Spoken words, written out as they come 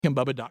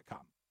rickandbubba.com.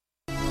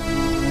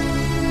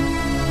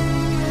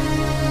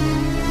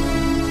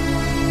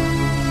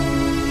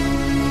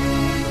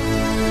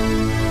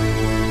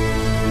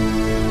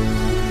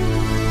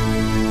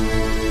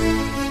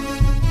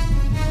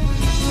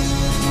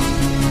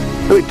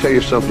 Let me tell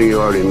you something you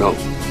already know.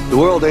 The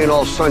world ain't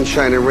all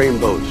sunshine and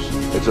rainbows.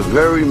 It's a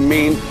very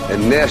mean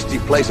and nasty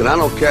place, and I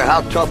don't care how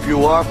tough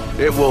you are,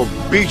 it will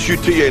beat you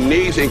to your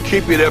knees and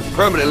keep you there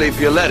permanently if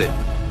you let it.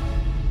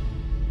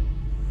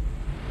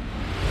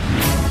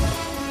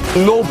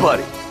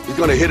 Nobody is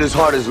gonna hit as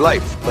hard as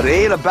life, but it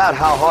ain't about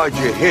how hard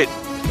you hit.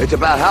 It's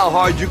about how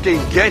hard you can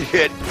get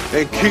hit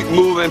and keep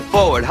moving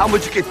forward, how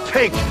much you can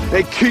take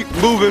and keep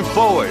moving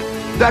forward.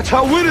 That's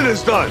how winning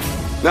is done.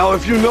 Now,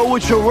 if you know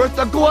what you're worth,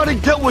 then go out and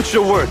get what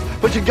you're worth.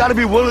 But you gotta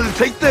be willing to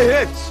take the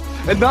hits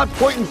and not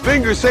pointing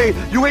fingers saying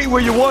you ain't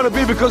where you want to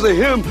be because of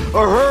him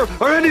or her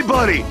or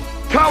anybody.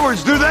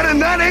 Cowards do that,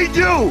 and that ain't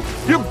you.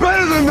 You're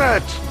better than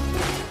that.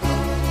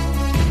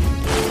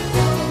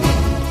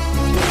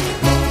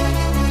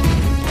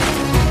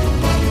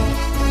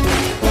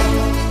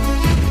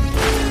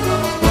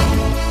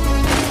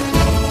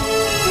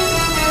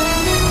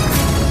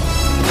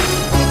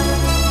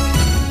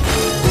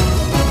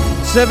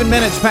 7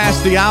 minutes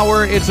past the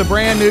hour. It's a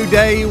brand new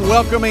day.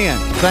 Welcome in.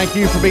 Thank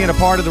you for being a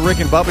part of the Rick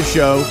and Bubba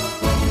Show.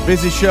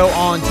 Busy show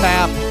on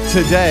tap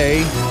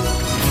today,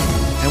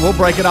 and we'll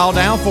break it all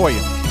down for you.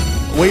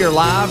 We are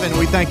live, and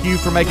we thank you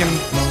for making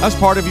us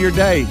part of your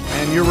day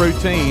and your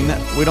routine.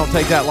 We don't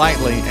take that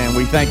lightly, and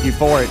we thank you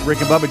for it. Rick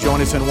and Bubba join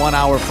us in 1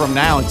 hour from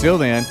now. Until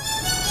then,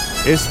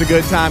 it's the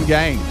Good Time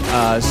Gang.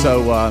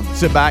 So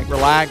sit back,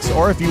 relax,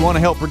 or if you want to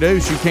help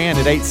produce, you can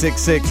at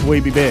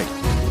 866-WE-BE-BIG.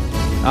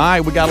 All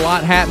right, we got a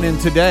lot happening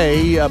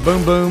today.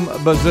 Boom Boom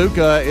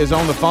Bazooka is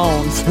on the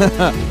phones.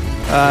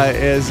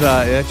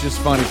 It's just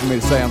funny for me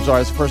to say. I'm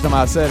sorry, it's the first time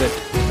I said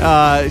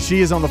it.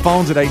 She is on the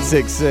phones at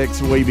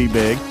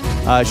 866-WE-BE-BIG.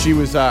 She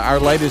was our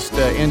latest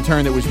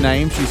intern that was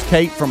named. She's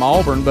Kate from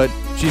Auburn, but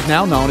she's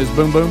now known as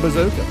Boom Boom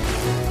Bazooka.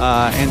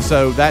 And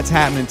so that's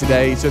happening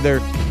today. So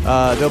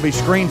there'll be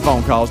screened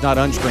phone calls, not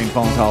unscreened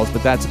phone calls,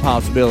 but that's a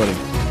possibility.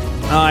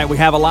 All right, we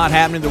have a lot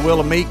happening. The Wheel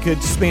of Meat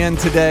could spin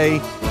today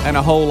and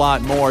a whole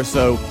lot more.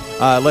 So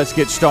let's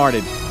get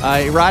started.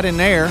 Right in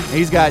there,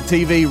 he's got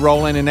TV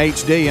rolling in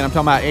HD, and I'm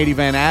talking about Eddie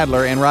Van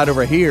Adler. And right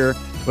over here,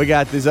 we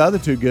got these other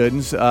two good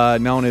ones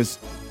known as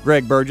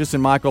Greg Burgess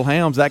and Michael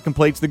Helms. That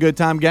completes the Good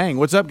Time Gang.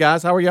 What's up,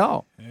 guys? How are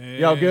y'all? Hey.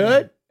 Y'all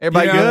good?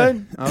 Everybody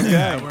good? Okay.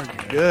 Yeah, we're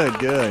Good.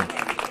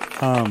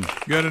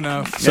 good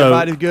enough. So,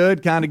 everybody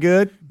good? Kind of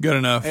good? Good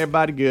enough.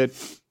 Everybody good.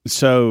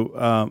 So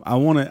I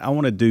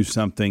want to do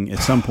something at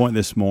some point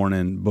this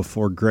morning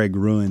before Greg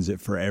ruins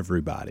it for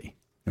everybody.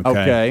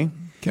 Okay.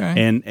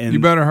 And you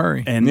better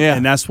hurry. And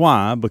that's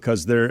why,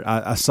 because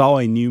I saw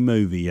a new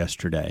movie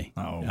yesterday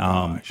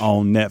on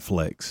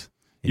Netflix.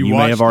 And you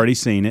may have already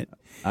seen it.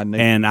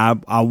 And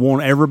I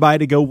want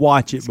everybody to go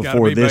watch it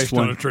before this based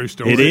one. On a true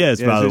story. It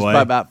is, by the way.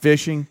 About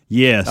fishing?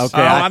 Yes.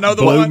 Okay. I know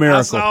the Blue one. Miracle.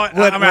 I saw it.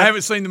 I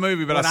haven't seen the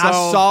movie, but When I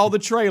saw the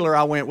trailer,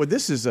 I went, well,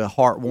 this is a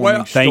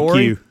heartwarming story. Thank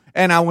you.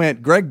 And I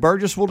went, Greg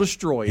Burgess will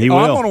destroy it. He will.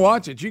 I want to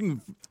watch it. You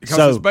can,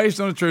 because it's based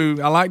on a true.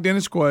 I like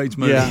Dennis Quaid's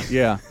movie.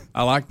 Yeah.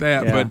 I like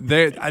that, Yeah.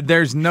 but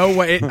there's no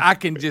way I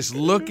can just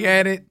look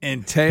at it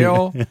and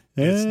tell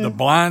it's The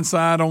Blind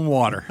Side on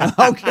water.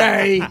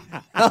 Okay.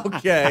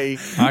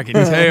 I can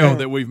tell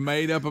that we've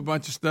made up a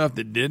bunch of stuff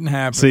that didn't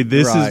happen. See,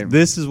 this Right.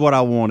 is what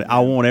I wanted.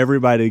 I want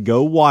everybody to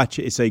go watch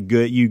it. It's a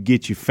good. You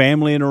get your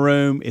family in a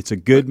room. It's a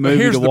good movie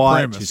here's to the watch.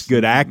 premise. It's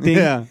good acting.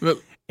 Yeah. But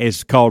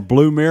It's called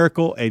Blue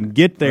Miracle, and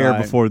get there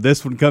Right. before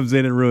this one comes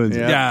in and ruins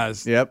it.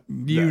 guys, Yep.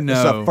 you know.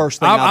 It's the first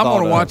thing I'm I going thought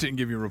to of. watch it and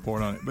give you a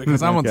report on it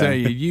because I'm going to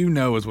Okay. tell you, you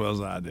know as well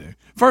as I do.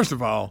 First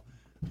of all,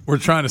 we're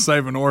trying to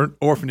save an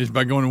orphanage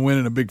by going and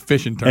winning a big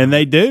fishing tournament. And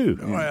they do.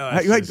 Well,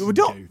 Hey, that's just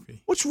don't.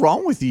 goofy. What's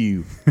wrong with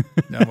you?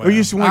 No, Or you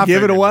just want I to give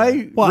it figured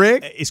away, that. Well,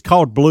 Rick? it's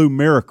called Blue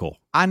Miracle.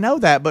 I know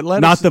that, but let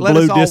Not us the let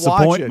Blue us all watch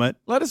Disappointment.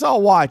 it. Let us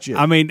all watch it.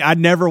 I mean, I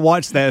never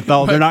watched that and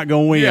thought they're not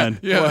going to win.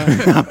 Yeah.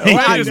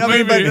 I This mean,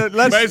 movie, but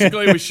let's-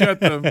 basically, we shut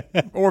the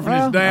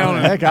orphanage down.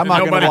 And, heck, I'm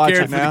not and gonna nobody watch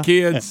cared it for now. the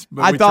kids.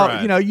 But I we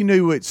thought, tried. you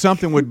knew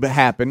something would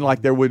happen,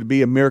 like there would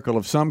be a miracle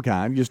of some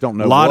kind. You just don't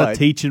know A lot what. of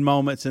teaching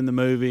moments in the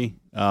movie.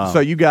 So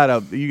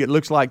it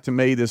looks like to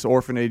me this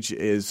orphanage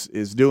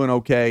is doing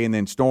okay, and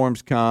then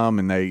storms come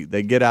and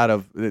they get out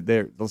of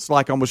there. It's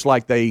like almost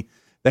like they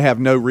have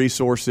no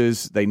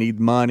resources. They need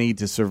money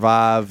to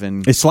survive,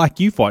 and It's like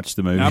you've watched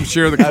the movie. I'm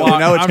sure the clock.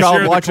 it's I'm called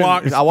sure watching. the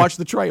clock. I watched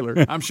the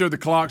trailer. I'm sure the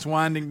clock's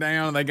winding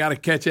down. And they got to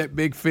catch that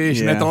big fish,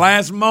 and Yeah. at the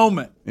last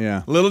moment,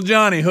 Yeah. little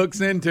Johnny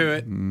hooks into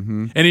it,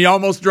 and he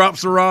almost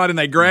drops the rod, and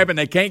they grab it, and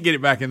they can't get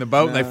it back in the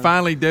boat. And they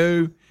finally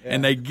do,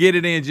 and they get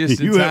it in just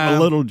in you time. have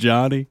a little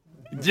Johnny.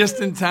 Just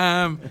in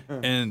time,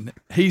 and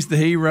he's the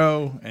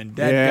hero, and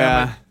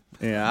dadgummit.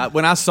 Yeah,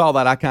 when I saw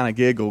that, I kind of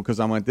giggled because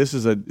I'm like, this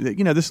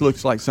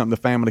looks like something the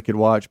family could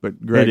watch, but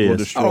Greg will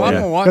destroy. Oh, I'm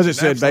gonna watch because it it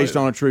said absolutely. based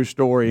on a true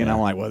story, and I'm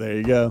like, well, there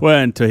you go. Well,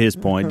 and to his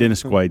point,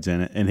 Dennis Quaid's in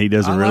it, and he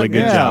does a really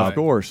good job. Of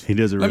course. He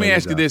does a Let really me good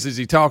ask you job. this: is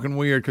he talking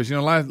weird? Because a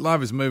lot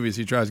of his movies,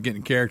 he tries to get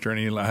in character and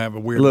he'll have a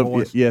weird Little-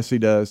 voice. yes, he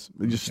does,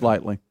 just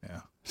slightly.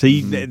 Yeah.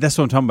 See, that's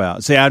what I'm talking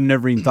about. See, I've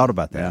never even thought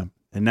about that,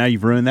 and now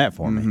you've ruined that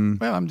for me.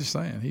 Well, I'm just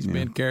saying he's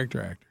been a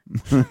character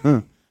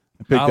actor.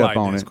 Picked I up like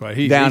on Dennis it.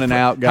 Quaid. Down and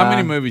out guy. How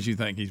many movies you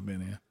think he's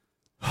been in?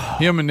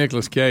 Him and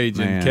Nicolas Cage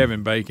and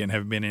Kevin Bacon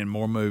have been in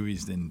more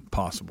movies than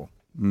possible.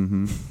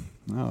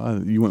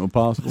 Oh, you went with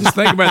possible. Just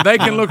think about it. They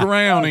can look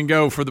around and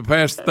go, for the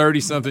past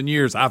 30-something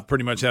years, I've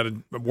pretty much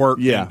had to work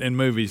in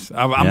movies.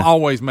 I'm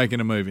always making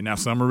a movie. Now,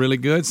 some are really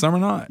good, some are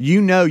not.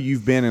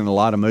 You've been in a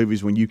lot of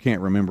movies when you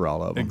can't remember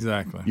all of them.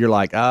 Exactly. You're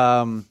like,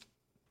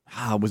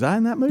 was I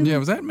in that movie? Yeah,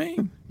 was that me?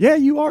 Yeah,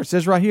 you are. It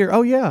says right here.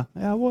 Oh, yeah.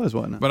 Yeah, I was,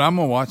 wasn't I? But I'm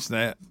going to watch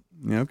that.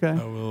 Yeah, okay. A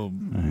little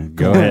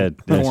Go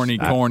ahead. corny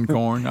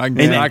corn. I can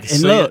And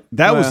see look, it.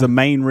 that was the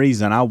main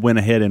reason I went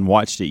ahead and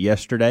watched it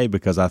yesterday,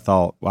 because I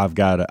thought, well, I've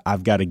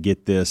got to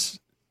get this.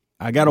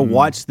 I got to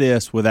watch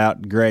this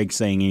without Greg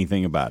saying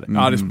anything about it.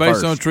 It's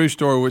based on a true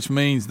story, which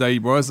means they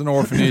was an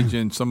orphanage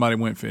and somebody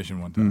went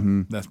fishing one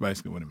time. That's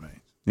basically what it means.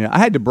 Yeah, I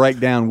had to break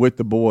down with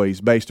the boys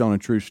based on a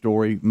true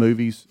story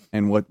movies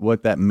and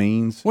what that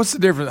means. What's the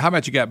difference? How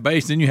about you got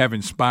based and you have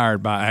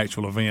inspired by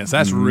actual events?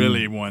 That's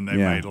really one they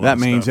made a lot that of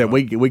means stuff that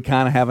up. we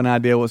kind of have an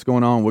idea what's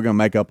going on. We're going to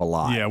make up a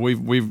lot. Yeah,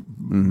 we've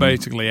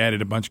basically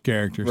added a bunch of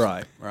characters.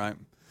 Right.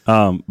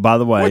 By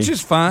the way, Which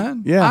is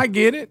fine. Yeah. I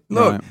get it.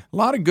 Look, Right. a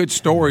lot of good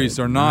stories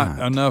are not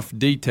enough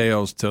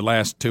details to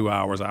last 2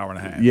 hours, hour and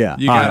a half. Yeah.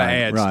 You got to Right,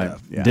 add right.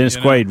 stuff. Yeah. Dennis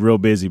You know? Quaid, real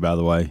busy, by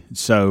the way.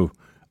 So,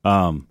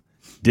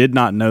 did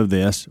not know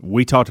this.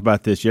 We talked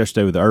about this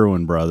yesterday with the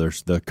Irwin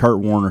brothers, the Kurt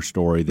Warner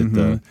story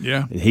that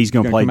he's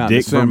going to play come out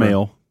Dick December.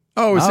 Vermeil.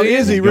 Oh, Oh, is he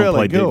He's gonna really?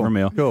 play Dick Cool.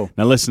 Vermeil. Cool.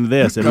 Now listen to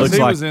this. It Because looks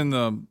he like was in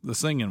the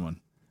singing one.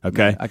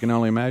 okay. I can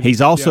only imagine. He's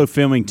also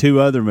filming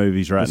 2 other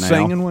movies right the now.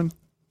 singing one.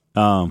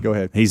 Go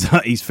ahead.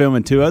 He's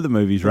filming 2 other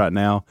movies right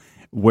now,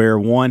 where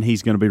one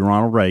he's going to be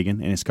Ronald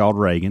Reagan, and it's called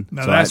Reagan.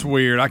 Now, So that's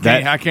weird. I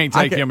can't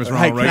take him as hey,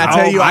 Ronald can Reagan. I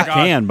tell you, my I God.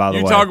 can, by the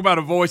You way. talk about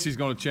a voice he's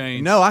going to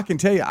change. No, I can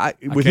tell you. With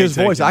can't his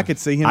take voice, him. I could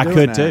see him I doing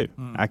could that.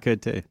 too. I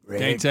could too.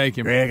 Can't take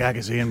him. Greg, I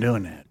can see him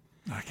doing that.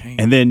 I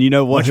can't. And then you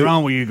know what? What's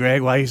wrong with you,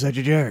 Greg? Why are you such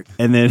a jerk?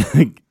 And then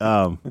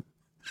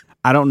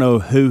I don't know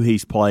who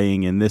he's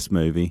playing in this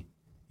movie.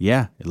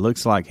 Yeah, it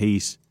looks like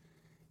he's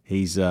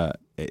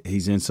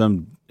in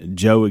some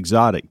Joe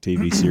Exotic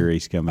TV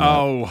series coming up.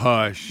 Oh,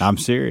 hush. I'm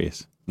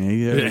serious. Yeah,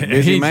 he's a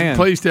busy man.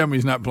 Please tell me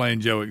he's not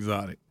playing Joe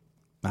Exotic.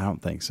 I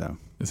don't think so,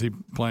 Is he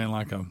playing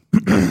like a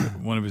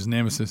one of his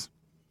nemesis?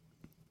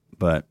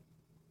 but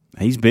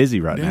he's busy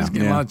right Yeah, he's now.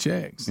 getting a lot of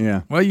checks.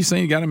 Yeah. Well, you seen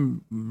he got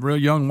him a real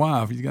young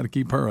wife. He's got to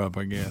keep her up,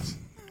 I guess.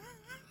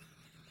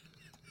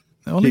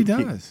 Well, he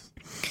does.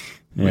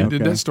 Yeah. We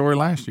did that story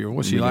last year.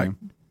 What's she like?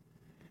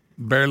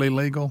 Barely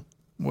legal?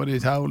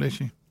 How old is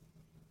she?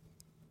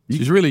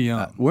 She's really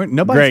young.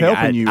 Nobody's Greg,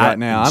 helping you right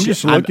now. I'm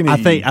just I looking at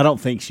you. I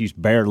don't think she's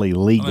barely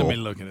legal. Let me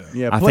look it up.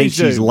 Yeah, I please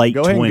think she's do. late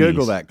Go ahead and 20s.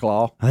 Google that,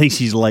 Claw. I think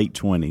she's late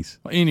 20s.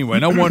 Well, anyway,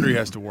 no wonder he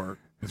has to work,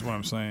 is what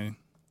I'm saying.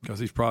 Because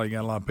he's probably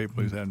got a lot of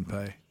people who's having to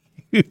pay.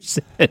 You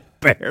said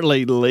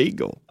barely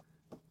legal.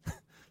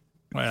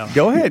 Well,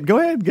 Go ahead,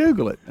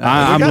 Google it.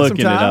 I'm We got some looking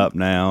it time. up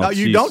now. No,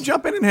 you She's- don't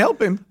jump in and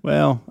help him.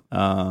 Well,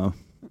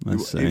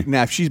 let's see.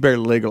 Now, if she's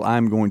barely legal,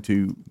 I'm going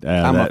to.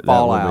 I'm that a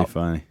fall would out be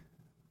funny.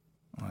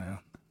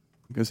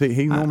 because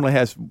he normally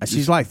has.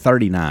 She's like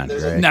 39,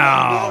 Greg.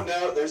 no.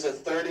 No, there's a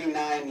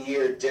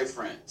 39-year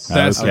difference.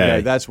 That's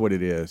Okay, that's what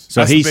it is.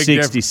 So That's a he's big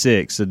difference.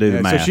 66, so do the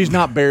Yeah, math. so she's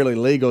not barely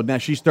legal. Now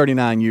she's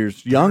 39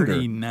 years younger.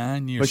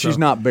 39 years. But she's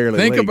not barely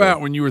Think legal.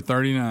 about when you were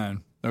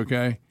 39,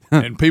 okay?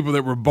 And people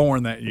that were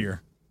born that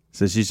year.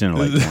 So she's in her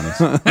late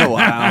 20s. Oh,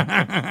 wow.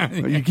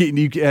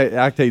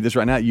 I tell you this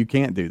right now, you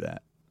can't do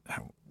that.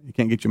 You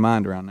can't get your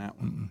mind around that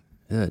one.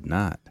 Good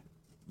night.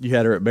 You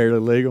had her at barely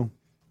legal.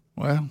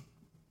 Well,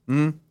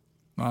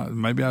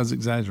 maybe I was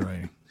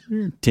exaggerating.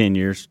 10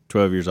 years,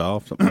 12 years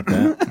off, something like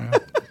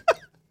that.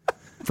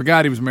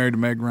 Forgot he was married to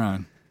Meg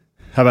Ryan.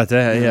 How about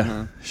that?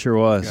 Yeah, sure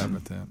was. Forgot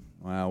about that.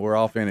 Wow, we're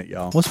off in it,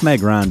 y'all. What's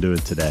Meg Ryan doing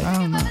today?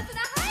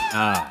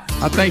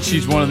 I think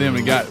she's one of them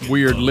that got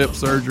weird lip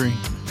surgery.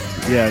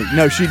 Yeah,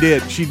 no, she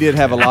did. She did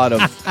have a lot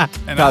of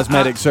And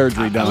cosmetic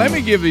surgery done. Let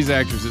me give these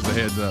actresses a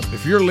heads up.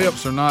 If your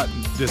lips are not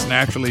just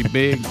naturally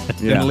big,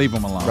 Yeah. then leave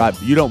them alone. Right,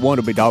 you don't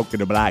want to be talking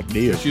like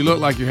this. You look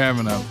like you're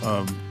having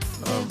a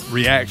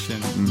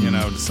reaction,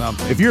 to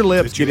something. If your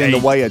lips that you get in the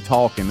ate. way of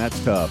talking, that's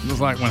tough. It's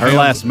like when Her Helen-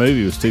 last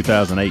movie was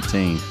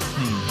 2018.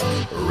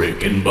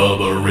 Rick and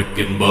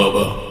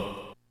Bubba.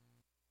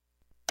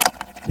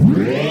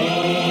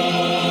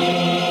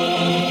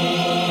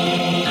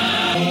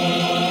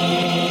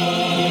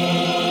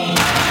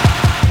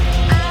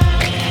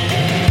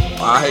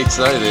 I hate to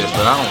say this,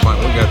 but I don't think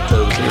we got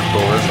toes here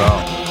for us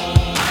all.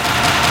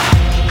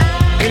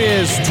 It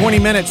is 20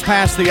 minutes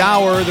past the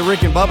hour. The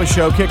Rick and Bubba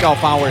Show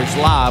kickoff hour is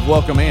live.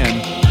 Welcome in.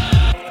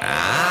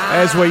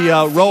 As we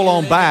roll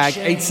on back,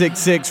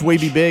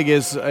 866-WE-BE-BIG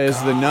is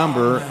the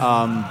number.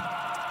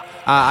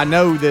 I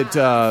know that,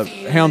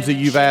 Helmsy,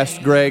 you've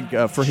asked Greg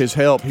for his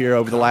help here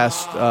over the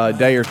last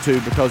day or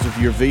two because of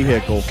your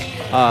vehicle,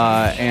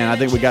 and I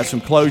think we got some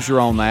closure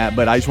on that,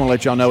 but I just want to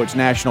let y'all know it's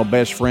National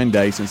Best Friend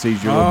Day since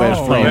he's your little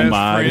best friend.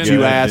 That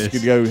you asked to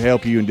go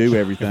help you and do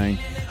everything.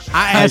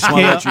 I asked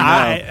him.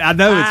 I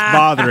know it's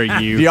bothering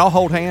you. Do y'all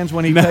hold hands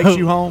when he takes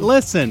you home?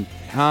 Listen.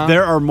 Huh?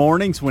 There are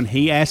mornings when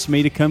he asks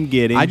me to come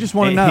get him. I just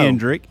want to know.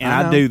 Hendrick, and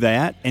I do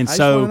that. And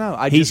so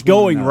he's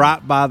going right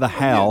by the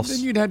house.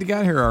 Then you'd have to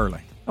get here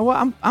early.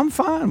 Well, I'm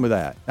fine with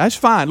that. That's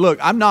fine. Look,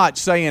 I'm not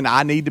saying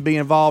I need to be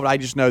involved. I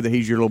just know that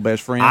he's your little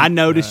best friend. I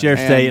noticed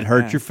yesterday it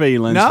hurt your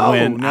feelings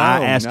when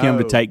I asked him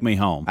to take me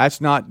home.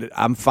 That's not.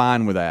 I'm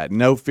fine with that.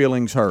 No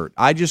feelings hurt.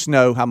 I just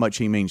know how much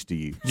he means to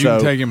you. You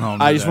can take him home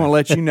today. I just want to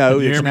let you know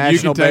you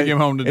can take him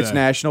home today. It's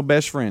National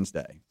Best Friends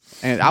Day.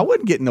 And I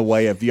wouldn't get in the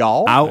way of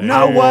y'all.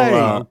 No way.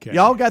 Okay.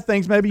 Y'all got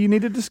things maybe you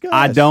need to discuss.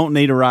 I don't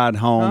need a ride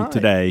home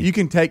today. You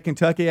can take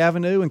Kentucky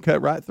Avenue and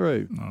cut right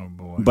through. Oh,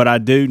 boy. But I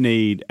do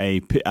need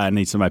I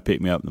need somebody to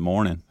pick me up in the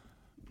morning.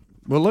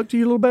 Well, look to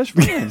your little best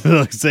friend.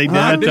 Look, see,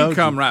 I did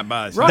come right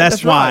by. Right,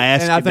 that's why I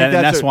asked. And I think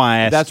that's why I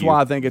asked. That's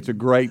why I think it's a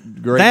great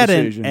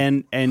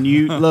decision. And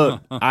you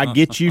look, I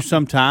get you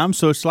sometimes,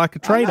 so it's like a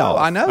trade off.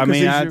 I know. I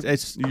mean,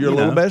 it's your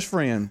little best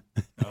friend,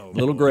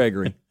 little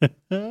Gregory,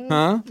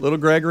 Little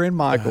Gregory and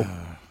Michael.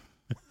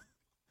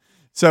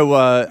 So,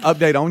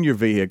 update on your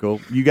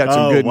vehicle. You got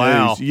some good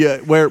news. Yeah,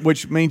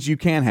 which means you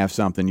can have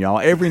something, y'all,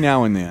 every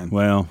now and then.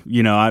 Well,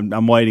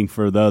 I'm waiting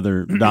for the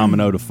other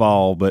domino to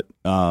fall, but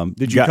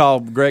did you call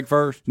Greg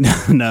first?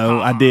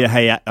 No, I did.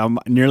 Hey, I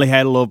nearly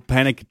had a little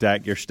panic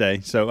attack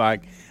yesterday. So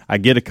I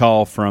get a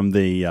call from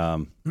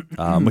the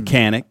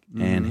mechanic,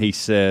 and he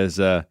says,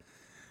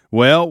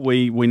 "Well,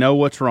 we know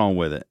what's wrong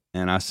with it."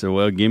 And I said,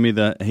 "Well, give me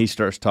the." He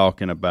starts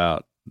talking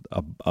about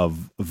a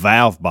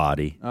valve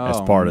body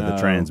as part of the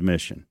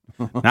transmission.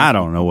 Now, I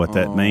don't know what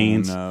that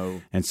means.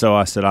 No. And so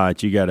I said, all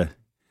right, you gotta.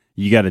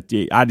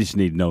 I just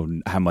need to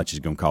know how much it's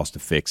going to cost to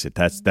fix it.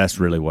 That's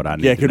really what I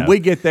need. Yeah, to know. could we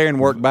get there and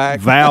work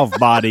back? Valve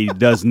body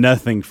does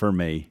nothing for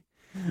me.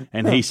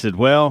 And he said,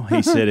 it's going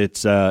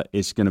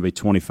to be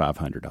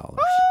 $2,500.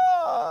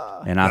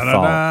 And I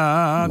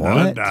thought,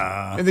 what?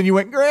 And then you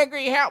went,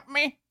 Gregory, help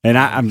me. And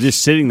I'm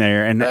just sitting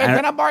there, and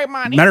can I borrow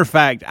money? Matter of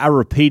fact, I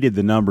repeated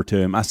the number to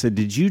him. I said,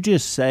 "Did you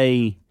just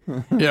say?"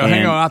 Yeah,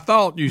 hang on. I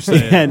thought you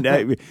said.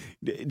 And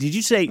did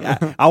you say?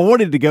 I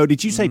wanted to go.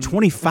 Did you say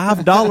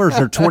 $25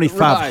 or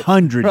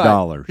 $2,500?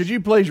 Right. Could you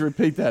please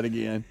repeat that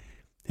again?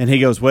 And he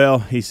goes, "Well,"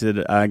 he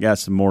said, "I got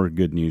some more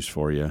good news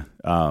for you.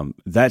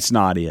 That's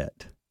not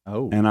it."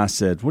 Oh. And I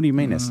said, "What do you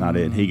mean that's not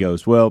it?" And he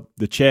goes, "Well,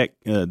 the check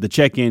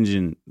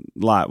engine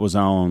light was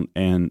on,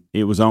 and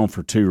it was on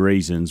for two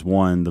reasons.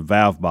 One, the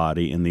valve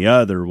body, and the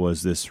other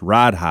was this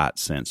ride height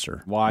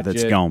sensor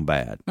that's gone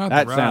bad."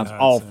 That sounds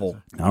awful.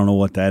 I don't know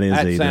what that is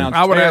either. Sounds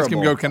I would terrible. ask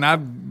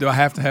him, do I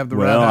have to have the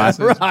ride height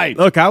sensor? Right.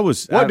 Look, I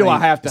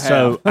have to have?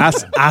 So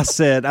I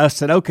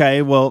said,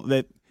 okay, well,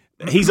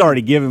 he's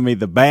already given me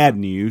the bad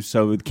news,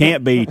 so it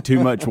can't be too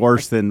much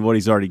worse than what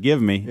he's already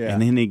given me. Yeah.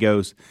 And then he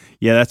goes,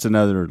 "Yeah, that's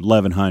another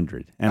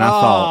 $1,100." And I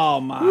thought, "Oh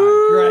my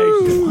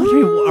gracious,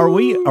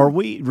 are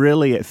we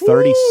really at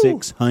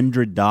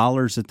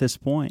 $3,600 at this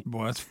point?"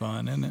 Boy, that's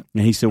fun, isn't it?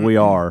 And he said, "We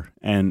are."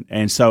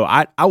 And so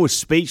I was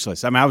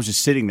speechless. I mean, I was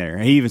just sitting there.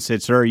 He even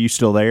said, "Sir, are you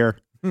still there?"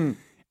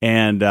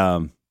 And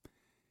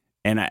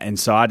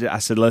so I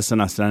said, "Listen,"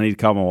 I said, "I need to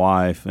call my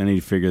wife. I need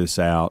to figure this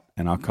out,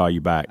 and I'll call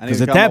you back."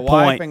 Because at that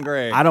point,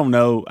 I don't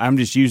know. I'm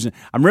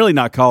really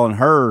not calling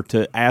her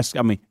to ask.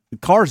 I mean, the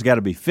car's got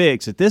to be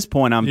fixed. At this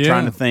point, I'm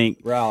trying to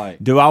think,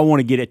 do I want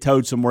to get it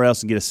towed somewhere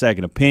else and get a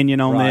second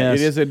opinion on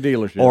this? It is a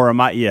dealership. Or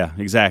am I,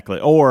 exactly.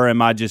 Or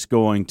am I just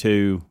going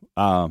to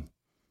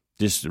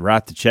just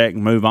write the check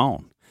and move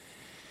on?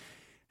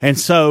 And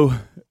so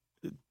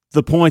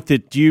the point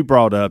that you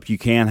brought up, you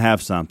can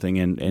have something,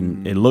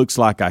 and it looks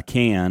like I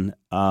can.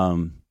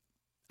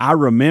 I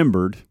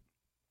remembered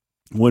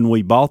when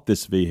we bought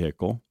this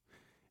vehicle,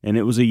 and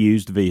it was a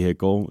used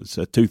vehicle. It's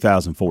a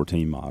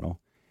 2014 model.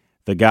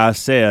 The guy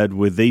said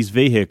with these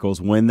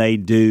vehicles, when they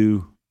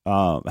do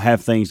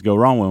have things go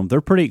wrong with them, they're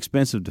pretty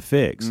expensive to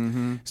fix.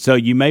 Mm-hmm. So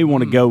you may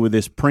want to go with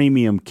this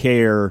premium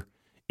care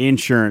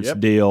insurance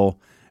deal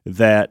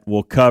that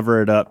will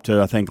cover it up to,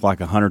 I think,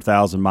 like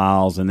 100,000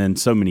 miles and then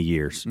so many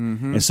years.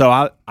 Mm-hmm. And so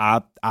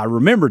I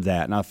remembered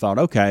that, and I thought,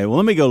 okay, well,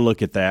 let me go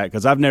look at that,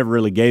 because I've never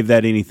really gave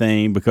that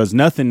anything, because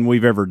nothing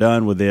we've ever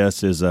done with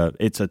this is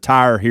it's a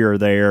tire here or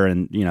there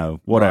and,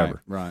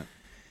 whatever. Right.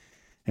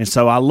 And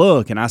so I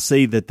look, and I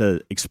see that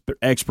the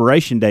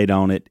expiration date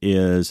on it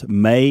is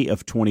May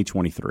of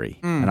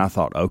 2023. And I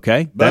thought,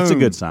 okay, that's a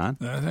good sign.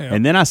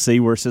 And then I see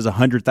where it says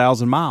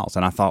 100,000 miles,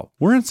 and I thought,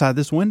 we're inside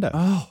this window.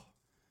 Oh.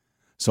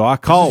 So I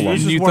called him.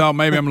 You thought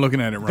maybe I'm looking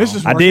at it wrong.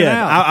 I did.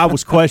 I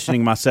was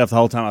questioning myself the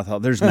whole time. I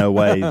thought, there's no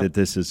way that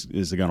this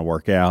is going to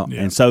work out.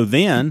 Yeah. And so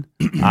then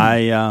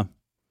I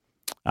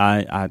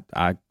I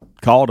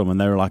called them, and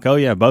they were like, "Oh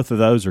yeah, both of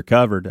those are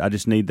covered. I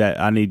just need that.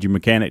 I need your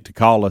mechanic to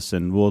call us,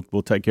 and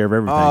we'll take care of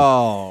everything."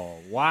 Oh,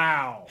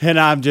 wow! And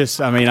I'm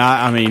just, I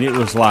mean, it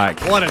was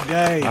like, what a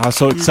day! I was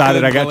so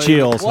excited, I got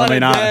chills. What a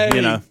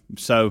day.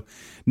 So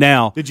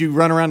now, did you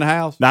run around the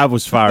house? I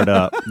was fired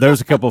up. There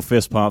was a couple of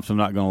fist pumps. I'm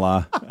not going to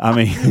lie. I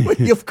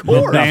mean, of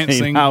course,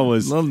 dancing. I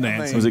was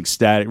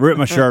ecstatic. Ripped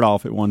my shirt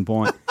off at one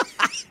point,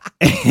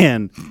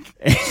 and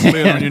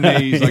slid on your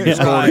knees like you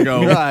scored a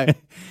goal. Right.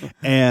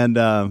 And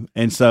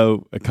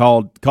so I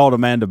called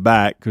Amanda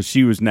back because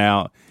she was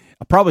now.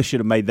 I probably should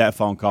have made that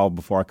phone call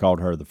before I called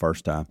her the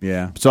first time.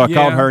 Yeah. So I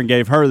called her and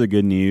gave her the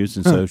good news,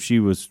 and so she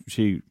was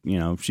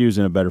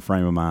in a better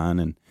frame of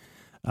mind. And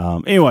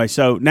anyway,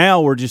 so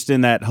now we're just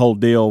in that whole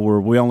deal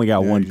where we only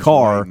got one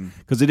car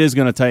because it is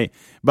going to take.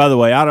 By the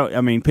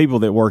way, people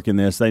that work in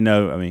this, they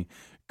know. I mean,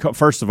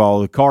 first of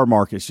all, the car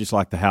market's just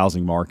like the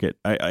housing market.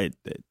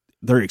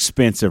 They're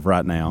expensive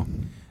right now.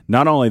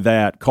 Not only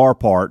that, car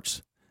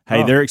parts.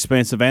 Hey, they're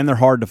expensive and they're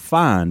hard to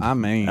find. I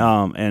mean,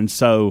 and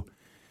so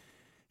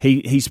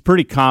he's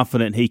pretty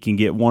confident he can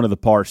get one of the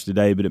parts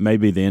today, but it may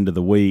be the end of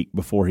the week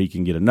before he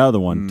can get another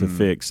one to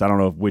fix. I don't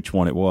know which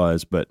one it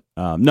was, but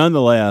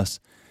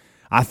nonetheless,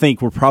 I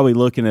think we're probably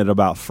looking at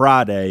about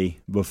Friday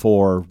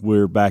before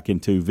we're back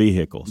into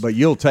vehicles. But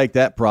you'll take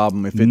that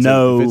problem if it's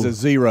a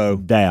zero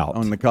doubt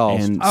on the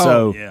cost. And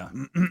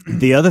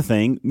the other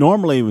thing,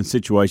 normally in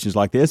situations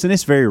like this, and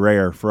it's very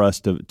rare for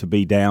us to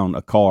be down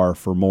a car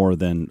for more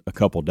than a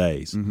couple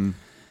days,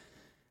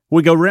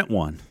 we go rent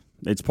one.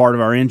 It's part of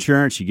our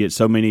insurance. You get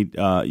so many.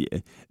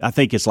 I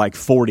think it's like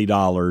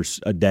 $40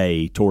 a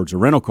day towards a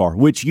rental car,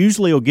 which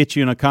usually will get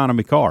you an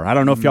economy car. I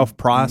don't know if y'all have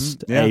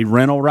priced a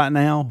rental right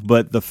now,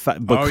 but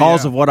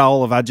because of what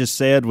I just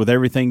said, with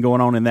everything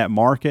going on in that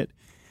market,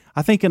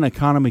 I think an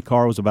economy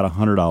car was about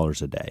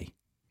 $100 a day.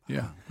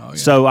 Yeah.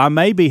 So I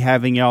may be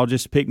having y'all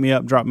just pick me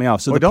up, drop me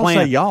off. So don't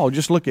say y'all.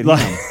 Just look at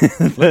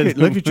him.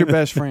 look at your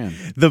best friend.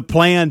 The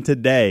plan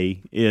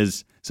today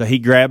is so he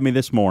grabbed me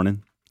this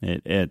morning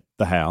at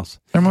the house.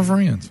 They're my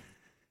friends.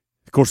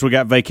 Of course, we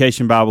got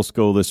Vacation Bible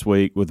School this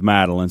week with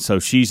Madeline, so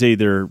she's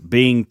either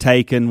being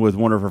taken with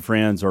one of her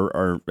friends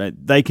or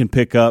they can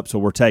pick up, so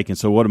we're taking.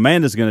 So what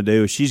Amanda's going to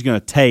do is she's going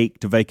to take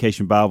to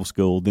Vacation Bible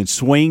School, then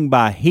swing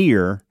by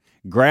here,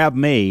 grab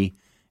me,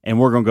 and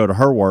we're going to go to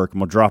her work,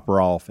 and we'll drop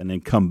her off, and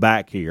then come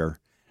back here,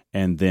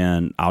 and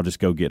then I'll just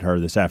go get her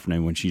this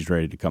afternoon when she's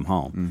ready to come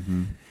home.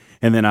 Mm-hmm.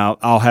 And then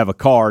I'll have a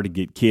car to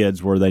get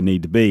kids where they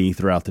need to be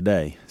throughout the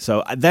day.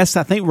 So I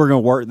think we're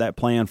going to work that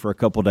plan for a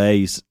couple of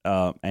days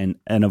and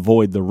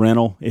avoid the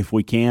rental if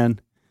we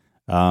can.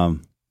 But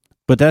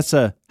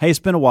it's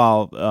been a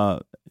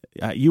while.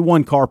 You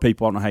one car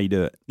people, I don't know how you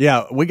do it.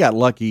 Yeah, we got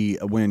lucky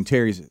when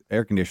Terry's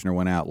air conditioner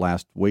went out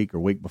last week or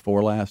week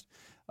before last.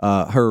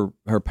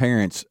 Her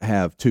parents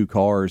have two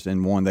cars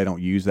and one they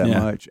don't use that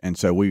much, and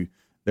so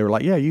they were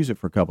like, yeah, use it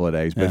for a couple of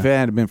days. But if it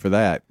hadn't been for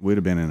that, we'd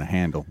have been in a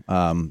handle.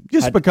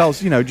 Because,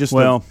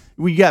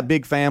 we got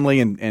big family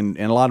and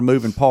a lot of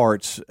moving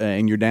parts,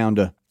 and you're down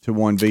to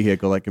one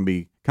vehicle that can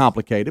be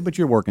complicated, but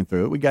you're working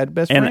through it. We got a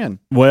best friend.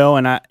 Well,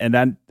 and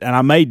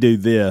I may do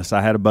this.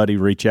 I had a buddy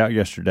reach out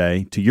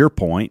yesterday, to your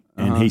point,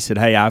 and he said,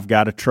 hey, I've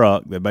got a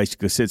truck that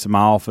basically sits in my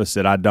office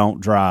that I don't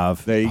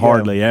drive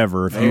hardly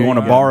ever. If you want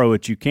to borrow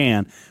it, you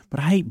can. But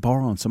I hate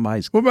borrowing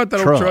somebody's truck. What about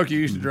that old truck you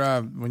used to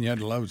drive when you had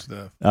to load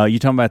stuff? You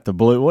talking about the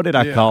blue? What did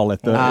I call it?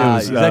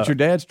 Is that your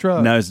dad's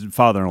truck? No, it's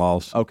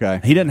father-in-law's.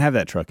 Okay. He doesn't have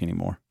that truck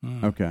anymore.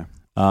 Okay.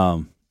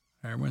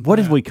 What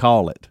did we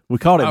call it? We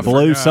called it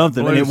Blue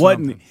something. And it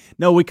wasn't.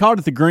 No, we called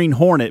it the Green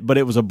Hornet, but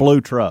it was a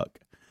blue truck.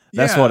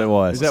 That's what it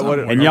was. Is that what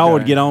and y'all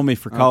would get on me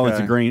for calling it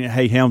the green.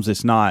 Hey, Helms,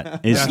 it's not.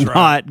 It's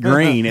not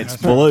green. It's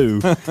blue.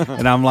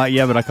 And I'm like,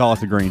 yeah, but I call it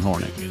the Green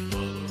Hornet.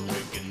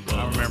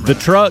 The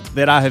truck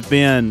that I have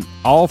been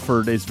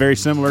offered is very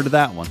similar to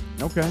that one.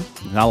 Okay.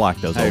 And I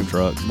like those old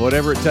trucks.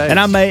 Whatever it takes. And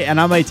I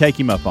may take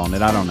him up on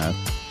it. I don't know.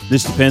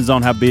 This depends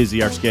on how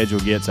busy our schedule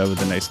gets over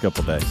the next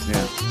couple of days.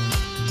 Yeah.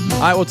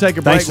 All right, we'll take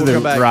a break. Thanks for the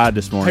ride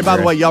this morning. Hey, by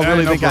the way, y'all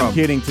really think I'm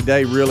kidding?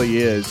 Today really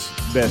is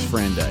Best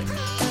Friend Day.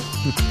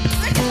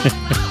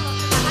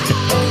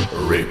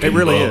 It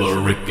really is.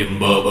 Rick and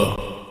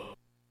Bubba.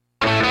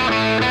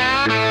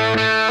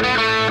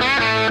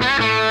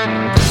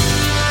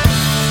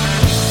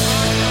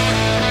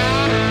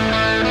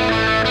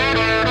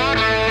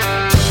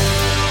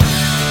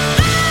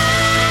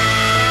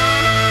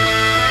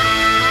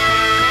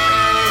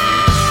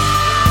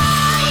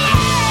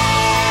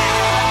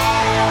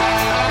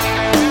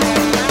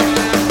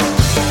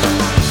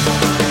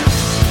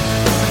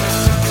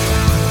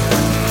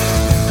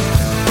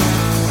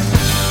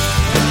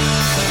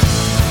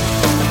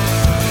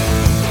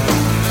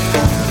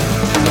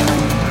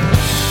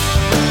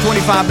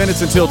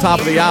 Minutes until top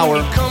of the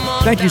hour.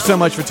 Thank you so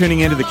much for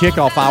tuning into the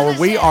Kickoff Hour.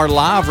 We are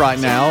live right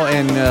now,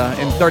 and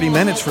in 30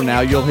 minutes from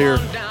now, you'll hear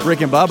Rick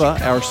and Bubba,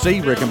 or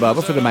see Rick and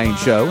Bubba for the main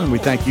show, and we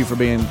thank you for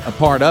being a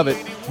part of it.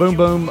 Boom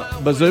Boom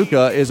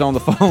Bazooka is on the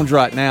phones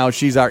right now.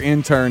 She's our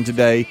intern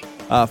today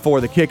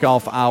for the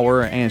Kickoff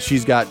Hour, and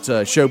she's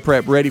got show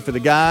prep ready for the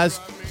guys.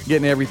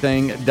 getting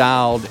everything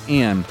dialed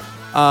in.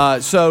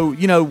 So,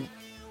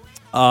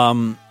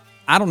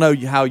 I don't know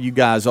how you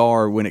guys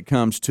are when it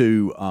comes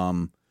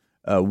to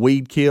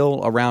weed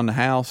kill around the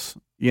house.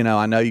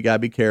 I know you got to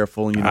be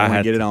careful and you don't want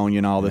to get it on you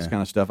and all this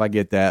kind of stuff. I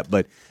get that.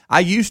 But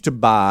I used to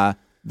buy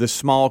the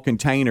small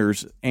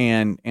containers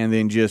and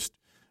then just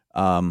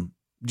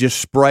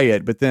spray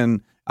it. But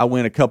then I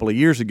went a couple of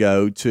years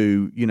ago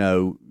to,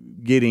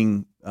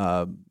 getting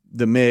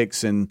the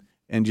mix and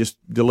just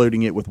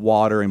diluting it with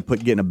water and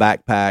getting a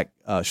backpack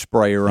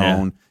sprayer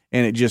on.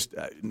 And it just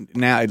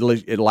now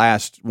it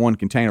lasts. One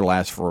container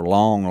lasts for a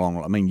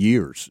long,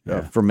 years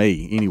for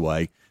me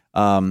anyway.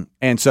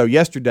 And so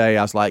yesterday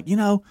I was like,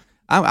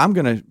 I'm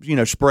going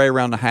to spray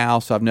around the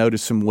house. I've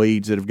noticed some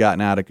weeds that have gotten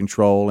out of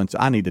control, and so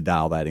I need to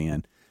dial that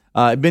in.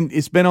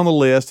 It's been on the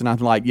list, and I'm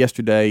like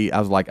yesterday I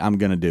was like I'm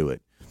going to do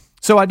it.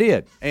 So I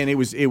did, and it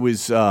was it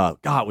was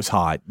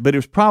hot, but it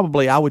was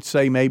probably I would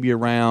say maybe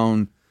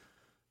around.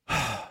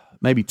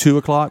 Maybe 2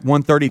 o'clock,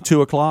 1:30,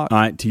 2 o'clock. All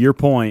right, to your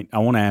point, I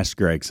want to ask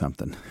Greg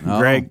something. Oh.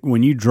 Greg,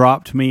 when you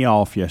dropped me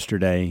off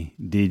yesterday,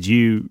 did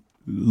you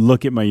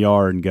look at my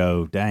yard and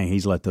go, dang,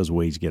 he's let those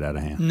weeds get out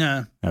of hand?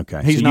 No.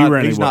 Okay. He's not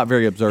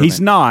very observant.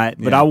 He's not,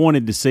 but I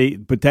wanted to see,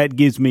 but that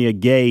gives me a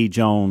gauge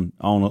on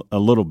a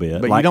little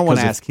bit. But you don't want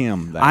to ask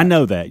him that. I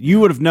know that. You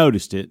would have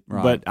noticed it,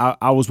 but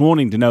I was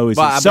wanting to know, is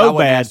it so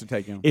bad?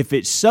 If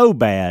it's so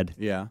bad,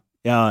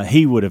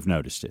 he would have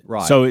noticed it.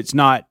 Right. So it's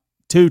not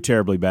too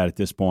terribly bad at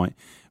this point.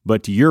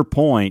 But to your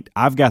point,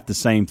 I've got the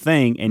same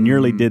thing and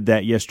nearly did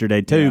that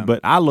yesterday too, but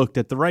I looked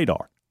at the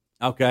radar.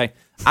 Okay.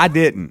 I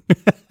didn't.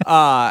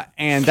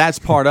 And that's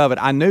part of it.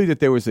 I knew that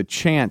there was a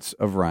chance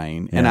of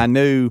rain, and I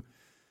knew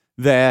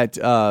that,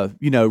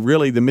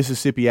 really the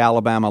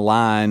Mississippi-Alabama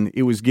line,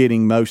 it was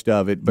getting most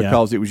of it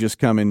because it was just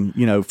coming,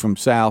 from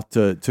south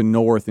to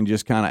north and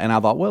just kind of, and I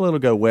thought, well, it'll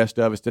go west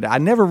of us today. I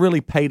never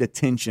really paid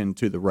attention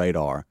to the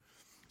radar.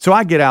 So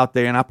I get out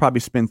there, and I probably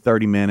spend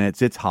 30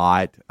 minutes. It's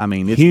hot. I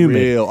mean, it's humid.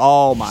 Real.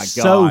 Oh, my gosh.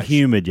 So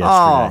humid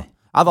yesterday. Oh,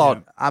 I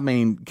thought,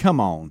 come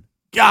on.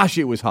 Gosh,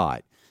 it was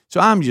hot. So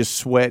I'm just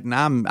sweating.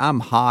 I'm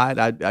hot.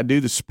 I do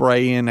the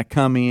spray in. I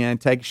come in,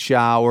 take a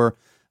shower.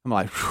 I'm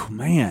like,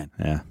 man.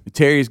 Yeah.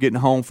 Terry's getting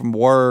home from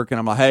work, and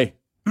I'm like, hey.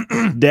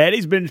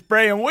 Daddy's been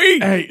spraying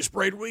weed. Hey,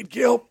 sprayed weed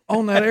kill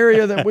on that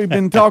area that we've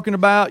been talking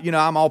about.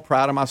 I'm all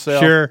proud of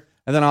myself. Sure.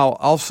 And then all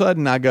of a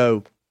sudden I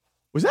go,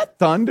 was that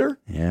thunder?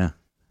 Yeah.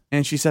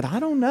 And she said, I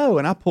don't know.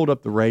 And I pulled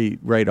up the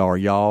radar,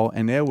 y'all,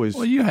 and there was.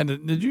 Well,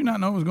 did you not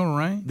know it was going to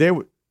rain?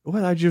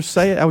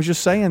 I was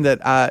just saying that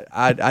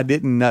I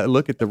didn't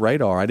look at the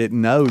radar. I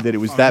didn't know that it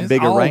was that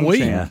big a rain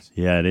chance.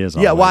 Yeah, it is.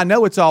 Well, I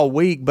know it's all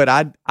week, but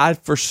I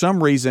for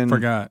some reason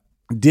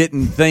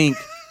didn't think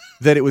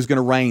that it was going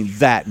to rain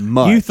that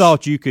much. You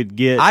thought you could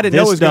get. I didn't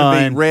know it was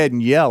going to be red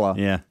and yellow.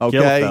 Yeah. Okay.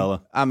 Kill a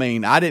fella. I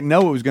mean, I didn't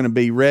know it was going to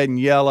be red and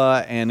yellow,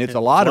 and it's a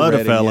lot of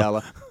red and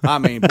yellow. I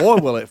mean, boy,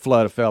 will it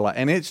flood a fella.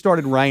 And it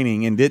started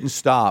raining and didn't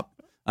stop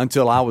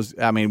until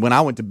when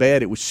I went to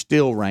bed, it was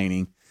still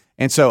raining.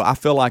 And so I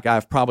feel like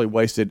I've probably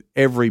wasted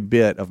every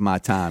bit of my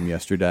time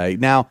yesterday.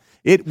 Now,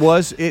 it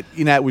was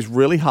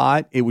really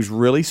hot. It was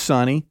really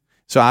sunny.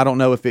 So I don't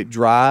know if it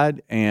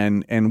dried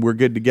and we're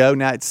good to go.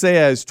 Now, it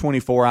says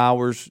 24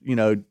 hours,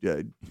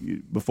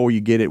 before you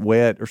get it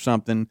wet or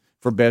something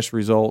for best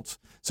results.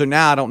 So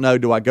now I don't know,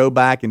 do I go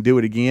back and do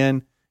it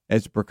again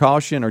as a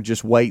precaution or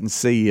just wait and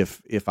see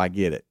if I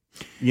get it?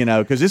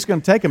 Because it's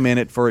going to take a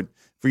minute for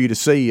you to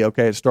see,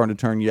 okay, it's starting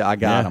to turn you. I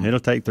got them. It'll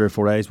take 3 or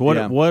 4 days. So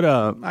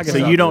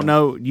you don't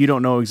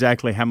know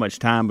exactly how much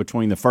time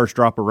between the first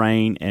drop of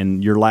rain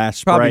and your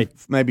last spray? Probably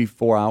maybe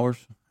 4 hours.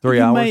 3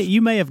 hours.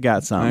 You may have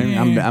got something.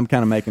 I'm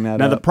kind of making that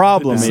now, up. The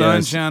problem is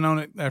sunshine on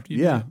it after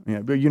you Yeah,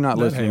 but you're not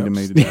listening to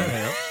me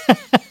today.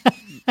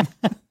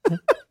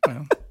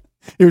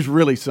 It was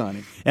really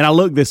sunny. And I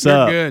looked this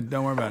up. Good.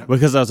 Don't worry about it.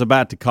 Because I was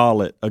about to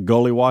call it a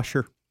gully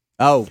washer.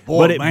 Oh,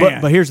 boy,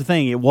 but here's the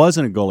thing. It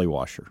wasn't a gully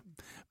washer.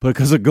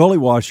 Because a gully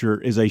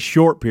washer is a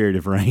short period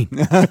of rain.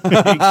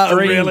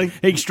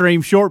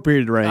 Extreme short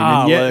period of rain.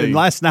 And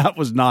last night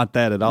was not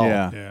that at all.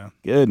 Yeah.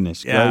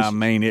 Goodness gracious. I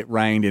mean, it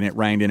rained and it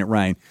rained and it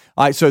rained.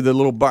 All right, so the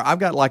little bar, I've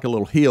got like a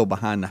little hill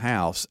behind the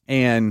house,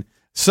 and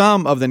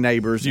some of the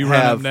neighbors run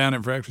up down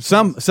it for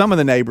exercise? Some of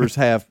the neighbors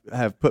have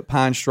put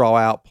pine straw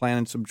out,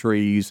 planted some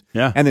trees,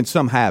 and then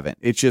some haven't.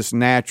 It's just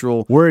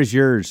natural. Where is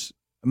yours?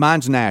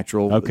 Mine's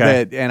natural.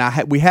 Okay.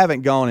 We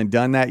haven't gone and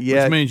done that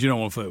yet. Which means you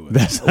don't want to fool with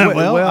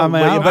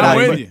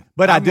it.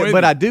 But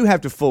I do have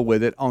to fool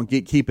with it on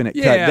keeping it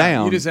cut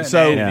down. You just have to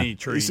add any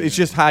tree. It's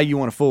just how you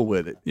want to fool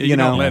with it. You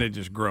don't let it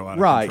just grow out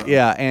of control.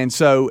 Yeah. And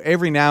so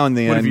every now and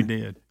then, what if you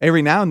did?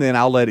 Every now and then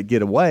I'll let it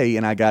get away,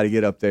 and I got to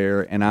get up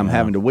there, and I'm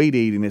having to weed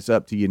eat, and it's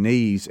up to your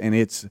knees, and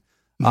it's.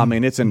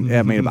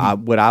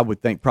 What I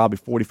would think probably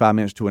 45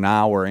 minutes to an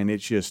hour, and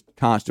it's just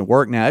constant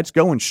work. Now it's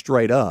going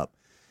straight up.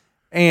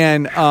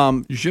 And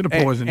you should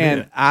have poisoned it.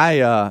 And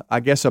I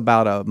guess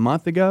about a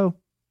month ago,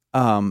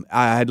 I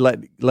had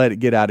let it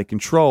get out of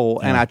control,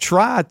 and I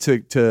tried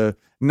to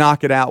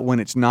knock it out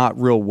when it's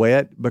not real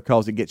wet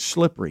because it gets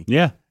slippery.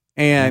 Yeah.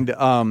 And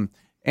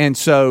And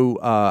so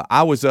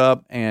I was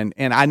up, and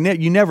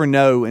you never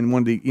know in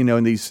one of the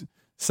in these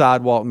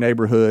sidewalk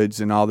neighborhoods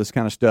and all this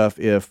kind of stuff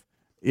if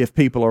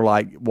people are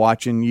like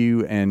watching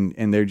you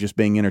and they're just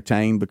being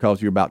entertained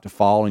because you're about to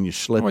fall and you're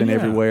slipping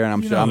everywhere.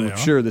 And I'm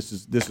sure this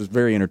is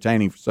very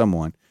entertaining for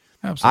someone.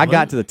 Absolutely. I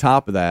got to the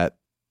top of that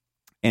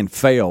and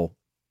fell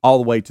all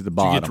the way to the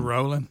bottom. Did you get to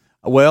rolling?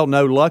 Well,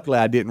 no, luckily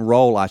I didn't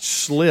roll. I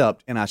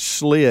slipped and I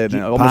slid,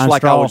 and almost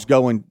like I was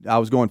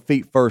going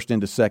feet first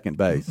into second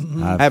base.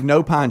 I have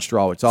no pine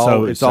straw. It's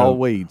all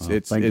weeds.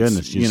 Thank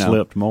goodness you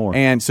slipped more.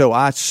 And so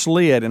I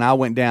slid and I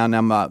went down.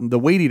 Now the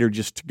weed eater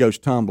just goes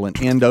tumbling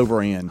end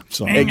over end.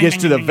 It gets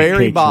to the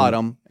very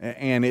bottom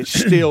and it's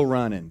still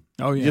running.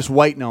 Oh yeah, just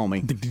waiting on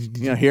me.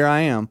 Here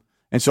I am.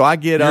 And so I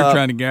get up,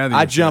 trying to gather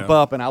I jump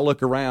up, and I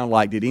look around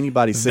like, did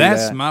anybody see that?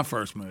 That's my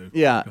first move.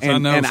 Yeah,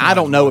 and I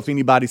don't know if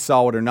anybody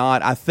saw it or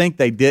not. I think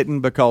they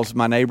didn't because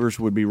my neighbors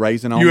would be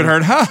raising on me. You had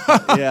heard,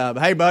 ha! Yeah,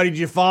 hey, buddy, did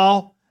you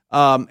fall?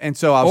 And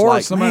so I was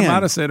like, somebody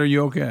might have said, are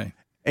you okay?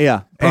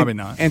 Yeah. Probably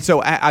not. And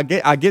so I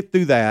get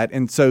through that,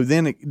 and so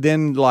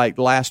then like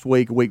last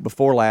week, a week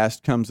before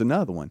last, comes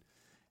another one.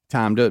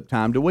 Time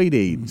to weed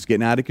eat. It's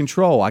getting out of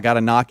control. I got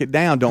to knock it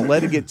down. Don't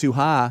let it get too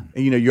high.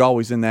 You're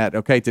always in that,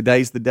 okay,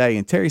 today's the day.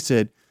 And Terry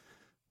said,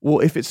 well,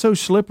 if it's so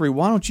slippery,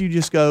 why don't you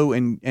just go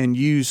and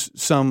use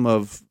some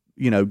of,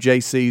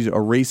 JC's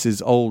or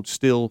Reese's old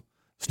still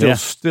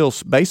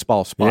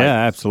baseball spike?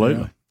 Yeah,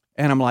 absolutely. Yeah.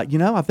 And I'm like,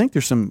 I think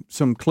there's some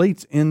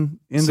cleats in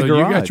the garage. So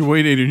you got your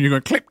weed eater and you're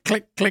going click,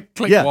 click, click,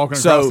 click, walking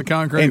across the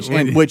concrete.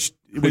 And which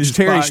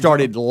Terry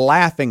started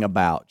laughing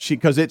about.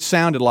 Because it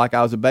sounded like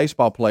I was a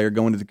baseball player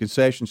going to the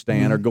concession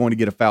stand or going to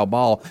get a foul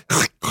ball.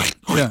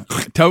 Yeah,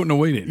 toting a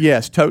weed eater.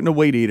 Yes, toting a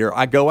weed eater.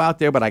 I go out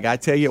there, but I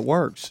got to tell you, it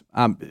works.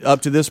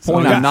 Up to this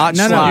point, I'm not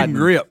sliding. You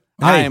can grip.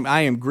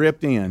 I am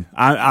gripped in.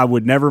 I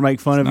would never make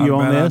fun of you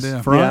on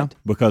this front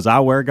because I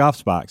wear golf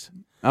spikes.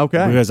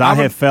 Okay. Because I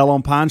have fell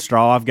on pine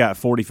straw. I've got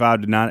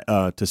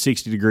 45 to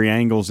 60 degree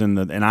angles and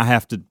I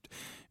have to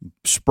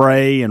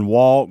spray and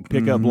walk,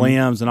 pick up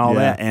limbs and all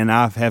that. And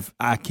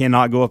I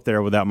cannot go up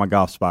there without my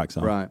golf spikes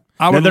on. Right.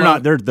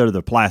 They're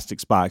the plastic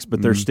spikes,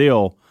 but they're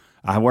still.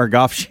 I wear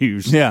golf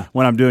shoes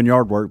when I'm doing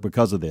yard work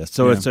because of this.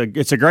 So it's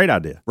a great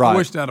idea. Right. I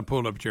wished I'd have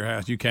pulled up at your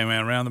house. You came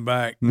out around the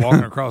back,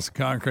 walking across the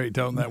concrete,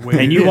 toting that weed.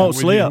 And you won't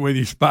slip. With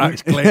your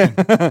spikes clicking.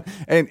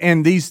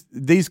 and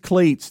these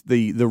cleats,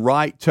 the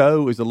right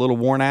toe is a little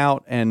worn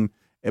out,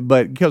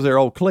 but because they're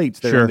old cleats,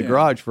 they're in the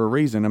garage for a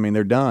reason. I mean,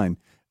 they're done.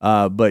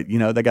 But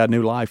they got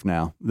new life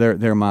now.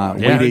 They're my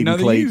weed eating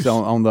cleats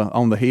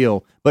on the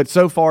heel. But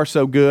so far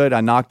so good.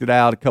 I knocked it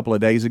out a couple of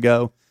days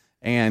ago.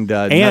 And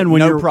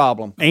no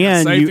problem.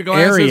 And safety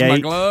glasses, my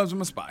gloves, and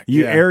my spikes.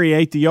 You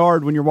aerate the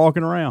yard when you're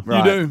walking around.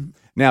 Right. You do.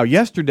 Now,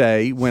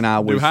 yesterday when I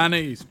was do high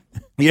knees.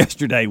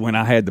 Yesterday when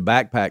I had the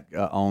backpack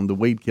on the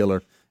weed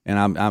killer, and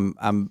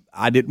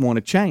I didn't want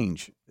to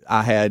change.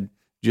 I had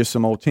just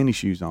some old tennis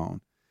shoes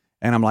on,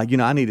 and I'm like,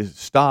 I need to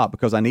stop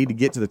because I need to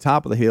get to the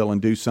top of the hill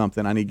and do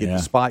something. I need to get the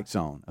spikes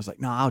on. I was like,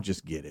 no, I'll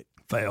just get it.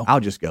 I'll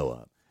just go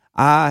up.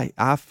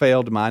 I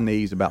fell to my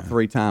knees about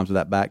 3 times with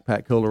that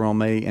backpack cooler on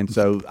me, and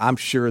so I'm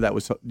sure that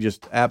was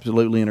just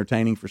absolutely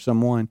entertaining for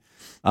someone.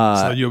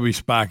 So you'll be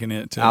spiking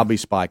it too. I'll be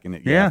spiking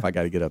it, if I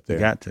got to get up there.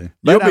 You got to.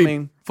 But you'll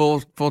be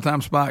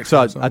full-time spikes.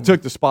 So I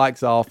took the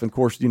spikes off, and of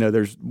course,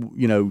 there's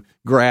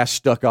grass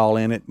stuck all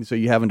in it, and so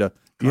you having to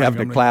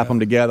clap them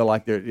together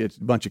like it's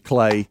a bunch of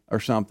clay or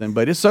something.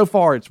 But so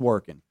far it's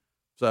working.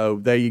 So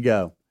there you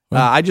go.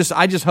 I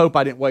just hope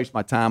I didn't waste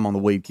my time on the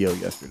weed kill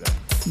yesterday.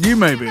 You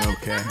may be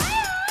okay.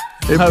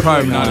 It's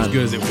probably not as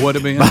good as it would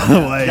have been. By the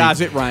way, guys,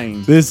 it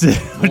rained.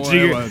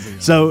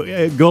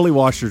 So gully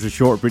washers are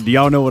short, but do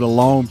y'all know what a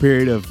long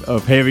period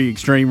of heavy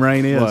extreme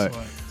rain is? What?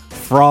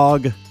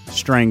 Frog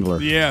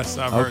strangler. Yes,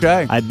 I've heard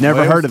that. I'd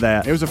never heard of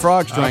that. It was a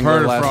frog strangler I've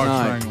heard last frog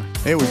night.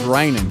 strangler. It was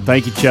raining.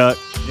 Thank you, Chuck.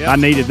 Yep. I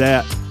needed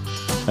that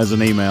as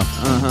an email.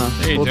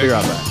 We'll be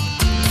right back.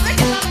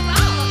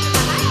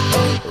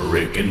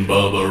 Rick and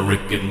Bubba,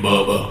 Rick and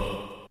Bubba.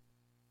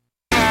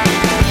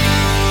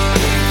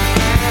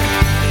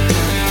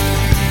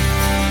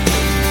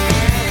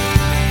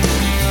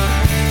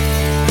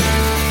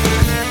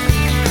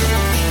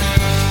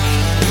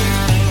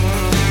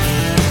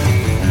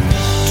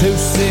 2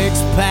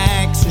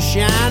 6-packs of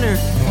Shiner,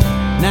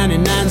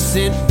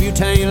 99-cent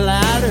butane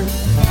lighter,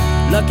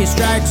 Lucky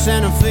Strikes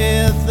and a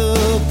 5th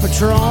of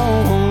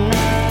Patron.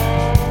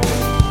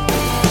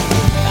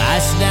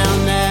 Ice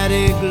down that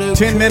igloo.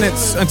 10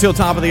 minutes until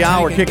top of the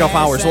hour. Kickoff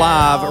hours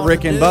live.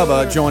 Rick and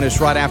Bubba join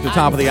us right after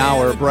top of the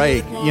hour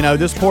break.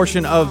 This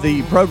portion of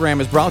the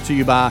program is brought to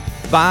you by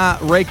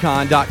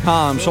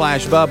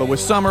buyraycon.com/Bubba. With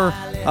summer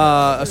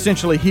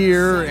essentially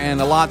here and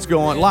a lot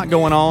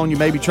going on, you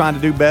may be trying to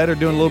do better,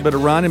 doing a little bit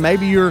of running.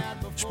 Maybe you're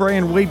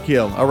spraying weed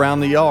kill around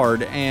the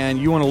yard and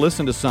you want to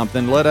listen to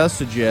something. Let us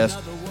suggest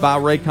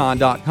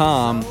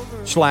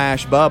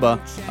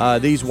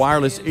buyraycon.com/Bubba. These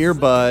wireless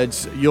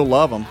earbuds, you'll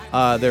love them.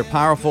 They're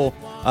powerful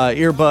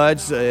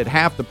earbuds at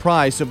half the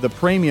price of the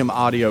premium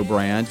audio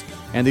brands.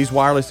 And these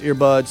wireless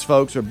earbuds,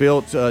 folks, are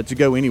built to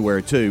go anywhere,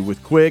 too,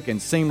 with quick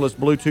and seamless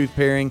Bluetooth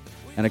pairing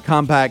and a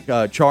compact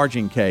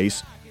charging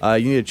case. You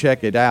need to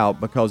check it out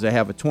because they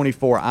have a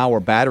 24-hour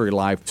battery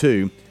life,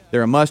 too.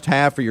 They're a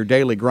must-have for your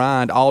daily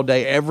grind all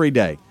day, every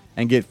day.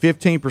 And get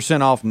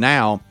 15% off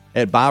now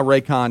at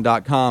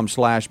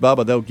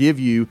buyraycon.com/Bubba. They'll give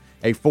you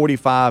a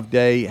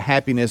 45-day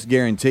happiness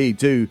guarantee,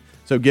 too.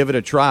 So give it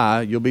a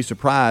try. You'll be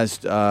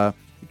surprised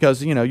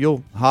because,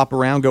 you'll hop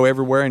around, go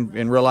everywhere,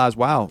 and realize,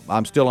 wow,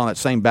 I'm still on that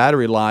same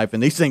battery life,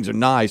 and these things are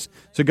nice.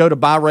 So go to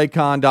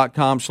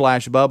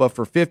buyraycon.com/Bubba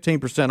for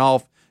 15%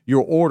 off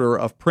your order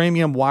of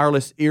premium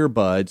wireless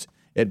earbuds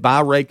at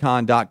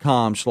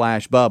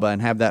buyraycon.com/Bubba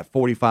and have that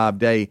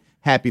 45-day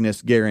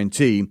happiness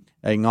guarantee.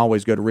 You can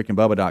always go to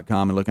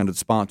rickandbubba.com and look under the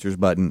sponsors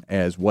button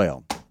as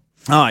well.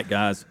 All right,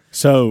 guys.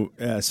 So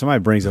somebody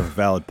brings up a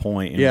valid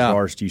point in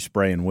regards to you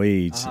spraying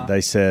weeds.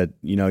 They said,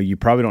 you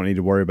probably don't need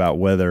to worry about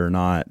whether or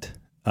not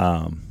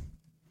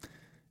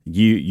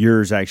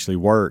yours actually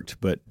worked,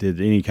 but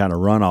did any kind of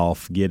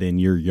runoff get in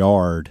your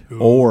yard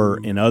or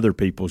in other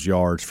people's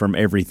yards from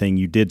everything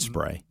you did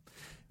spray?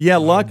 Yeah,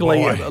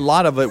 luckily a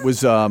lot of it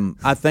was.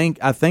 I think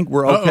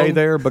we're okay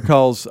there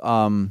because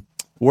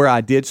where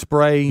I did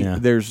spray,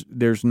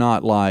 there's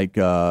not like.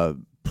 Well,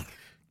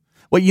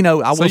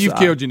 you've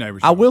killed your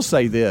neighbors. I will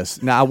say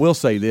this. Now, I will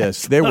say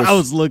this. There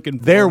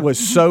was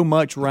so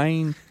much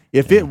rain.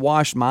 If it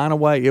washed mine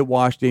away, it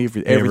washed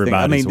everything.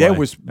 I mean,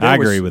 I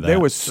agree with that. There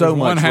was so much rain.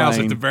 One house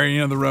at the very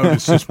end of the road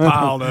is just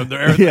piled up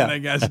there. Everything they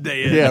got's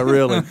dead. Yeah,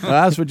 really. Well,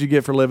 that's what you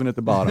get for living at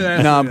the bottom.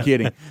 No, I'm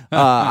kidding.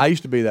 I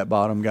used to be that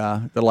bottom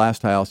guy. The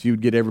last house, you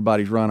would get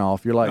everybody's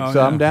runoff. You're like,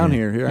 I'm down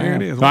here. Here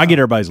it is. So I get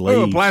everybody's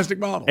leaves. A plastic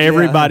bottle.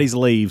 Everybody's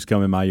leaves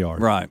come in my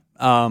yard. Right.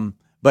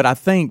 But I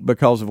think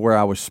because of where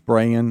I was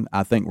spraying,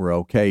 I think we're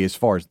okay as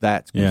far as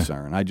that's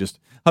concerned.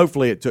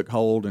 Hopefully it took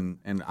hold, and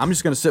I'm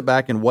just going to sit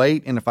back and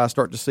wait, and if I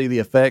start to see the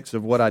effects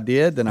of what I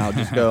did, then I'll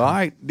just go, all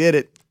right, did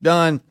it,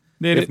 done.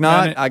 If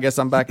not, I guess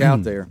I'm back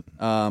out there.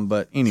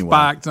 But anyway.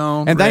 Spiked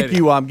on. And thank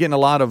you. I'm getting a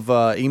lot of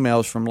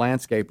emails from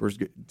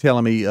landscapers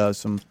telling me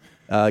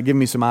giving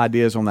me some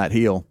ideas on that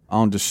hill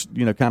on just,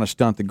 kind of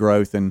stunt the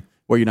growth and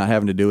where you're not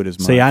having to do it as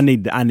much. See, I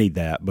need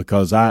that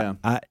because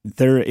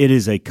it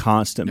is a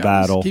constant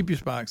battle. Keep your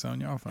spikes on,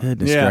 y'all fine.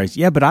 Goodness gracious.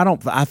 Yeah, but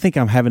I think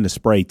I'm having to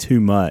spray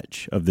too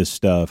much of this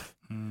stuff.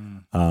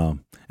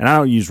 And I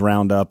don't use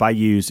Roundup.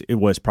 It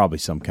was probably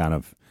some kind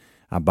of,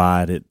 I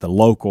buy it at the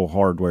local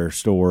hardware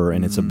store,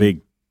 and it's a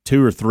big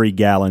 2 or 3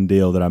 gallon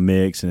deal that I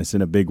mix, and it's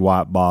in a big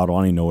white bottle. I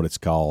don't even know what it's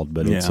called,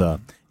 but it's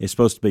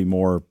supposed to be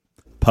more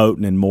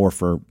potent and more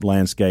for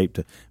landscape.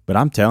 But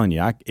I'm telling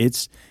you,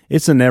 it's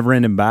a never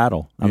ending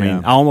battle. I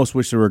mean, I almost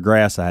wish there were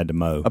grass I had to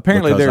mow.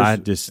 Apparently,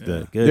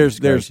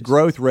 there's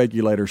growth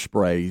regulator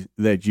spray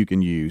that you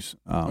can use.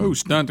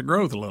 Stunt the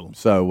growth a little.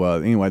 So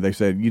anyway, they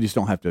said you just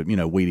don't have to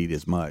weed eat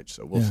as much.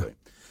 So we'll see.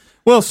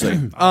 We'll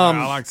see.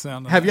 I like the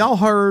sound of have y'all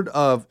heard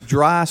of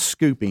dry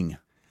scooping?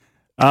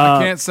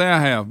 I can't say I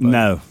have. But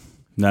No.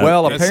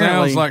 Well, it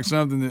apparently sounds like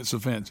something that's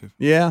offensive.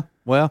 Yeah.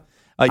 Well,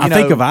 I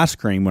think of ice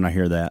cream when I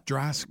hear that.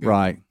 Dry scoop.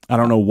 Right. I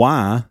don't know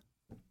why.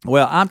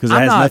 Well, because it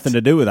has nothing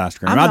to do with ice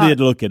cream. I did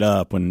look it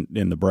up in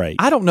the break.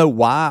 I don't know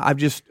why.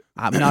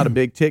 I'm not a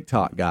big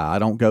TikTok guy. I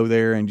don't go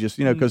there and just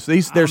because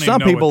there's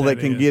some people that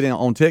can get in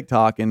on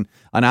TikTok and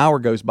an hour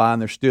goes by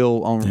and they're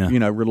still on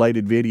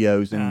related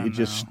videos and it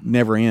just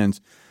never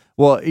ends.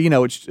 Well,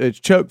 it's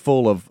chock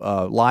full of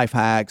life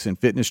hacks and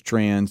fitness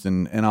trends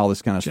and all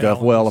this kind of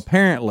stuff. Well,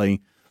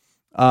 apparently.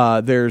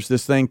 There's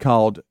this thing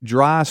called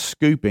dry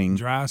scooping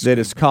that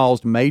has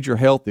caused major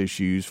health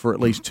issues for at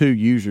least 2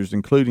 users,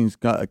 including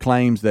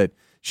claims that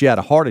she had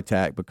a heart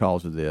attack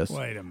because of this.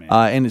 Wait a minute.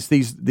 And it's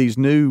these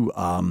new,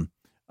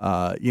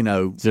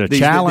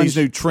 these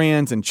new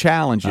trends and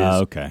challenges.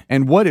 Okay.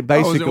 And what it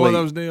basically is it one of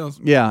those deals?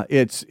 Yeah,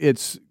 it's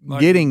like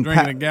getting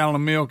drinking a gallon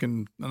of milk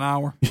in an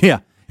hour. Yeah,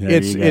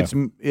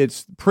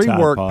 it's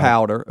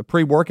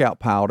pre-workout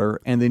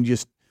powder, and then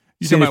just.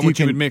 You talking about what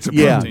you would mix a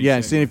protein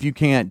and see if you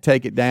can't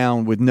take it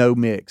down with no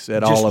mix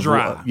at all. Just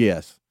dry.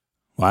 Yes.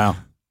 Wow.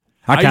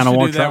 I kind of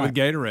want to do that with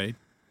Gatorade.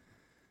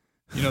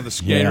 The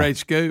Gatorade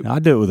scoop? I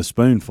do it with a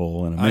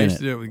spoonful in a minute. I used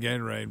to do it with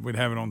Gatorade. We'd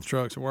have it on the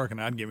trucks at work,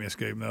 and I'd give me a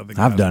scoop. And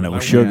I've done it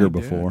with sugar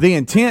before. The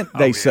intent,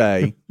 they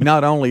say,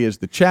 not only is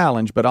the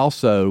challenge, but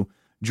also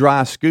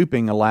dry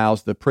scooping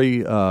allows the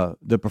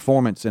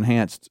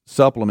performance-enhanced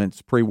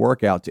supplements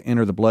pre-workout to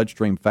enter the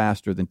bloodstream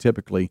faster than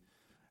typically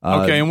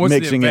and what's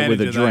mixing the it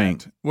with a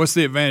drink. What's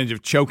the advantage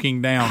of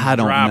choking down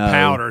dry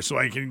powder so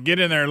you can get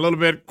in there a little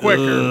bit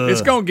quicker?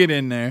 It's going to get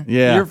in there.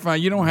 Yeah. You're fine.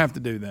 You don't have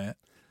to do that.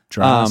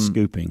 Dry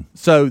scooping.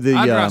 So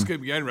I dry scoop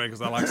Gatorade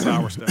because I like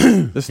sour stuff.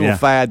 This little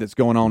fad that's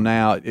going on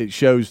now, it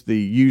shows the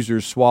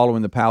users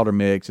swallowing the powder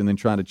mix and then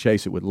trying to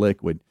chase it with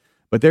liquid.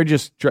 But they're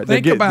just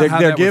think about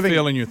how that would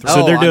feel in your throat.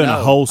 So they're doing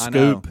a whole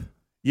scoop.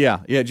 Yeah,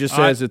 it just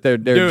says that they're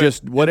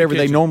just whatever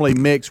they normally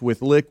mix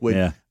with liquid.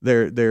 Yeah.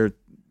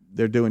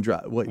 They're doing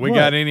dry. We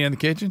got any in the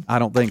kitchen? I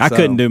don't think so. I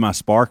couldn't do my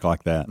Spark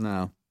like that.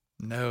 No.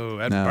 No,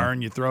 that'd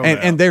burn your throat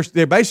and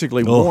they're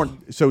basically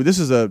warned. So this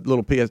is a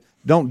little PS.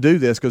 Don't do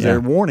this because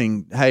they're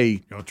warning.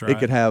 Hey, it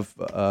could have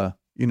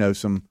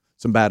some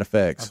bad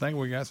effects. I think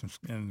we got some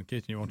in the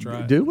kitchen. You want to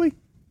try it? Do we?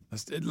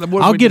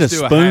 I'll get a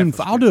spoon.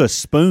 I'll do a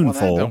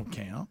spoonful. Well, that don't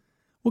count.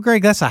 Well,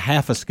 Greg, that's a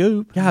half a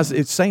scoop. Guys,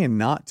 it's saying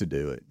not to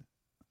do it.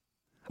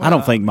 Well, I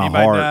don't think my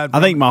heart.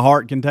 I think my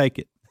heart can take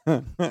it.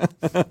 Yeah.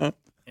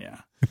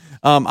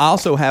 I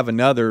also have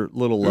another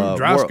little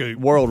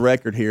world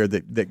record here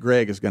that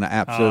Greg is going to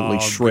absolutely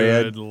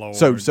shred. Good Lord.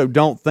 So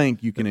don't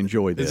think you can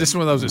enjoy this. Is this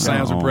one of those that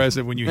sounds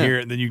impressive when you hear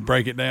it and then you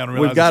break it down and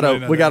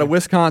realize we got a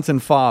Wisconsin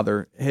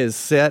father has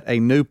set a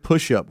new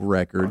push-up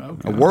record,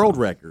 a world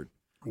record.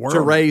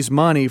 To raise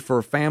money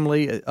for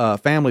families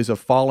of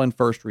fallen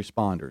first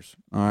responders.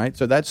 All right,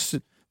 so that's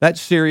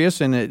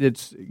serious, and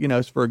it's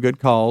it's for a good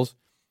cause.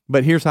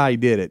 But here's how he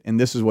did it, and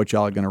this is what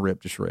y'all are going to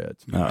rip to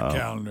shreds.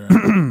 Calendar.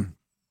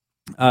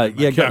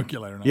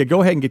 Calculator.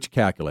 Go ahead and get your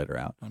calculator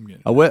out. I'm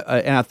getting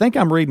and I think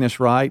I'm reading this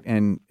right,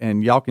 and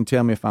y'all can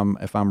tell me if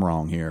I'm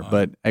wrong here.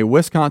 But a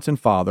Wisconsin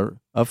father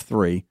of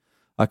 3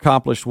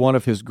 accomplished one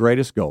of his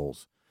greatest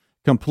goals,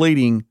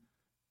 completing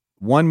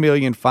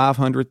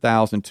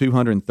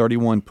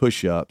 1,500,231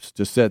 push-ups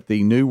to set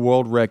the new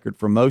world record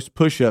for most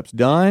push-ups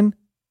done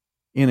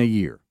in a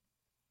year.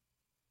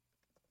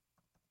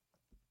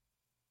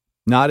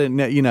 Not in,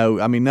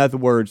 in other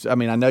words, I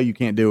know you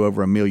can't do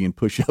over 1 million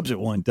push-ups at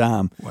one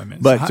time. Wait a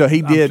minute. But so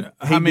he did.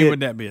 How many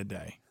would that be a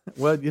day?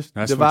 Well, just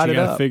that's divide what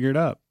you it up. Figure it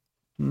up.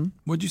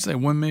 What'd you say?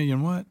 1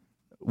 million what?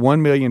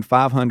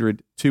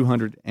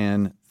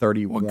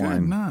 1,500,231. Well,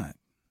 good night.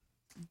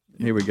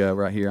 Here we go.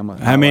 Right here. I'm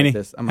gonna How many?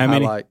 This. I'm How gonna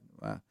many? highlight.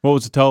 What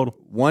was the total?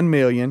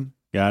 1,000,000.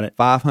 Got it.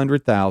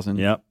 500,000.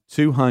 Yep.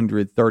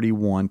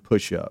 231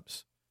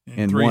 push-ups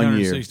in 1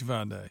 year.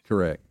 365 days.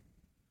 Correct.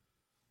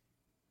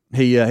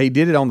 He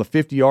did it on the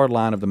 50-yard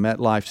line of the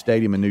MetLife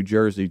Stadium in New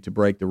Jersey to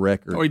break the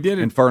record. Oh, he did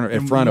it in front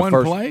of one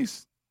first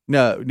place?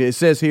 No, it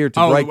says here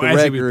to break the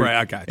record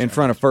in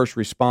front of first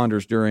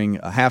responders during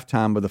a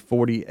halftime of the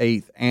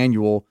 48th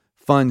annual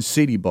Fun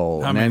City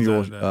Bowl, an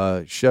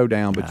annual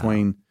showdown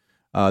between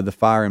the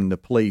fire and the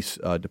police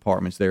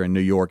departments there in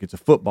New York. It's a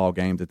football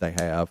game that they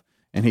have,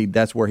 and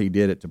that's where he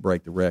did it to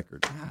break the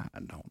record. I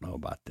don't know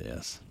about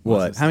this.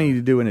 What? How many do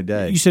you do in a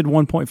day? You said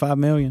 1.5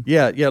 million.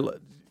 Yeah.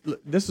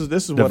 This is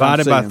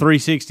divided what I'm by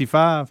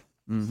 365.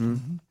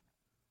 Mm-hmm.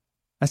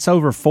 That's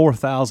over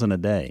 4,000 a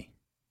day.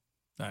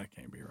 That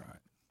can't be right.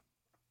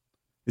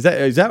 Is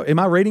that? Am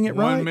I reading it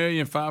right?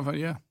 1,500,000.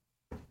 Yeah.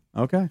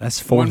 Okay.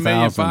 That's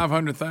 4,000.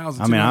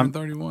 1,500,000.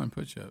 231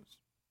 push-ups.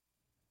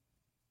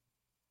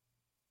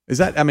 Is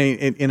that?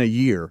 In a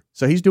year.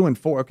 So he's doing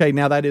 4. Okay,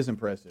 now that is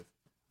impressive.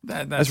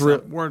 That's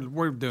real.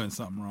 We're doing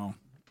something wrong.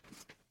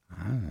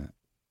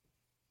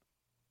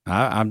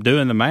 I'm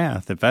doing the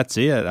math. If that's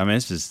it,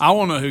 it's just. I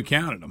want to know who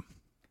counted them.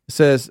 It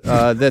says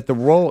that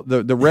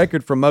the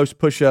record for most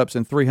push-ups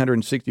in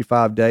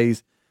 365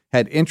 days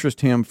had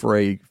interested him for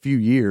a few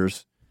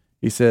years.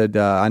 He said,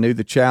 "I knew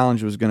the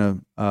challenge was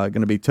going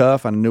to be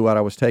tough. I knew what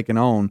I was taking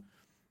on.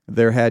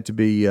 There had to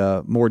be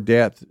more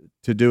depth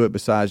to do it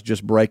besides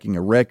just breaking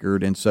a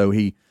record." And so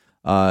he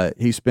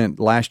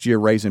spent last year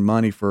raising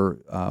money for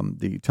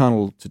the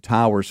Tunnel to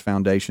Towers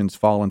Foundation's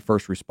Fallen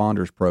First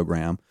Responders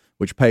program,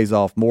 which pays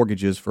off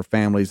mortgages for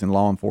families and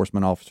law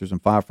enforcement officers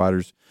and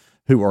firefighters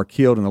who are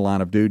killed in the line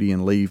of duty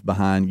and leave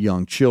behind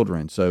young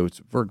children. So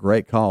it's for a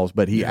great cause.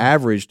 But he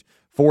averaged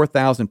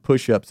 4,000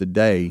 push-ups a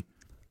day.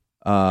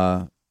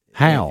 How?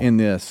 In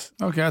this.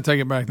 Okay, I take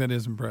it back. That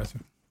is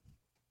impressive.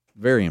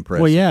 Very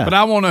impressive. Well, yeah. But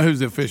I want to know who's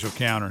the official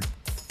counter.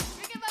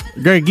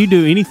 Greg, you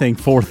do anything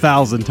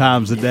 4,000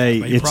 times a day,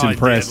 it's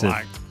impressive.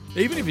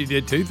 Even if you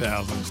did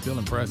 2,000, it's still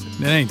impressive.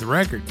 That ain't the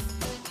record.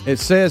 It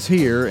says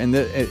here, and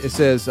it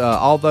says,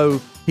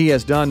 although he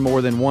has done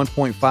more than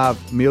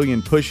 1.5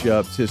 million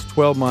push-ups, his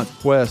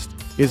 12-month quest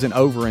isn't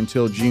over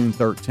until June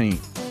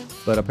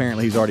 13th. But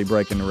apparently he's already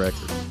breaking the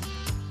record.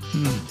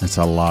 That's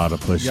a lot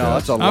of push-ups. Yeah,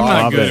 that's a lot. I'm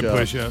not good at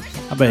push-ups.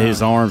 I bet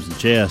his arms and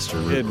chest are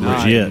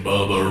legit.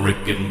 Bubba,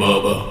 Rick and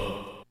Bubba.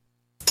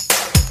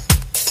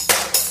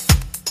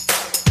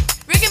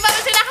 Rick and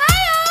Bubba's in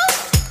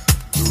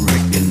Ohio.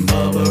 Rick and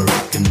Bubba,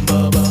 Rick and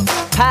Bubba.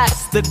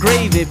 Pass the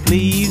gravy,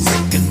 please.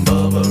 Rick and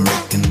Bubba,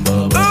 Rick and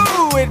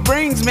Bubba. Ooh, it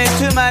brings me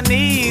to my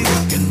knees.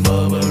 Rick and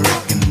Bubba,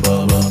 Rick and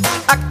Bubba.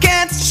 I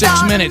can't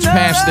 6 minutes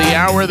past the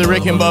hour of the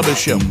Rick and Bubba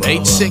Show.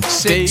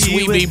 866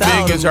 We Be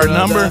Big is our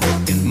number.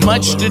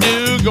 Much to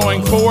do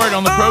going forward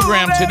on the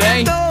program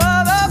today.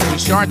 We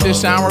start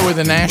this hour with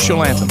a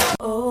national anthem.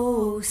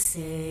 Oh,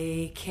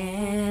 say,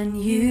 can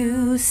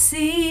you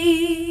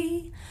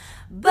see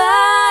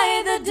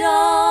by the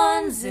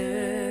dawn's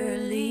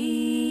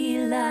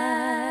early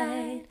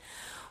light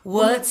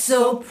what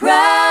so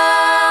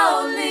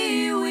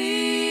proudly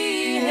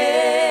we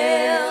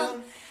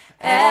hailed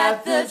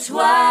at the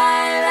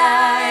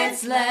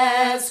twilight's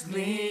last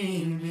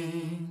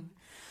gleaming,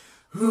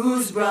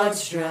 whose broad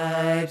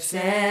stripes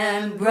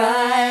and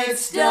bright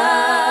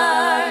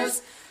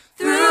stars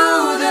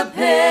through the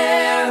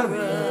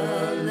perilous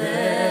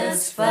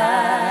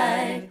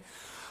fight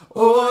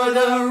o'er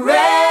the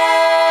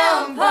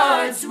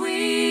ramparts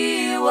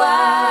we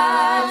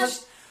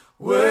watched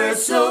were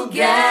so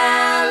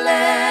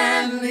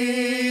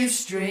gallantly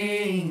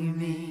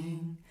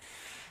streaming,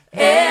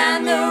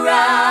 and the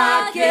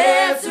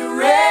rockets'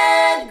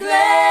 red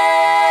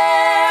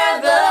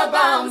glare, the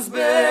bombs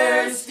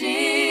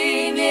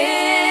bursting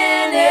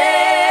in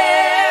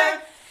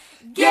air,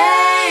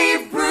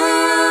 gave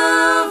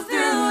proof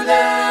through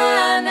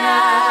the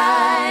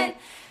night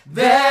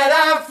that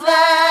our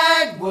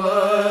flag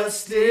was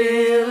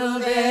still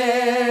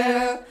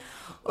there.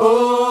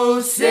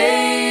 Oh,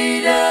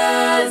 say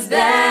does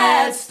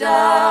that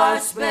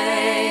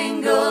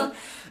star-spangled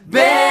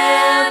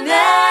banner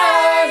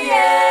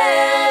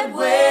yet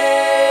wave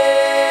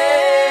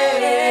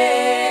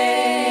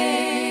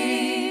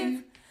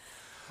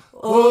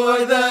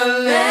o'er the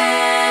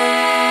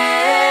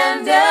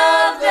land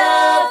of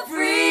the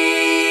free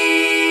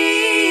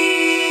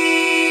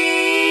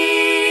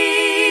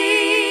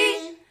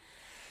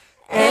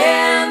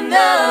and the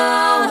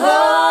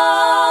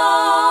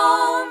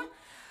home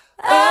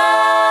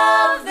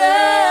of the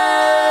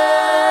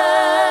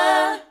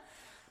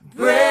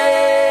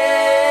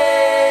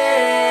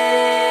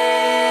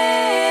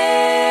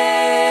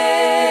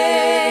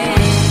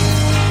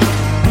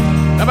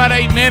About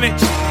 8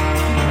 minutes.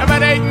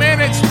 About 8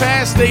 minutes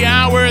past the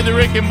hour of the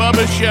Rick and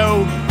Bubba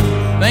Show.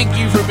 Thank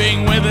you for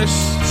being with us.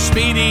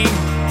 Speedy,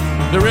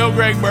 the real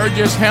Greg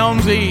Burgess,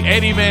 Helmsy,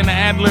 Eddie Van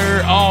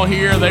Adler, all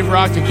here. They've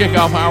rocked the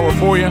kickoff hour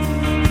for you.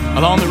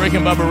 Along the Rick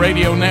and Bubba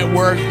Radio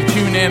Network, the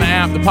TuneIn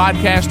app, the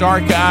podcast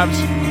archives,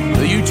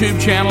 the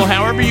YouTube channel.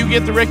 However you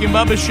get the Rick and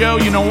Bubba Show,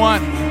 you know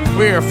what?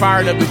 We are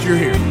fired up that you're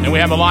here. And we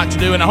have a lot to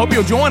do. And I hope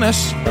you'll join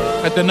us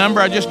at the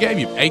number I just gave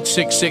you,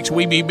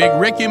 866-WE-BE-BIG.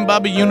 Rick and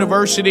Bubba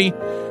University.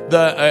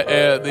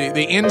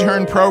 The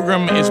intern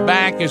program is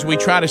back as we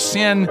try to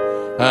send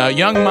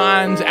young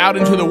minds out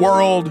into the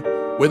world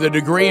with a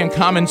degree in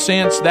common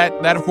sense.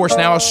 That of course,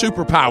 now a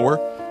superpower.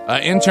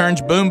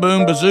 Interns Boom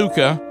Boom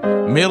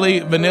Bazooka,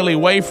 Millie Vanilli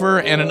Wafer,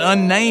 and an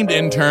unnamed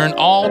intern,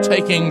 all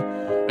taking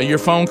your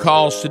phone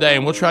calls today.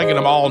 And we'll try to get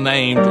them all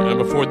named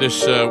before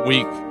this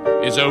week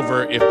is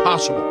over, if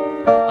possible.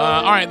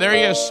 All right, there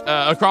he is,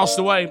 across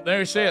the way. There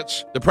he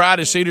sits. The pride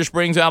of Cedar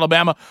Springs,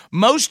 Alabama.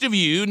 Most of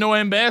you know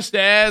him best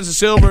as the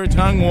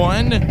Silver-Tongued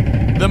One,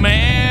 the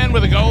man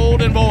with a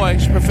golden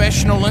voice,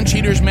 professional lunch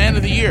eaters man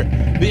of the year,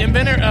 the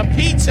inventor of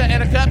pizza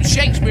and a cup,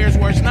 Shakespeare's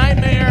worst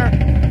nightmare,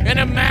 and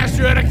a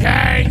master of the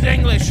King's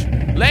English.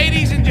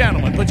 Ladies and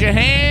gentlemen, put your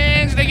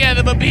hands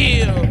together for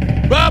Bill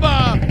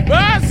Bubba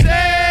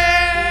Bussey!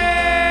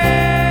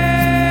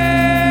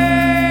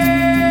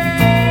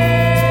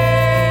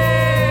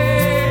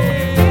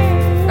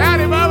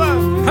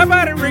 How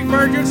about it, Rick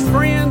Burgess?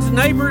 Friends,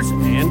 neighbors,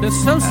 and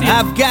associates.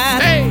 I've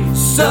got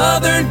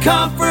Southern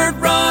comfort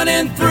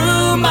running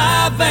through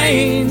my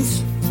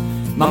veins.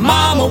 My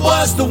mama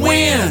was the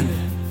wind,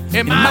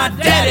 and my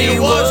daddy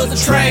was the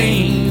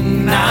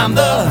train. I'm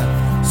the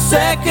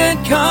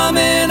second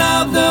coming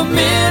of the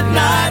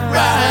Midnight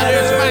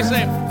Rider.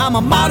 I'm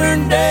a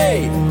modern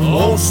day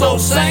old soul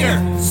singer,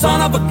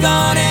 son of a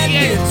gun and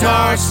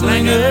guitar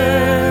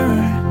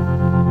slinger.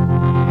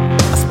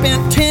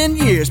 Spent 10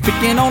 years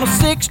picking on a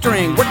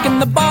 6-string, working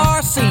the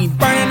bar scene,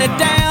 burning it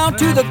down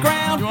to the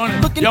ground,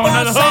 looking for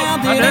a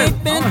sound that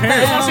ain't been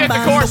found by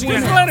no one else,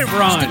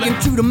 sticking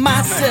true to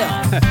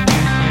myself.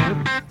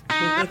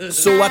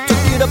 So I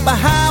took it up a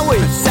highway,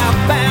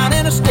 southbound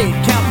interstate,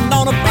 counting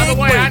on a big By the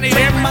way, I need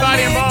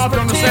everybody involved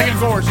on the second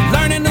course.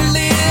 Learning to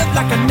live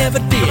like I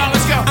never did. Come on,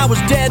 let's go. I was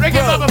dead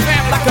broke,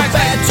 like a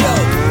bad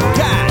joke.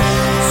 Got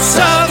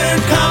Southern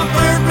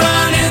comfort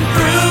running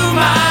through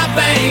my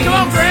veins. Come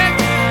on, Greg.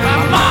 My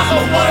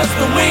mama was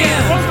the wind,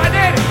 Where's my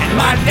daddy? and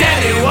my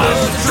daddy was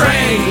the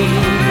train.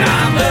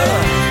 I'm the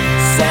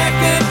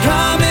second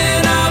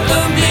coming of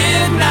the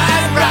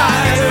Midnight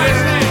Rider.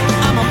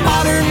 I'm a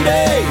modern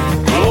day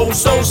old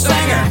soul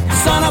singer,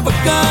 son of a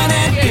gun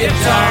and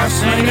guitar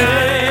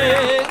slinger.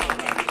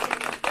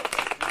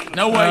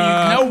 No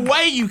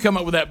way you come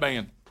up with that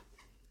band.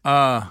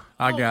 I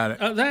got it.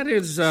 That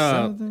is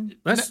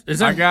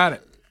that's I got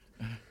it.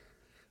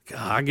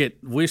 I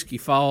get Whiskey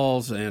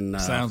Falls and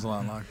Sounds a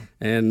lot like them.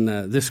 and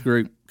this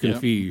group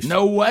confused.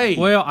 No way.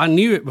 Well, I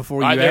knew it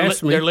before you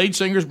asked me. Their lead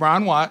singer's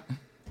Brian White.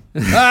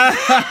 That's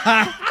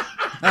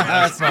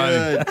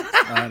funny.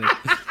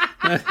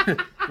 I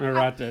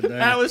write that down.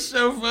 That was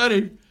so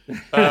funny.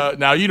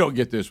 Now you don't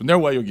get this one. No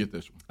way you'll get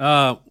this one.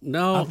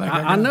 No,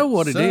 I know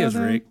what it is,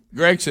 Rick.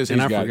 Greg says he's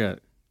And I got forgot.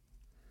 it.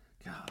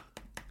 God,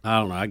 I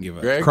don't know. I give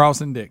up. Greg?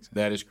 Crossing Dixon.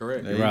 That is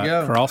correct. There you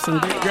go. Crossing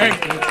Dixon. Greg,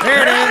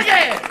 there it is.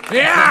 Again.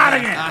 Yeah,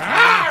 again.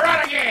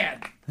 Right again.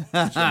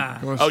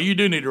 Oh, you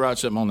do need to write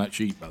something on that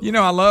sheet, by the way. You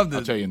know, I love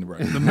I'll tell you in the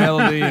break. the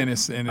melody and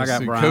it's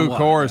got a Brian cool White.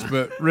 chorus,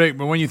 but Rick,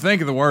 but when you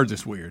think of the words,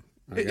 it's weird.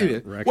 It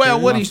is. Raccoon.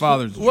 Well, what My he's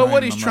father's a what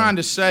trained he's my trying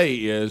mother. to say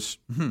is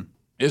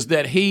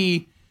that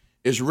he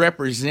is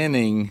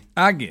representing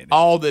I get it.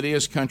 all that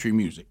is country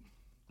music.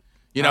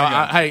 You know,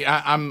 I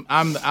I'm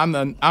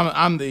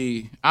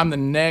the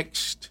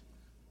next.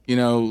 You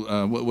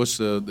know, what's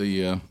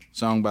the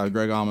song by the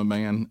Greg Allman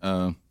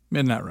Band.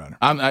 Midnight Rider.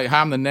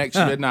 I'm the next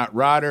Midnight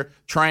Rider.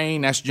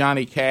 Train, that's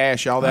Johnny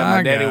Cash, all that.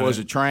 My daddy was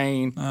a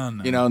train.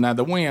 Now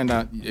the wind,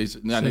 I need a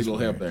little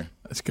help there.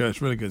 That's good.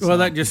 It's really good. Well,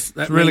 song.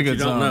 that really means good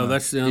you don't song. know.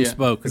 That's the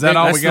unspoken. Is that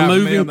all that's we got? the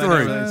moving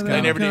through. They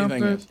never did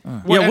anything else.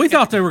 Yeah, we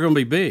thought they were going to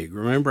be big.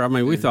 Remember? I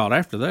mean, we thought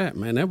after that,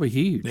 man, they'll be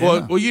huge.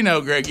 Well,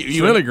 Greg,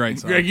 you really great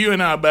song. Greg, you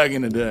and I back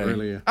in the day.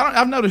 Really, yeah.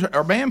 I've noticed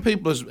our band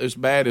people as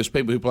bad as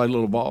people who play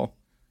little ball.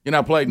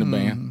 I played in the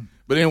band,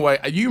 but anyway,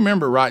 you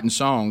remember writing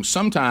songs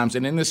sometimes,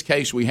 and in this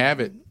case, we have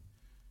it.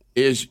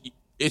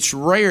 It's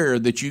rare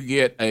that you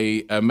get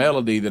a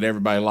melody that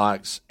everybody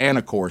likes and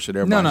a chorus that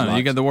everybody likes. No,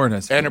 you got the word.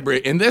 And a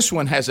bridge. And this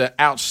one has an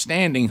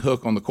outstanding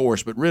hook on the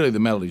chorus, but really the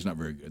melody's not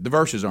very good. The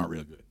verses aren't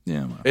real good.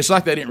 Yeah, it's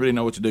like they didn't really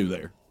know what to do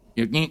there.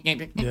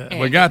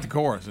 We got the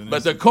chorus.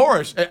 But the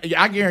chorus,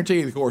 I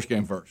guarantee you the chorus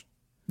came first.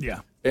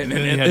 Yeah. And you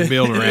had to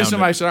build around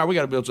somebody it. said, all right, we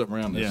got to build something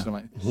around this.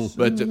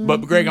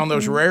 But Greg, on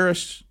those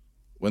rarest,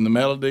 when the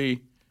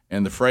melody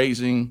and the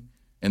phrasing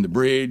and the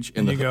bridge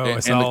and the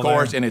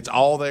chorus, and it's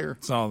all there.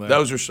 It's all there.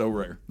 Those are so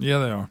rare. Yeah,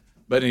 they are.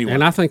 But anyway.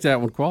 And I think that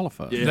one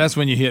qualifies. Yeah. That's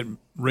when you hit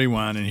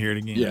rewind and hear it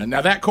again. Yeah.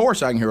 Now, that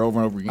chorus I can hear over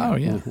and over again. Oh,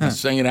 yeah.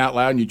 Sing it out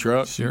loud in your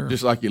truck. Sure.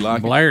 Just like you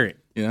like Blare it.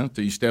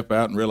 Till you step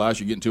out and realize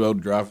you're getting too old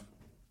to drive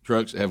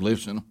trucks that have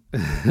lifts in them.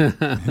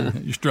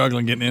 You're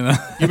struggling getting in.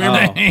 You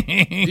remember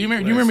you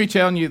remember me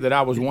telling you that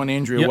I was one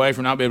injury away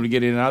from not being able to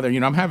get in and out of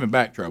there? I'm having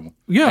back trouble.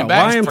 Yeah,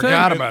 I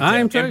forgot about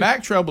that. And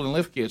back trouble and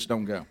lift kits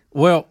don't go.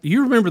 Well,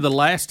 you remember the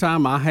last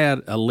time I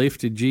had a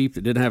lifted Jeep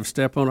that didn't have a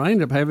step on it? I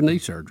ended up having knee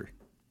surgery.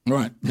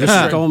 Right.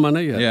 Just throwing my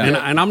knee up. Yeah.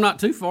 And I'm not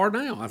too far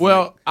now.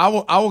 I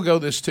will go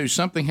this too.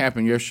 Something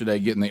happened yesterday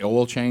getting the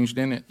oil changed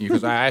in it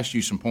because I asked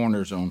you some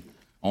pointers on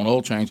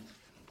oil change.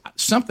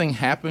 Something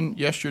happened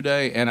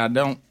yesterday, and I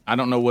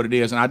don't know what it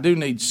is, and I do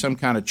need some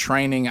kind of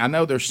training. I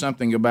know there's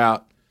something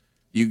about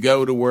you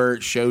go to where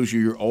it shows you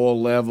your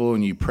oil level,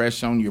 and you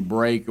press on your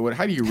brake or what.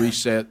 How do you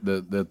reset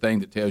the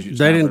thing that tells you?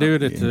 They didn't do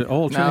it at the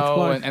oil change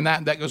place. And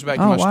that goes back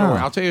to my story.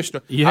 I'll tell you a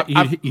story.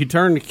 You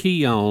turn the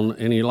key on,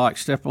 and you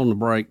step on the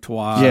brake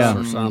twice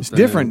or something. It's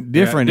different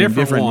in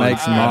different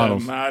makes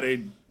and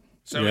models.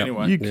 So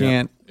anyway, you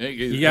can't.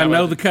 You got to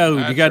know the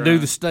code. You got to do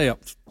the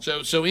steps.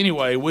 So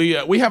anyway,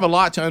 we have a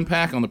lot to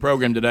unpack on the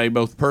program today,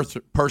 both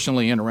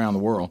personally and around the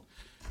world.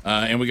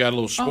 And we got a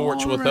little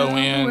sports we'll throw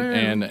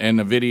in,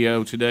 and a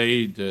video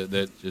today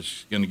that's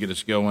just going to get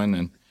us going.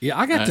 And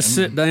I got to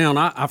sit down.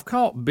 I've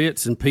caught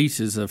bits and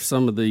pieces of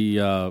some of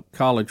the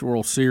College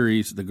World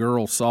Series, the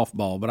girls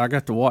softball, but I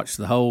got to watch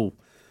the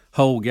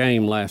whole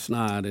game last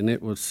night, and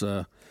it was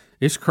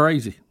it's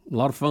crazy. A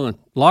lot of fun.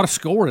 A lot of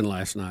scoring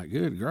last night.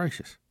 Good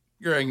gracious.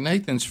 Greg,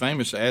 Nathan's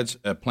famous adds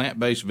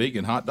plant-based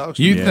vegan hot dogs.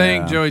 You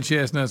think Joey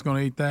Chestnut's going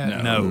to eat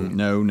that?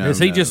 No. Has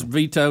he just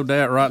vetoed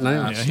that right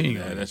now?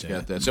 That's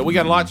got that. So we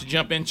got a lot to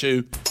jump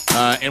into,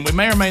 and we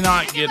may or may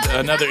not get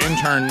another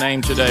intern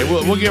name today.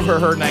 We'll give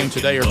her name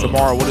today or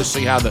tomorrow. We'll just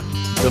see how the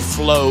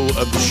flow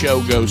of the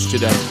show goes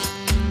today.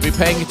 Be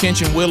paying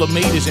attention. Wheel of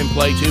Meat is in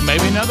play too.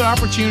 Maybe another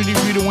opportunity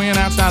for you to win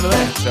outside of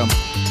that. So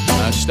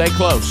stay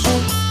close.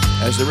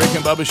 As the Rick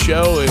and Bubba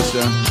show is,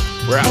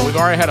 we've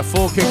already had a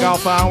full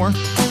kickoff hour.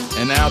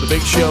 And now the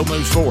big show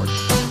moves forward.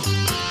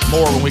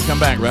 More when we come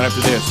back right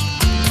after this.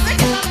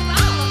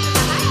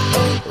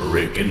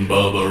 Rick and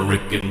Bubba,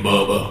 Rick and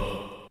Bubba.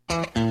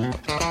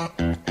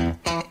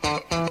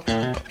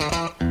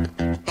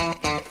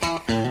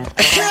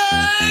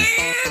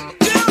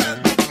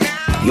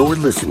 You're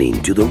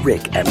listening to the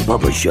Rick and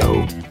Bubba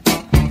Show.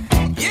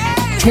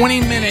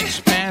 20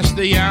 minutes past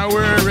the hour,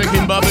 Rick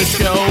and Bubba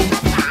Show.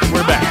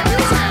 We're back.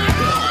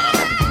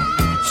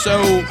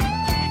 So...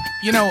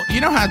 You know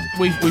how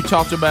we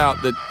talked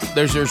about that.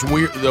 There's those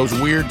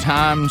weird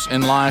times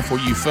in life where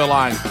you feel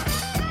like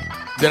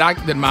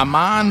did my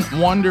mind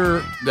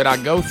wonder that I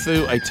go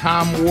through a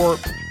time warp?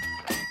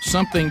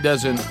 Something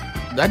didn't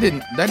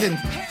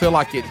feel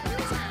like it.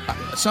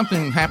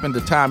 Something happened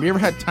to time. You ever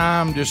had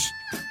time just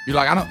you're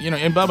like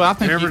and Bubba, I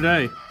think every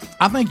day.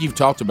 I think you've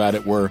talked about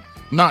it where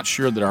I'm not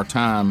sure that our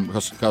time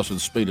because of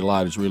the speed of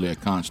light is really a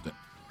constant.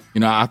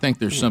 I think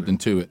there's something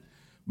to it,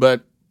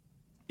 but.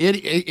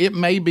 It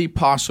may be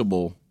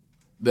possible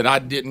that I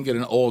didn't get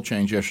an oil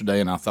change yesterday,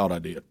 and I thought I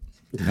did.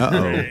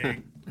 Uh-oh.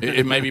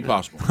 It may be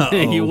possible.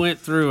 You went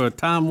through a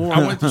time warp.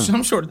 I went through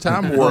some sort of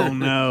time warp. Oh,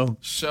 no.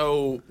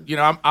 So,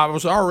 I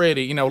was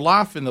already,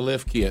 life in the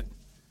lift kit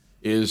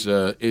is,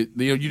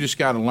 you just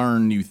got to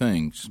learn new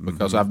things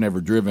because I've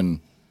never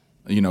driven,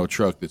 a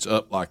truck that's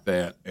up like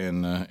that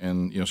and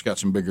it's got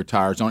some bigger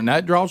tires on it. And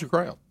that draws a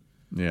crowd.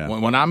 Yeah.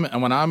 When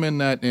I'm in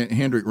that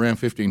Hendrick Ram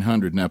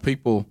 1500, now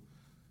people...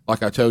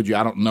 Like I told you,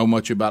 I don't know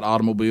much about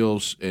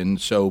automobiles, and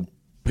so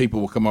people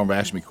will come over and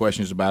ask me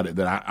questions about it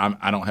that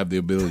I don't have the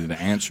ability to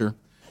answer.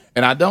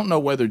 And I don't know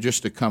whether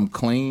just to come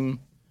clean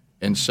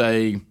and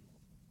say,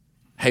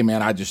 hey,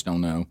 man, I just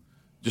don't know.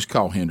 Just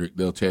call Hendrick.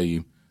 They'll tell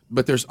you.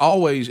 But there's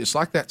always – it's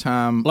like that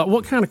time – Like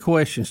what kind of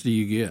questions do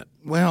you get?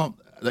 Well,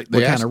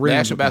 they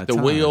ask about the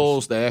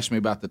wheels. They ask me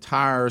about the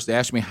tires. They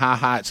ask me how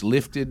high it's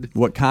lifted.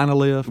 What kind of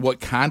lift?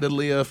 What kind of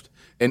lift.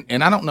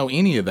 And I don't know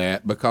any of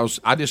that because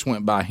I just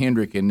went by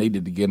Hendrick and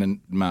needed to get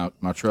in my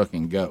truck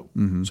and go.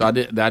 Mhm. So I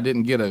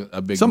didn't get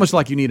a big. It's almost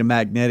like you need a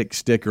magnetic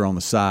sticker on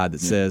the side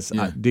that says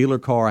 "dealer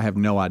car." I have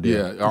no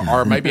idea. Yeah,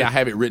 or maybe I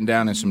have it written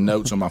down in some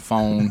notes on my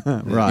phone.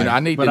 Right. I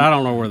need, but I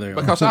don't know where they are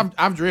because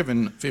I've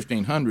driven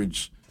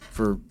 1500s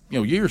for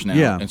years now.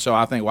 Yeah. And so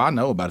I think, well, I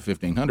know about a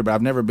 1500, but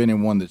I've never been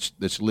in one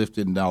that's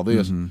lifted and all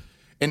this. Mm-hmm.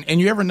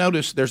 And you ever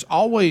notice there's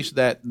always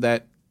that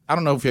I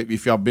don't know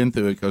if y'all been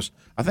through it, because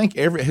I think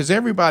has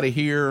everybody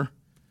here,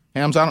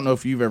 Hams, I don't know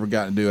if you've ever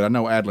gotten to do it. I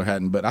know Adler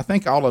hadn't, but I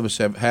think all of us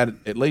have had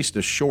at least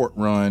a short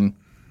run,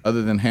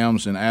 other than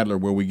Helms and Adler,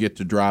 where we get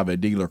to drive a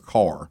dealer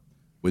car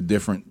with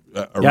different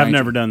arrangements. I've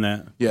never done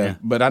that. Yeah,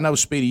 but I know,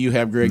 Speedy, you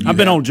have, Greg. I've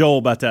been on Joel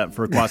about that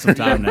for quite some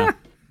time now.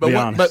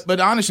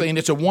 But honestly, and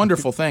it's a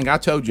wonderful thing. I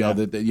told y'all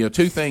that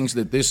two things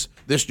that this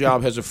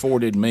job has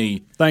afforded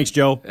me. Thanks,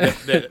 Joe.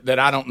 That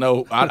I don't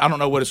know. I don't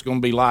know what it's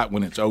going to be like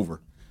when it's over,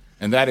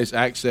 and that is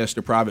access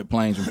to private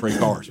planes and free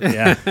cars.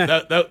 Yeah,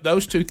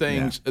 those two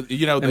things.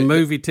 And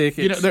movie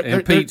tickets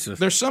and pizza.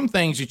 There's some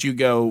things that you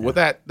go, well,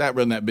 that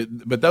wasn't that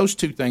bit, but those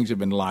two things have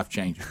been life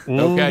changing.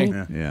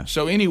 Okay, Yeah.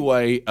 So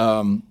anyway,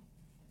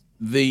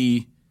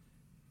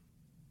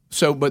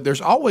 but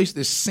there's always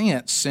this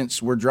sense,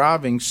 since we're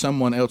driving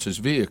someone else's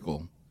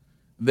vehicle,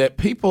 that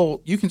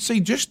people, you can see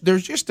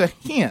there's just a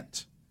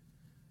hint,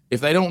 if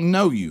they don't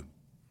know you,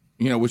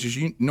 which is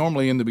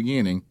normally in the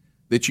beginning,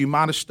 that you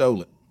might have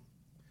stolen it.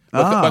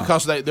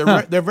 Because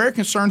they're very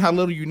concerned how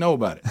little you know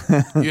about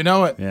it. You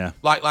know it. Yeah.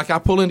 Like I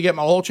pull in to get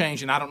my oil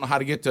change and I don't know how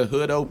to get the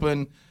hood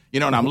open.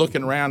 And I'm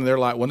looking around and they're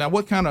like, "Well, now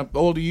what kind of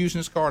oil do you use in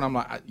this car?" And I'm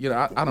like, I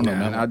don't know,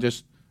 man.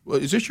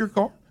 Is this your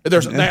car?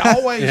 There's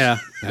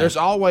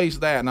always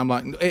that, and I'm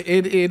like,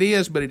 it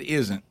is, but it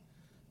isn't.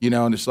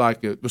 And it's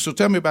like, so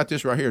tell me about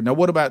this right here. Now,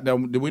 what about now?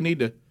 Do we need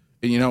to,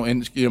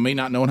 me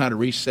not knowing how to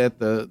reset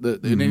the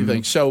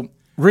anything? So,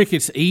 Rick,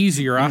 it's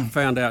easier. I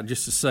found out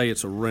just to say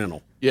it's a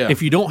rental. Yeah.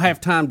 If you don't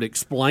have time to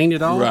explain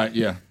it all, right?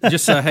 Yeah.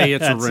 Just say, "Hey,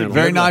 it's a rental."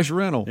 Very nice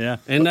rental. Yeah.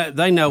 And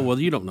they know. Well,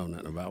 you don't know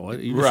nothing about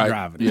what you're just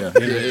driving. Yeah.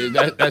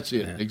 That's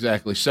it. Yeah.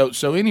 Exactly.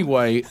 So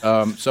anyway,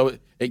 so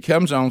it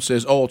comes on,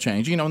 says oil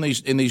change. In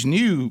these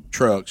new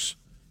trucks,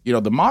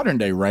 the modern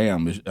day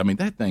Ram is. I mean,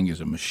 that thing is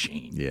a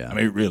machine. Yeah. I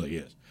mean, it really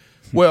is.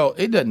 Well,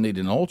 it doesn't need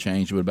an oil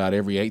change, but about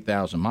every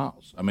 8,000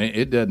 miles. I mean,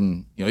 it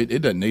doesn't.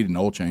 It doesn't need an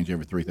oil change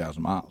every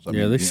 3,000 miles. I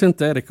mean,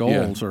 synthetic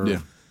oils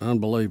are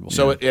unbelievable.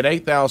 So at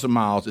 8,000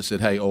 miles, it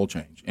said, "Hey, oil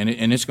change," and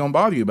it's going to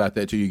bother you about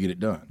that till you get it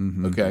done.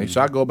 Mm-hmm. Okay,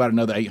 so I go about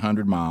another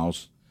 800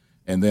 miles,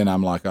 and then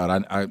I'm like,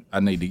 "God, I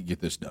need to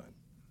get this done."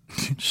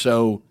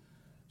 so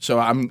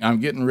I'm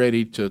getting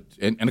ready to,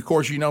 and of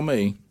course, you know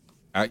me,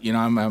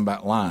 I'm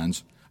about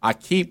lines. I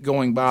keep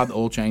going by the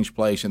oil change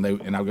place, and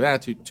I go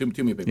too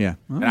many people. Yeah,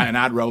 and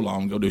I'd roll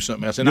on, go do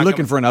something else. And you're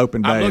looking for an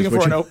open bay. I'm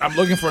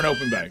looking for an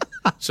open bay.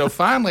 So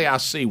finally, I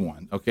see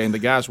one. Okay, and the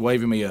guy's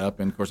waving me up,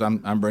 and of course,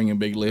 I'm bringing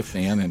big lift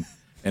in, and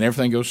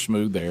everything goes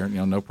smooth there.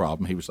 No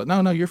problem. He was like,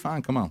 "No, you're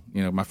fine. Come on."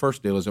 My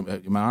first deal is,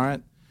 "Am I all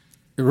right?"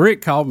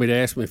 Rick called me to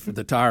ask me if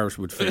the tires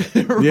would fit.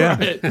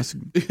 Yeah.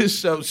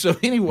 So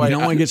anyway, you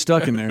don't want to get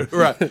stuck in there.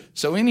 Right.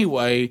 So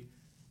anyway,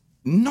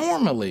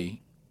 normally,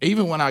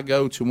 even when I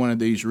go to one of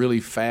these really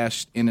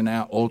fast in and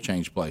out oil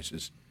change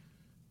places,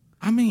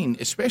 I mean,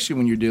 especially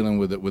when you're dealing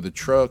with a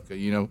truck,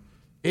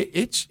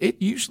 it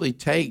usually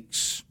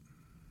takes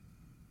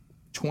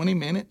 20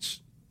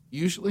 minutes.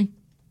 Usually,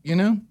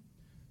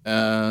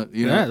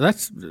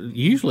 that's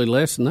usually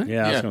less than that.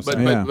 Yeah. But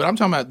I'm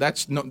talking about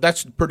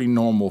that's pretty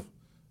normal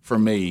for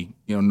me.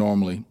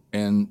 Normally,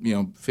 and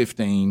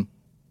 15.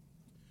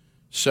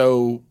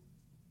 So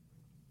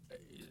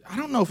I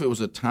don't know if it was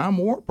a time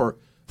warp or.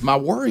 My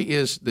worry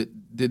is that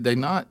did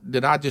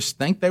I just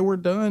think they were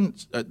done?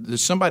 Did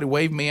somebody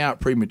wave me out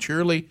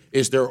prematurely?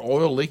 Is there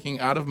oil leaking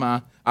out of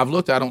I've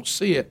looked, I don't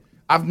see it.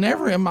 I've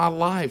never in my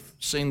life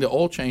seen the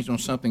oil change on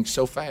something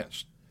so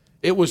fast.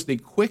 It was the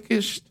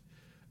quickest.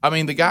 I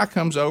mean, the guy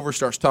comes over,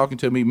 starts talking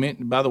to me.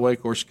 By the way,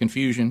 of course,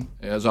 confusion,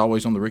 as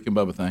always on the Rick and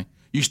Bubba thing.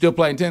 You still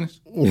playing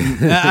tennis?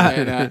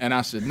 and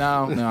I said,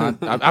 no,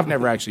 I've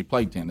never actually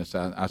played tennis.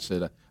 I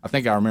said, I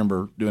think I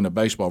remember doing a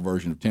baseball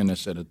version of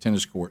tennis at a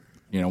tennis court.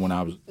 When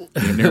I was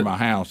near my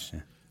house.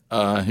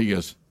 He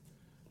goes,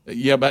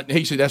 "Yeah," but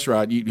he said, "That's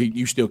right.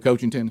 You still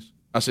coaching tennis?"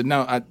 I said,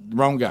 "No,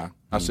 wrong guy."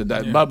 I said,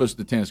 "Bubba's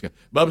the tennis guy.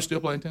 Bubba's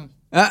still playing tennis?"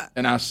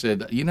 And I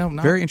said,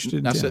 not very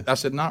interested. I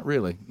said, "Not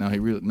really. No, he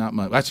really not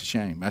much. That's a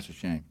shame. That's a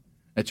shame.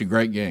 That's a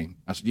great game."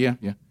 I said, "Yeah.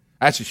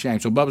 That's a shame."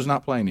 So Bubba's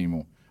not playing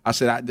anymore. I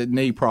said, "I did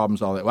knee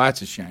problems, all that." Well,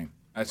 that's a shame.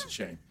 That's a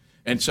shame.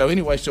 And so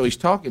anyway, he's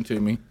talking to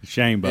me.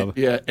 Shame, Bubba.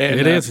 Yeah, and,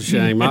 it is a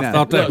shame. I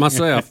thought that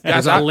myself.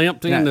 Guys, I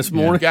limped in this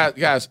morning.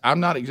 Guys, I'm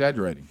not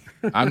exaggerating.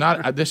 I'm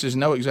not. This is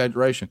no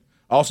exaggeration.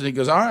 All of a sudden, he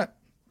goes, "All right,"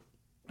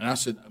 and I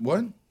said,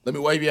 "What? Let me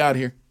wave you out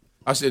here."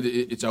 I said,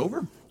 "It's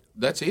over.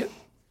 That's it."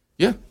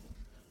 Yeah,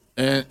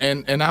 and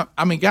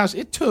I mean, guys,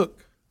 it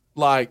took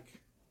like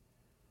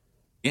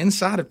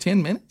inside of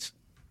 10 minutes,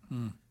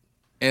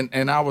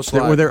 and I was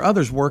like, were there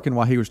others working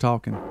while he was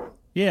talking?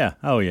 Yeah.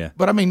 Oh, yeah.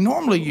 But I mean,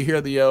 normally you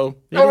hear the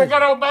we got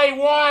to obey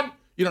 1,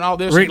 You know all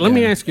this. Rick, let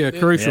me ask you a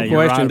crucial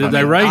question. Did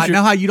they raise? I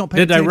know how you don't pay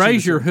Did they attention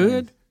raise to your certain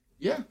hood?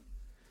 Yeah.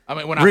 I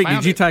mean, when Rick, I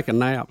found did you take a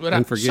nap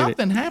and forget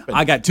something it? happened.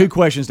 I got 2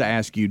 questions to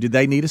ask you. Did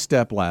they need a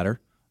step ladder?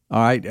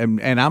 All right, and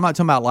I'm not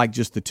talking about like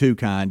just the 2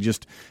 kind,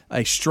 just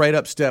a straight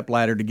up step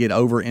ladder to get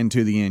over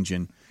into the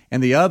engine.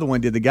 And the other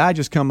one, did the guy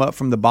just come up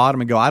from the bottom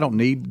and go, I don't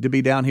need to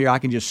be down here, I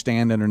can just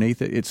stand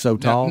underneath it, it's so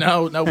tall?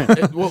 No.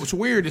 What's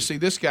weird is, see,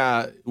 this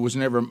guy was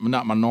never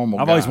not my normal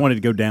guy. I've always wanted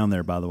to go down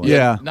there, by the way.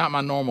 Yeah. Not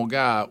my normal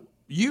guy.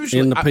 Usually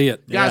in the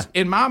pit. Guys,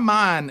 in my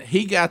mind,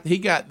 he got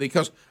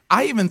because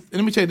I even,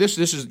 let me tell you this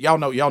is y'all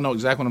know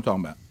exactly what I'm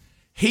talking about.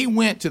 He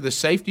went to the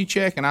safety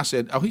check and I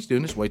said, "Oh, he's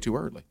doing this way too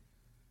early.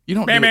 You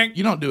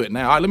don't do it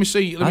now. All right, let me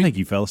see. I think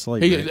you fell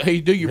asleep.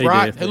 Hey, do your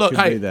brights. Hey, look,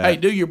 hey,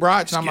 do your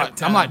brights. And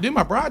I'm like, do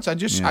my brights. I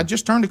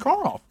just turned the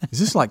car off. Is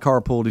this like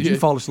carpool? Did you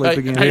fall asleep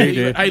again?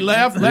 Hey,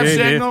 left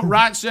signal,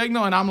 right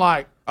signal, and I'm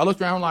like, I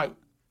looked around like,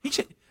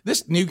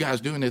 this new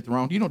guy's doing it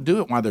wrong. You don't do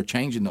it while they're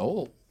changing the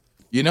oil.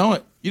 You know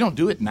it. You don't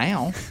do it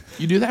now.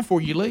 You do that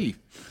before you leave.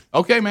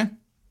 Okay, man.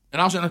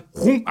 And all of a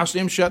sudden, I see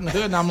him shutting the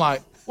hood, and I'm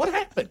like, what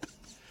happened?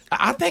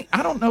 I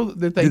don't know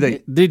that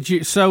they did.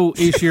 You? So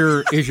is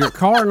your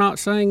car not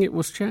saying it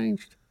was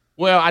changed?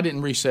 Well, I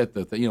didn't reset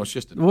the thing. It's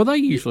just they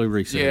usually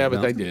reset. Yeah, it,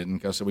 but they didn't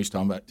because we was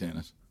talking about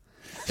tennis,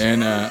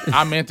 and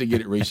I meant to get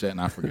it reset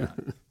and I forgot.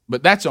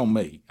 But that's on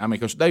me. I mean,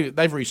 because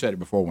they've reset it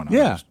before when I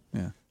missed.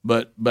 Yeah.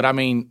 But I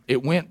mean,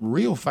 it went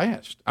real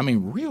fast. I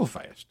mean, real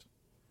fast.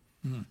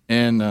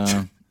 And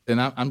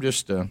I'm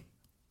just.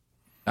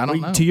 I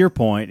don't know. To your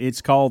point,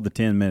 it's called the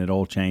 10-minute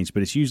oil change,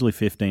 but it's usually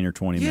 15 or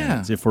 20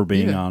 minutes if we're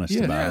being honest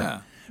about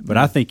it. But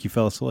I think you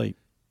fell asleep.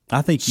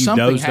 I think you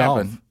dozed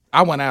off.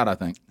 I went out, I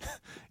think.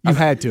 You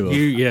had to.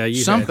 You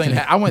something.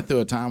 I went through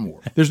a time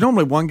warp. There's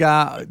normally one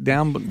guy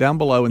down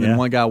below and then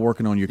one guy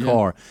working on your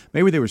car.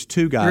 Maybe there was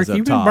 2 guys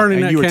Rick, up top,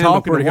 and you were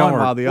talking to one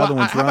while the other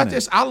one's how running. About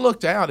this? I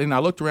looked out and I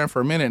looked around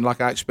for a minute, and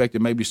like I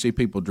expected, maybe to see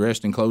people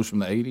dressed in clothes from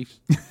the '80s.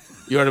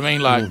 You know what I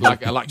mean?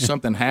 Like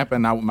something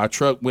happened. My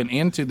truck went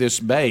into this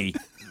bay.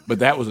 But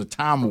that was a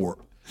time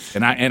warp,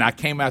 and I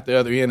came out the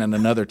other end in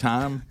another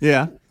time.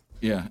 Yeah,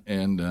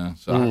 and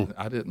so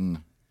I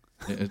didn't.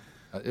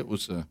 It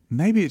was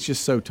maybe it's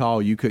just so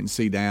tall you couldn't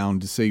see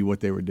down to see what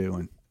they were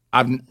doing.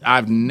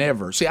 I've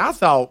never see. I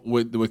thought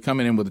with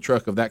coming in with a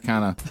truck of that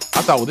kind of,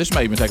 I thought this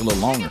may even take a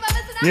little longer.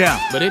 Yeah,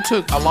 but it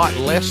took a lot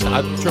less.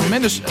 A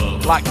tremendous,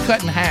 like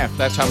cut in half.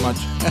 That's how much.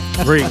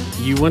 Rick,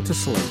 you went to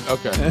sleep.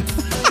 Okay.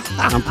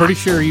 I'm pretty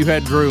sure you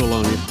had drool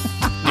on you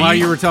while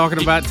you were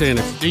talking about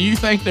tennis. Do you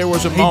think there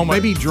was a moment?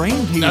 Maybe he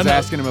dreamed he was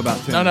asking him about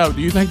tennis. No.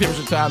 Do you think there was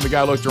a time the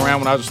guy looked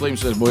around when I was asleep and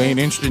says, "Boy, he ain't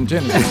interested in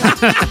tennis"?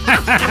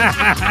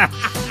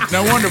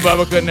 No wonder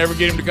Bubba couldn't ever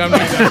get him to come to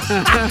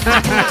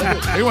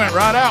that. He went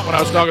right out when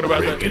I was talking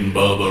about Rick and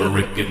Bubba,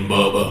 Rick and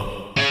Bubba.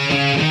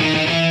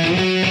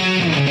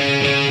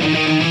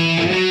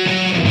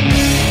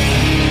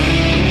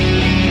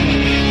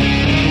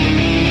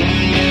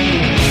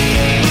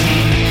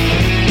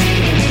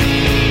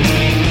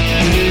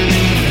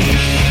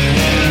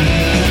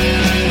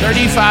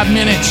 35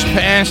 minutes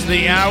past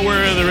the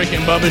hour of the Rick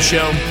and Bubba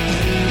Show.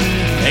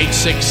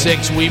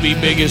 866 We Be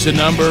Big is the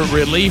number.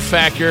 Relief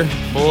Factor.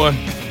 Boy,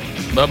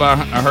 Bubba,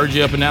 I heard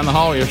you up and down the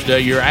hall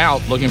yesterday. You're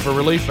out looking for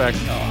Relief Factor.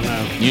 Oh,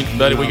 no.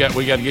 Buddy, we got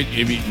to get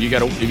have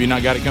you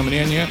not got it coming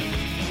in yet?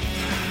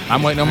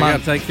 I'm waiting on mine. I got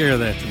to take care of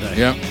that today.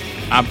 Yep.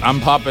 I'm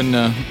popping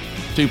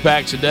 2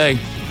 packs a day.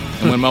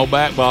 And when my old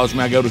back bothers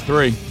me, I go to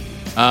 3.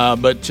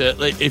 But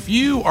if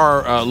you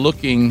are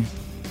looking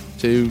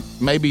to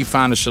maybe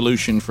find a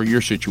solution for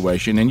your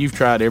situation, and you've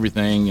tried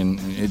everything, and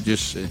it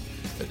just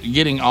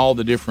getting all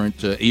the different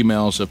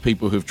emails of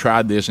people who've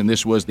tried this, and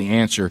this was the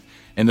answer,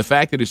 and the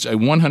fact that it's a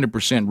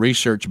 100%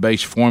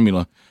 research-based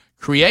formula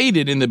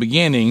created in the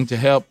beginning to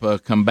help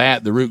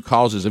combat the root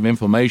causes of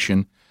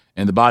inflammation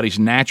and the body's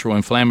natural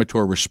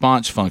inflammatory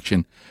response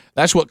function.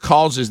 That's what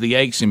causes the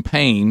aches and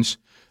pains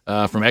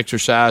from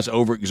exercise,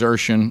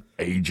 overexertion,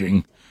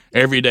 aging,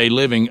 everyday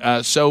living.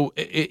 So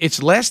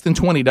it's less than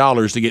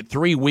 $20 to get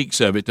 3 weeks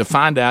of it to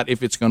find out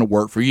if it's going to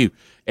work for you.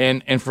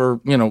 And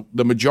for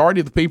the majority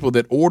of the people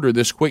that order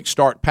this quick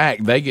start pack,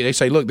 they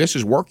say, look, this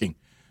is working.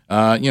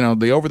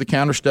 The over the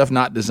counter stuff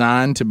not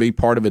designed to be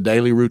part of a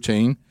daily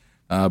routine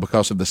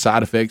because of the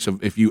side effects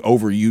of if you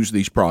overuse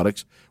these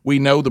products. We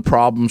know the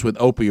problems with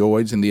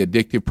opioids and the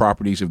addictive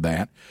properties of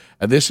that.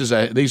 These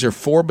are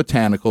 4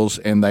 botanicals,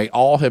 and they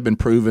all have been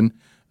proven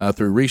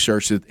through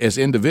research that as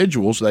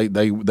individuals,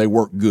 they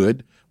work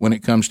good when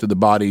it comes to the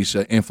body's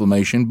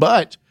inflammation.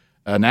 But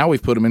now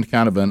we've put them in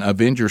kind of an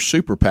Avengers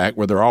super pack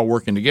where they're all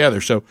working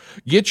together. So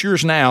get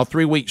yours now,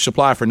 3-week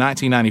supply for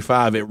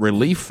 $19.95 at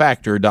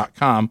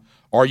ReliefFactor.com,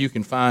 or you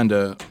can find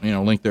a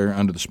link there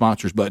under the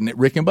sponsors button at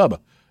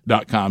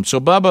RickandBubba.com. So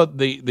Bubba,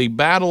 the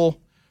battle,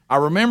 I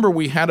remember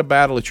we had a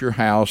battle at your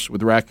house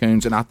with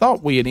raccoons, and I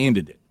thought we had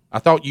ended it. I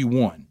thought you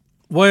won.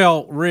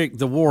 Well, Rick,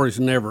 the war is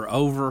never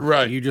over.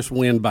 Right. You just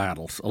win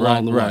battles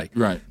along the way.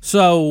 Right.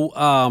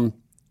 So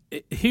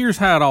here's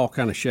how it all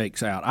kind of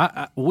shakes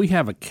out. We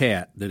have a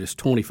cat that is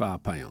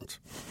 25 pounds,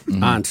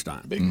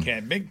 Einstein. Big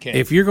cat.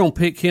 If you're going to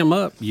pick him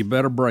up, you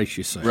better brace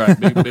yourself. Right,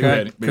 be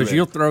ready. Because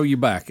you'll throw you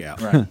back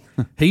out. Right.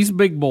 He's a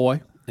big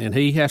boy, and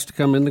he has to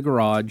come in the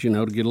garage, to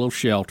get a little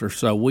shelter.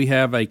 So we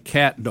have a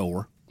cat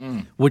door,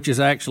 which is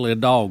actually a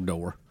dog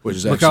door,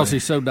 because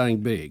he's so dang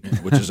big.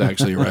 Which is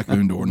actually a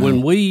raccoon door now.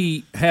 When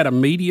we had a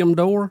medium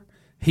door,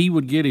 he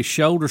would get his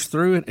shoulders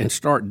through it and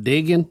start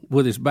digging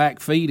with his back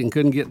feet and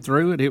couldn't get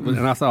through it. And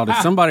I thought, if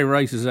somebody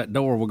races that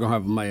door, we're going to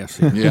have a mess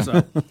here.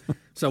 Yeah.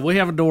 So we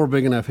have a door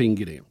big enough he can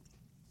get in.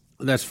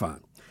 That's fine.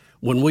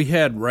 When we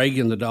had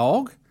Reagan the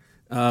dog,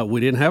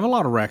 we didn't have a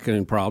lot of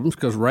raccoon problems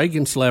because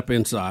Reagan slept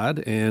inside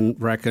and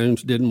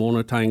raccoons didn't want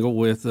to tangle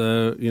with,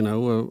 a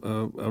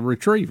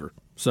retriever.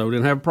 So we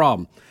didn't have a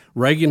problem.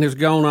 Reagan has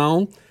gone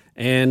on.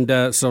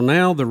 And so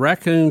now the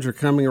raccoons are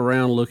coming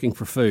around looking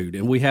for food.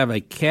 And we have a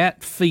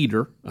cat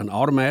feeder, an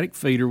automatic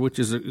feeder, which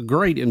is a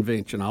great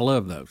invention. I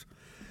love those.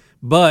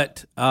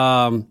 But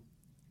the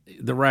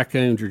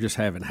raccoons are just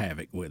having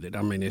havoc with it.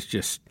 I mean, it's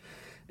just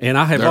 – and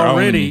I have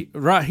already –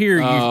 right here,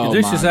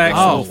 this is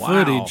actual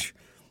footage.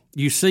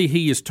 You see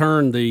he has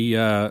turned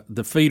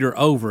the feeder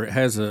over. It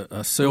has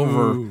a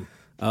silver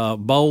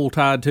bowl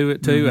tied to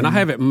it, too. And I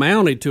have it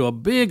mounted to a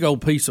big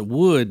old piece of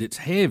wood that's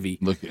heavy.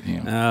 Look at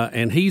him.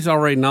 And he's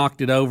already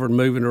knocked it over and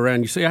moving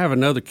around. You see I have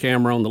another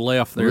camera on the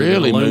left there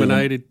really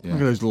illuminated. Look at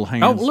those little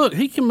hands. Oh, look,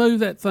 he can move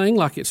that thing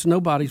like it's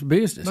nobody's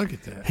business. Look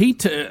at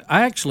that.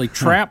 I actually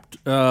trapped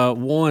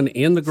one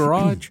in the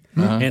garage,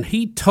 and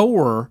he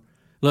tore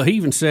 – look, he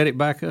even set it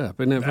back up.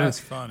 Isn't that That's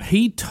funny? funny.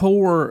 He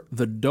tore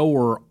the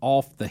door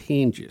off the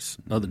hinges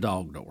of the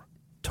dog door.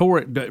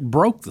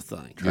 Broke the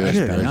thing.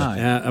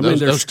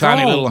 Those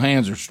tiny little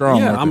hands are strong.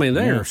 Yeah, I mean,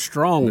 they're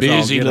strong.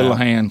 Busy little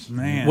hands.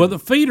 Man. Well, the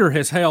feeder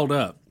has held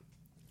up.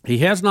 He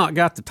has not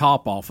got the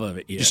top off of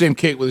it yet. You see him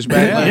kick with his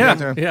back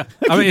leg? Yeah.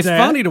 I mean, it's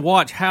funny to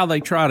watch how they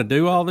try to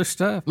do all this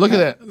stuff. Look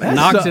at that.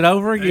 Knocks it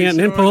over again, and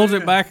then pulls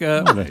it back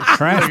up. The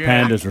trash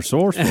pandas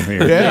resourceful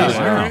here.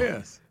 Sure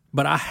is.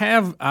 But I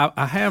have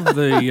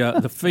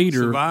the feeder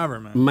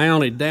Survivor, man.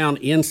 mounted down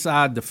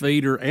inside the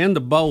feeder and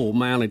the bowl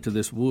mounted to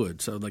this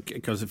wood. So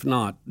because if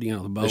not, the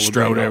bowl would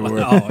strode be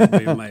everywhere. Oh, it'd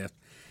be a mess.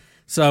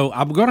 So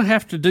I'm going to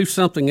have to do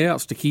something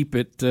else to keep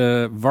it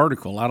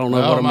vertical. I don't know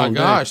what I'm going to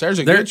do. Oh, my gosh, there's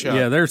a good shot.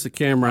 Yeah, there's the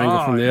camera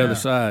angle from the other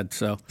side.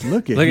 So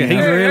Look at he's him.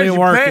 really There's your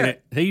working pet.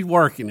 it. He's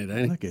working it, ain't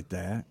he? Look at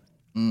that.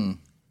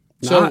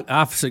 So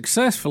I've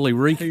successfully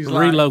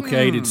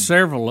relocated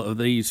several of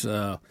these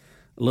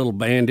little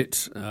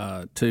bandits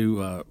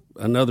to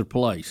another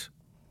place.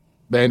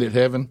 Bandit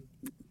heaven?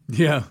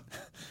 Yeah.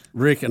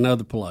 Rick,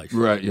 another place.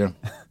 Right, yeah.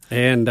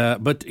 And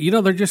but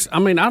they're just. I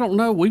mean, I don't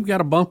know. We've got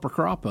a bumper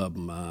crop of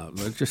them.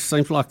 It just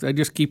seems like they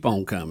just keep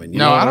on coming.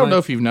 No, I don't know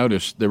if you've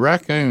noticed. The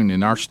raccoon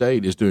in our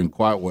state is doing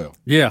quite well.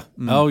 Yeah.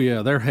 Oh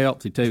yeah, they're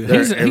healthy too. They're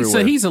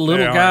He's a little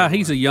They are guy. everywhere.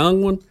 He's a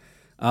young one.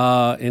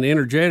 And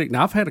energetic.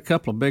 Now I've had a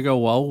couple of big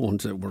old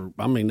ones that were.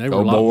 I mean, they were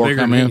a lot boar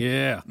bigger. come Than, in?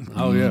 yeah.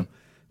 Oh yeah.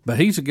 But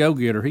he's a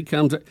go-getter. He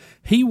comes.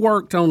 He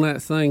worked on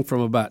that thing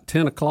from about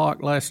 10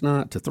 o'clock last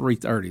night to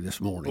 3:30 this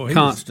morning, Well,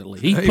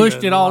 constantly. He he pushed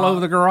does it a all lot. over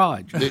the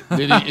garage. Is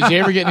he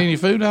ever getting any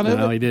food out of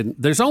No, it? he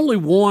didn't. There's only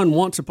one.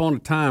 Once upon a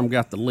time,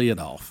 got the lid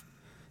off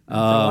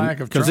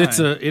lack of because it's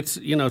trying. it's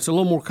a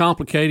little more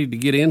complicated to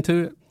get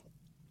into it.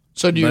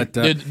 So do you? But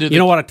did you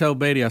know what I told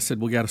Betty? I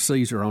said we got a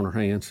Caesar on our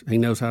hands. He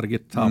knows how to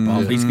get the top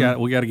off.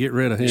 We got to get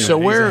rid of him. So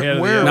ahead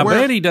of the Now where?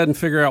 Betty doesn't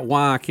figure out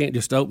why I can't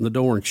just open the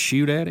door and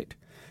shoot at it.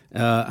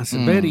 I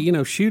said,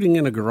 Betty, shooting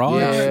in a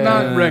garage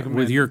not recommended.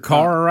 with your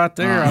car right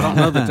there, I don't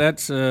know that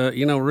that's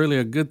really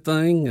a good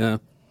thing.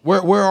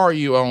 Where are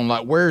you on?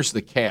 Like, where's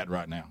the cat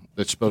right now?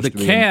 That's supposed The to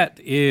be. cat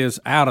is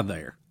out of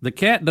there. The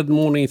cat doesn't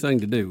want anything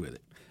to do with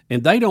it.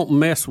 And they don't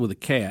mess with the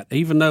cat,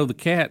 even though the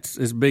cat's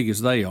as big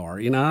as they are.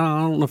 I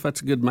don't know if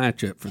that's a good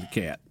matchup for the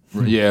cat.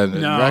 Yeah,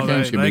 No,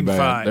 raccoons they can be can bad.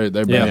 fight.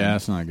 They're Yeah. bad. Yeah,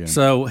 that's not good.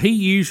 So he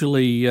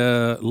usually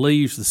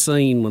leaves the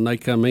scene when they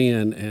come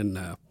in,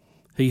 and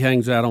he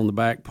hangs out on the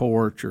back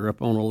porch or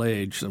up on a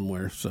ledge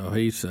somewhere. So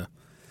he's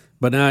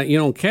but now,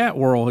 in cat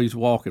world, he's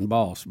walking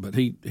boss, but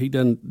he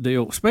doesn't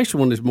deal, especially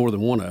when there's more than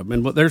one of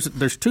them. But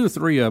there's 2 or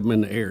 3 of them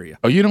in the area.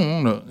 Oh, you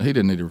don't want to. He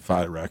didn't need to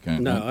fight a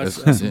raccoon. No,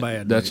 that's a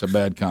bad That's mix. a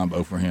bad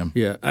combo for him.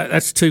 Yeah,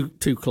 that's too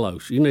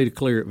close. You need a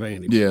clear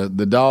advantage. Yeah,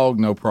 the dog,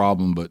 no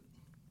problem, but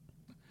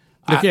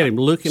Look at him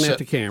looking at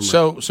the camera.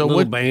 So Little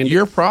what bandit.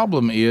 your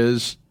problem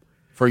is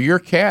for your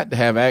cat to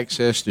have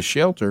access to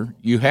shelter,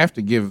 you have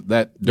to give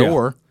that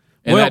door,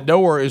 and Well- that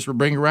door is for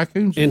bringing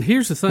raccoons. And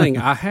here's the thing: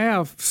 I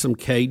have some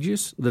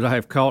cages that I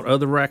have caught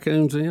other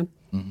raccoons in,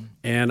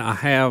 and I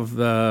have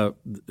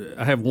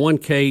one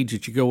cage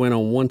that you go in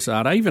on one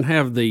side. I even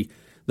have they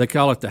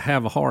call it the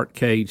Have a Heart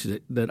cage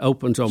that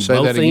opens on Say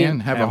both that again.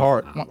 ends. Have a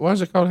heart. Why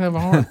is it called have a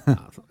heart?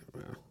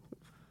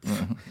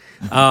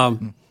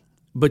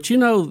 But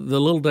the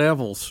little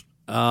devils,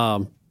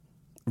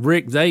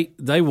 Rick,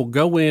 they will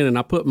go in, and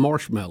I put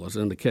marshmallows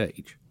in the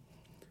cage.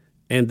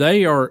 And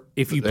they are,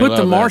 if you They put love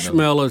the that,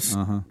 marshmallows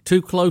Uh-huh.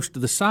 too close to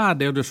the side,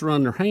 they'll just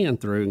run their hand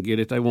through and get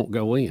it. They won't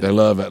go in. They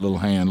love that little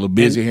hand, little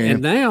busy hand.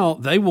 And now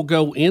they will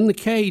go in the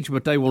cage,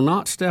 but they will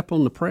not step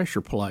on the pressure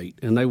plate,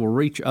 and they will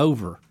reach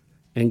over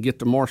and get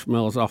the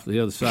marshmallows off the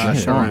other side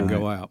and try and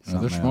go out.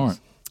 They're smart.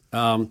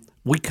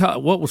 We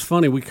caught. What was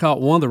funny? We caught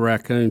one of the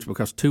raccoons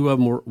because two of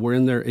them were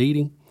in there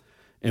eating,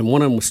 and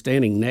one of them was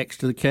standing next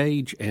to the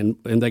cage, and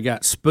they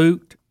got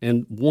spooked.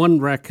 And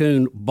one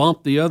raccoon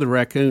bumped the other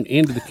raccoon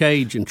into the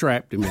cage and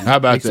trapped him in it. How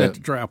about he set that?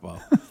 the trap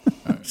off.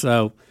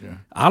 So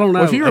I don't know.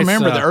 Well, if you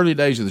remember It's, the early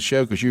days of the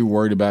show, because you were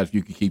worried about if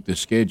you could keep this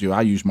schedule,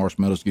 I used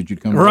marshmallows to get you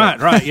to come.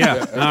 Right,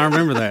 yeah, I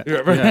remember that.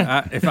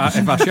 Yeah, if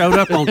I showed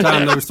up on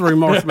time, there was 3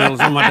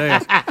 marshmallows on my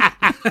desk.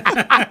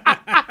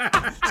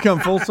 It's come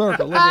full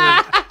circle. Look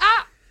at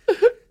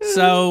it.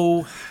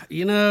 So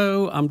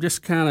I'm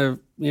just kind of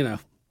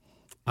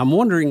I'm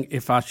wondering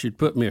if I should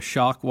put me a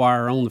shock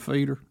wire on the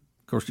feeder.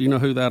 Of course, you know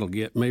who that'll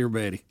get, me or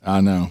Betty.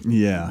 I know.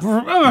 Yeah.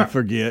 I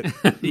forget.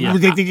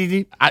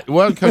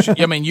 Because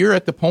you're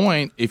at the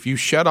point. If you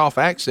shut off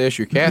access,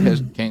 your cat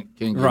can't.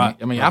 Right.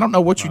 I don't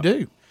know what you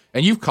do.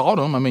 And you've caught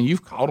them.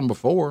 You've caught them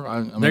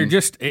before. They're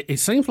just. It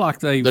seems like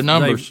they've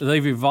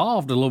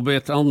evolved a little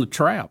bit on the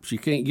traps. You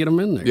can't get them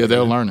in there. Yeah,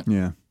 they'll learn it.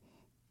 Yeah.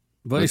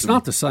 But it's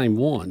not the same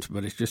ones.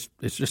 But it's just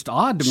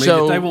odd to me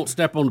that they won't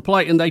step on the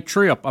plate and they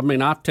trip.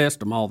 I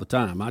test them all the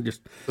time.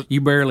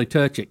 You barely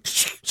touch it.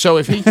 So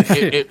if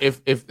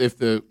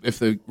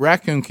the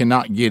raccoon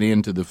cannot get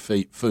into the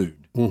food,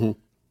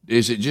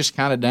 is it just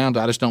kind of down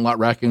to I just don't like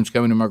raccoons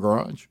coming in my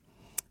garage?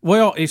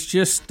 Well, it's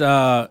just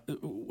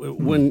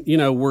when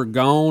we're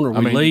gone or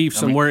we leave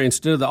somewhere,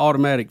 instead of the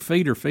automatic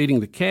feeder feeding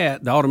the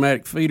cat, the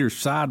automatic feeder's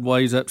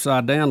sideways,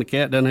 upside down. The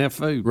cat doesn't have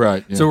food.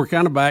 Right. Yeah. So we're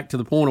kind of back to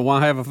the point of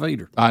why have a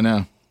feeder. I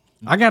know.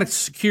 I got to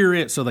secure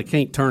it so they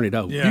can't turn it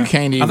over. Yeah. You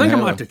can't even. I think I'm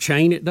going to have to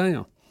chain it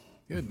down.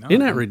 Good.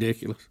 Isn't that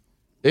ridiculous?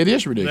 It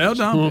is ridiculous.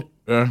 They'll dump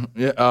it.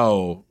 Yeah.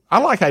 Oh. I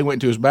like how he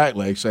went to his back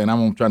leg saying, I'm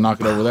going to try to knock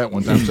it over that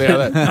one time. See how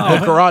that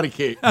karate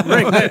kick.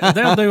 Rick,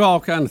 they'll do all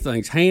kind of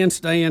things.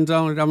 Handstands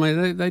on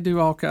it. They do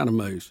all kind of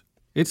moves.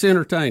 It's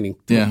entertaining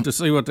to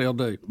see what they'll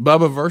do.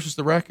 Bubba versus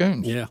the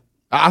raccoons. Yeah.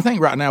 I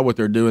think right now what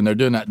they're doing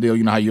that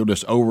deal, how you'll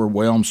just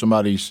overwhelm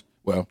somebody's,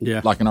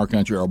 like in our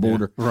country, our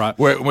border. Yeah, right.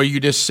 Where you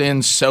just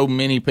send so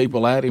many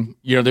people at him.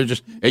 They're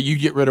just, you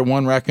get rid of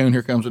one raccoon,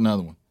 here comes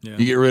another one. Yeah.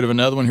 You get rid of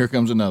another one, here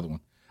comes another one.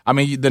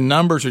 The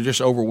numbers are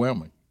just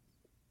overwhelming.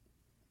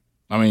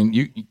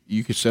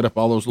 You could set up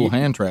all those little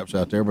hand traps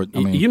out there, but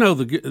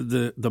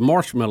the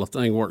marshmallow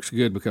thing works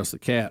good because the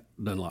cat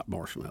doesn't like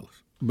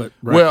marshmallows, but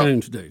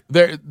raccoons do.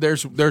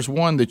 There's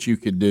one that you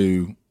could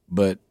do,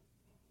 but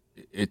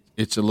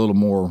it's a little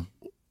more.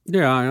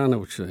 Yeah, I know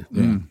what you're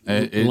saying. Yeah.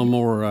 A little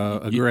more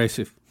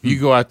aggressive. You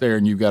go out there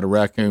and you've got a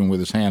raccoon with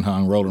his hand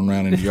hung rolling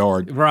around in the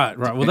yard. Right.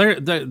 Well,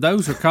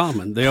 those are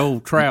common. The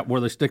old trap where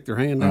they stick their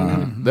hand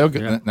down.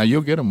 Now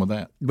you'll get them with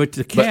that. But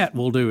the cat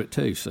will do it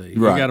too. See,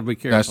 you right. got to be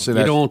careful.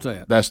 You don't want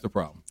that. That's the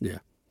problem. Yeah.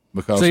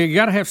 Because you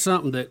got to have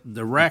something that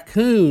the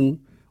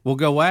raccoon will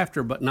go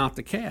after, but not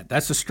the cat.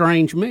 That's a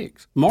strange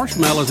mix.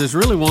 Marshmallows is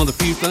really one of the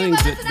few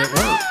things that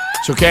work.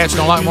 So cats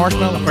don't like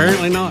marshmallows?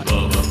 Apparently not.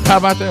 How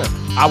about that?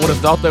 I would have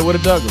thought they would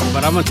have dug them.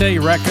 But I'm going to tell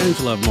you, raccoons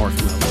love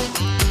marshmallows.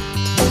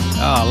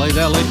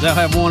 They'll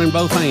have one in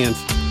both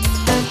hands.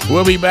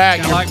 We'll be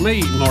back. Kind of like me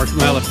eating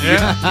marshmallows.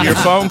 Yeah. Your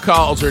phone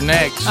calls are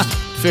next.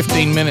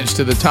 15 minutes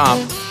to the top.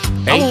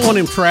 I want one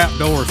of them trap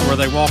doors where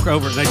they walk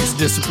over and they just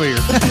disappear.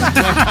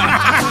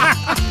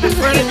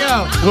 Where'd it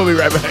go? We'll be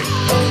right back.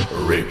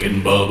 Rick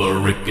and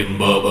Bubba, Rick and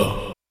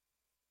Bubba.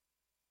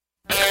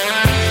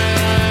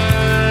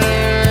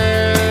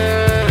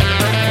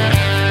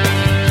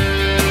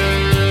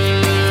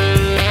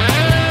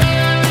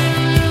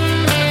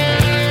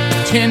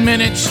 Ten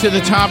minutes to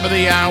the top of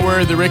the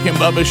hour, the Rick and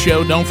Bubba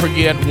Show. Don't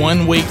forget,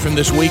 1 week from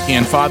this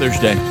weekend, Father's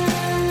Day.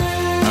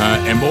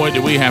 And boy, do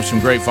we have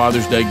some great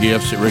Father's Day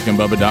gifts at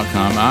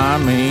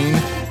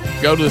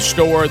rickandbubba.com. Go to the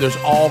store. There's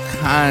all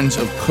kinds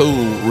of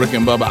cool Rick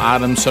and Bubba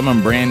items, some of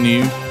them brand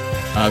new,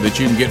 that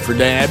you can get for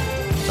Dad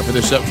for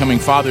this upcoming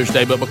Father's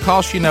Day. But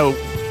because,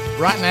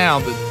 right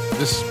now,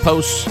 this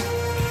post,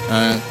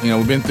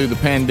 we've been through the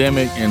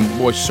pandemic, and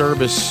boy,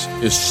 service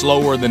is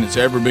slower than it's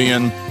ever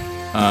been.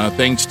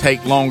 Things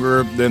take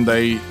longer than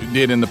they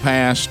did in the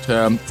past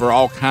for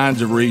all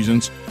kinds of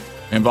reasons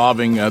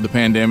involving the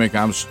pandemic.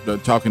 I was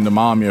talking to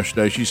Mom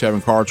yesterday. She's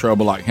having car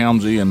trouble like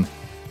Helmsy, and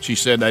she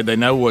said they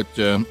know what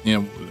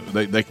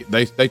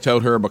they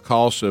told her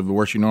because of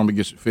where she normally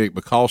gets it fixed,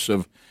 because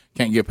of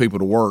can't get people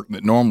to work,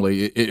 that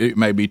normally it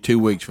may be 2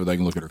 weeks before they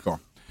can look at her car.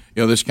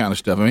 This kind of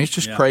stuff. It's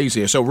just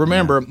crazy. So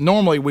remember,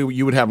 normally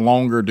you would have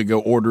longer to go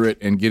order it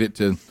and get it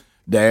to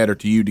Dad or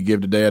to you to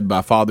give to Dad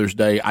by Father's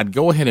Day. I'd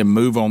go ahead and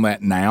move on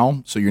that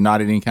now, so you're not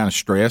in any kind of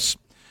stress.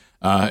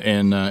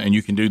 And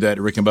you can do that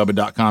at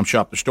rickandbubba.com.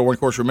 Shop the store. Of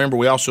course, remember,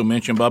 we also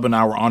mentioned Bubba and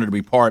I were honored to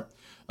be part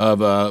of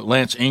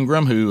Lance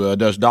Ingram, who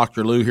does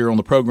Dr. Lou here on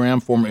the program,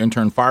 former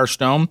intern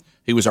Firestone.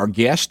 He was our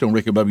guest on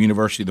Rick and Bubba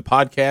University, the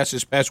podcast,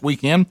 this past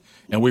weekend,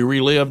 and we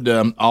relived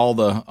all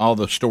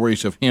the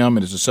stories of him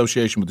and his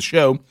association with the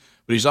show.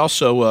 But he's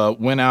also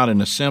went out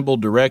and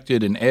assembled,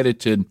 directed, and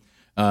edited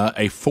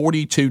a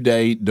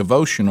 42-day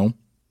devotional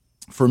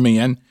for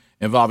men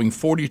involving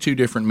 42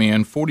 different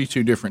men,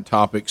 42 different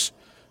topics,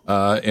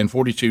 and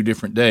 42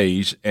 different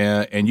days.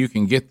 And you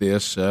can get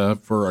this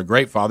for a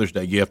great Father's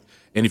Day gift.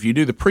 And if you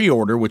do the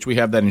pre-order, which we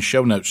have that in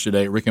show notes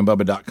today at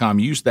rickandbubba.com,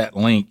 use that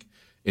link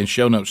in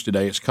show notes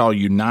today. It's called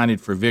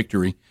United for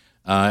Victory.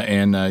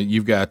 And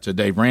you've got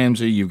Dave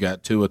Ramsey, you've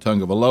got Tua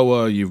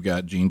Tagovailoa, you've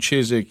got Gene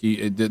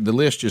Chizik. The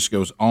list just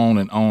goes on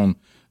and on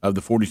of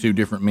the 42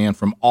 different men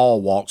from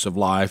all walks of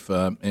life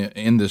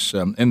in this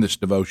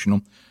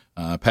devotional.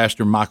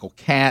 Pastor Michael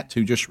Catt,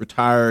 who just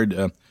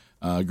retired,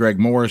 Greg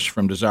Morris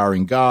from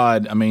Desiring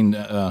God. I mean,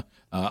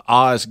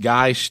 Oz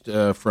Geist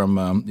from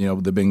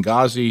the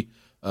Benghazi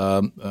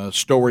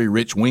story.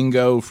 Rich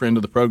Wingo, friend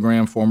of the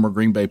program, former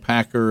Green Bay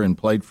Packer, and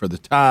played for the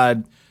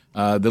Tide.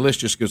 The list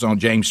just goes on.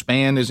 James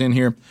Spann is in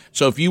here.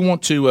 So if you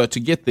want to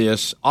get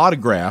this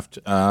autographed,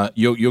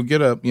 you'll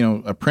get a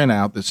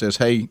printout that says,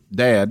 "Hey,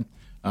 Dad,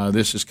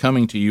 this is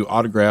coming to you,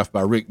 autographed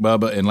by Rick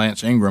Bubba and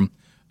Lance Ingram."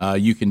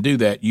 You can do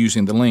that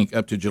using the link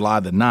up to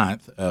July the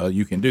 9th.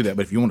 You can do that.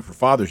 But if you want it for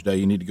Father's Day,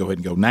 you need to go ahead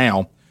and go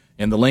now.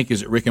 And the link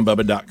is at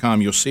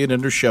rickandbubba.com. You'll see it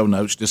under show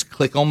notes. Just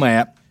click on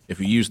that. If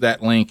you use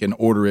that link and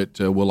order it,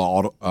 we'll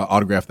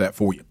autograph that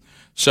for you.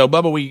 So,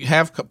 Bubba, we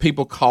have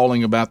people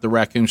calling about the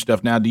raccoon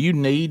stuff. Now, do you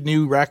need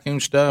new raccoon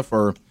stuff?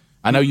 Or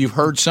I know you've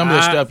heard some of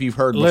the stuff you've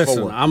heard before.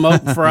 Listen, I'm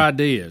open for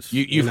ideas.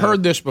 You've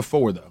heard this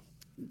before, though.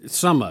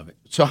 Some of it.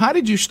 So how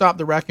did you stop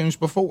the raccoons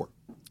before?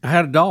 I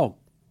had a dog.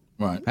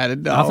 Right. Had a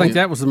dog. I think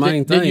that was the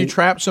main thing. Did you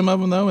trap some of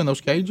them, though, in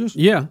those cages?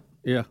 Yeah.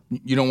 You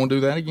don't want to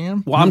do that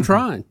again? Well, I'm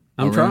trying.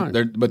 I'm trying.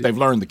 But they've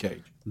learned the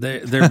cage.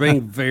 They're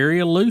being very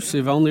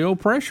elusive on the old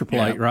pressure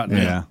plate right now.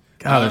 Yeah.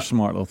 God, they're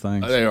smart little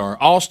things. They are.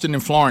 Austin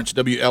and Florence,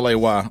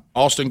 WLAY.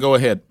 Austin, go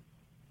ahead.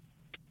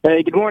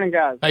 Hey, good morning,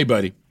 guys. Hey,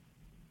 buddy.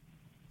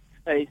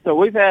 Hey, so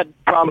we've had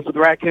problems with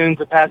raccoons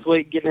the past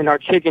week getting in our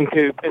chicken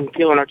coop and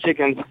killing our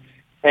chickens.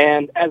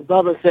 And as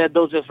Bubba said,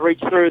 they'll just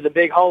reach through the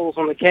big holes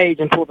on the cage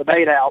and pull the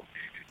bait out.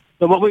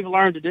 So what we've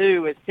learned to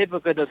do is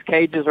typically those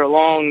cages are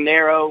long,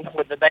 narrow,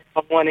 with the bait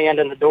on one end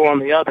and the door on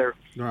the other.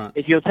 Right.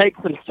 If you'll take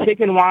some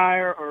chicken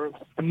wire or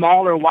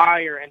smaller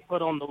wire and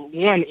put on the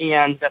one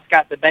end that's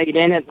got the bait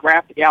in it,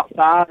 wrapped the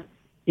outside,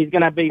 he's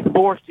going to be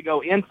forced to go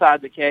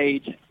inside the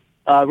cage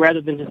rather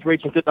than just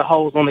reaching through the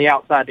holes on the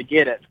outside to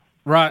get it.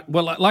 Right.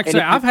 Well, like I say,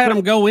 I've had them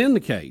go in the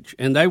cage,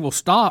 and they will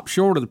stop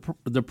short of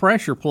the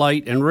pressure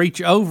plate and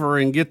reach over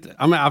and get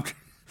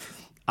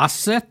I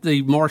set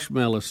the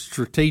marshmallows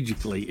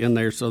strategically in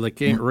there so they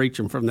can't reach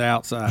them from the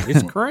outside.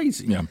 It's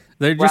crazy. Yeah.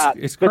 They're just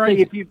it's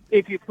crazy. But see,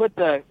 if you put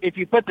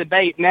the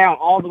bait now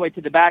all the way to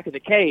the back of the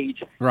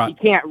cage, right. He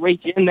can't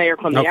reach in there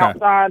from the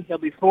outside. He'll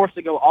be forced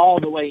to go all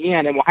the way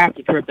in, and we'll have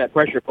to trip that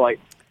pressure plate.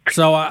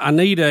 So I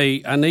need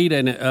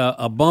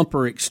a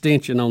bumper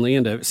extension on the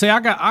end of it. See,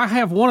 I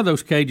have one of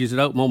those cages that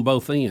open on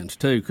both ends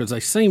too, because they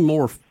seem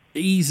more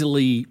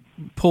easily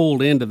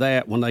pulled into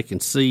that when they can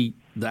see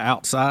the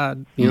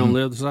outside, on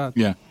the other side.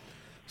 Yeah.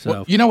 So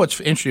well, you know what's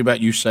interesting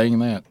about you saying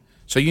that?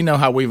 So you know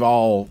how we've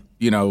all,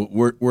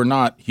 we're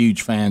not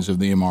huge fans of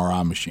the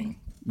MRI machine.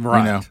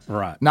 Right,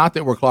 right. Not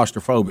that we're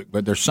claustrophobic,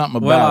 but there's something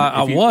about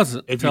well, it. I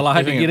wasn't until I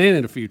had to get in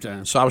it a few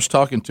times. So I was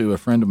talking to a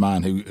friend of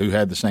mine who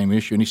had the same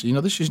issue, and he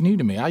said, this is new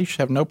to me. I used to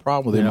have no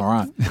problem with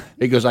MRI.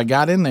 He goes, I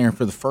got in there, and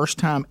for the first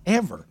time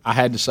ever, I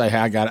had to say, hey,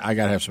 I got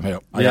to have some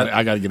help. I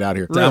got to get out of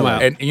here.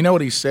 Really? And you know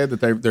what he said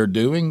that they're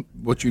doing?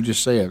 What you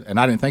just said, and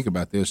I didn't think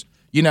about this.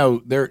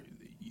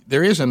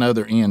 There is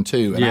another end,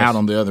 too, and out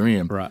on the other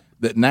end. Right.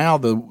 That now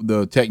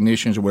the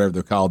technicians or whatever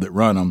they're called that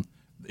run them,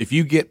 if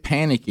you get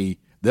panicky,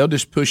 they'll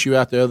just push you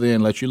out the other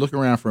end, let you look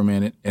around for a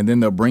minute, and then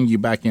they'll bring you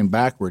back in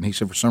backward. And he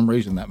said, for some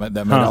reason, that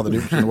made all the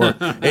difference in the world.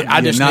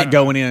 I just not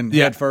going in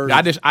head first.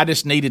 I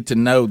just needed to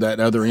know that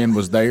other end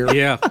was there.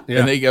 Yeah.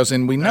 And he goes,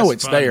 and we know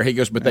it's funny. There. He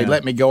goes, but they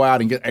let me go out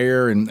and get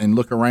air and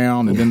look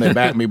around, and then they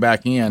back me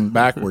back in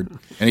backward.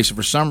 And he said,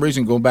 for some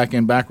reason, going back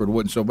in backward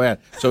wasn't so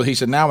bad. So he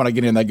said, now when I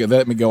get in, they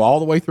let me go all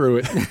the way through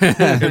it,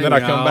 and then I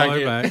come back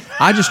in.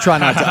 I just try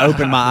not to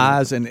open my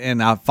eyes,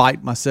 and I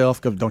fight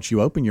myself because don't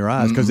you open your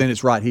eyes, because then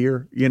it's right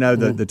here,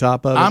 the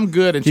top of it. I'm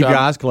good until keep your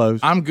eyes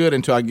closed. I'm good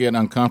until I get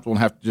uncomfortable and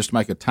have to just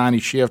make a tiny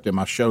shift and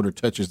my shoulder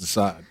touches the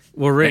side.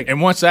 Well, Rick, and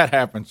once that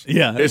happens,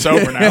 it's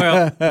over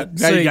now. Well,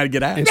 now you got to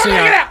get out.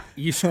 And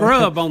you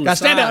scrub on the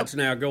sides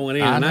now going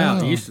in and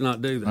out. You used to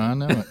not do that.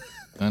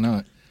 I know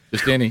it.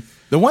 Just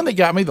the one that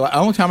got me, the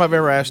only time I've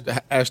ever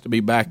asked to be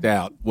backed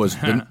out was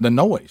the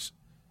noise.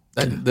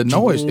 The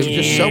noise. It was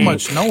just so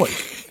much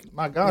noise.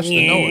 My gosh,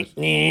 the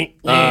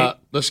noise.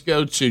 Let's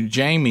go to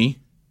Jamie.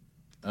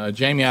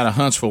 Jamie out of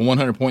Huntsville,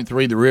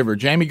 100.3 The River.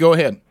 Jamie, go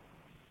ahead.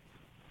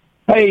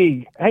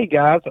 Hey,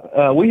 guys.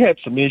 We had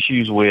some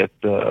issues with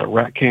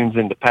raccoons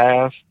in the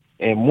past,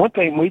 and one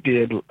thing we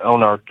did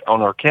on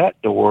our cat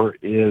door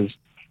is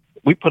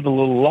we put a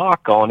little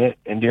lock on it,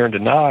 and during the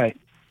night,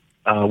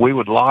 we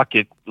would lock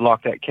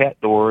that cat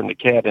door and the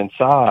cat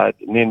inside,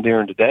 and then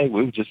during the day,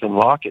 we would just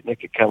unlock it, and it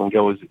could come and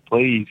go as it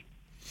pleased.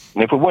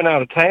 And if we went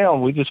out of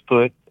town, we just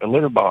put a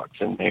litter box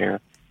in there,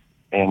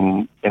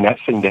 and that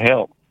seemed to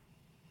help.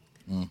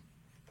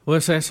 Well,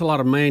 that's a lot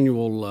of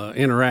manual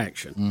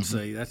interaction.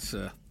 See, that's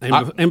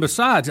and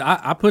besides,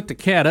 I put the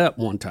cat up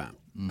one time,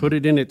 put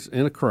it in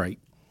a crate,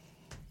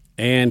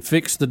 and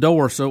fixed the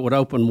door so it would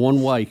open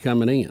one way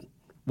coming in.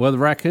 Well, the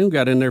raccoon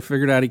got in there,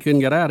 figured out he couldn't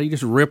get out. He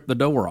just ripped the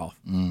door off.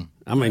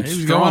 I mean, he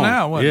was going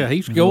out. Wasn't yeah,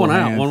 he's going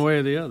out one way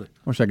or the other.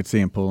 Wish I could see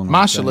him pulling.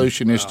 My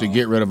solution is to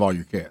get rid of all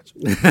your cats.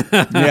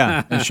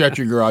 Yeah, and shut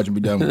your garage and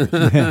be done with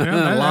it.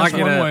 Lock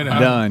it up.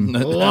 Done.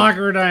 Lock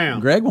her down.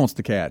 Greg wants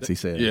the cats. He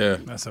said. Yeah,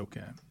 that's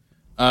okay.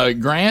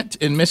 Grant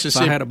in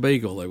Mississippi. If I had a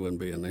beagle, they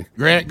wouldn't be in there.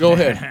 Grant, go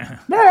ahead.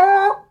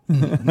 I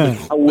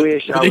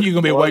wish. But then you're going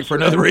to be awake for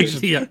another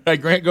reason. Yeah. Hey,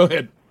 Grant, go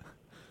ahead.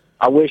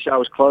 I wish I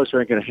was closer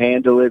and could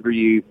hand deliver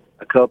you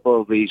a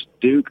couple of these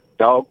Duke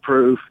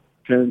dog-proof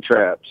coon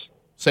traps.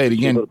 Say it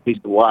again. A piece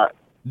of white.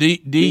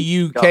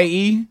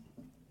 D-U-K-E?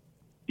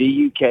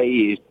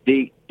 D-U-K-E is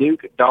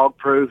Duke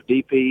dog-proof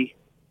DP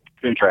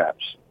coon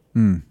traps.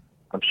 I'm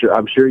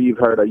sure you've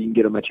heard of. You can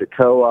get them at your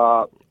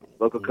co-op,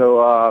 local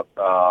co-op,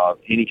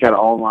 any kind of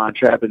online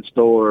trapping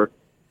store.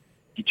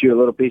 Get you a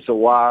little piece of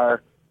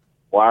wire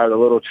the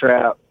little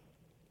trap,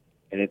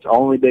 and it's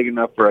only big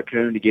enough for a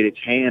coon to get its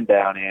hand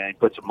down in.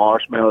 Put some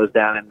marshmallows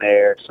down in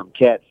there, some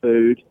cat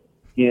food,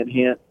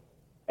 hint,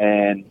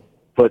 and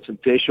put some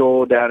fish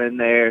oil down in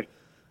there.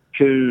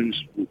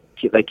 Coons,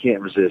 they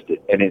can't resist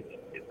it, and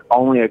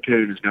only a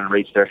coon is going to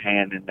reach their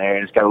hand in there,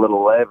 and it's got a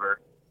little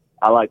lever.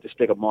 I like to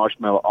stick a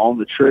marshmallow on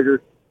the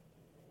trigger.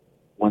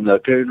 When the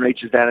coon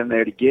reaches down in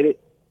there to get it,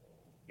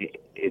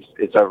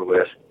 it's over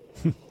with.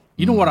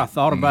 You know what I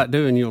thought about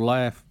doing? You'll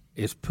laugh.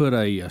 Is put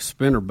a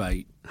spinner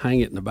bait, hang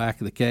it in the back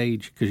of the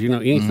cage, because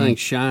anything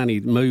shiny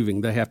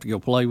moving, they have to go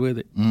play with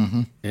it,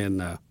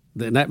 and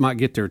then that might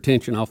get their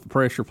attention off the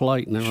pressure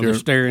plate, and then they're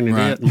staring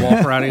at it and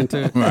walk right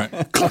into it.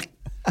 Right.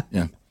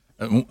 Yeah.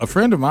 A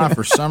friend of mine,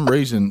 for some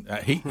reason,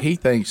 he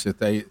thinks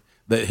that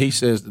he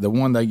says the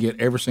one they get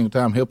every single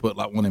time, he'll put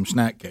like one of them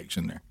snack cakes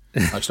in there.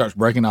 Like starts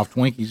breaking off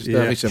Twinkies and stuff.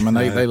 Yeah. He said, man,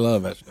 they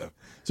love that stuff.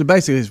 So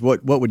basically, it's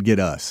what would get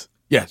us.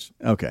 Yes.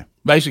 Okay.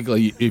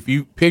 Basically, if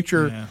you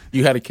picture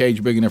you had a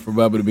cage big enough for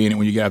Bubba to be in it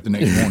when you got up the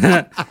next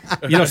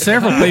morning.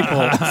 Several people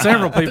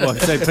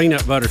have said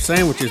peanut butter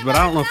sandwiches, but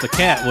I don't know if the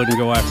cat wouldn't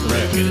go after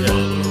that.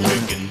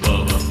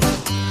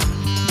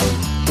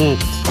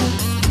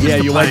 Yeah,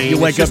 you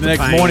wake up the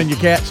next morning, your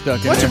cat's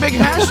stuck in What's there. a big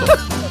hassle?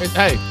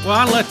 Hey, well,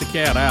 I let the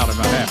cat out if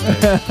I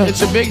have to.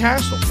 It's a big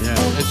hassle. Yeah,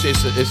 it's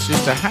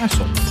just a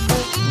hassle.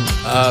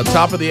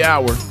 Top of the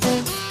hour,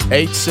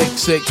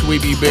 866 We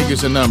Be Big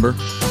is a number.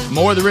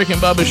 More of the Rick and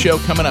Bubba Show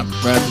coming up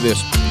right after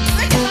this.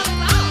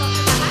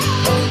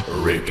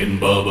 Rick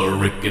and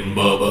Bubba, Rick and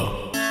Bubba.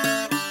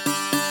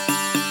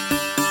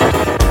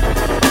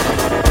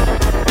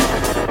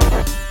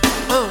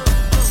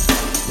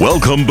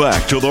 Welcome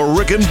back to the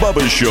Rick and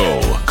Bubba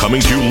Show,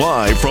 coming to you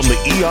live from the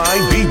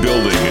EIB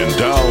building in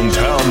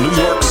downtown New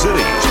York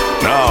City.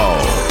 Now,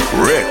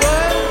 Rick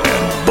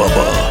and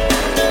Bubba.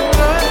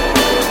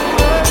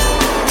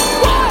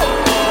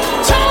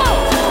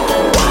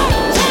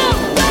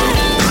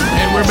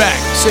 And we're back.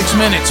 6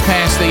 minutes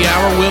past the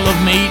hour. Wheel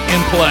of Meat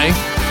in play.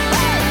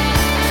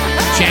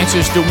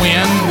 Chances to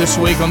win this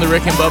week on the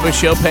Rick and Bubba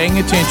Show. Paying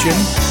attention.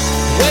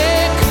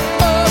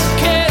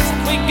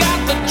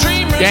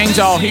 Gang's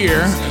all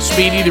here.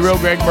 Speedy, the real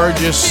Greg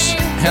Burgess,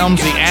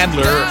 Helmsy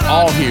Adler,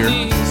 all here,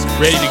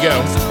 ready to go.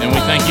 And we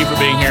thank you for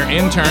being here.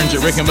 Interns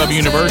at Rick and Bubba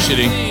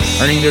University,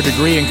 earning their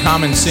degree in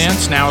common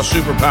sense, now a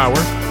superpower.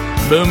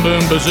 Boom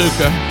Boom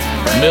Bazooka,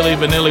 Millie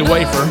Vanilli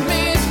Wafer,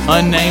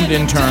 unnamed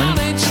intern.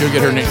 She'll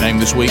get her nickname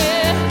this week.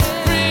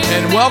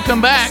 And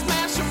welcome back.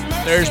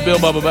 There's Bill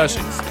Bubba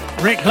Bussey.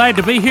 Rick, glad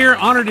to be here.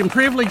 Honored and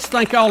privileged.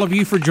 Thank all of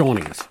you for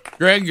joining us.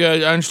 Greg,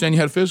 I understand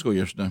you had a physical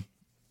yesterday.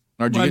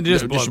 Or did you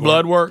get just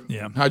blood work?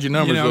 Yeah. How'd your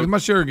numbers look? My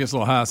sugar gets a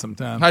little high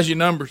sometimes. How's your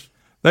numbers?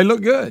 They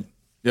look good.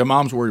 Yeah,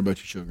 Mom's worried about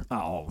your sugar.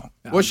 Oh.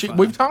 Well,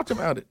 we've talked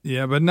about it.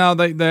 Yeah, but no,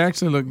 they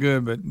actually look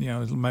good, but,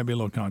 there's maybe a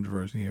little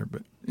controvery here.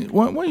 But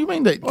what do you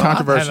mean that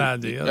controversy? I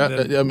had an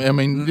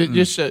idea.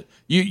 Just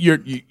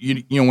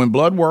you when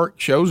blood work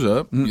shows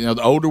up,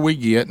 the older we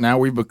get, now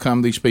we've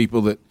become these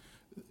people that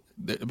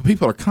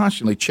people are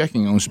constantly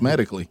checking on us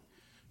medically.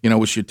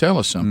 Which should tell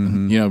us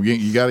something.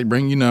 You got to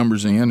bring your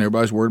numbers in.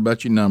 Everybody's worried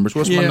about your numbers.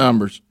 What's my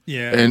numbers?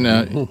 Yeah.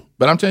 And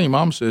but I'm telling you,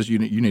 Mom says you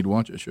need to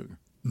watch that sugar.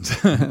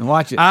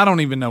 Watch it. I don't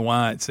even know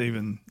why it's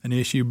even an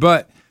issue.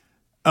 But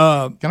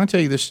can I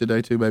tell you this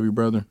today too, baby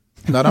brother?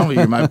 Not only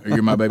you're my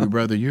baby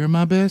brother, you're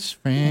my best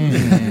friend.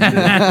 Isn't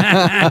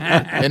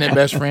it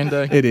Best Friend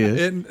Day? It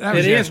is.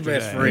 It is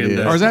Best Friend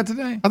Day. Or is that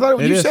today? I thought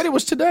you said it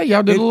was today.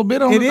 Y'all did a little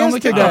bit on it. It is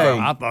today.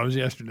 I thought it was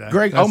yesterday.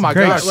 Greg, oh my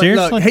God!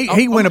 Seriously,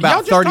 he went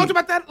about 30.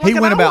 About that he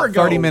went about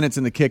 30 minutes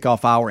in the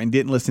kickoff hour and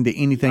didn't listen to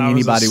anything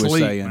anybody was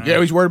saying. Yeah,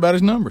 he's worried about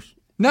his numbers.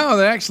 No,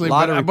 they actually.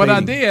 But I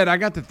did. I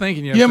got to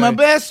thinking. You're my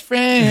best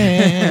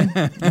friend.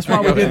 That's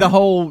why we did the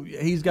whole.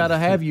 He's got to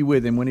have you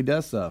with him when he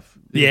does stuff.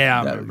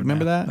 Yeah,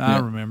 remember that? I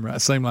remember.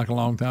 It seemed like a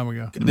long time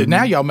ago.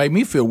 Now y'all made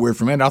me feel weird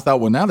for a minute. I thought,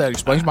 well, now that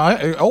explains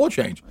my oil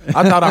change.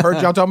 I thought I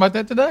heard y'all talking about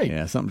that today.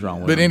 Yeah, something's wrong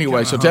with But him.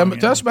 anyway, so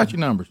tell us about your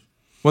numbers.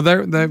 Well,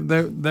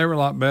 they were a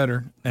lot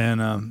better,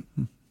 and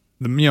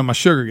my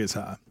sugar gets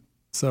high.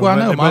 So well,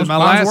 I know.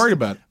 Mine's worried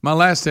about it. My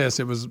last test,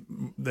 they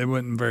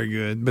wasn't very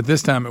good, but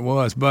this time it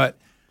was. But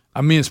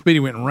me and Speedy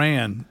went and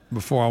ran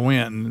before I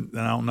went, and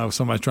I don't know if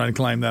somebody's trying to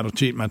claim that'll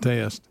cheat my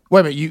test. Wait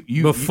a minute,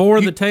 you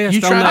before the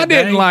test? I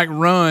didn't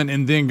run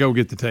and then go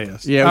get the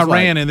test. Yeah, I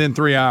ran and then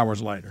 3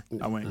 hours later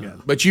I went and got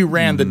it. But you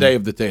ran the day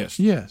of the test.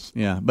 Yes.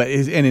 Yeah, but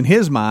and in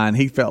his mind,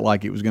 he felt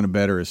like it was going to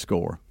better his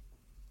score.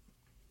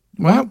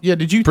 Well, yeah.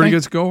 Did you pretty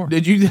good score?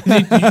 Did you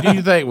think?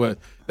 Well,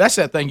 that's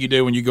that thing you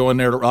do when you go in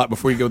there right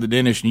before you go to the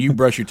dentist and you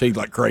brush your teeth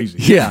like crazy.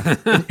 Yeah,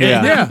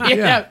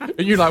 yeah.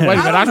 And you're like, wait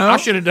a minute, I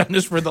should have done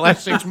this for the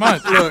last 6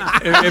 months. Look,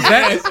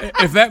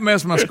 if that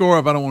messed my score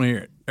up, I don't want to hear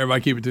it.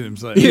 Everybody keep it to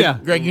themselves. Yeah,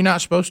 Greg, you're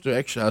not supposed to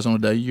exercise on a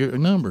day your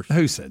numbers.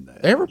 Who said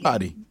that?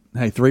 Everybody.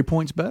 Hey, 3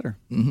 points better.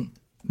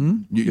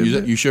 Mm-hmm.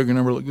 Your sugar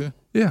number look good?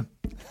 Yeah,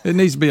 it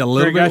needs to be a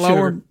little bit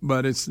lower,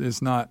 but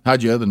it's not.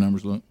 How'd your other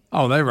numbers look?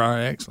 Oh, they were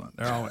excellent.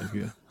 They're always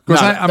good.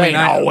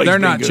 They're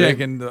not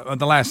checking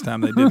the last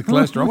time they did the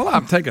cholesterol. Well,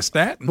 I'll take a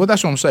statin. Well,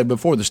 that's what I'm saying.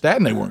 Before the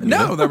statin, they weren't good.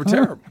 No, they were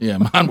terrible. Yeah,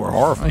 mine were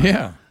horrible.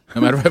 Yeah.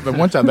 No matter what, but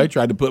one time they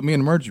tried to put me in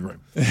the emergency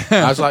room.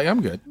 I was like,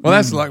 I'm good. Well,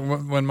 that's like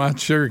when my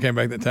sugar came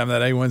back that time,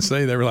 that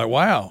A1C, they were like,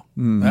 wow,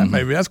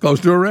 that's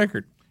close to a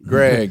record.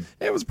 Greg.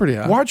 It was pretty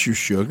high. Watch your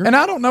sugar. And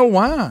I don't know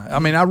why. I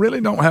mean, I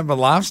really don't have a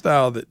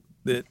lifestyle that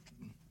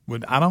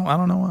would, I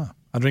don't know why.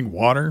 I drink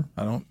water.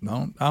 I don't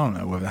know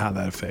how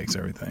that affects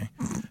everything.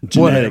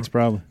 Genetics,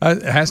 probably.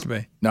 It has to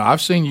be. No,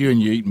 I've seen you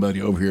and your eating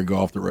buddy over here go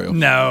off the rails.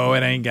 No,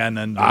 it ain't got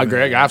nothing to do with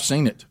Greg, I've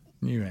seen it.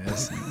 You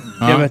ass.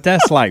 Yeah, but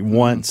that's like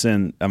once,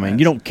 and I mean,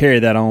 you don't carry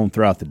that on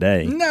throughout the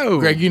day. No,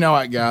 Greg, you know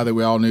that guy that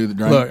we all knew that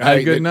drank. Look, I had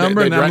a good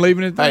number, and I'm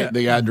leaving it there. Hey,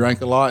 the guy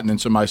drank a lot, and then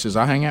somebody says,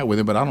 "I hang out with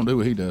him, but I don't do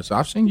what he does." So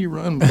I've seen you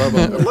run. Look,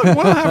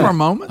 we'll have our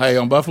moments. Hey,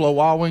 on Buffalo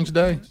Wild Wings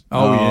Day.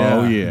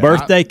 Oh yeah.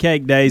 Birthday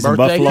cake days and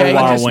Buffalo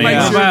Wild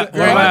Wings.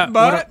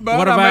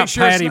 What about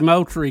Patty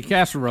Moultrie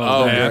casserole?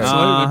 Oh,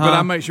 absolutely. But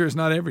I make sure it's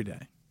not every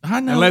day. I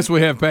know. Unless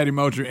we have Patty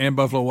Moultrie and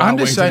Buffalo Wild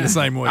Wings in the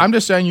same week. I'm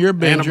just saying you're a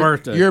binger. And a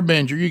birthday. You're a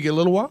binger. You get a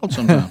little wild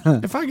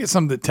sometimes. If I get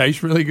something that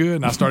tastes really good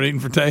and I start eating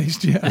for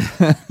taste, yeah.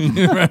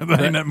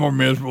 Ain't that more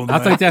miserable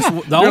than I think that's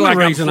the only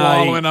reason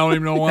I don't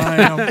even know why I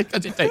am.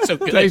 Because it tastes so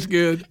good. Tastes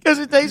good. Because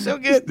it tastes so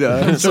good.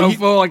 I'm so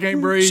full I can't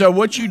breathe. So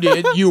what you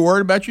did, you were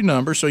worried about your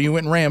numbers, so you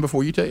went and ran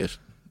before you test.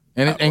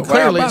 And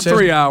clearly about it says,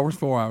 3 hours,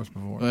 4 hours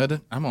before.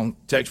 I'm going to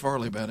text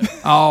Farley about it.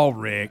 Oh,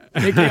 Rick.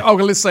 Okay,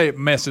 let's say it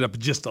messed it up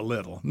just a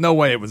little. No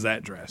way it was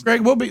that drastic.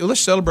 Greg,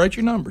 let's celebrate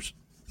your numbers.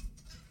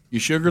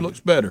 Your sugar looks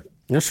better.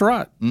 That's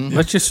right.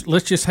 Mm-hmm.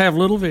 Let's just have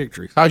little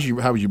victories. How was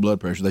your blood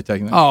pressure? They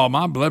taking that? Oh,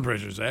 my blood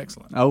pressure is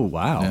excellent. Oh,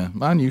 wow. Yeah,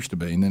 mine used to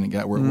be, and then it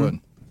got where it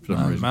wasn't. For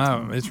some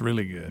reason. It's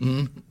really good.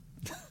 Mm-hmm.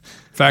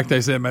 In fact,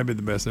 they said maybe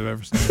the best they've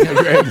ever seen.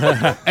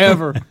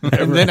 Ever.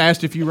 And then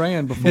asked if you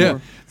ran before. Yeah.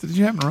 So did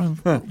you happen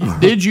to run?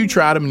 Did you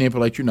try to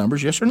manipulate your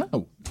numbers, yes or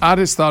no? I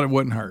just thought it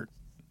wouldn't hurt.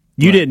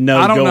 You didn't know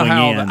I don't going know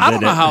how in. I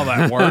don't know how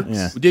that works.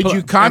 Yeah. Did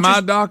you Am I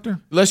a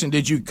doctor? Listen,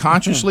 did you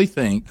consciously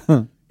think,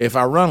 if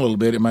I run a little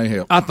bit, it may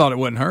help? I thought it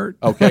wouldn't hurt.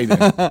 Okay,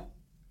 then.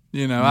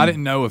 I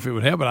didn't know if it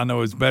would help, but I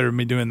know it's better than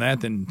me doing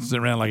that than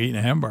sitting around like eating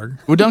a hamburger.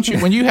 Well, don't you?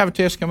 When you have a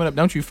test coming up,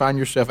 don't you find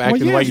yourself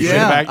acting the way you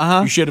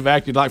should have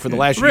acted like for the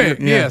last year?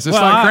 Yes, it's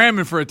like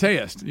cramming for a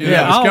test.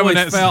 I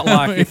always felt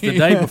like if the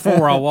day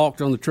before I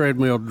walked on the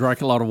treadmill,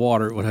 drank a lot of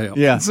water, it would help.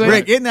 Yeah,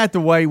 Rick, isn't that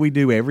the way we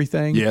do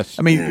everything? Yes.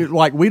 I mean,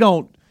 like we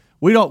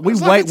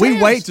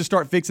wait to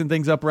start fixing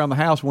things up around the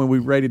house when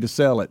we're ready to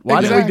sell it.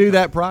 Why didn't we do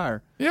that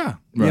prior? Yeah,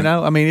 right.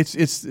 I mean,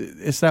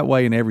 it's that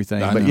way in everything.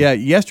 But yeah,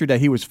 yesterday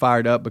he was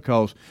fired up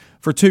because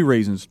for two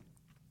reasons.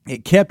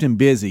 It kept him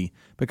busy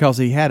because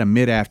he had a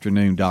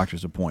mid-afternoon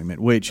doctor's appointment,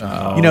 which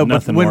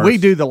but when we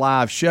do the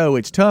live show,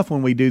 it's tough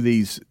when we do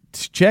these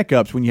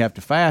checkups when you have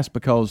to fast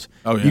because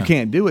you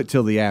can't do it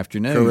till the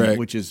afternoon,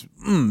 which is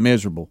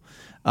miserable.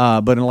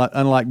 But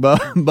unlike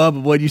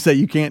Bubba, what did you say?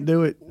 You can't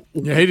do it?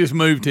 Yeah, he just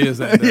moved his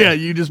that day. Yeah,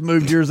 you just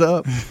moved yours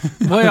up.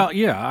 Well,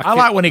 yeah. I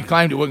like when he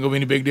claimed it wasn't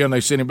going to be any big deal and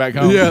they sent him back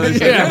home. Yeah,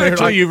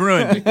 actually you've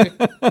ruined it.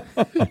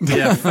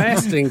 Yeah,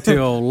 fasting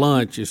till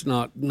lunch is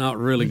not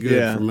really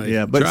good for me.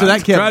 Yeah, but so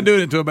that kept try doing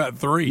it until about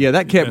 3. Yeah,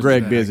 that kept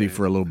Greg busy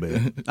for a little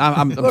bit.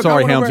 I'm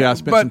sorry, Helmsy. I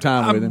spent some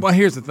time with him. Well,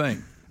 here's the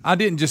thing. I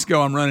didn't just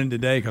go, I'm running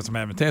today because I'm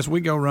having a test.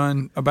 We go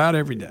run about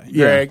every day.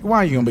 Greg, why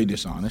are you going to be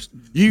dishonest?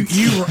 You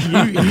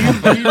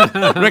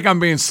Rick, I'm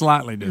being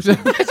slightly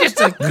dishonest.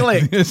 Just a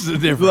click. This is a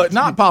difference. Look,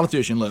 not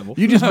politician level.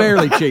 You just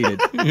barely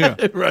cheated. Yeah.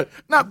 Right.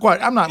 Not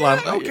quite. I'm not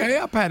lying. Okay,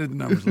 I padded the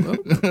numbers a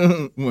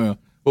little. Well,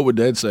 what would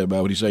Dad say about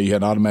it? Would he say you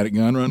had an automatic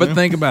gun running? But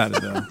think about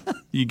it, though.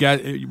 You got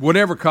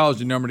whatever caused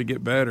your number to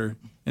get better,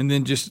 and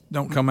then just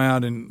don't come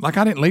out and, like,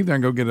 I didn't leave there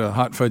and go get a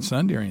hot fudge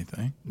sundae or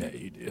anything. Yeah,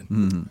 you did.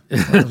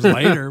 It was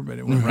later, but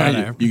it went right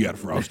after. You got a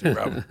Frosty,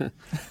 Robert.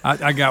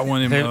 I got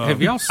one of them.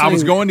 Have y'all seen? I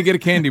was going to get a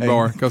candy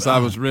bar because I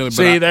was really.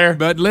 See there?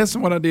 But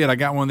listen, what I did, I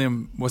got one of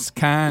them. What's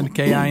Kind?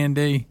 Kind.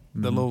 The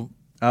little.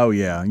 Oh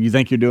yeah, you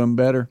think you're doing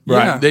better,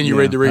 Right? Yeah. Then you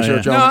read the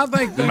research on it. No, I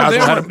think them You might as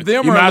well are have-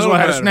 them you are might a as well little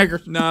have a better.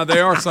 Snickers. No, they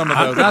are some of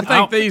those. I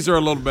think these are a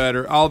little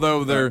better,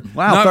 although they're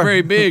not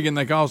very big and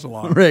they cost a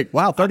lot. Rick?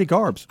 Wow, 30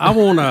 carbs. I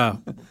want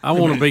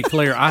to be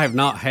clear. I have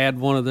not had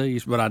one of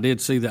these, but I did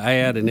see the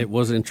ad, and it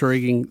was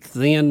intriguing.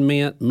 Thin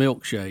mint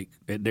milkshake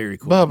at Dairy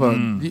Queen.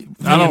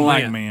 Bubba, I don't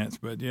like mints,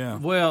 but yeah.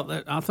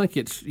 Well, I think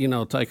it's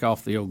take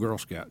off the old Girl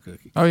Scout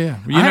cookie. Oh yeah,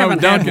 I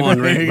haven't had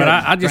one, Rick, but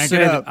I just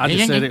said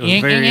it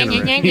was very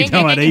interesting. You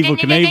talking about Evel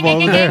Knievel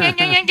over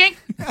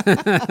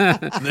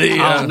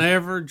there? I'll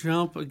never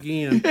jump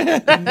again.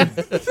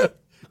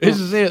 This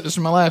is it. This is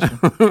my last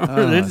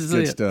one. This is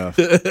good it. stuff.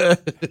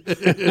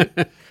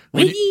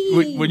 When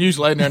you was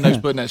laying there and they was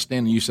putting that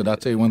stand, and you said, "I'll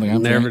tell you one thing.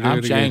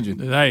 I'm changing.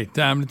 Hey,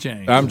 time to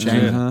change. I'm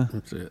changing."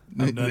 That's it.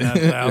 I've done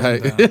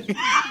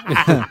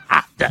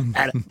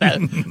that 1,000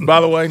 times. By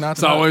the way, not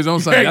It's tonight. always on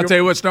Sunday. I'll tell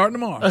you what, starting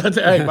tomorrow.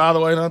 Hey, by the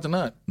way, not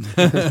tonight.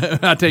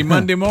 I'll tell you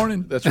Monday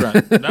morning. That's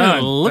right.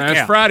 Done. Look That's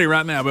out. Friday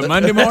right now, but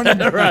Monday morning,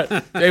 Right.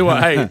 Tell you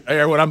what.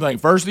 Hey, what I'm thinking.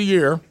 First of the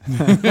year.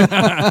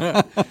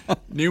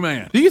 new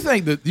man. Do you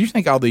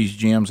think all these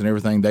gyms and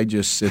everything, they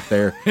just sit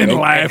there And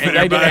laugh at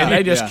everybody.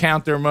 they just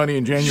count their money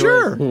in January?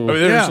 Sure. I mean,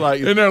 they're just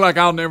like, and they're like,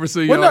 I'll never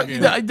see you well, no,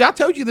 again. I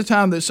told you the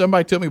time that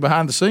somebody took me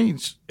behind the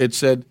scenes. It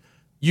said,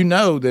 you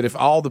know that if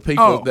all the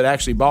people that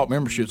actually bought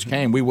memberships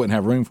came, we wouldn't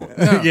have room for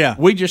them. Yeah.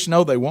 We just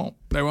know they won't.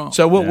 They won't.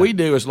 So what we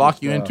do is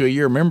lock you into a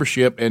year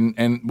membership,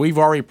 and we've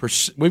already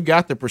we've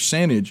got the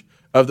percentage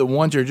of the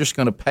ones that are just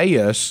going to pay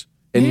us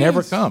and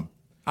never come.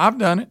 I've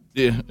done it.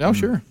 Yeah. Oh,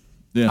 sure.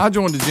 Yeah. I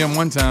joined the gym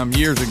one time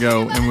years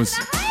ago and was,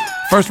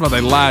 first of all, they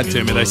lied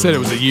to me. They said it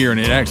was a year and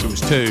it actually was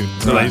 2.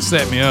 So they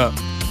set me up.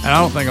 And I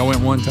don't think I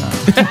went one time.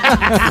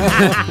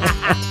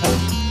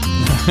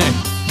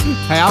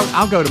 Hey,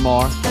 I'll go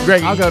tomorrow.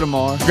 Greg, I'll go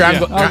tomorrow.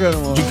 Greg, I'll go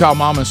tomorrow. Did you call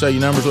Mama and say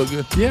your numbers look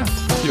good? Yeah.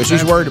 Because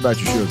she's worried about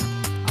your sugar.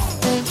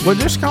 Well,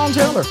 just call and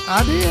tell her.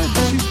 I did.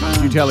 She's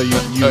fine. You tell her you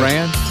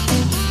ran?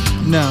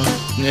 No.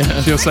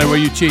 Yeah. She'll say, well,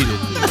 you cheated.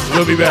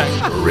 We'll be back.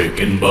 Rick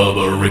and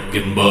Bubba, Rick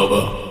and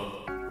Bubba.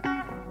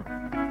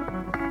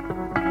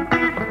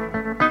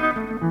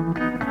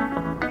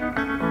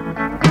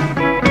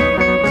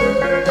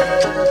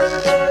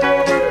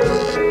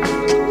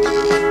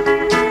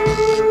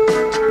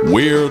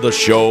 We're the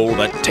show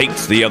that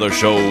takes the other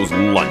show's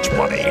lunch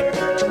money.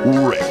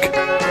 Rick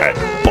and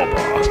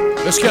Bubba.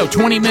 Let's go.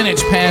 20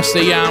 minutes past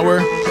the hour.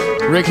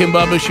 Rick and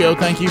Bubba Show.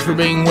 Thank you for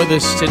being with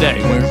us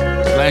today. We're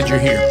glad you're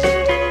here.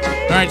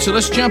 All right, so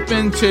let's jump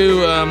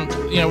into,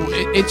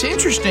 it's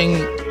interesting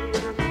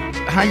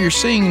how you're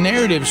seeing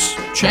narratives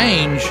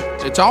change.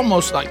 It's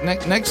almost like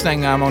next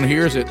thing I'm on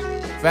here is that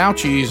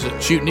Fauci's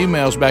shooting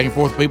emails back and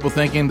forth, people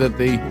thinking that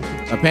the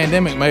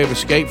pandemic may have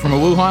escaped from a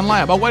Wuhan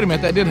lab. Oh, wait a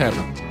minute, that did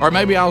happen. Or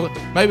maybe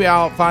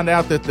I'll find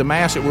out that the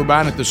masks that we're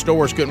buying at the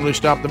stores couldn't really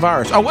stop the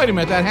virus. Oh, wait a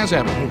minute, that has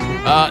happened.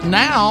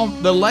 Now,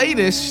 the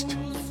latest,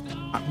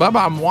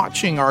 Bubba, I'm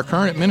watching our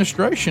current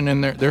administration,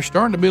 and they're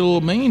starting to be a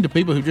little mean to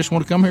people who just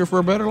want to come here for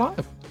a better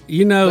life.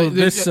 You know,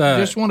 They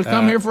just want to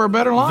come here for a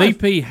better life.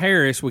 VP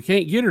Harris, we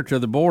can't get her to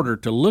the border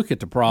to look at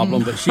the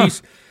problem, but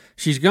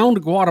she's gone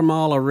to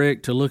Guatemala,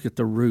 Rick, to look at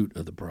the root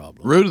of the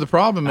problem. Root of the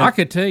problem. I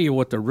could tell you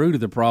what the root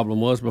of the problem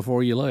was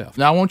before you left.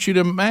 Now, I want you to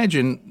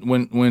imagine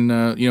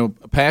when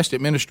past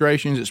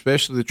administrations,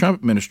 especially the Trump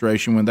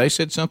administration, when they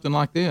said something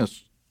like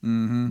this.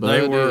 Mm-hmm.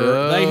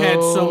 They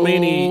had so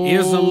many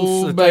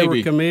isms that they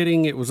were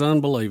committing, it was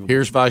unbelievable.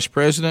 Here's Vice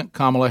President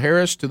Kamala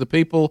Harris to the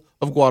people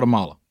of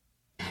Guatemala.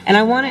 And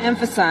I want to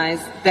emphasize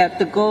that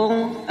the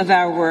goal of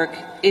our work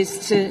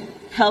is to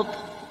help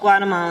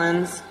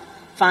Guatemalans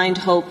find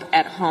hope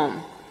at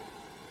home.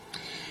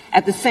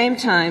 At the same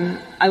time,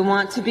 I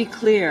want to be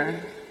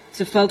clear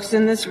to folks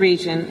in this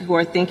region who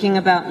are thinking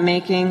about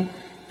making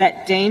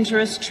that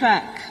dangerous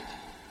trek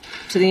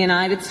to the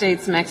United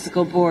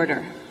States-Mexico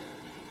border.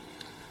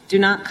 Do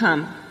not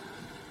come.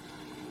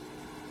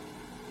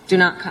 Do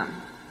not come.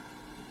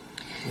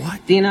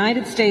 What? The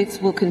United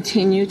States will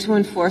continue to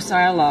enforce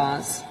our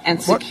laws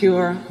and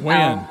secure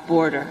our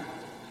border.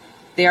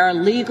 There are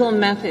legal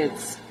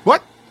methods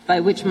by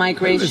which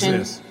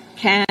migration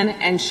can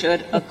and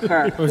should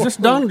occur. Was this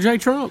Donald J.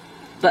 Trump?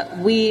 But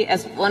we,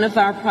 as one of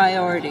our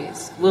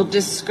priorities, will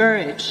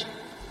discourage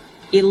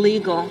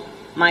illegal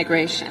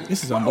migration.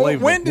 This is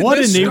unbelievable. When did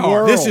this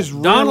start? This is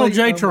Donald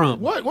J.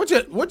 Trump. What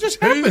just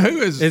happened?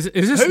 Who is this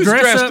who's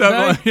dressed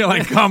up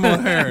like Kamala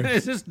Harris?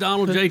 Is this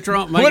Donald J.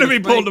 Trump? What if he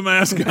pulled the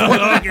mask off?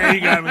 Okay,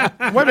 you got me.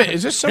 Wait a minute,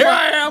 is this somebody? Here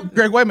I am.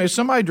 Greg, wait a minute, is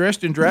somebody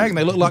dressed in drag and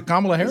they look like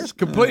Kamala Harris?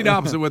 Complete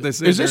opposite what they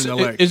said Is during this the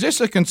election. is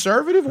this a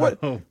conservative? What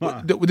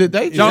did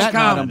they? That's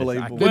not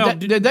unbelievable.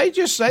 Did they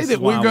just say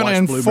that why we're I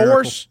going to watch Blue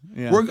enforce?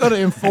 Miracle. We're going to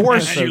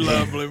enforce You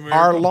love Blue Miracle.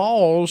 our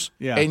laws,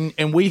 Yeah.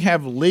 and we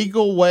have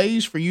legal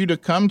ways for you to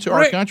come to our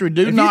our country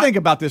do if not. you think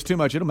about this too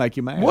much, it'll make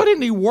you mad. What in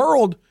the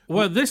world?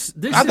 Well, this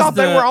I thought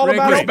they were all Rick,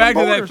 about goes open back to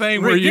that borders.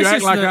 thing where Rick, you this act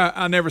is like the-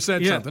 I never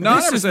said something. No, I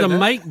this never is said the that.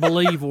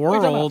 make-believe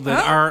world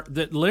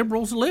that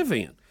liberals live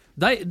in.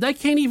 They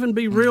can't even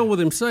be real with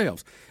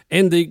themselves.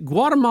 And the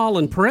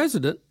Guatemalan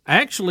president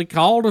actually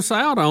called us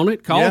out on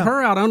it, called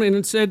her out on it,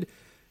 and said,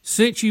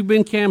 since you've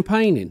been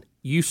campaigning,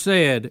 you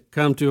said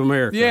come to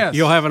America. Yes.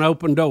 You'll have an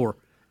open door.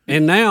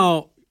 And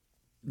now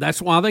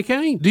that's why they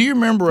came. Do you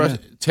remember us?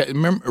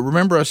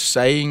 Remember us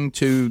saying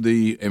to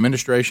the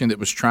administration that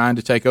was trying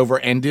to take over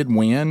and did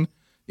win?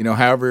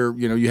 However,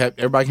 you have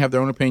everybody can have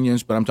their own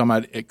opinions, but I'm talking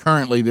about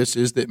currently. This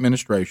is the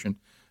administration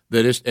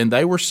that is, and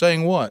they were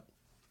saying what?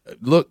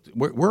 Look,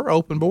 we're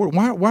open board.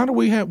 Why do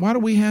we have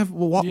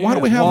walls?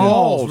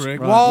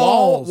 Rick. Right.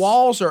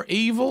 Walls are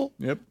evil.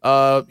 Yep.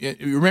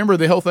 You remember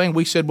the whole thing?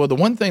 We said, well, the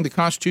one thing the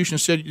Constitution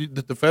said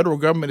that the federal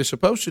government is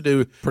supposed to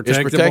do is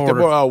protect the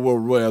border. Oh,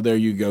 well, there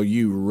you go,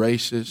 you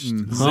racist,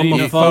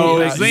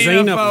 xenophobe,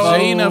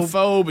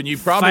 and you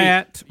probably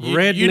fat,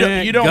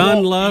 redneck,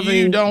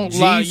 gun-loving,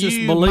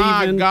 Jesus-believing.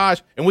 My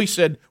gosh! And we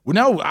said, well,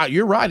 no,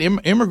 you're right.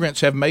 Immigrants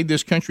have made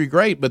this country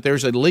great, but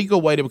there's a legal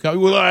way to become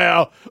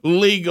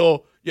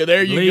legal. Yeah,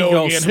 there you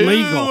go again.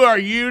 Smeagol. Who are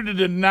you to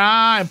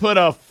deny and put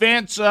a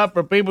fence up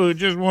for people who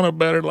just want a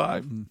better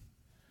life?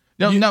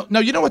 No.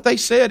 You know what they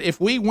said?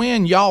 If we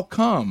win, y'all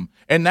come.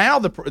 And now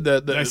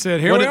they said,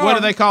 here we are. What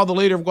do they call the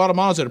leader of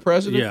Guatemala? Is it a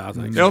president? Yeah, I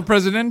think El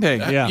Presidente.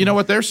 Yeah. You know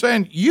what they're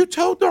saying? You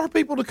told our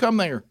people to come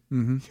there.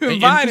 Mm-hmm. You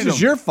invited This is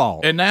them. your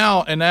fault. And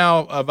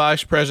now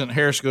Vice President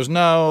Harris goes,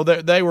 no,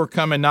 they were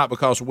coming not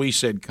because we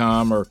said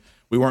come or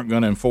we weren't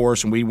going to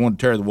enforce and we wanted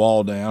to tear the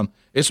wall down.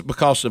 It's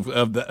because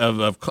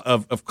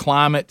of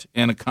climate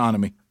and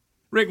economy.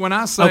 Rick, when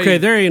I say Okay,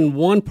 there ain't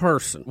one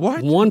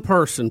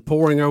person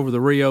pouring over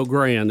the Rio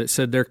Grande that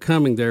said they're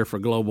coming there for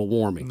global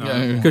warming.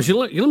 Because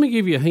let me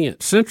give you a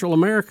hint. Central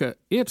America,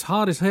 it's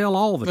hot as hell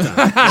all the time.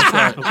 That's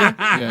right.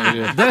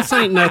 Yeah. That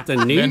ain't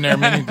nothing new. Been there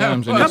many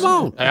times. And Come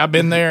on. I've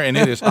been there, and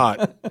it is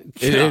hot.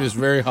 It is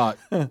very hot.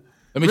 Let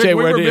me Rick, tell you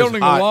we where were it is.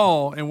 building hot. a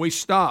wall and we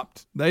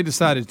stopped. They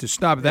decided to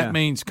stop it. That Yeah.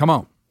 means, come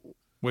on.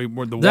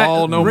 We're the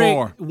wall no Rick,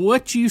 more.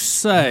 What you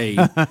say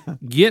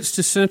gets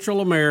to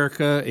Central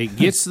America. It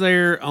gets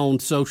there on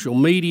social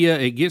media.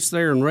 It gets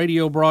there in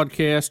radio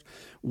broadcast.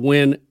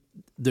 When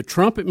the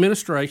Trump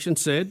administration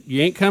said,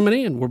 you ain't coming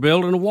in, we're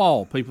building a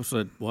wall, people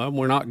said, well,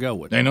 we're not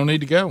going. They don't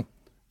need to go.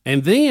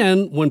 And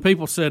then when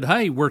people said,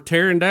 hey, we're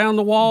tearing down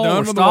the wall, Done we're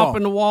with the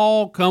stopping the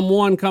wall, come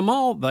one, come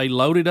all, they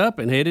loaded up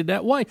and headed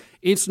that way.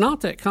 It's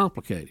not that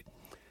complicated.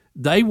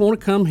 They want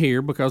to come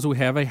here because we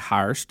have a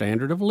higher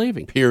standard of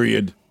living.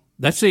 Period.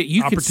 That's it.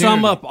 You can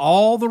sum up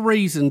all the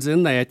reasons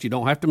in that. You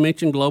don't have to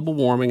mention global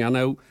warming. I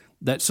know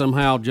that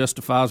somehow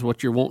justifies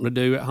what you're wanting to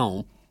do at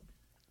home.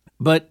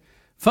 But,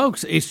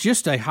 folks, it's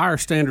just a higher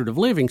standard of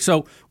living.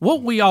 So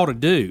what we ought to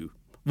do,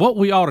 what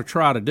we ought to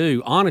try to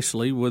do,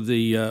 honestly, with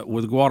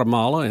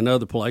Guatemala and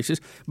other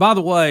places. By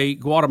the way,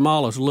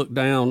 Guatemala's looked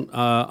down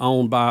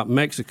on by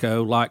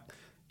Mexico like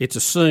it's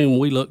assumed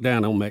we look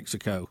down on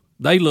Mexico.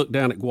 They look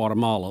down at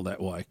Guatemala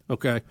that way,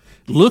 okay?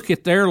 Look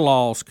at their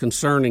laws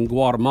concerning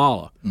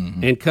Guatemala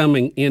and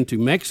coming into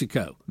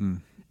Mexico.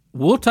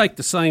 We'll take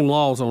the same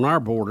laws on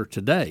our border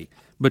today,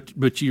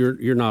 but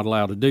you're not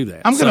allowed to do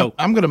that.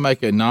 I'm gonna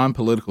make a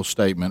non-political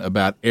statement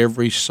about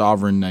every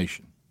sovereign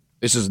nation.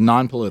 This is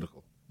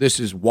non-political. This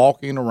is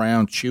walking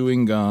around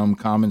chewing gum,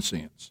 common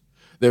sense.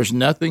 There's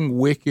nothing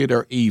wicked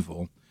or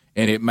evil,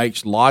 and it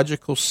makes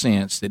logical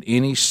sense that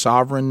any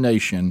sovereign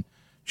nation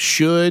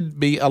should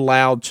be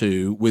allowed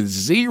to, with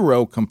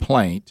zero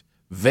complaint,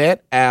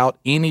 vet out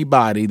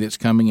anybody that's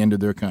coming into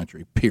their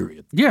country.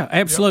 Period. Yeah,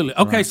 absolutely.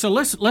 Okay, right. So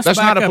let's that's back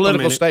not a up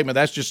political minute. statement.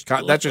 That's just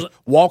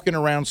walking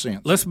around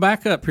sense. Let's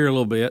back up here a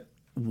little bit.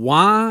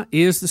 Why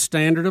is the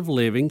standard of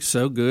living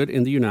so good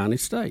in the United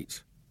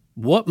States?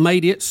 What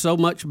made it so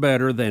much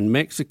better than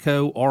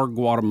Mexico or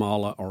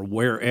Guatemala or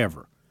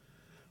wherever?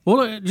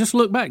 Well, just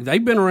look back.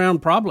 They've been around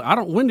probably.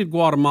 When did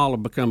Guatemala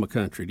become a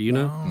country? Do you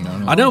know?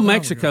 No. I know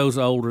Mexico's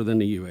older than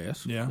the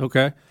U.S. Yeah.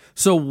 Okay.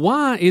 So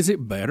why is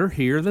it better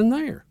here than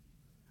there?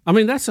 I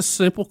mean, that's a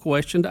simple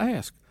question to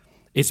ask.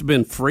 It's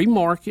been free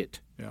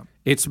market. Yeah.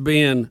 It's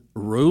been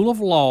rule of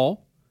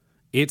law.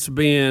 It's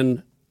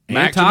been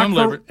maximum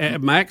liberty.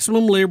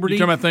 Maximum liberty.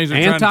 You're talking about things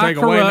they're trying to take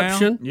away now?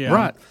 Anti-corruption. Yeah.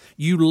 Right.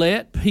 You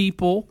let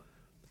people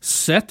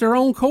set their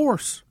own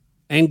course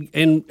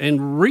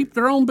and reap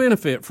their own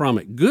benefit from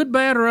it, good,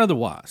 bad, or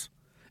otherwise.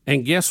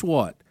 And guess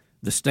what?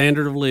 The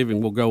standard of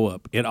living will go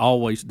up. It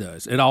always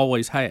does. It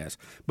always has.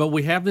 But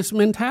we have this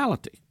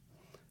mentality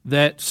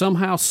that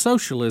somehow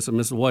socialism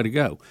is the way to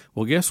go.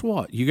 Well, guess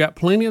what? You got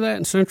plenty of that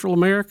in Central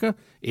America.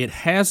 It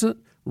hasn't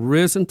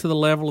risen to the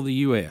level of the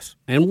U.S.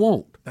 and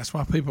won't. That's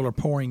why people are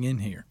pouring in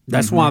here.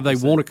 That's why they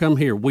want to come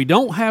here. We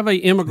don't have an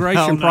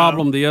immigration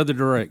problem the other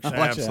direction.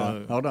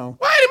 Absolutely. Hold on.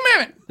 Wait a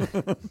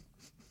minute.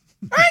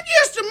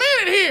 Just a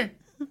minute here.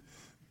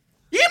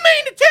 You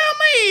mean to tell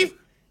me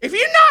if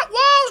you knock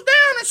walls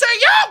down and say,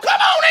 y'all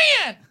come on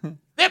in,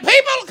 that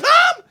people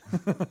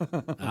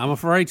will come? I'm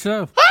afraid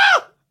so.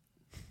 Huh?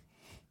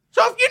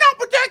 So if you don't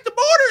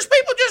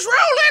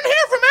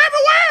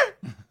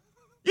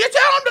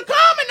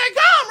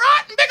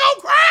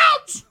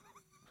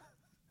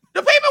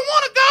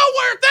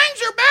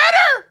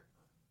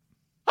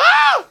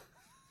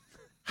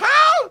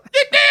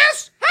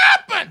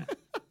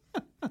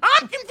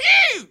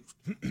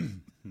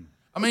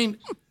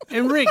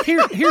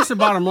here's the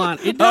bottom line.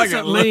 It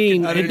doesn't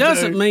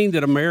mean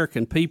that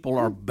American people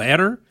are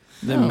better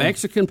than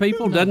Mexican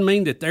people. Doesn't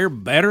mean that they're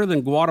better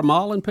than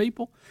Guatemalan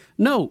people.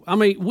 No, I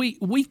mean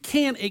we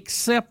can't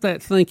accept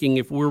that thinking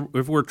if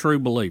we're true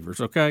believers,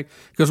 okay?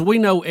 Because we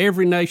know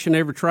every nation,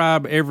 every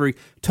tribe, every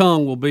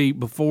tongue will be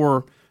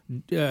before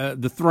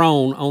the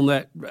throne on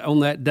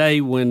that day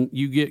when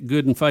you get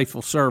good and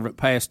faithful servant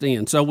passed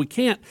in. So we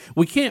can't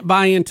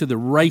buy into the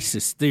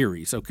racist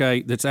theories,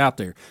 okay, that's out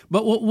there.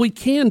 But what we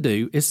can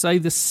do is say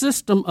the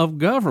system of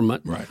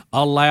government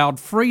allowed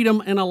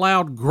freedom and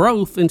allowed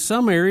growth in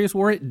some areas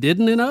where it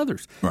didn't in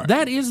others. Right.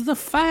 That is the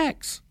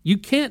facts. You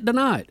can't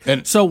deny it.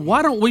 And so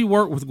why don't we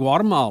work with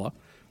Guatemala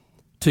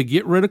to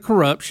get rid of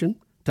corruption,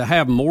 to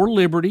have more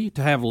liberty,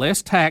 to have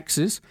less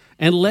taxes,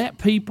 and let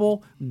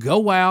people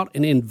go out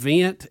and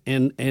invent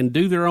and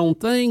do their own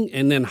thing,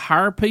 and then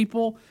hire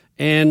people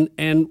and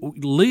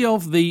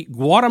live the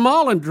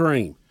Guatemalan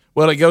dream.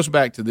 Well, it goes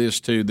back to this,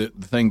 too, the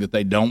thing that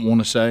they don't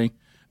want to say.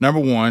 Number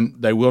one,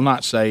 they will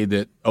not say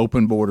that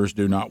open borders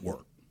do not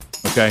work,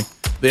 okay?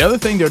 The other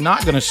thing they're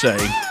not going to say,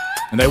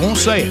 and they won't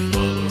say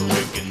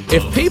it,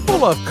 if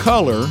people of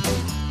color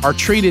are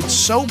treated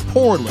so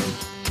poorly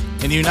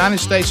in the United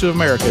States of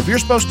America, if you're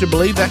supposed to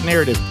believe that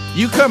narrative,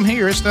 you come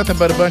here, it's nothing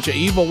but a bunch of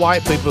evil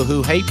white people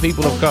who hate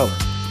people of color.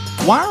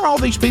 Why are all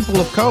these people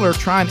of color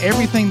trying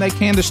everything they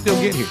can to still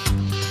get here?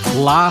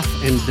 Life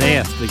and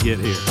death to get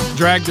here.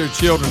 Drag their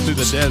children through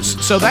the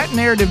desert. So that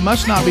narrative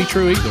must not be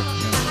true either.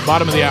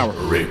 Bottom of the hour.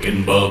 Rick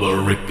and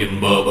Bubba, Rick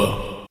and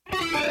Bubba.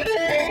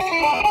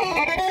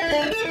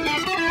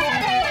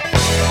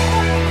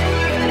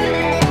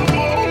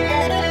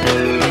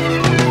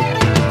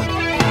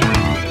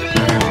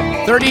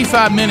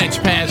 35 minutes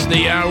past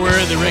the hour,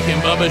 the Rick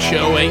and Bubba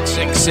Show,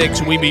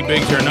 866 We Be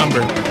Big's our number.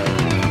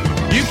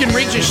 You can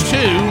reach us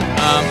too.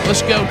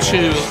 Let's go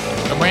to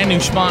a brand new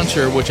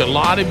sponsor, which a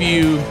lot of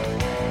you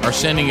are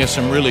sending us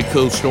some really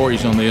cool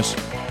stories on this.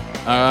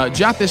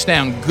 Jot this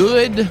down,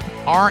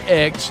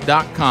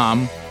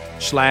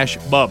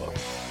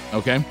 goodrx.com/Bubba.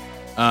 Okay?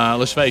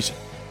 Let's face it,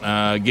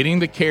 getting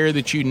the care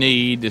that you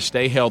need to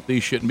stay healthy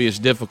shouldn't be as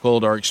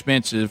difficult or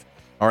expensive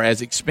or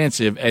as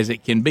expensive as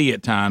it can be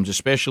at times,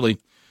 especially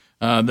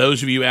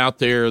those of you out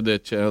there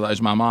that,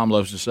 as my mom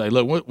loves to say,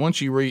 look,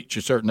 once you reach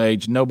a certain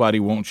age, nobody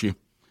wants you.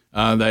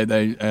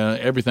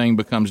 Everything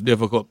becomes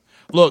difficult.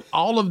 Look,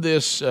 all of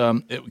this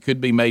it could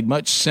be made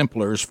much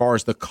simpler as far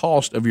as the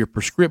cost of your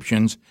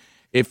prescriptions.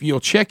 If you'll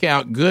check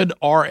out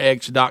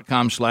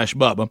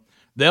goodrx.com/Bubba,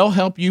 they'll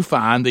help you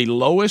find the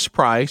lowest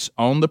price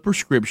on the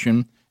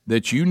prescription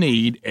that you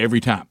need every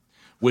time.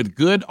 With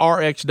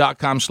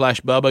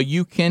goodrx.com/Bubba,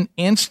 you can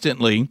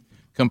instantly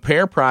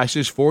compare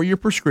prices for your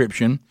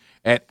prescription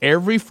at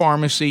every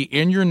pharmacy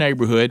in your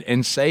neighborhood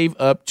and save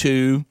up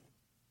to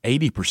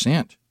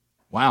 80%.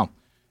 Wow,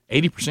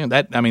 80%.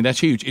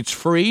 That's huge. It's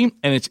free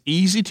and it's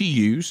easy to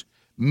use.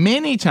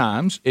 Many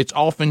times, it's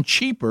often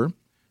cheaper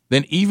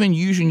than even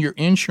using your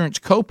insurance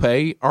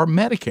copay or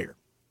Medicare.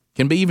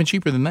 Can be even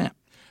cheaper than that.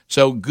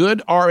 So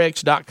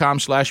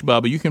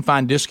goodrx.com/Bubba, you can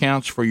find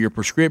discounts for your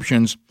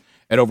prescriptions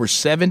at over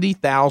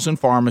 70,000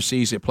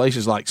 pharmacies at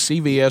places like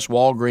CVS,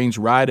 Walgreens,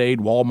 Rite Aid,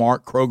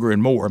 Walmart, Kroger,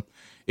 and more.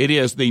 It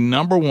is the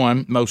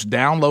 #1 most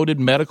downloaded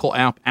medical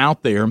app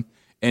out there,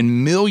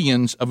 and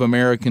millions of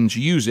Americans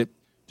use it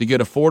to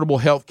get affordable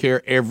health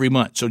care every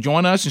month. So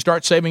join us and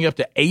start saving up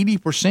to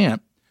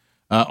 80%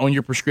 on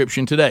your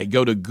prescription today.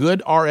 Go to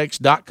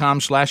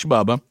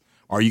goodrx.com/Bubba,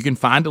 or you can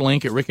find a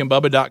link at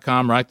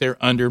rickandbubba.com right there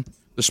under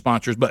the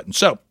sponsors button.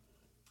 So,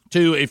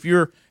 if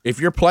you're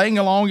playing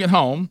along at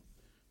home,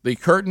 the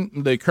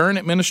current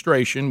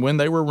administration, when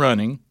they were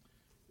running,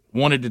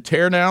 wanted to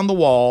tear down the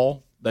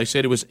wall. They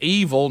said it was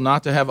evil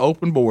not to have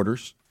open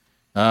borders,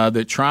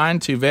 that trying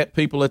to vet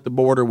people at the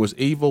border was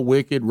evil,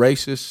 wicked,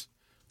 racist.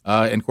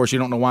 And, of course, you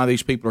don't know why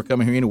these people are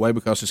coming here anyway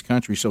because this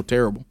country is so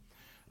terrible.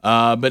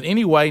 But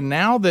anyway,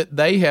 now that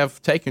they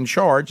have taken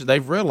charge,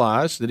 they've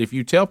realized that if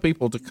you tell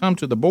people to come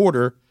to the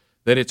border,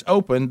 that it's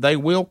open, they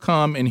will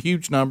come in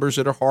huge numbers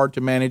that are hard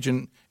to manage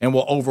and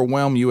will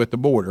overwhelm you at the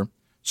border.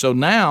 So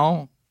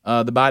now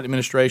the Biden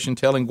administration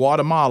telling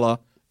Guatemala,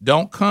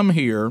 don't come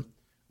here.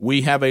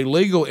 We have a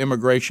legal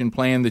immigration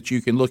plan that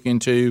you can look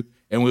into,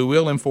 and we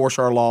will enforce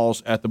our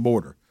laws at the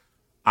border.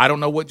 I don't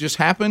know what just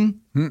happened,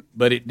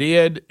 but it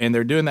did, and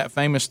they're doing that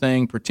famous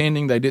thing,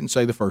 pretending they didn't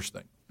say the first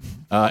thing.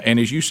 And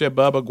as you said,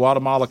 Bubba,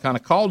 Guatemala kind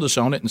of called us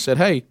on it and said,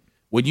 hey,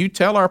 when you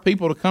tell our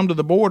people to come to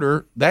the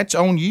border, that's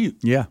on you.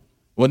 Yeah.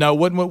 Well, no, it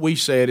wasn't what we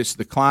said. It's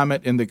the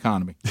climate and the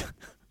economy.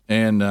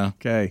 And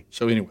okay.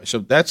 So anyway, so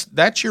that's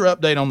your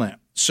update on that.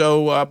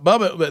 So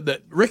Bubba,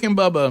 the Rick and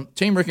Bubba,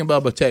 Team Rick and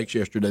Bubba text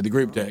yesterday, the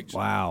group text.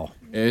 Wow.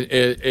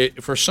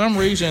 For some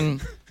reason,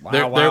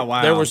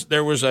 wow.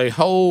 there was a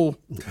whole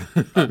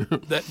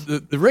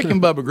the Rick and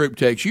Bubba group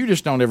text. You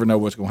just don't ever know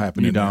what's going to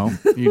happen. You don't.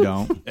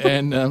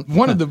 And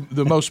one of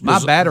the most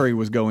my battery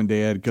was going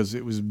dead because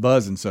it was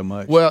buzzing so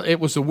much. Well, it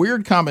was a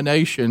weird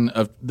combination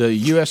of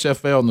the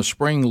USFL and the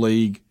Spring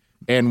League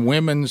and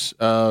Women's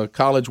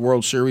College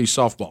World Series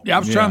softball. Yeah, I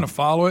was trying to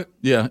follow it.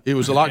 Yeah, it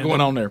was a lot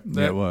going on there.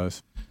 Yeah, it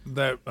was.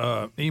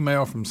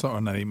 email from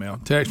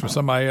text from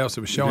somebody else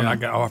that was showing. I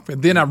got off,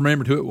 and then I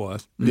remembered who it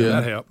was. Yeah,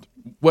 that helped.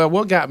 Well,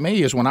 what got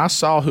me is when I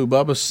saw who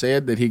Bubba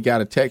said that he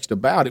got a text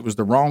about, it was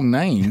the wrong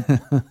name.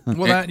 A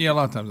lot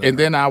of times. And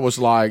then I was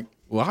like,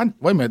 well,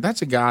 wait a minute,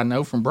 that's a guy I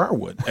know from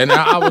Briarwood. And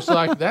I was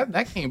like,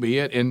 that can't be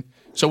it. And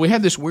so we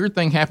had this weird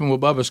thing happen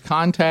with Bubba's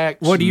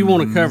contacts. Well, do you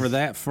want to cover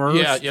that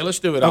first? Yeah, let's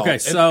do it all. Okay,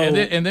 so...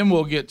 And then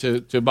we'll get to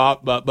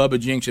Bubba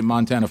Jinx and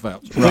Montana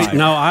Fouts. Right.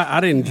 No,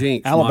 I didn't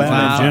jinx Alabama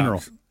Montana in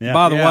general. Yeah.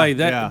 By the way,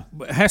 that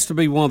has to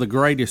be one of the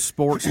greatest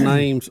sports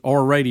names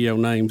or radio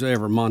names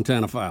ever,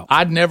 Montana Fouts.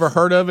 I'd never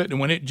heard of it,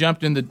 and when it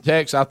jumped in the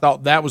text, I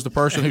thought that was the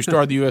person who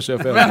started the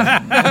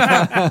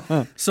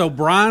USFL. So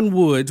Brian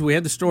Woods, we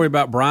had the story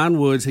about Brian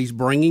Woods. He's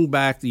bringing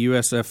back the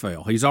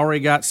USFL. He's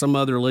already got some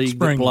other league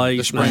that plays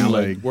the Spring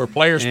League, where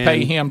players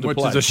pay him to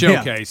play. Which is a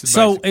showcase. Yeah.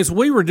 So as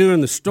we were doing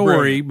the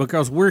story,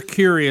 because we're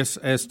curious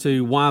as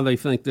to why they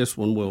think this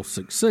one will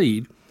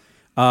succeed,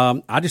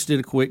 I just did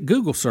a quick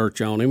Google search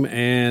on him,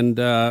 and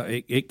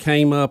it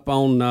came up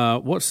on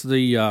what's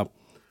the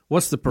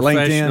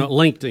professional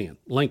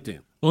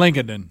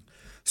LinkedIn.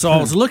 So I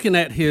was looking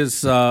at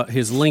his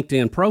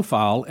LinkedIn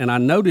profile, and I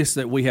noticed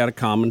that we had a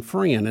common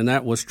friend, and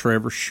that was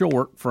Trevor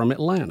Short from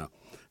Atlanta,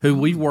 who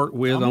we worked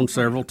with on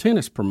several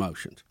tennis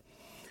promotions.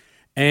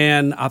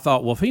 And I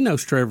thought, well, if he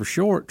knows Trevor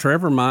Short,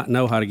 Trevor might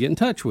know how to get in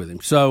touch with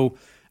him. So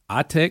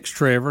I text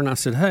Trevor, and I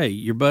said, hey,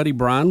 your buddy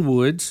Brian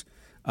Woods,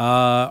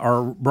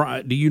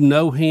 do you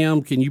know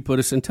him? Can you put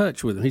us in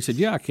touch with him? He said,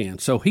 yeah, I can.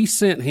 So he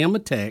sent him a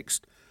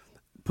text,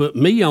 put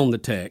me on the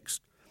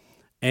text,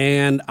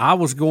 and I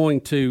was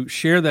going to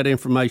share that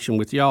information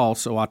with y'all,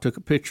 so I took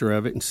a picture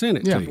of it and sent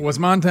it to you. Was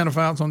Montana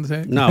Fouts on the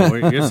text? No,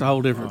 it's a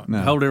whole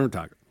different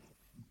topic.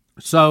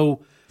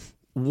 So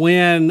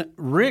when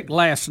Rick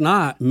last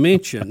night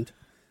mentioned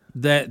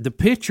that the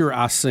picture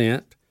I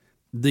sent,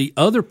 the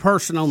other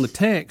person on the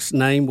text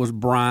name was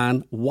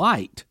Brian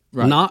White.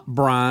 Right. Not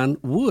Brian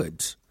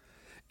Woods.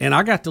 And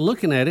I got to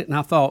looking at it, and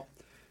I thought,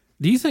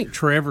 do you think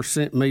Trevor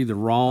sent me the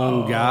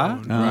wrong guy?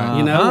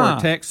 Or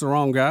text the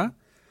wrong guy?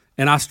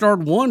 And I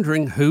started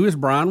wondering, who is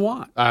Brian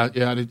White? I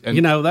did.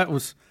 That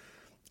was...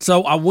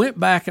 So I went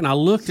back and I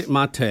looked at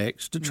my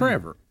text to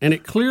Trevor, and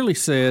it clearly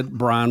said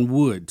Brian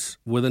Woods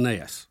with an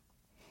S.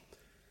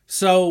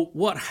 So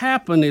what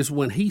happened is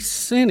when he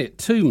sent it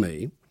to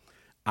me,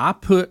 I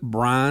put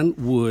Brian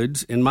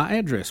Woods in my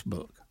address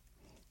book.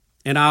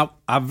 And I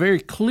very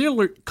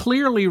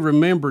clearly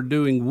remember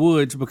doing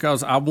Woods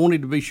because I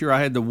wanted to be sure I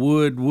had the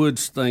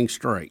Woods thing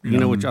straight,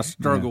 which I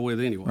struggle with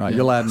anyway. Right,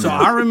 you'll add. So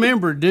I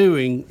remember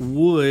doing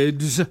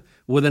Woods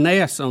with an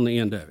S on the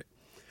end of it.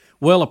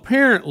 Well,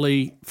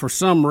 apparently, for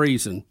some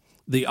reason,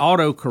 the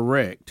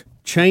autocorrect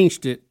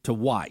changed it to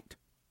White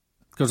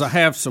because I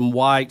have some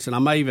Whites, and I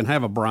may even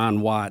have a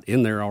Brian White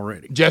in there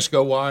already.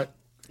 Jessica White.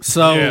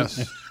 So.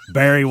 Yes.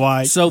 Barry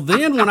White. So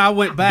then when I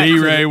went back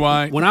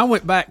White. When I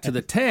went back to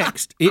the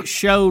text, it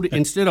showed,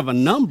 instead of a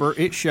number,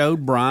 it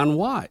showed Brian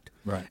White.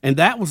 Right. And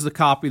that was the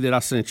copy that I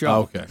sent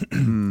y'all. Okay.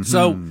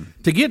 So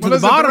to get to the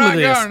bottom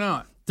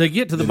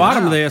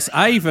of this,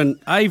 I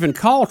even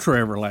called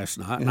Trevor last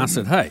night, and I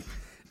said, hey,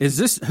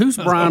 who's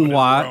Brian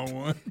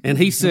White? And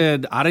he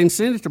said, I didn't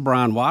send it to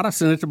Brian White, I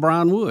sent it to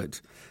Brian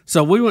Woods.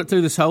 So we went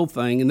through this whole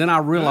thing, and then I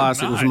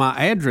realized it was my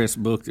address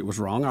book that was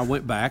wrong. I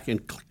went back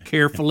and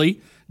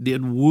carefully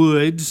did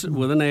Woods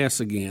with an S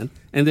again,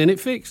 and then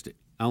it fixed it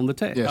on the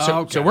text.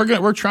 Yeah, so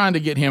we're trying to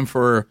get him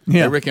for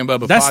the Rick and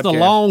Bubba That's podcast. the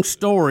long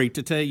story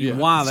to tell you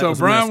why that was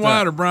Brian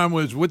White up. or Brian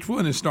Woods, which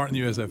one is starting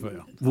the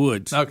USFL?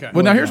 Woods. Okay.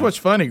 Well, now here's what's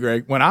funny,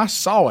 Greg. When I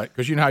saw it,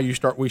 because you know how we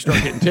start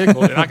getting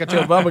tickled, and I could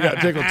tell Bubba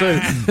got tickled too.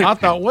 I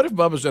thought, what if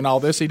Bubba's in all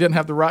this? He didn't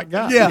have the right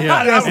guy. Yeah.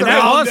 That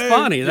was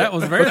funny. That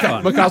was very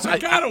funny. Because I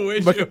kind of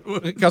wish it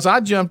would. Because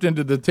I jumped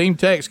into the team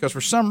text because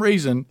for some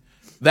reason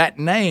that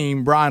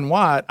name, Brian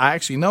White, I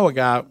actually know a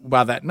guy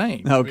by that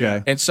name.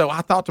 Okay. And so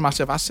I thought to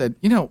myself, I said,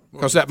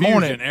 because that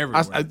morning,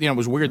 it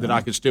was weird that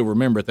I could still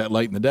remember it that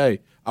late in the day.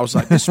 I was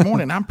like, this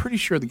morning, I'm pretty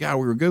sure the guy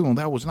we were Googling,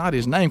 that was not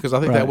his name because I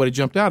think that would have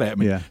jumped out at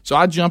me. Yeah. So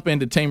I jump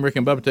into Team Rick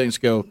and Bubba and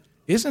go,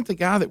 isn't the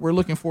guy that we're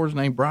looking for his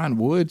name Brian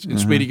Woods? And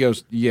Speedy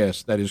goes,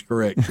 yes, that is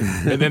correct.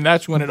 And then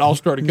that's when it all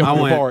started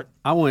coming apart.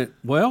 I went,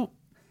 well,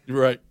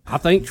 right. I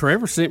think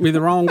Trevor sent me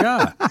the wrong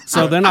guy.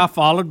 So then I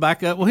followed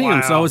back up with him.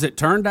 Wow. So as it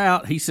turned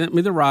out, he sent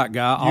me the right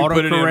guy.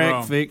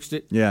 Autocorrect fixed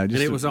it. Yeah, and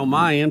it was on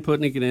my end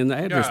putting it in the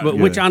address, God,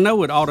 which I know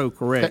would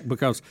autocorrect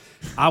because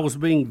I was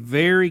being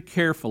very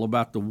careful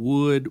about the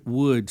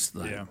Woods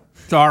thing. Yeah.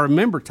 So I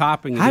remember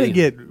typing it in. How did it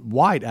get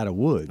White out of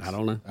Woods? I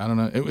don't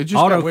know. It just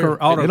got weird.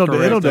 It'll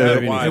do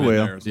it. It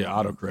will. Yeah,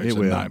 autocorrect's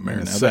a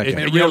nightmare now.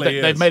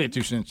 They've made it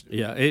too sensitive.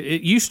 Yeah,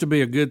 it used to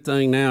be a good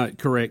thing. Now it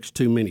corrects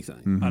too many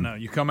things. I know.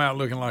 You come out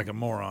looking like a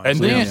moron. And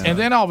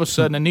then all of a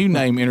sudden a new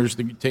name enters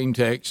the team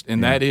text,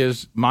 and that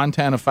is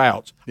Montana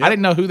Fouts. I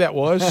didn't know who that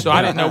was, so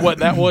I didn't know what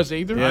that was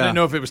either. I didn't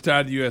know if it was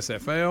tied to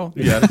USFL.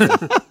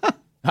 Yeah.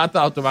 I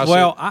thought to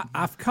myself. Well,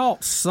 I've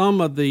caught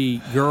some of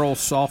the girls'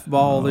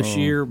 softball this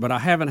year, but I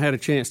haven't had a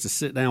chance to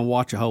sit down and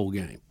watch a whole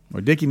game.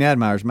 Well, Dickie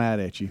Nadmeyer's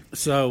mad at you.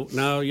 So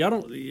no, y'all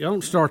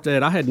don't start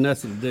that. I had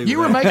nothing to do. You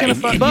with were that. making a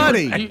fun,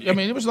 buddy. I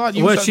mean, it was like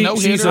you Well, was a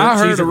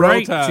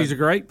no-hitter. she's a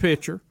great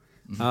pitcher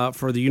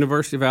for the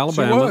University of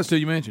Alabama. She was till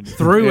you mentioned it.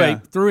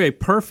 Threw a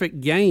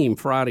perfect game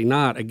Friday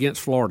night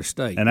against Florida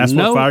State, And that's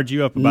what fired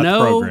you up about the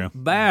program.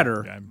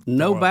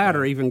 No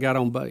batter even got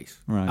on base.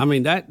 Right. I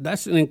mean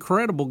that's an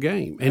incredible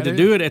game, and That to is.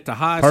 do it at the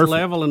highest Perfect.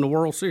 level in the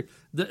World Series,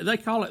 they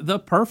call it the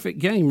perfect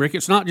game. Rick,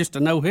 it's not just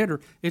a no hitter;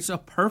 it's a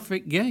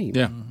perfect game.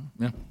 Yeah,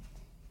 yeah.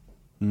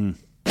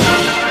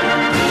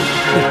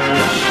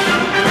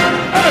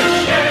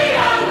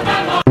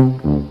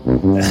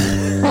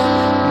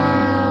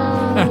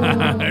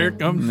 Here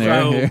comes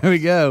Here we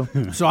go.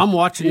 So I'm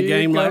watching the Here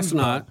game comes last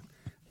night,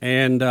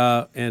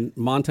 and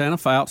Montana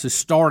Fouts is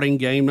starting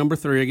game number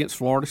 3 against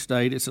Florida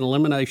State. It's an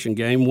elimination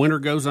game. Winner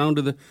goes on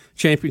to the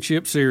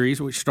championship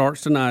series, which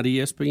starts tonight,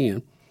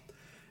 ESPN.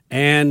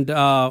 And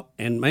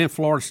man,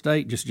 Florida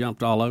State just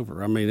jumped all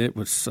over. I mean, it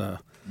was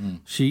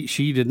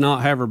she did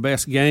not have her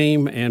best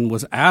game and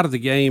was out of the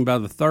game by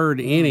the third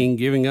inning,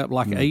 giving up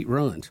like 8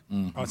 runs.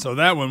 Oh, so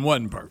that one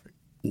wasn't perfect.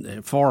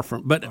 Far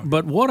from,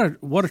 but what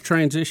a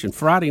transition!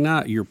 Friday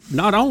night, you're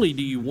not only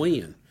do you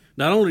win,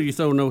 not only do you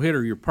throw no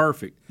hitter, you're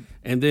perfect,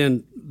 and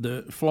then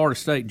the Florida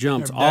State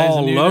jumps Every day's a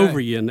all new over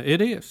day. you, and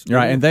it is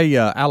Right, and they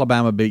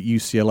Alabama beat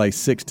UCLA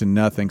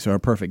 6-0, so her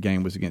perfect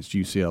game was against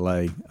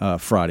UCLA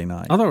Friday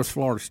night. I thought it was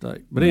Florida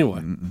State, but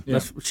anyway,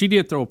 she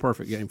did throw a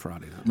perfect game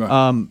Friday night.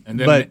 Right. And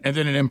then but- and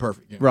then an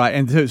imperfect game. Right,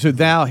 and so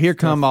now here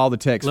come all the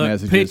text Look,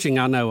 messages. pitching,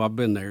 I know I've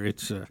been there.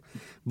 It's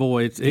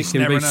boy, it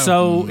can never be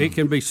know. it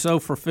can be so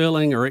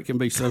fulfilling, or it can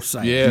be so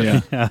sad.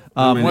 Yeah.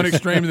 I mean, One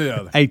extreme to the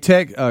other.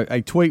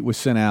 A tweet was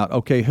sent out.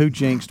 Okay, who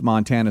jinxed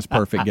Montana's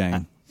perfect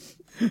game?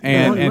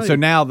 And so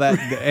now that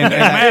and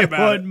Mad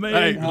about it.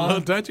 Hey, a little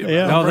touchy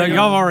about it. No,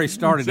 y'all already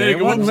started that. Said It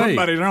wasn't me.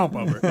 somebody's romp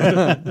over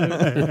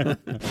it.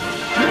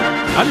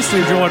 I just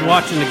enjoyed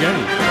watching the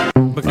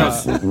game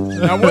because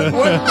Now, what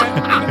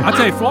I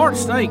tell you, Florida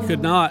State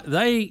could not.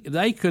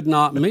 They could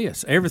not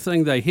miss.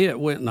 Everything they hit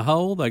went in the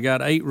hole. They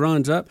got 8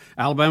 runs up.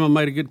 Alabama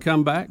made a good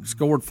comeback,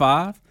 scored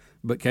 5,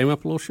 but came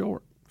up a little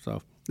short.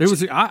 So there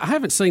was. I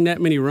haven't seen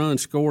that many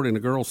runs scored in a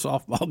girls'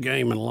 softball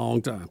game in a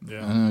long time.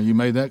 You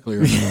made that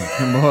clear.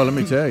 Well, let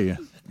me tell you.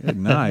 Good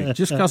night.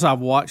 Just because I've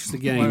watched the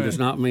game does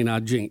not mean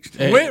I jinxed.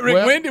 Hey, when, Rick,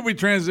 well- when did we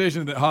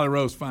transition to Holly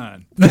Rose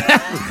fine?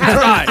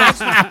 Right.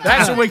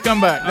 That's when we come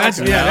back. I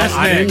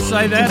didn't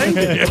say that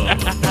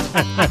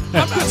either.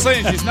 I'm not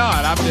saying she's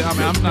not.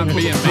 I'm not being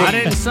mean. I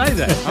didn't say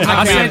that. not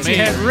I said being she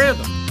had mean.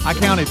 rhythm. I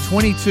counted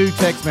 22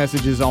 text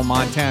messages on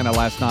Montana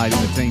last night in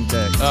the team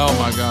text. Oh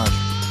my gosh.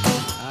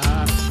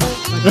 I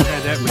think you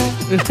had that many.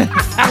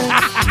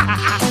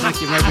 I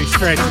think you may be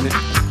stretching it.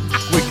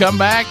 We come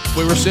back.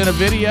 We were sent a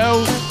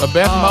video of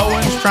Beth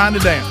Mowins trying to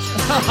dance.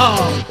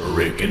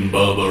 Rick and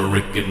Bubba,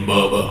 Rick and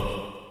Bubba.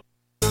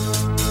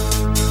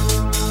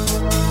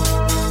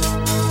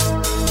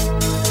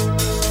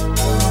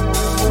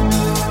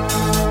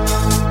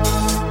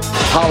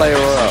 Holly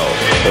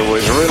Rowe. It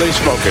was really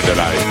smoking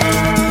tonight.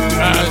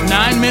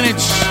 9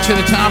 minutes to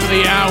the top of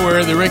the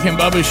hour, the Rick and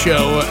Bubba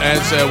Show,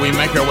 as we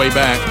make our way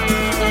back.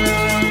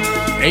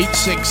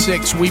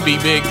 866 We Be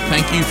Big.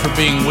 Thank you for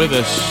being with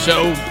us.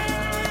 So,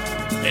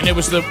 and it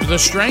was the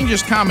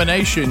strangest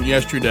combination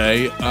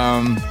yesterday.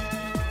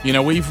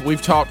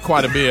 We've talked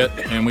quite a bit,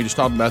 and we just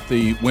talked about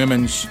the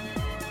women's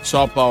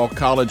softball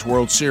college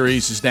World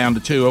Series is down to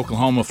 2,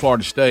 Oklahoma,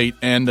 Florida State,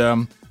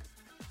 and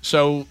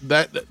so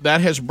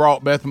that has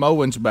brought Beth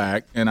Mowins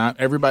back, and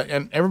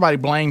everybody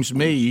blames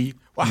me.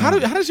 Well, how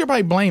does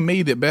everybody blame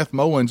me that Beth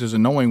Mowins is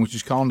annoying, which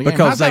is calling the game?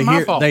 Because How's that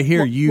my fault? they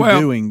hear you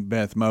doing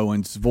Beth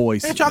Mowins'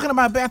 voice. They're talking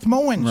about Beth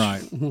Mowins,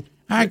 Right.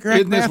 Hi, Greg.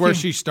 Isn't this where Matthews.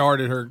 she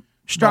started her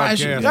I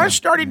broadcast?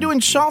 started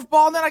doing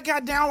softball, and then I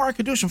got down where I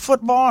could do some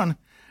football, and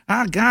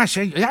oh gosh,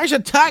 there's a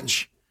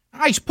touch.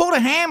 I just pulled a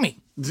hammy.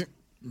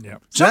 Yeah.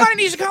 Somebody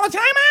needs to call a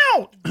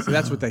timeout. So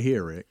that's what they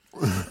hear, Rick.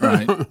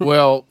 Right.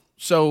 Well,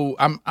 so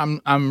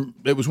I'm.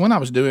 It was when I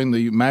was doing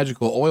the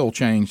magical oil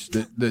change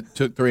that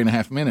took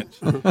 3.5 minutes,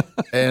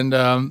 and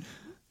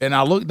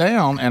I look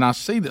down and I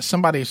see that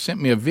somebody has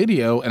sent me a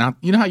video, and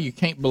you know how you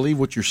can't believe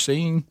what you're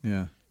seeing.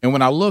 Yeah. And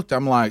when I looked,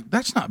 I'm like,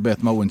 that's not Beth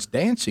Mowins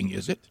dancing,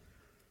 is it?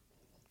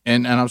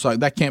 And I was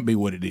like, that can't be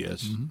what it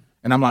is. Mm-hmm.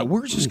 And I'm like,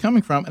 where's this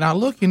coming from? And I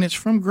look, and it's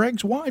from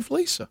Greg's wife,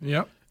 Lisa.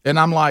 Yep. And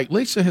I'm like,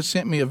 Lisa has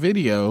sent me a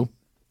video,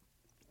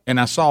 and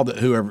I saw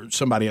that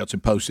somebody else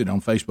had posted it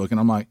on Facebook, and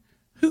I'm like,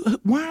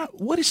 why?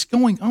 What is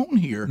going on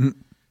here? Mm-hmm.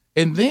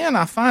 And then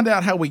I find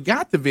out how we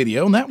got the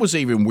video, and that was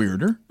even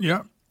weirder.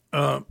 Yep.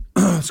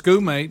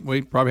 Schoolmate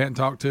we probably hadn't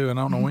talked to, and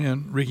I don't know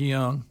when, Ricky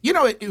Young. You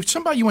know, if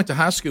somebody you went to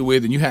high school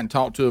with and you hadn't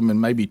talked to them in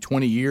maybe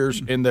 20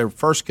 years, and their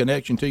first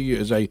connection to you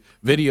is a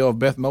video of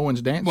Beth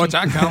Mowins dancing. Which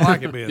I kind of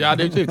like it, Ben. Yeah, I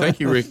do too. Thank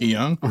you, Ricky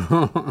Young.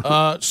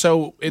 But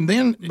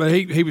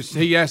he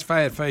he asked if I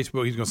had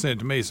Facebook. He's going to send it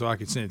to me so I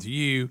could send it to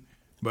you,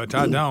 but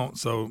I don't.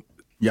 So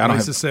Yeah, I don't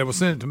Lisa have- said, "Well,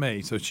 send it to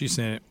me." So she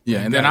sent it. Yeah,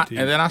 and then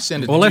I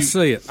send it. Well, to let's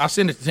you. see it. I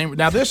send it to Tim.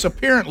 Now this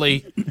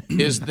apparently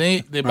is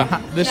the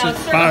behind. This is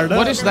fired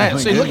what up. is that?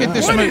 See, look at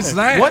this. What move. is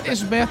that? What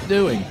is Beth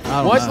doing?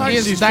 don't What know.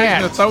 is She's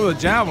that? fixing to throw the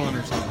javelin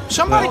or something.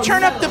 Somebody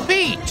turn up the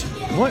beat.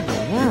 What in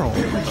the world?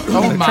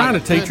 Oh They're my trying to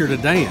teach her to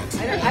dance.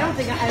 I don't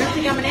think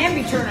I'm an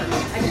ambi turner.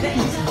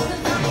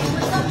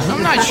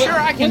 I'm not sure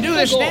I can do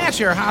this dance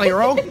here, Holly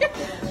Rowe.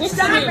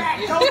 Stop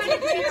it!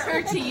 Don't teach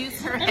her to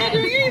use her head.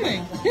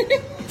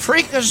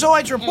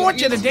 Freakazoids report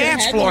to the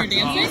dance floor.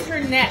 Use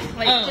her neck,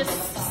 like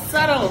just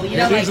subtle. You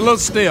know, He's a little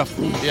stiff.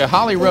 Yeah,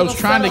 Holly Rowe's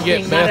trying to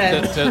get subtle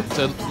Beth thing,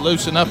 to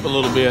loosen up a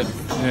little bit.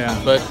 Yeah,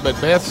 but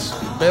Beth,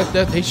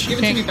 she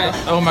can't.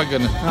 Oh my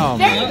goodness. Oh,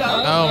 there you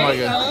go. Oh my There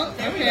you goodness. go.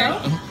 There we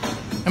go.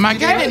 Am I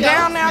getting it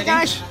down now,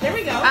 guys? There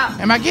we go.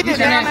 Am I getting it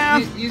down now?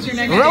 Use your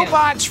neck.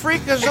 Robots,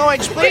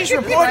 freakazoids, please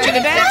report to the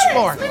dance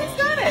floor.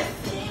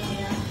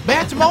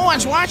 Beth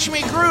Mullins, watch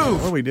me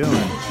groove. What are we doing?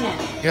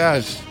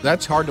 Guys,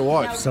 that's hard to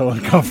watch. So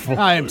uncomfortable.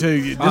 I am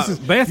too. This is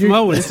Beth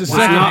Mowens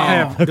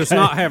does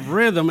not have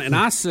rhythm, and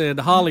I said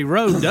Holly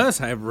Rowe does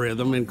have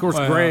rhythm, and of course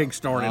Greg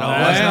started off.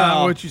 That's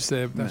not what you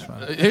said. But that's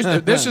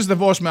fine. This is the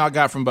voicemail I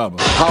got from Bubba.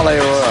 Holly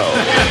Rowe.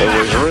 It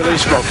was really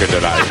smoking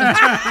tonight.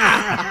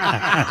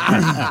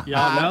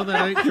 Y'all know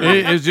that ain't true.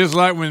 It's just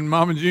like when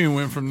Mama June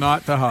went from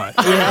not to hot.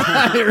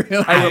 Hey,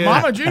 well,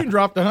 Mama June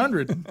dropped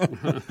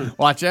 100.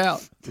 Watch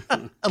out.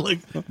 Look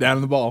down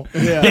in the ball.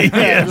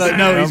 Yeah. Like,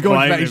 no, he's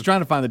going. blame He's him. trying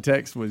to find the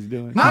text. What he's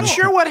doing. Not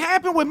sure what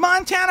happened with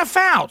Montana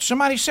Fouts.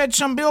 Somebody said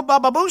some Bill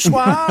Bubba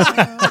Boussois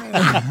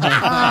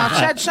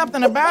said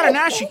something about her.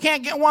 Now she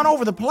can't get one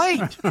over the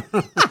plate.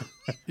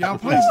 Y'all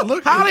please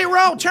look. Holly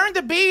Rowe, turn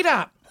the beat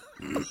up.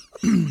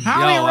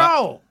 Holly Y'all,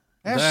 Rowe.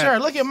 Yes, that- sir.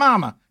 Look at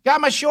Mama.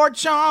 Got my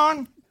shorts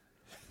on.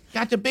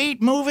 Got the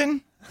beat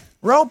moving.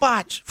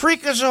 Robots,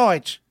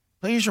 freakazoids.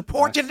 Please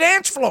report to the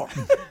dance floor.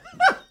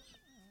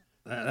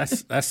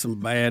 That's some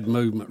bad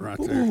movement right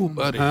there. Ooh,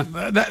 buddy. Huh?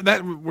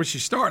 That where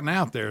she's starting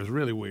out there is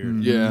really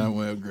weird. Yeah,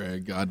 well,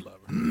 Greg, God love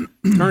her.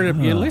 Turn it up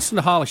again. Listen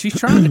to Holly. She's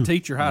trying to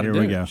teach her how to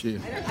do it. I don't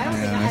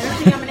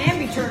think I'm an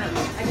ambi turner.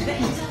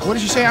 What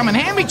did she say? I'm an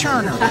ambi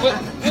turner.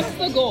 What's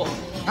the goal?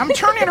 I'm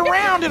turning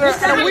around at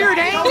a weird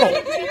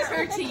angle. Teach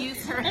her to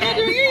use her head.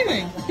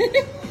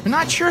 I'm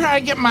not sure how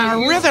to get my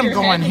rhythm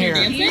going here.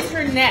 Use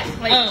her neck,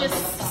 like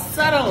just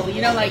subtle.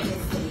 You know, like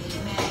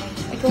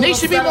a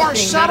Needs to be little more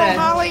thing, subtle, not a-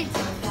 Holly.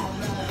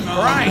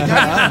 Right.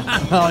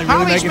 Holly,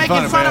 really Holly's making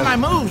making fun of Beth.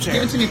 my moves here.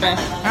 Give it to me, Beth.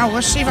 Now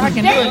let's see if I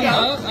can do There it. you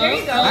go. There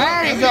you go.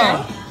 There you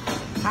go.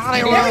 Holly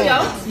There we Rowe.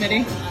 go,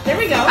 Smitty. There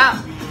we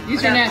go.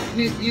 Use your neck.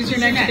 Use your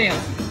neck to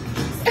dance.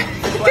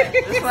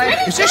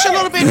 Is this a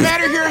little bit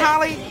better here,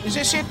 Holly? Is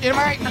this it? Am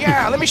I?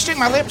 Yeah. Let me stick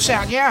my lips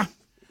out. Yeah.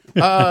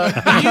 Okay.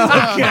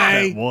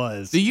 That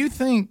was. Do you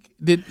think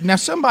that now?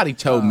 Somebody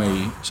told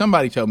me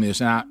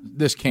this, and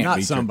this can't Not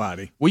be true.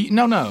 somebody.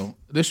 No.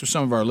 This was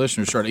some of our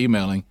listeners started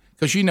emailing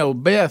because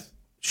Beth.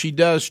 She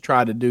does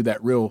try to do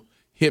that real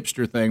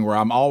hipster thing where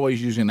I'm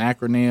always using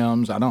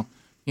acronyms. I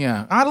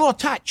a little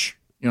touch.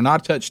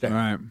 Not a touchdown.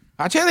 Right.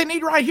 I tell you, they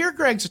need right here,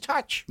 Greg's a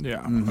touch.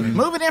 Yeah.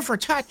 Move it in for a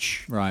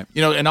touch. Right.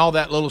 And all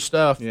that little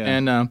stuff. Yeah.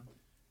 And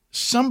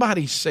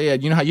somebody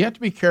said, how you have to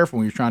be careful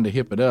when you're trying to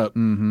hip it up,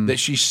 that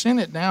she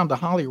sent it down to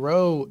Holly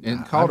Rowe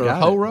and called her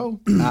Ho Rowe.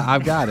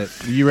 I've got it.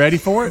 You ready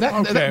for it?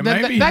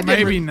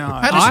 Maybe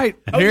not. All right.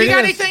 Here You it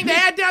got is. anything to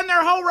add down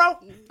there, Ho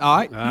Rowe? All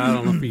right. I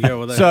don't know if you go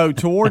with that. So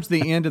towards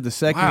the end of the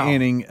second Wow.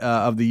 inning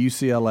of the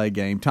UCLA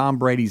game, Tom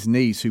Brady's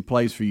niece, who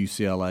plays for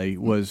UCLA,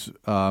 was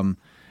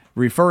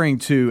referring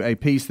to a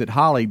piece that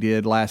Holly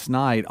did last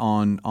night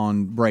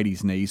on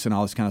Brady's niece and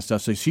all this kind of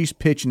stuff. So she's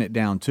pitching it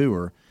down to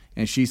her,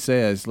 and she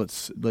says,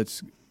 "Let's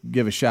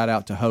give a shout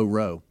out to Ho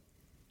Rowe."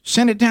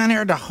 Send it down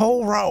there to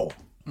Ho Rowe.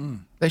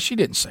 She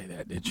didn't say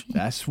that, did she?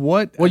 That's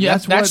what. Well, yeah,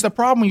 that's that's what, the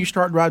problem when you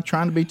start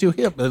trying to be too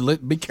hip.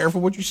 Be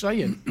careful what you're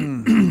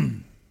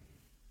saying.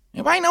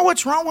 Anybody know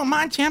what's wrong with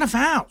Montana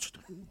Fouts?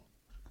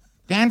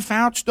 Dan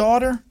Fouts'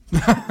 daughter?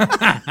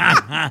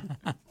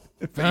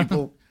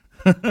 People.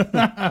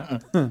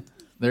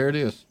 There it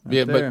is.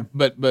 Yeah, there.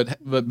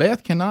 but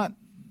Beth cannot.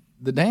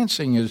 The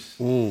dancing is.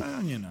 Well,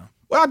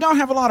 Well, I don't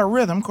have a lot of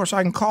rhythm. Of course,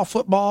 I can call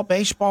football,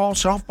 baseball,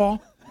 softball,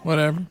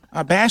 whatever.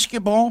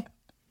 Basketball.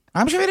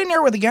 I'm just in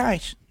there with the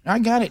guys. I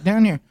got it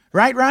down here.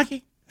 Right,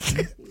 Rocky?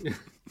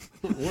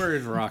 Where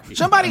is Rocky?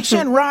 Somebody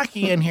send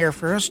Rocky in here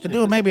for us to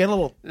do maybe a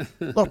little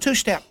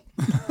two-step.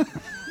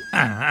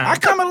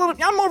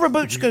 I'm over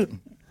boot scooting.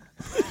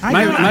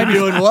 Maybe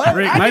doing what?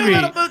 Rick, I do a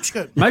little boot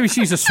scooting. Maybe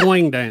she's a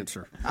swing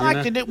dancer. I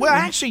like to do, well,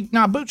 actually,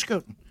 no, boot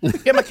scooting.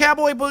 Get my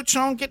cowboy boots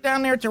on, get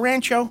down there at the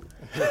rancho.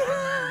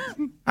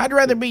 I'd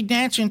rather be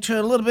dancing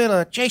to a little bit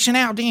of Jason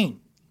Aldean.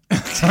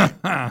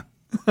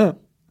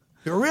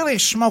 You're really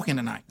smoking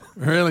tonight.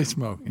 Really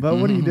smoking. But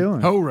what are you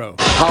doing? Ho Rowe.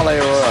 Holly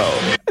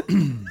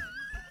Rowe.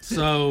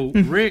 So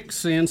Rick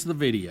sends the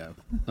video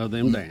of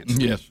them dancing.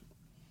 Yes.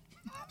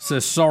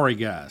 Says, sorry,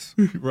 guys.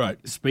 Right.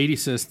 Speedy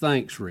says,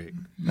 thanks, Rick.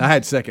 I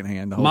had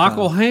secondhand the whole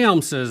Michael time.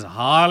 Ham says,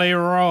 Holly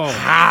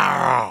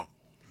Rowe.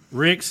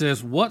 Rick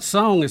says, what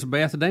song is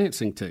Beth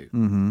dancing to?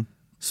 Mm-hmm.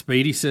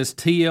 Speedy says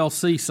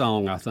TLC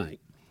song, I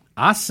think.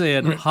 I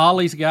said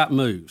Holly's Got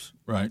Moves.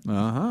 Right.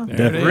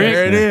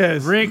 There it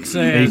is. Rick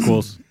says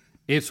Equals.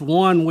 It's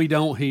one we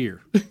don't hear.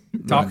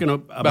 Talking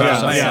about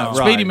right.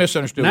 Speedy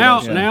misunderstood.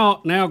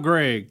 Now,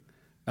 Greg.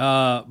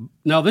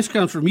 No, this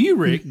comes from you,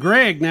 Rick.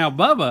 Greg. Now,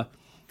 Bubba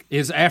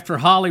is after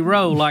Holly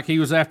Rowe like he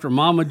was after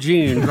Mama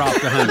June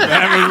dropped 100.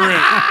 That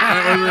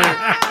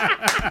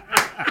was Rick.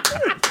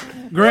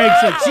 Greg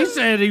said she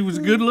said he was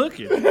good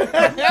looking.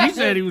 She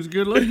said he was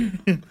good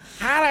looking.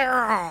 Holly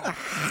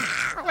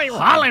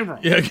Rowe.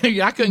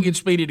 Yeah, I couldn't get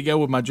Speedy to go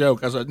with my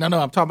joke. I was like, no,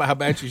 I'm talking about how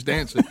bad she's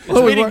dancing.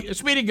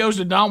 Speedy goes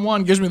to Don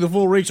Juan, gives me the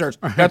full research.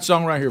 Got the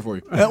song right here for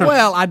you.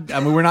 Well, I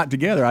mean, we're not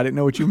together. I didn't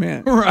know what you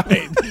meant.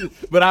 Right.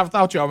 But I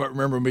thought y'all might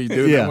remember me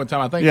doing that one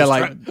time. I think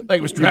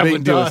it was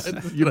Traveling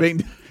Todd.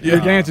 You're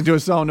dancing to a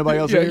song nobody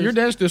else hears. You're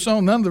dancing to a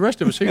song none of the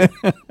rest of us hear.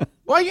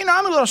 Well,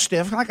 I'm a little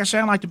stiff. Like I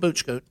sound like the boot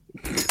scoot.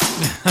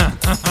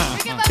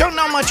 Don't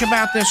know much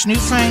about this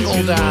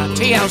newfangled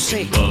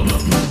TLC.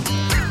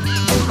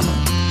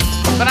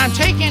 But I'm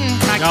taking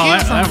my cue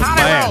from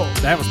Holly Rowe.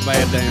 That was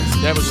bad dance.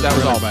 That was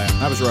really all bad.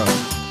 That was rough.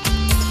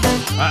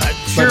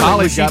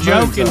 Surely was she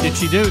joking?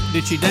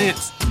 Did she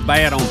dance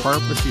bad on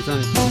purpose, you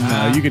think?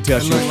 No, you could tell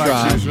she was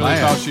trying.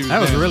 That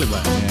was really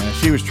bad. Yeah,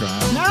 she was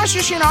trying. No, it's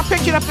just, I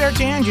picked it up there at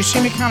the end. You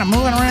see me kind of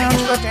moving around.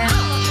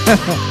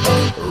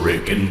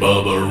 Rick and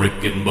Bubba,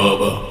 Rick and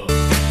Bubba.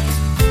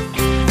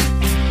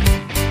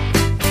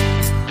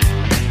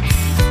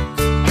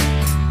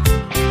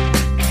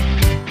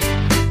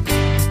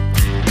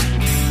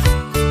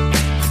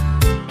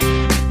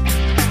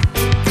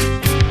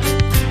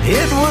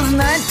 It was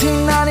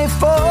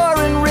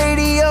 1994 and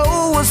radio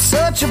was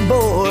such a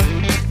bore.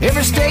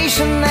 Every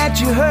station that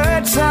you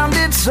heard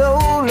sounded so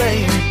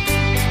lame.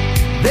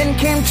 Then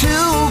came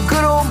two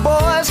good old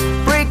boys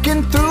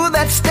breaking through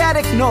that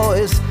static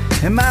noise,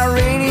 and my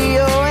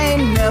radio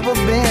ain't never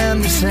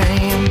been the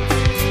same.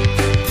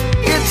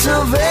 It's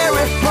a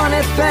very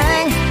funny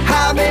thing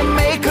how they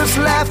make us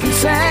laugh and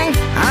sing.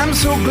 I'm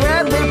so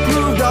glad they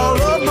proved all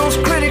of those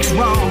critics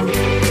wrong.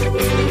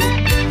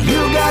 You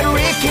got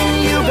Rick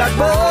and you got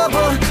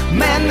Bubba,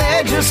 man,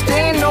 there just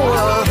ain't no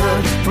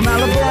other. From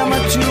Alabama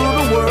to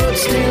the world,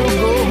 still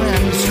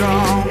going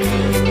strong.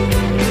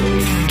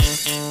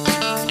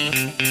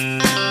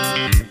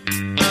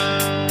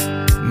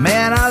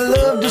 Man, I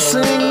love to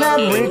sing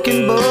that Rick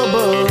and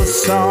Bubba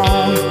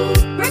song.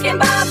 Rick and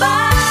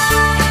Bubba.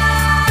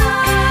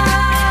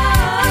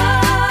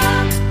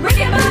 Rick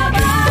and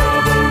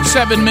Bubba.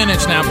 7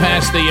 minutes now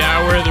past the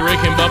hour of the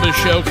Rick and Bubba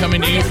Show,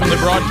 coming to you from the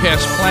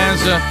Broadcast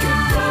Plaza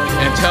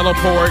and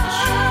Teleports.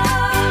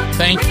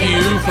 Thank you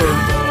for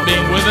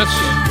being with us.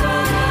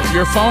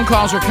 Your phone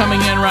calls are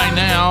coming in right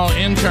now.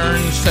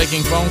 Interns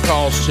taking phone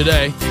calls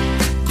today.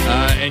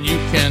 And you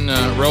can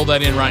roll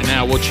that in right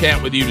now. We'll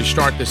chat with you to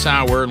start this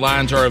hour.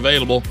 Lines are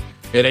available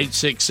at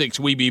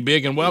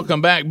 866-WE-BE-BIG. And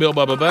welcome back, Bill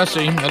Bubba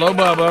Bussey. Hello,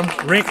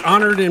 Bubba. Rick,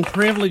 honored and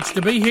privileged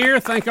to be here.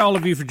 Thank all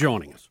of you for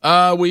joining us.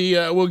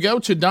 We'll go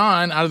to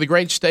Don out of the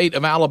great state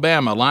of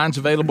Alabama. Lines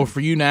available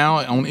for you now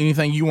on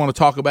anything you want to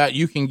talk about.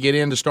 You can get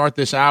in to start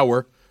this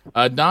hour.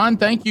 Don,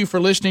 thank you for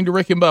listening to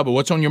Rick and Bubba.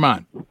 What's on your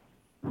mind?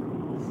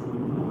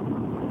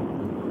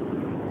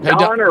 Hey,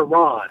 Don or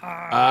Ron?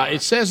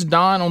 It says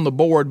Don on the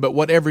board, but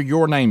whatever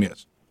your name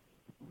is.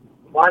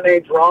 My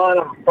name's Ron.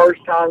 I'm a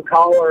first-time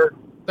caller.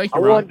 Thank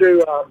you, Ron.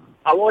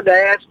 I wanted to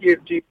ask you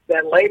if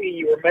that lady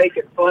you were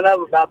making fun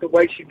of about the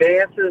way she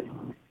dances.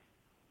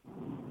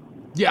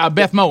 Yeah,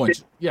 Beth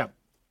Mowens. Yeah.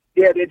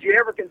 Yeah. Did you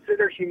ever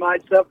consider she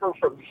might suffer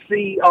from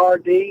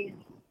CRD?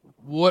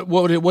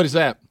 What is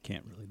that?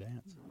 Can't really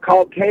dance.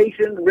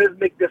 Caucasian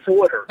rhythmic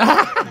disorder.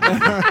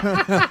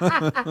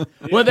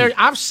 Well,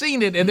 I've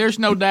seen it, and there's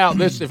no doubt.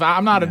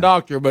 I'm not a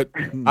doctor, but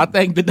I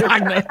think the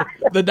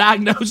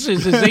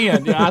diagnosis is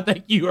in. Yeah, I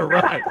think you are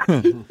right.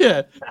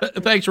 Yeah,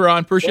 thanks,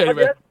 Ron. Appreciate it,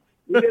 man.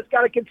 You just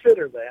got to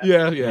consider that.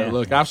 Yeah.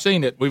 Look, I've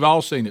seen it. We've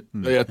all seen it.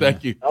 Yeah,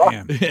 thank you.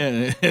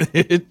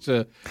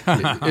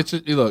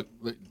 Look.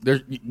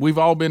 We've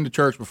all been to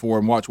church before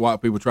and watched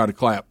white people try to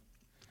clap.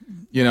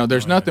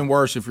 There's nothing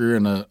worse if you're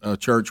in a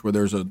church where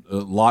there's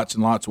lots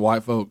and lots of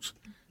white folks,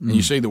 and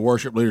you see the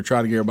worship leader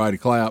try to get everybody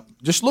to clap.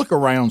 Just look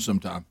around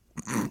sometime.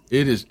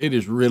 It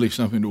is really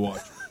something to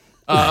watch.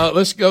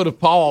 Let's go to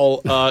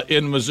Paul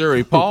in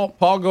Missouri. Paul,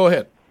 go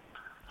ahead.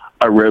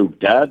 A road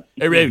tide.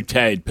 A road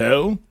tide,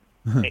 Paul.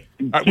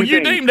 Were you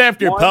named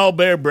after Paul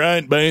Bear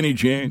Bryant by any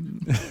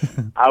chance?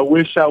 I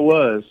wish I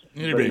was.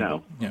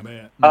 No.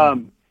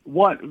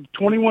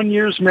 21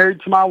 years married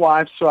to my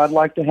wife, so I'd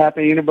like to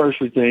happy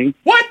anniversary thing.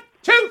 1,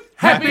 2,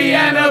 happy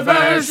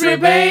anniversary,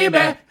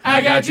 baby.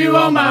 I got you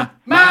on my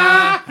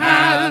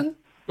mind.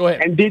 Go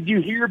ahead. And did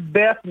you hear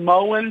Beth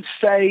Mowens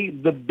say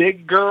the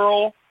big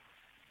girl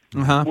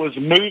was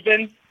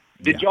moving?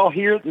 Did y'all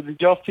hear? Did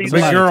y'all see that?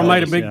 The big girl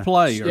made a big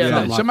play.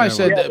 Somebody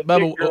said that.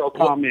 Bubba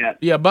comment.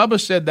 Yeah, Bubba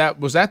said that.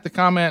 Was that the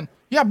comment?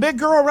 Yeah, big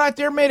girl right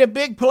there made a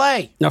big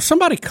play. Now,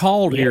 somebody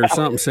called here or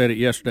something said it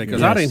yesterday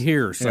because I didn't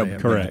hear her say it.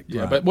 Correct.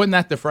 Yeah, but wasn't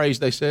that the phrase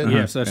they said?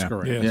 Yes, that's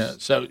correct. Yes. Yeah.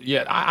 So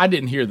I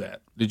didn't hear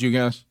that. Did you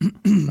guys?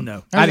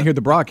 No. I didn't hear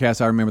the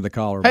broadcast. I remember the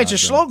caller. Hey, it's a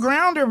slow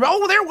grounder.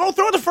 Oh, there, we'll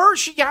throw the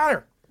first. She got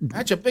her.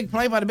 That's a big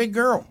play by the big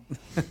girl.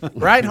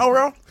 Right,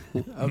 Horo?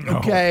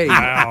 Okay.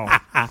 Wow.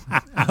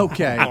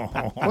 Okay.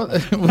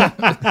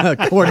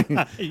 According,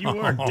 you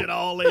worked it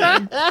all in.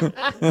 I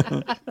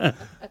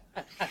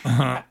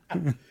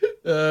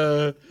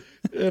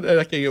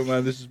can't get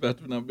mine. This is about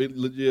to not be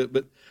legit.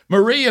 But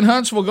Marie in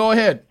Huntsville, go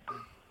ahead.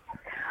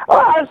 Well,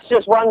 I was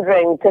just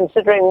wondering,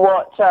 considering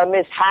what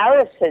Ms.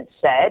 Harris had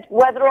said,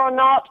 whether or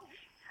not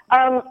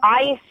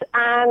ICE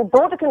and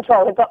Border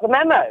Control had got the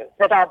memo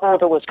that our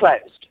border was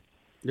closed.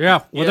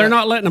 Yeah, well, they're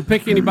not letting them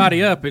pick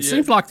anybody up. It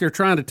seems like they're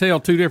trying to tell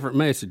two different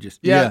messages.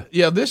 Yeah.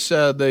 This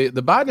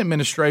the Biden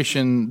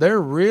administration,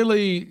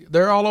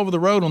 they're all over the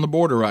road on the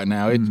border right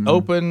now. It's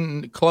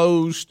open,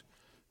 closed,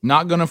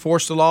 not going to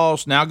enforce the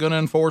laws, now going to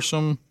enforce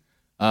them.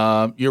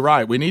 You're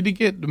right. We need to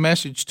get the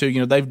message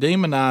to, they've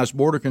demonized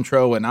Border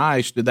Control and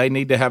ICE. Do they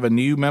need to have a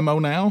new memo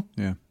now?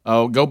 Yeah.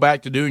 Go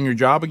back to doing your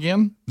job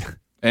again.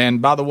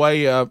 And by the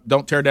way,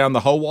 don't tear down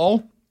the whole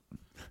wall.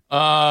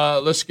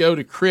 Let's go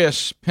to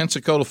Chris,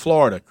 Pensacola,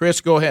 Florida.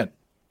 Chris, go ahead.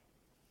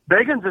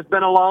 Biggins, it's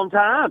been a long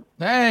time.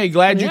 Hey,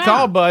 glad you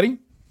called, buddy.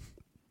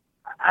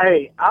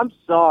 Hey, I'm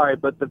sorry,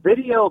 but the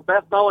video of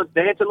Beth Mowins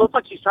dancing looks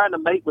like she's trying to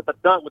mate with a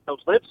duck with those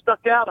lips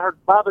stuck out, her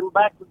bobbing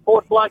back and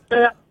forth like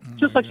that.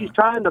 Just like she's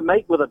trying to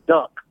mate with a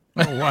duck.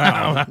 Oh,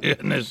 wow. My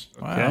goodness.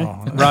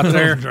 Wow. Okay. Right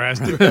there.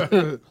 Drastic.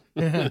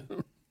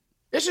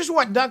 This is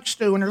what ducks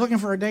do when they're looking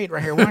for a date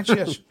right here. Watch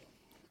this.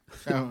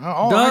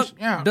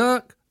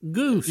 Duck,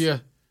 goose. Yeah.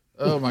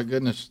 Oh, my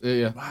goodness.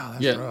 Yeah. Wow,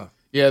 that's rough.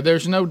 Yeah,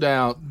 there's no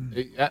doubt.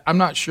 I'm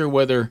not sure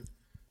whether –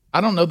 I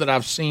don't know that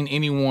I've seen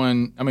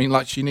anyone – I mean,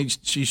 like she needs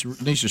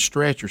to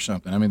stretch or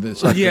something. I mean,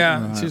 it's like she's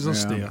a little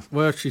stiff.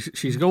 Well,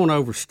 she's going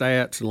over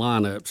stats and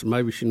lineups, and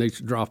maybe she needs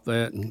to drop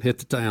that and hit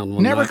the town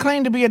one Never night.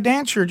 claimed to be a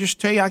dancer.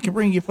 Just tell you I can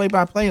bring you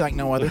play-by-play like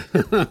no other.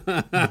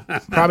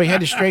 Probably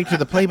headed straight to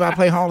the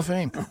play-by-play Hall of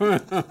Fame.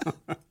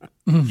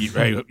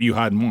 You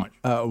hide and watch.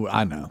 Oh,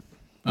 I know.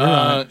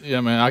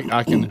 Yeah, man,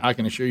 I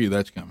can assure you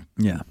that's coming.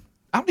 Yeah.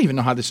 I don't even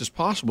know how this is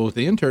possible if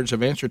the interns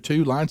have answered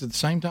two lines at the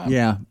same time.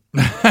 Yeah.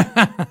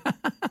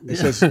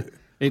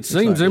 It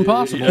seems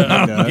impossible,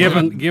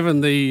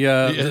 given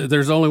the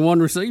there's only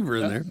one receiver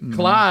in there.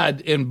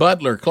 Clyde in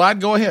Butler.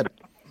 Clyde, go ahead.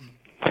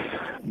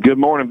 Good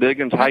morning,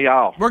 Biggins. How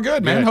y'all? We're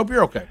good, man. Hope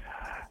you're okay.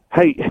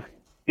 Hey,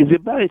 is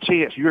it by any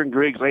chance you're and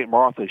Greg's Aunt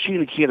Martha, she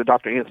and the kid of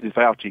Dr. Anthony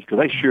Fauci? Because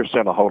they sure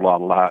sound a whole lot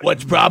alike.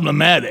 What's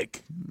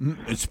problematic?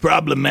 It's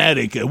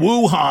problematic.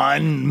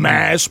 Wuhan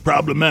mass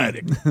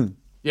problematic.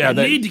 Yeah,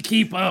 they need to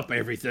keep up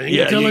everything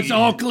until it's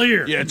all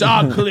clear. Yeah, it's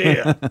all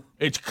clear.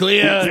 It's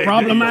clear. It's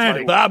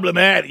problematic.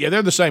 Problematic. Yeah,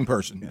 they're the same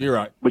person. You're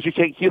right. But you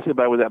can't kiss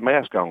anybody with that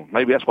mask on.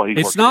 Maybe that's why he's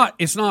It's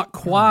not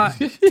quite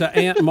to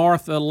Aunt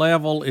Martha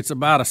level. It's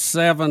about a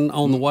 7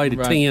 on the way to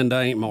 10 to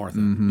Aunt Martha.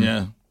 Mm-hmm.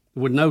 Yeah,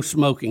 with no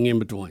smoking in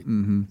between.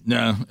 Mm-hmm.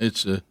 No,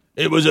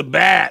 it was a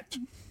bat.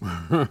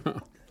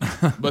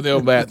 But the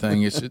old bat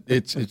thing,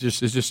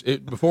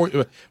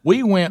 before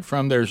we went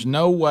from there's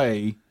no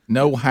way,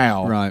 no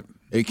how, right.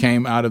 It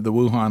came out of the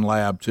Wuhan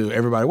lab to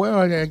everybody. Well,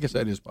 I guess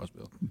that is a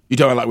possibility. You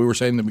talking like we were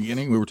saying in the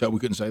beginning? We were told we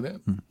couldn't say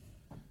that.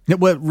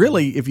 Well,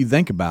 really, if you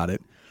think about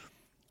it,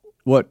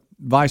 what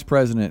Vice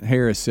President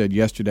Harris said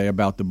yesterday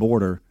about the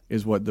border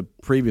is what the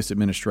previous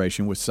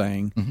administration was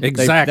saying. Mm-hmm.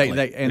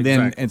 Exactly.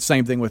 And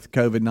same thing with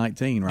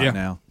COVID-19 right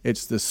now.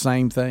 It's the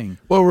same thing.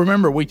 Well,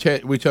 remember we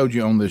told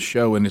you on this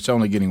show, and it's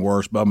only getting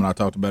worse. Bub and I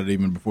talked about it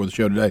even before the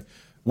show today.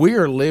 We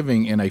are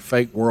living in a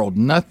fake world.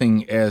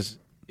 Nothing is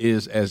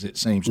as it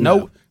seems.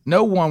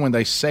 No one, when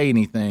they say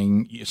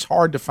anything, it's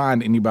hard to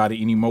find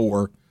anybody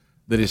anymore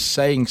that is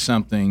saying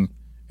something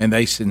and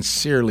they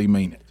sincerely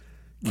mean it.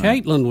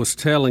 Caitlin was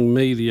telling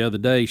me the other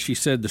day, she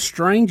said the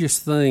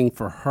strangest thing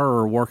for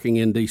her working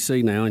in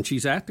D.C. now, and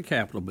she's at the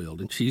Capitol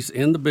building, she's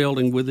in the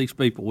building with these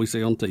people we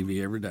see on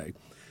TV every day.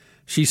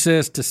 She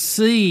says to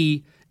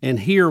see and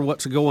hear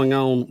what's going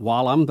on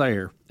while I'm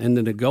there, and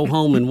then to go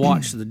home and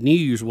watch the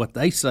news, what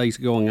they say is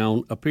going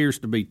on, appears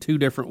to be two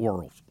different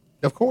worlds.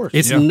 Of course.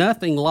 It's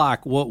nothing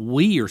like what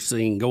we are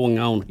seeing going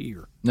on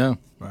here. No.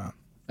 Wow.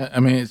 I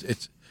mean,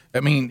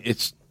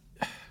 it's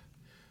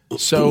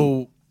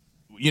so,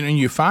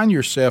 you find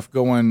yourself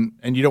going,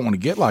 and you don't want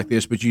to get like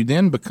this, but you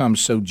then become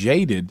so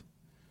jaded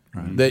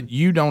that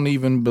you don't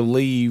even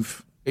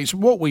believe. It's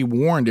what we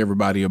warned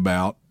everybody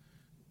about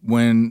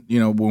when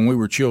we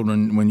were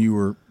children, when you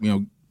were,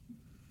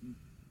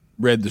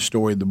 read the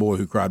story of the boy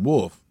who cried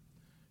wolf.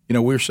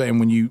 We're saying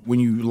when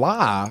you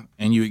lie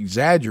and you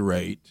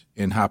exaggerate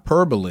in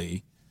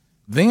hyperbole,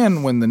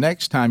 then when the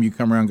next time you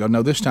come around and go,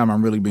 no, this time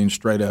I'm really being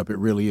straight up, it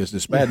really is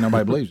this bad,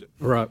 nobody believes it.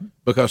 Right.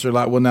 Because they're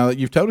like, well, now that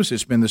you've told us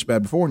it's been this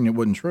bad before and it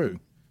wasn't true.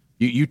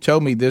 You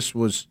told me this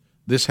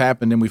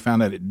happened and we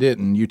found out it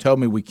didn't. You told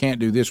me we can't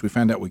do this, we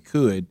found out we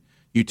could.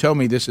 You told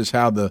me this is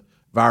how the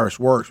virus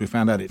works, we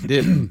found out it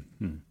didn't.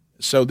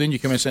 So then you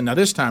come in and say, now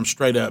this time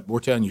straight up, we're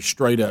telling you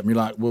straight up. And you're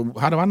like, well,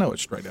 how do I know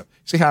it's straight up?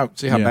 See how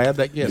bad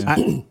that gets?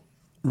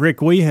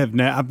 Rick, we have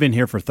now. I've been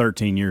here for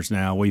 13 years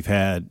now. We've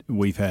had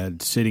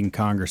sitting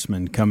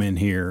congressmen come in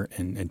here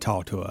and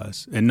talk to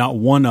us, and not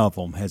one of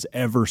them has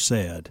ever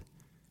said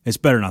it's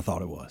better than I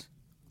thought it was.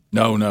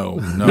 No.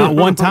 Not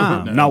one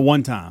time. No. Not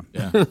one time.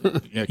 Yeah.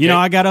 You know,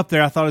 I got up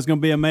there. I thought it was going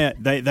to be a mess.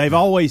 They've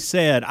always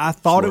said I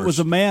thought it was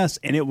a mess,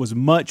 and it was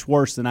much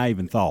worse than I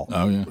even thought.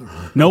 Oh yeah.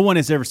 No one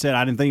has ever said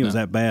I didn't think it was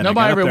that bad.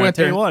 Nobody ever went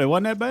there. Tell you what, it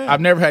wasn't that bad.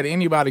 I've never had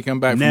anybody come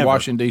back Never. from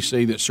Washington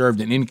D.C. that served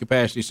in any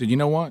capacity said, you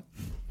know what?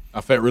 I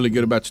felt really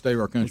good about the state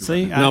of our country.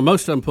 See, now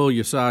most of them pull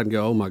you aside and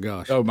go, "Oh my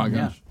gosh, oh my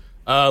gosh."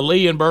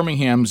 Lee in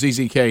Birmingham,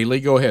 ZZK. Lee,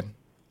 go ahead.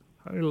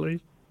 Hey, Lee.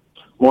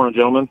 Morning,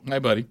 gentlemen. Hey,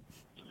 buddy.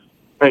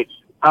 Hey,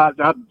 I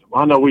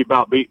know we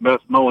about beat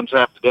Beth Mowens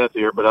half to death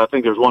here, but I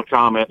think there's one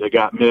comment that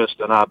got missed,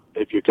 and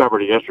if you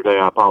covered it yesterday,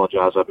 I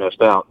apologize, I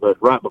missed out. But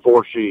right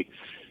before she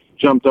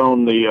jumped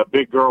on the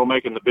big girl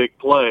making the big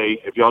play,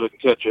 if y'all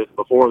didn't catch it,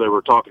 before they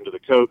were talking to the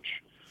coach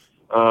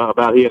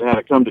about he had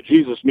a come to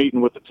Jesus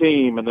meeting with the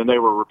team, and then they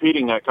were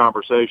repeating that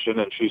conversation,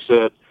 and she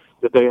said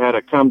that they had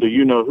a come to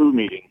you-know-who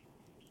meeting.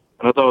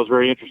 And I thought it was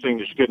very interesting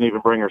that she couldn't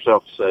even bring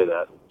herself to say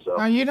that.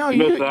 So you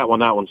missed that one.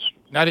 That one's...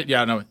 I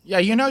know. Yeah,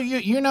 you know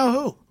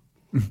who.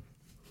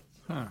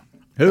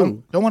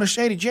 Who? Don't want to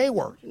say the J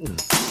word.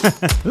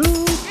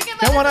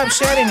 Don't want to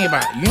upset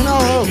anybody. You know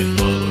who.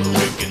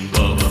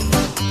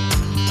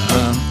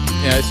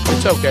 Yeah,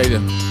 it's okay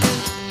to...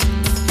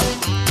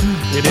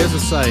 It is a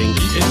saying.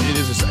 It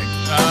is a saying.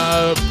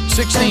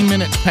 16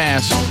 minutes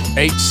past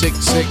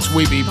 866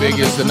 We Be Big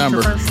is the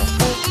number.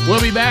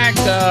 We'll be back.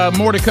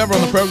 More to cover on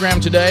the program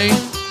today.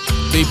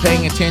 Be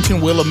paying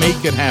attention. Will a meet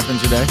could happen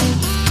today.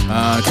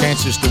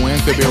 Chances to win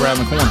could be around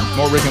the corner.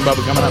 More Rick and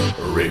Bubba coming up.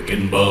 Rick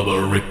and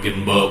Bubba, Rick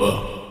and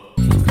Bubba.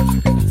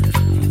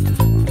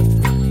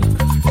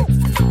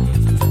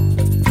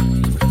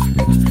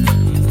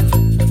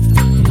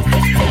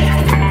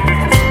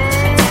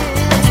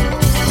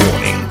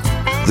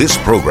 This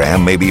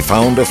program may be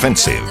found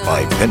offensive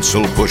by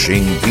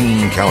pencil-pushing,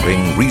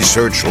 bean-counting,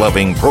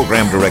 research-loving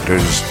program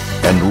directors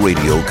and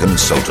radio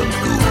consultant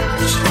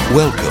gurus.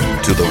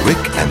 Welcome to the Rick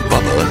and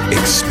Bubba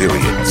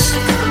Experience.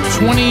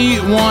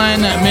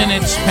 21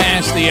 minutes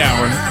past the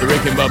hour, the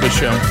Rick and Bubba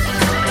Show.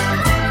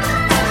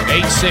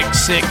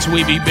 866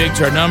 We Be Big's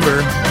our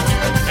number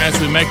as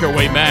we make our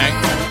way back.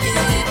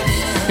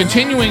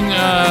 Continuing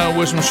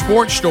with some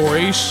sports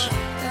stories.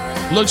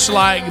 Looks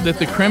like that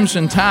the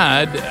Crimson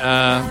Tide,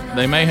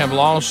 they may have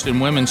lost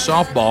in women's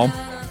softball,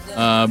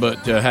 but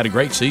had a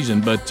great season.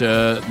 But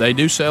they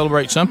do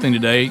celebrate something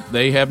today.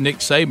 They have Nick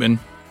Saban.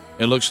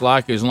 It looks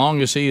like as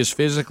long as he is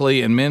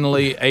physically and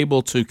mentally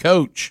able to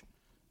coach,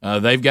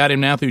 they've got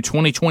him now through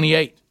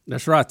 2028.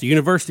 That's right. The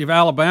University of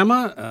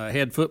Alabama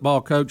head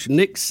football coach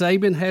Nick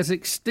Saban has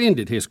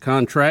extended his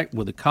contract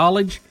with the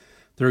college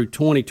through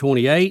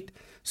 2028.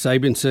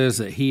 Saban says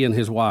that he and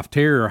his wife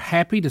Terry are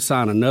happy to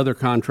sign another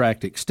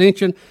contract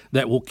extension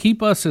that will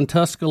keep us in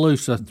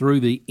Tuscaloosa through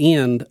the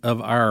end of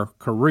our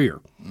career.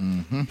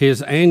 Mm-hmm.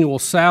 His annual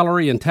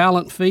salary and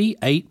talent fee,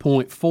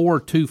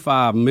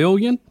 $8.425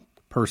 million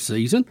per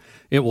season.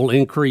 It will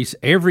increase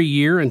every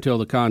year until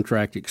the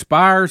contract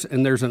expires,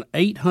 and there's an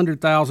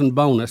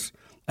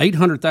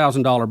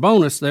 $800,000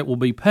 bonus that will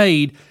be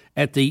paid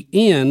at the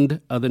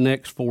end of the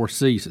next 4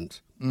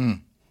 seasons.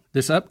 Mm.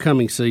 This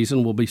upcoming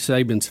season will be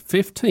Saban's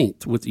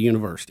 15th with the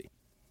university.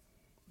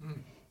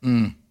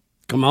 Mm.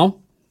 Come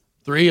on.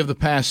 3 of the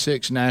past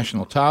 6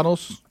 national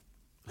titles.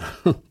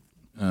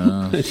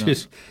 It's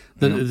just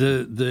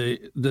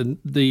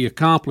the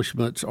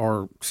accomplishments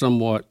are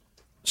somewhat.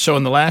 So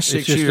in the last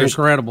 6 years, it's just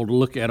incredible to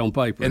look at on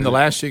paper. In the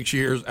last 6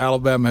 years,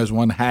 Alabama has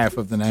won half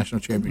of the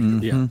national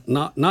championship. Mm-hmm.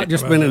 Yeah, not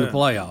just been in the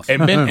playoffs,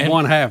 and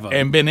won half of it,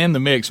 and been in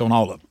the mix on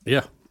all of them.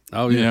 Yeah.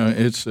 Oh yeah. You know,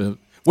 it's.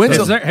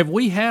 Have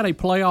we had a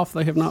playoff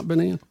they have not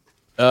been in?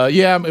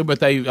 Yeah, but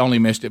they only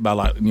missed it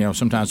by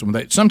sometimes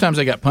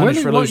they got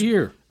punished for losing. What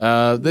year?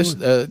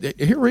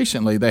 Here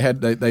recently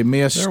they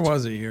missed. There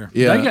was a year.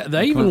 Yeah,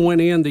 they even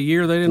went in the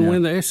year they didn't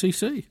win the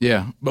SEC.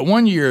 Yeah, but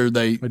one year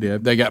they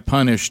got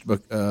punished.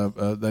 But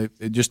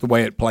just the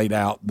way it played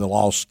out, the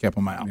loss kept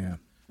them out. Yeah.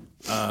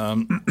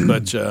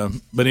 But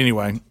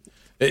anyway,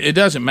 it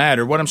doesn't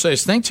matter. What I'm saying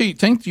is think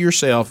to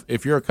yourself,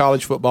 if you're a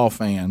college football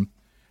fan,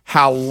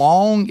 how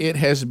long it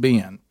has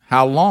been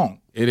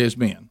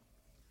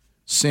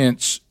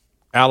since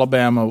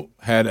Alabama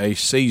had a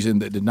season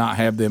that did not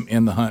have them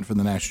in the hunt for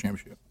the national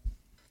championship.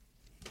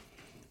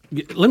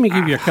 Let me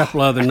give you a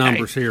couple other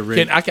numbers here,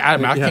 Rick. I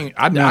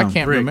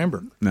can't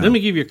remember. No. Let me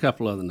give you a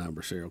couple other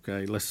numbers here,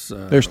 okay? Let's.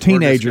 There's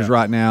teenagers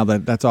right now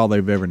that's all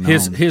they've ever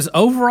known. His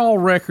overall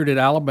record at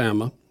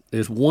Alabama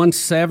is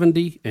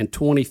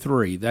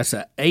 170-23. That's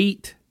a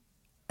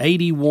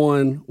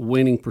 881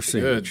 winning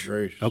percentage. Good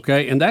gracious.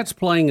 Okay, and that's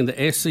playing in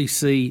the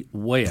SEC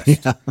West.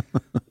 Yeah.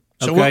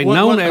 So okay,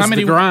 known as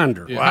the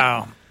grinder. Yeah.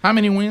 Wow. How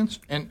many wins?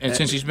 And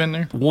since he's been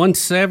there?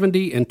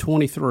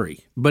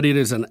 170-23. But it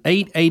is an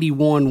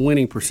 881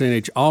 winning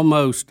percentage,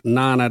 almost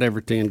 9 out of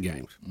every 10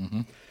 games.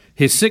 Mm-hmm.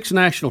 His 6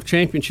 national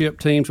championship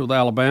teams with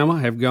Alabama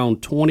have gone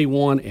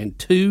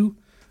 21-2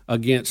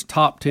 against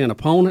top 10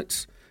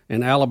 opponents,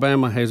 and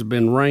Alabama has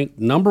been ranked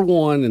number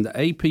 1 in the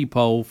AP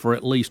poll for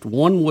at least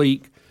 1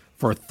 week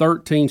for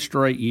 13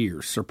 straight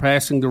years,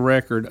 surpassing the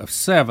record of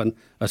 7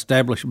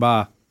 established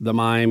by the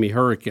Miami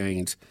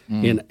Hurricanes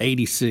in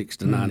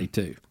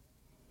 86-92.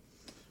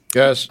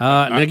 Yes.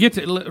 Now get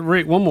to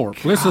Rick. One more.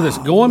 Listen to this.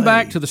 Going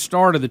back to the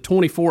start of the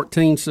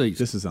 2014 season,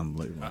 this is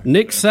unbelievable.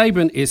 Nick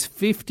Saban is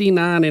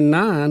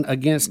 59-9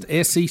 against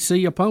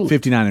SEC opponents.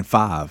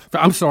 59-5.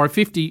 I'm sorry,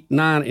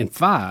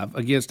 59-5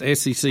 against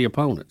SEC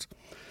opponents.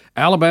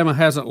 Alabama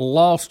hasn't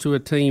lost to a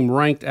team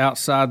ranked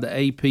outside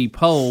the AP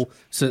poll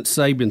since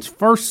Saban's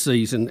first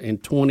season in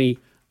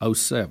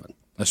 2007.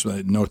 That's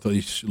right.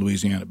 Northeast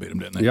Louisiana beat them,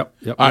 didn't they? Yep.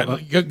 All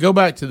right, go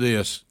back to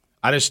this.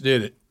 I just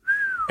did it.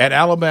 At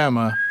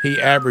Alabama, he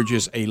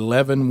averages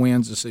 11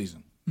 wins a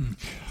season.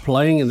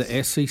 Playing in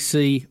the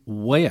SEC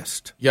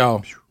West.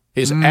 Y'all,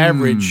 his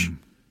average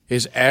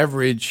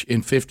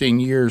in 15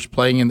 years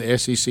playing in the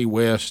SEC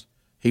West,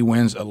 he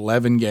wins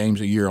 11 games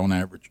a year on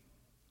average.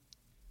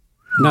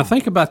 Now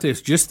think about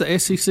this, just the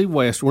SEC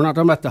West. We're not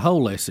talking about the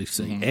whole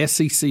SEC.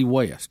 SEC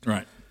West.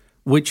 Right.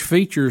 Which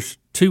features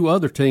 2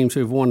 other teams who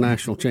have won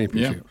national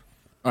championships.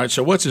 Yeah. All right,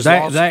 so what's his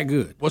losses? That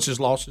good. What's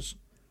his losses?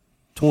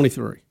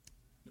 23.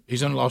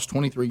 He's only lost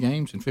 23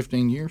 games in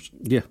 15 years?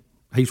 Yeah.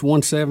 He's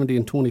 170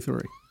 and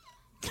 23.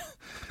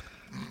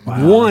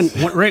 Wow.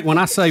 Rick, when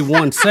I say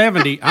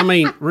 170, I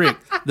mean, Rick,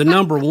 the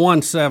number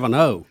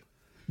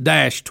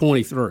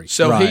 170-23.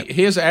 So right.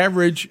 his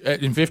average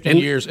in 15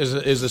 years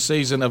is a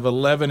season of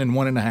 11 and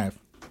 1.5.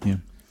 Yeah.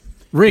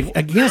 Rick,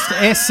 against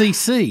the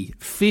SEC,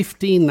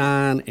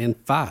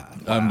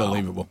 59-5.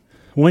 Unbelievable.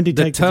 When did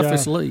he take the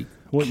toughest job? league?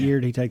 What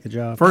year did he take the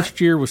job? First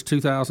year was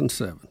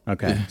 2007.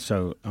 Okay,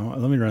 so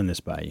let me run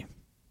this by you.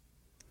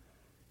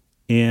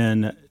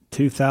 In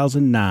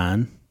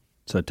 2009,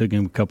 so it took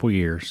him a couple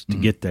years to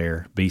get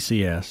there,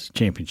 BCS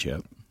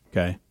championship,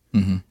 okay?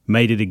 Mm-hmm.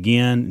 Made it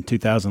again in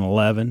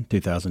 2011,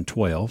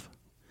 2012.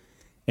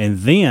 And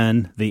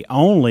then the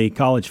only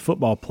college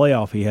football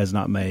playoff he has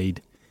not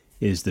made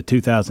is the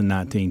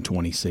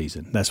 2019-20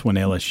 season. That's when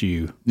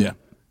LSU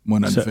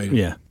went undefeated.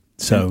 Yeah.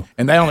 So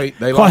and they quite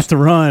lost the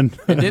run.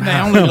 And didn't they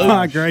only lose?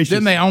 My gracious.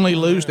 Didn't they only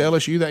lose to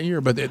LSU that year?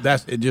 But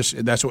that's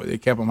what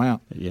it kept them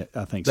out. Yeah,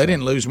 I think they so.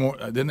 didn't lose more.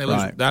 Didn't they lose?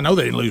 Right. I know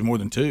they didn't lose more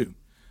than 2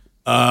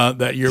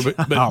 that year.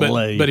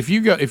 But if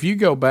you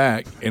go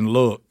back and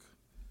look,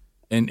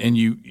 and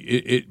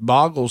it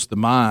boggles the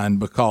mind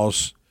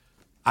because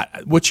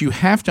what you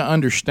have to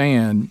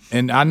understand,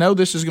 and I know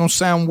this is going to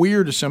sound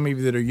weird to some of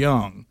you that are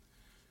young.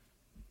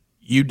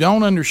 You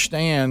don't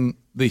understand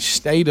the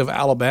state of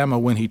Alabama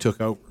when he took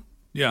over.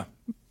 Yeah.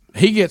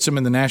 He gets them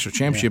in the national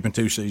championship in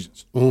 2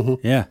 seasons.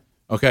 Mm-hmm. Yeah.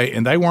 Okay,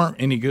 and they weren't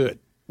any good.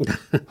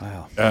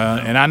 Wow.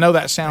 And I know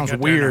that sounds They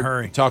got there in a weird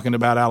hurry. talking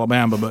about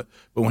Alabama, but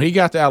when he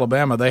got to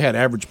Alabama, they had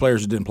average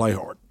players that didn't play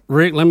hard.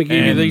 Rick, let me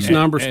give you these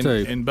numbers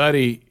too. And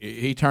Buddy,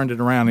 he turned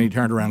it around, and he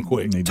turned around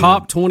quick.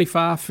 Top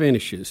 25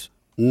 finishes,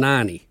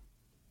 90.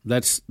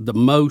 That's the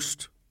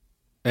most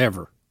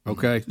ever.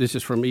 Okay, this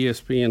is from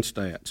ESPN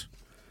stats.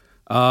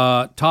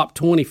 Top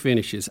 20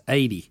 finishes,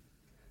 80,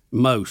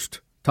 most.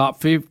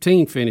 Top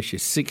 15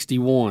 finishes,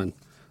 61,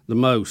 the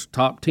most.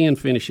 Top 10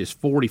 finishes,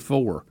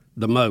 44,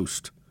 the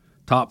most.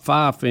 Top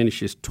 5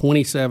 finishes,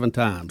 27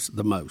 times,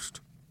 the most.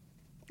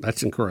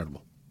 That's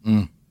incredible.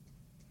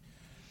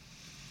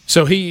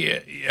 So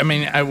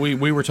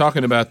we were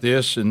talking about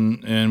this,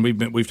 and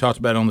we've talked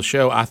about it on the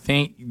show. I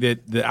think that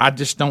I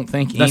just don't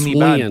think That's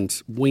anybody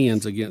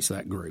wins against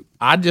that group.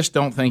 I just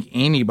don't think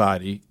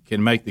anybody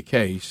can make the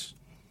case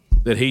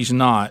that he's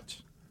not,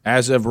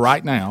 as of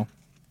right now,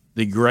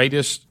 the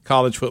greatest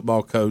college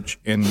football coach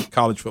in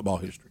college football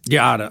history.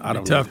 Yeah, I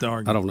don't tough know. to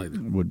argue. I don't know.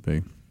 Would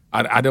be.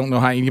 I don't know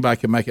how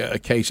anybody can make a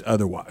case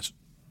otherwise.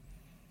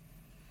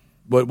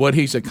 But what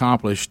he's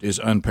accomplished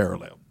is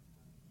unparalleled.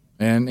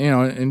 And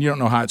you don't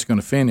know how it's going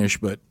to finish,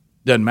 but it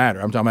doesn't matter.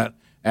 I'm talking about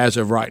as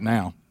of right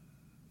now.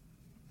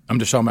 I'm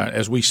just talking about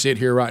as we sit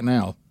here right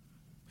now,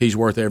 he's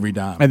worth every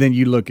dime. And then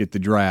you look at the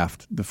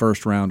draft, the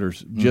first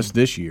rounders just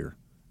this year,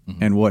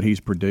 and what he's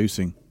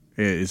producing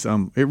is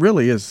it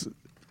really is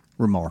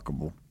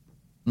remarkable.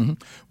 Mm-hmm.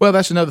 Well,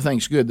 that's another thing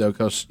that's good though,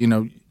 because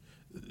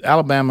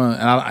Alabama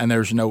and I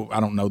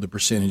don't know the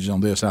percentage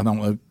on this. I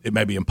don't know. It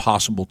may be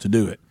impossible to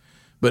do it,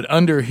 but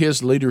under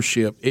his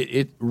leadership,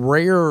 it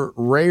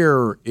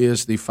rare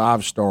is the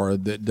 5-star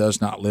that does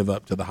not live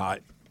up to the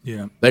hype.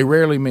 Yeah, they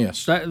rarely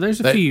miss.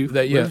 There's a few.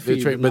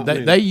 That's right. But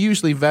they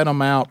usually vet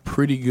them out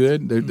pretty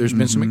good. There's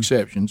been some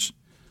exceptions,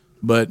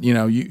 but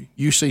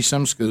you see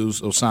some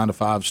schools will sign a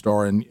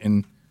 5-star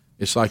and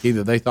it's like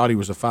either they thought he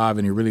was a 5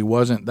 and he really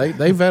wasn't.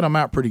 They vet him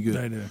out pretty good.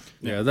 They do.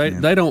 Yeah,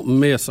 they don't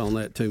miss on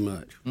that too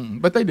much.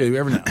 But they do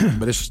every now and then,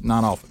 but it's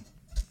not often.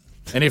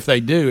 And if they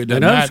do, it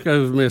doesn't And other matter.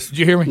 schools miss. Did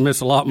you hear me?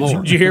 Miss a lot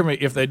more. Did you hear me?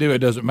 If they do, it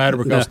doesn't matter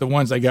because the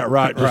ones they got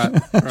right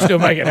still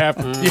make it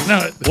happen. You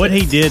know, what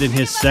he did in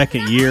his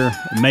second year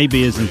may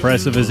be as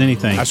impressive as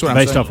anything. That's what I'm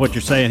based saying. off what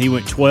you're saying. He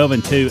went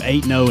 12-2,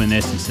 8-0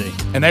 in SEC,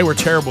 and they were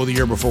terrible the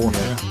year before.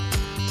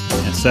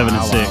 and 7-6.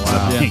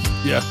 I think.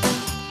 Yeah.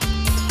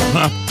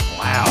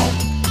 Wow.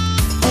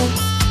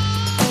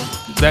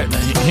 That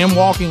him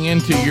walking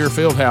into your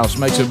field house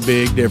makes a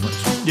big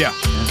difference. Yeah.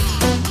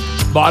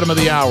 Bottom of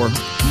the hour.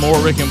 More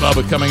Rick and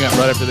Bubba coming up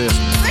right after this.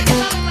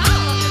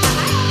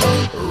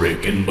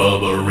 Rick and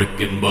Bubba, Rick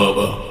and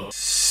Bubba.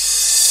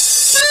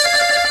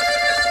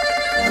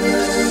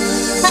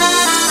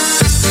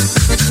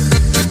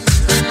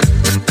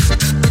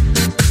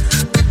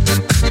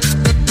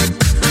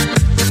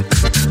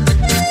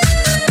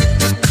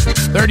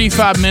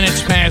 $35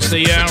 minutes past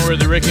the hour of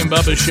the Rick and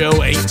Bubba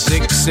Show.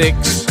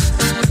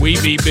 866 We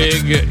Be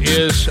Big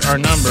is our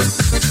number.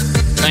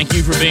 Thank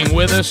you for being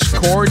with us.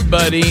 Cord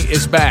Buddy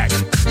is back.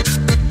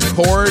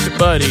 Cord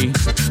Buddy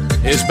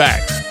is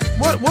back.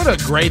 What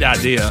a great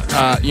idea.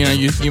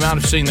 You might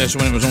have seen this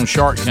when it was on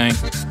Shark Tank,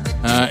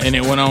 and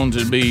it went on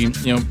to be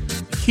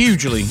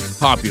hugely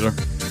popular.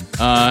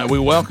 We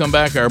welcome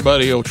back our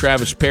buddy old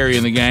Travis Perry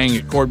and the gang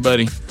at Cord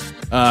Buddy.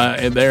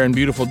 There in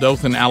beautiful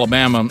Dothan,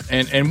 Alabama.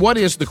 And what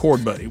is the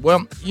Cord Buddy?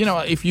 Well,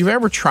 if you've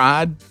ever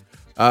tried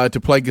to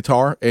play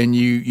guitar and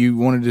you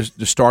wanted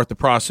to start the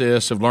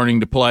process of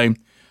learning to play,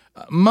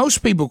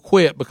 most people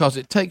quit because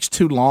it takes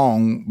too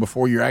long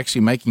before you're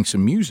actually making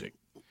some music.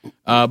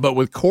 But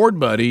with Cord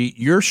Buddy,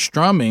 you're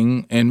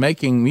strumming and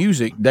making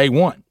music day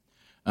one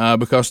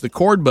because the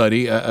Cord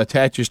Buddy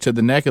attaches to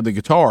the neck of the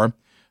guitar,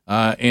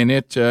 and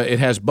it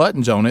has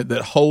buttons on it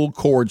that hold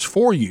chords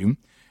for you.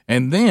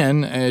 And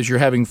then, as you're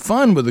having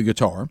fun with the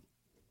guitar,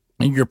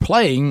 and you're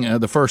playing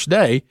the first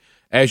day,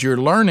 as you're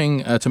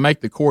learning to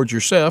make the chords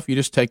yourself, you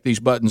just take these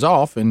buttons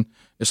off, and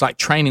it's like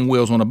training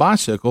wheels on a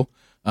bicycle.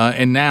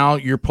 And now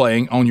you're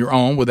playing on your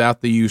own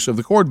without the use of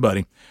the Cord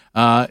Buddy.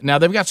 Now,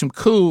 they've got some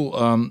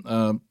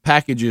cool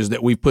packages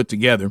that we've put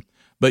together,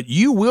 but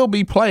you will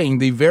be playing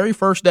the very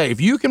first day.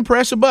 If you can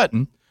press a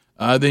button,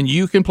 then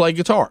you can play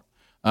guitar.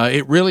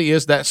 It really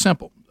is that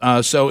simple.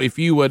 So if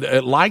you would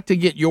like to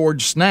get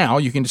yours now,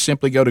 you can just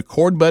simply go to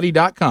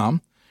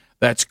CordBuddy.com.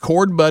 That's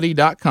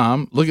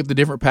CordBuddy.com. Look at the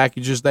different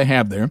packages they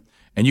have there,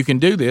 and you can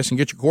do this and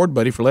get your Cord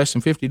Buddy for less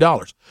than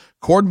 $50.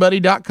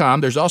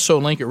 CordBuddy.com. There's also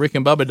a link at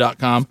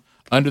RickandBubba.com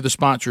under the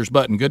sponsors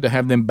button. Good to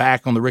have them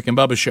back on the Rick and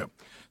Bubba Show.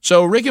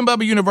 So Rick and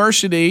Bubba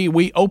University,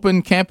 we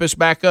opened campus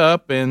back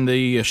up, and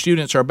the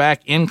students are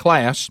back in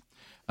class.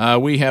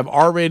 We have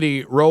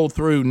already rolled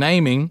through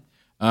naming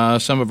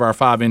some of our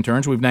 5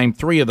 interns. We've named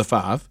 3 of the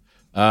 5.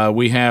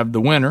 We have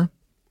the winner.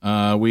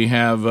 We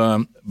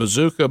have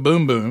Bazooka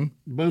Boom Boom.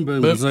 Boom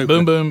Boom Bazooka.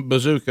 Boom Boom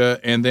Bazooka.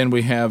 And then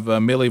we have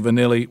Milli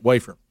Vanilli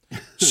Wafer.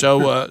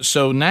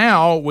 So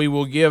now we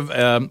will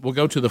we'll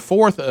go to the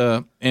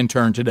 4th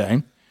intern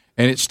today.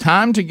 And it's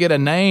time to get a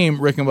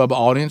name, Rick and Bubba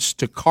audience,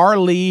 to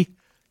Carly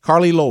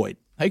Lloyd.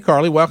 Hey,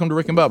 Carly, welcome to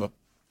Rick and Bubba.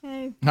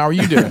 Hey. How are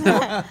you doing?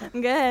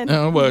 I'm good.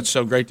 Oh, well, it's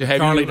so great to have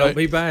Carly, you. don't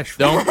be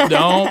bashful.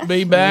 Don't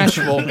be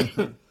bashful.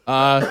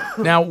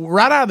 Now,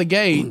 right out of the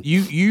gate,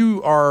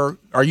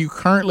 are you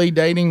currently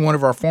dating one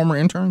of our former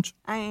interns?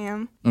 I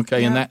am.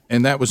 Okay, Yeah.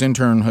 and that was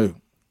intern who?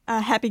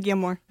 Happy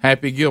Gilmore.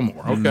 Happy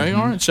Gilmore. Okay,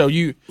 all right. So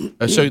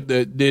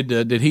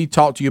did he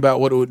talk to you about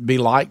what it would be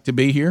like to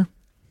be here?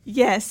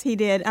 Yes, he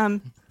did.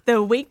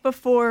 The week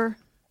before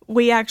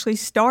we actually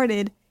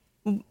started,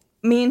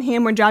 me and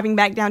him were driving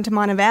back down to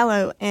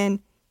Montevallo, and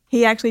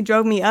he actually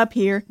drove me up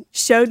here,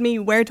 showed me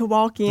where to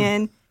walk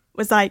in,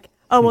 was like,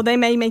 oh, well, they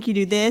may make you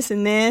do this,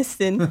 and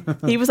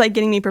he was like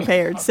getting me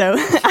prepared, so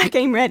I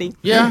came ready.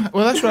 Yeah,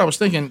 well, that's what I was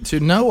thinking, to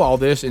know all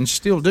this and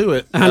still do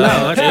it. I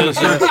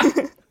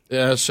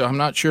know. So I'm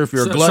not sure if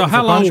you're a glutton So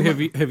how for long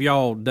punishment. have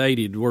y'all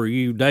dated? Were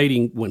you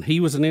dating when he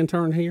was an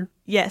intern here?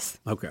 Yes.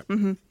 Okay.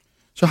 Mm-hmm.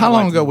 So how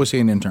long ago was he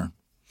an intern?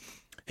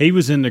 He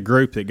was in the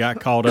group that got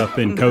caught up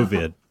in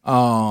COVID.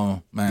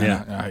 Oh man,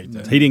 Yeah. I hate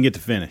that. He didn't get to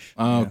finish.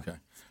 Okay.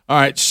 All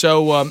right.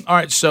 So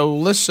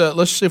let's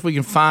see if we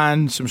can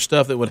find some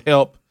stuff that would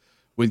help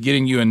with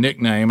getting you a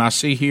nickname. I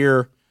see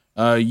here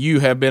you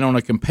have been on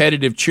a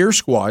competitive cheer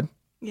squad.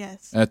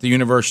 Yes. At the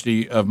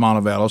University of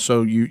Montevallo.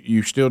 So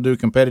you still do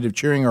competitive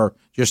cheering, or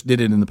just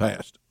did it in the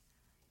past?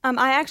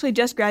 I actually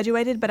just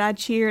graduated, but I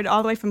cheered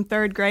all the way from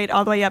 3rd grade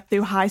all the way up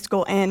through high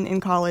school and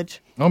in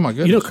college. Oh my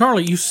goodness! You know,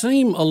 Carly, you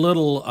seem a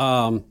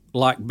little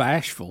like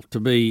bashful to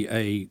be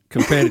a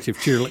competitive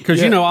cheerleader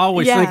because I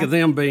always think of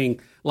them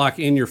being like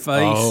in your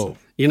face. Oh.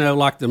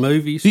 Like the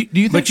movies. Do you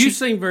think but you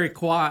seem very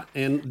quiet.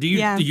 And do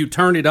you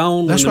turn it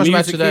on? That's when what the I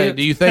was about music today. hits?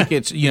 Do you think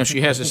it's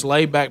she has this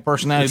laid back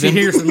personality? She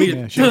hears the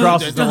music. She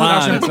crosses the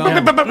line.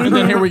 And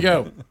then here we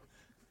go.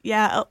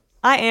 Yeah,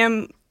 I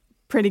am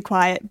pretty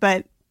quiet,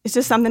 but it's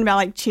just something about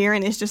like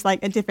cheering. It's just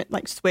like a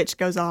different switch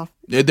goes off.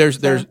 There's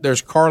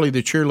Carly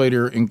the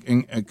cheerleader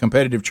in a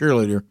competitive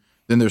cheerleader.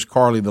 Then there's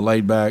Carly the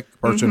laid back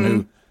person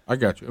who I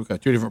got you. Okay,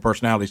 2 different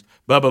personalities.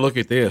 Bubba, look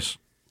at this.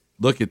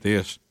 Look at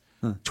this.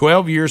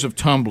 12 years of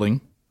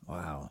tumbling.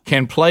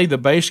 can play the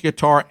bass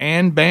guitar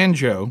and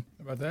banjo.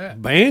 How about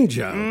that?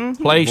 Banjo.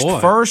 Placed Boy.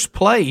 first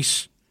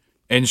place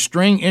in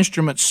string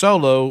instrument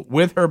solo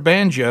with her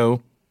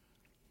banjo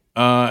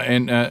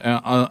on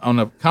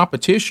a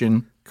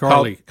competition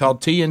Carly.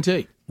 called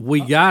TNT.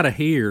 We got to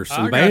hear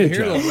some I gotta banjo.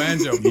 hear a little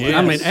banjo. Yes.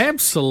 I mean,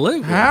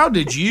 absolutely. How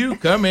did you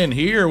come in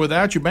here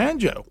without your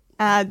banjo?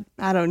 I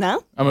don't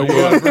know. I mean, We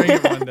gotta bring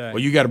it one day. Well,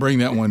 you got to bring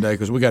that one day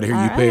because we got to hear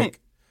All you right. pick. Do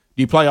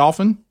you play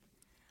often?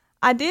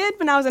 I did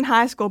when I was in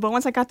high school, but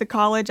once I got to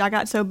college, I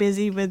got so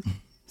busy with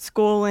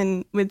school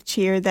and with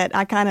cheer that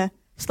I kind of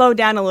slowed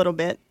down a little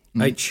bit.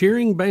 A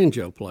cheering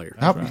banjo player.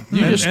 You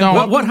just And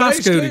don't. What high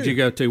bass, school too. did you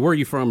go to? Where are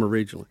you from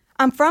originally?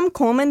 I'm from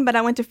Coleman, but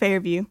I went to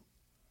Fairview.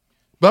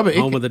 Bubba,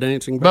 Home of the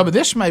dancing bird? Bubba,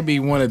 this may be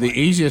one of the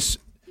easiest.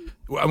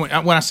 When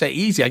I say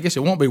easy, I guess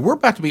it won't be. We're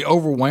about to be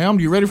overwhelmed.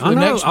 You ready for the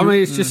next? I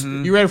mean, it's just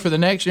You ready for the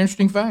next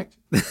interesting fact?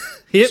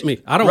 hit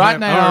me. I don't Right have,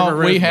 now, I don't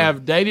we have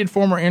have dated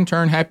former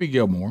intern Happy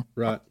Gilmore.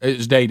 Right.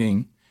 Is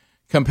dating.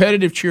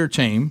 Competitive cheer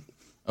team.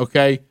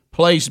 Okay.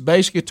 Plays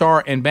bass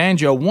guitar and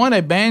banjo. Won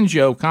a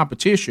banjo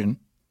competition.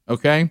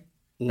 Okay.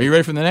 Are you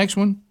ready for the next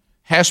one?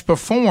 Has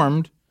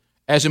performed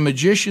as a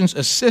magician's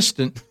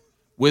assistant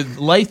with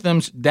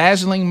Latham's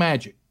Dazzling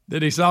Magic.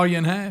 Did he saw you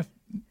in half?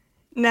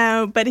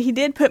 No, but he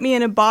did put me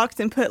in a box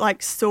and put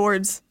like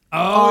swords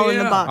all in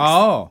the box.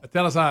 Oh,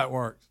 tell us how it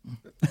works.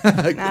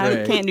 I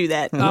can't do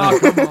that. Oh,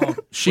 come on.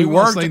 She We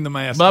wanna worked. see the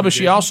mask Bubba, again.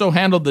 she also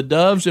handled the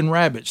doves and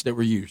rabbits that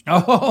were used.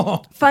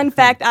 Oh, Fun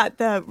fact: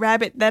 the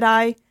rabbit that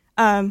I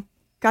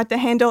got to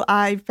handle,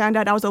 I found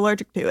out I was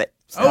allergic to it.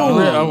 So,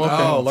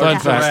 okay. Fun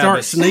fact.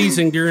 Start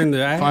sneezing during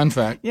the act. Fun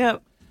fact.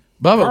 Yep.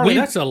 Bubba, Carly,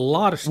 that's a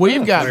lot of stuff.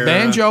 We've got there.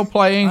 banjo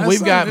playing. That's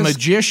We've got it's-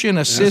 magician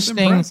assisting,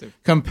 impressive.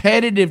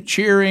 competitive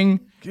cheering,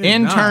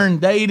 intern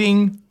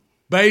dating.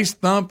 bass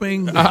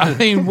thumping. I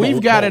mean,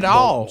 we've got it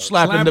all.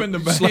 Slapping the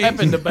bass.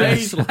 slapping the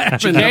bass.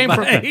 Slapping the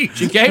bass.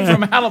 She came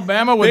from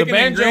Alabama with Picking a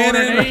and banjo on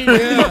her grinning. knee.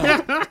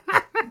 Yeah.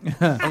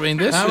 I mean,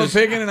 this I'm a is.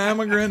 picking and I'm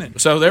a grinning.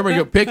 So there we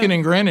go. Picking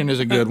and grinning is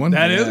a good one.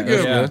 That is a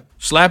good one.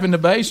 Slapping the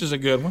bass is a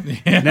good one.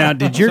 Now,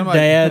 did your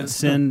dad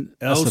send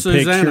us Oh, a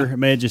Susanna. picture? It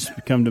may have just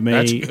come to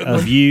That's a me good of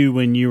one. you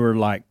when you were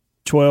like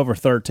 12 or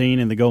 13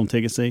 in the golden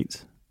ticket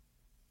seats.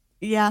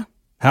 Yeah.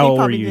 How He old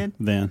were probably you did.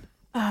 then?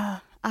 I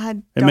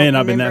It don't may not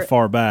have been remember. that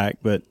far back,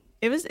 but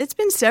It's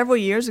been several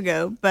years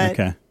ago, but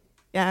okay.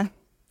 yeah.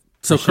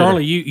 So,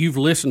 Carly, you've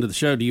listened to the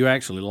show. Do you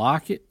actually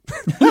like it?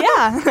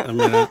 Yeah. I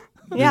mean,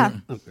 Yeah.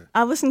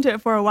 I listened to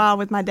it for a while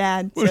with my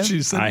dad. So. All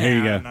right, here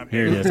you go.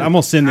 Here it is. I'm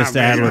gonna send this to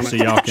Adler so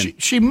y'all can.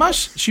 She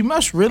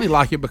must really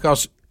like it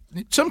because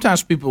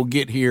sometimes people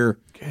get here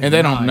and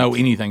they don't know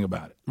anything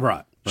about it.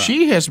 Right.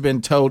 She has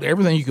been told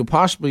everything you could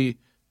possibly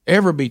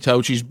ever be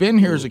told. She's been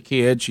here as a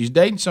kid. She's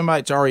dating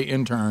somebody that's already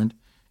interned,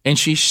 and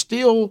she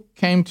still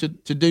came to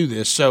do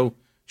this. So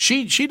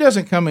she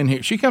doesn't come in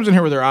here. She comes in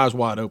here with her eyes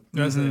wide open.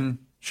 That's it.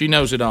 She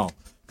knows it all.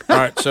 All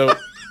right, so.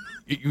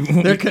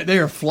 They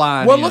are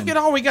flying. Well, in. look at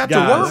all we got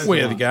Guys, to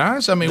work with,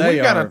 guys. I mean, They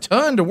we've got are- a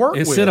ton to work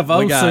Instead with.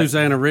 of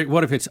Susanna, Rick,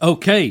 what if it's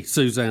okay,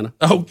 Susanna?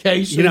 Okay,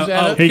 You know,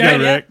 Susanna. okay. Here you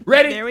go, Rick.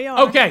 Ready? There we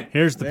are. Okay.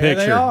 Here's the There they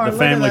picture, are. the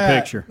Look at family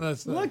that. picture.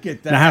 Look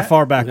at that. Now, how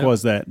far back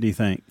was that? Do you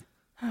think?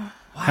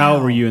 How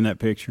old were you in that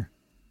picture?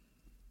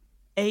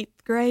 8th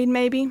grade,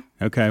 maybe.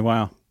 Okay,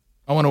 wow.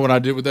 I wonder what I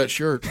did with that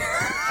shirt.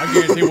 I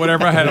guarantee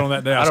whatever I had on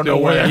that day, I I don't still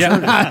know where wear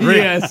that it.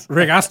 Rick,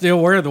 Rick, I still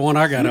wear the one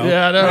I got on.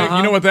 Yeah, I know. Rick,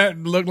 you know what that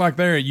looked like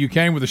there? You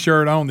came with a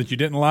shirt on that you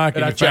didn't like,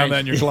 and I you found changed. that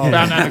in your closet.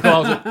 Found that in the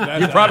closet.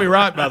 You're probably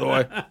right, by the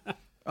way.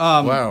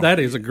 Wow. That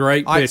is a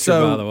great All right, picture,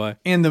 so by the way.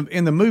 in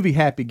the movie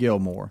Happy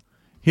Gilmore,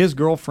 his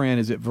girlfriend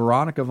is it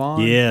Veronica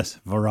Vaughn? Yes,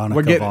 Veronica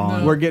we're getting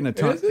Vaughn. we're getting a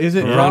ton. Is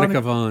it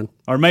Veronica Vaughn.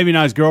 Or maybe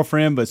not his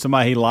girlfriend, but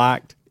somebody he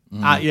liked.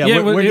 Yeah,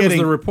 we're it was getting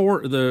the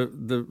report,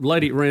 the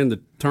lady that ran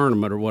the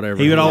tournament or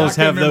whatever. He would Yeah. always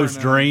have those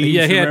dreams.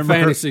 Yeah, he had remember?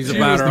 fantasies She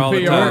about was her the all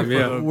the PR time. for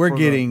Yeah. the- we're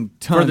getting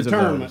tons of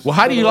tournament. those. Well,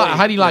 how do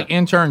you like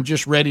intern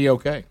just ready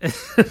okay?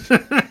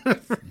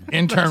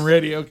 Intern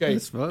ready okay.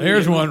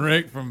 There's one,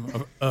 Rick,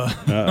 from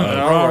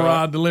Raw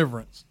Raw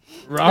Deliverance.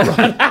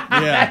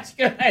 That's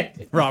good.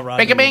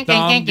 Right.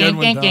 Tom, good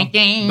one,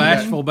 Tom.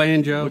 Bashful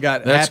banjo. We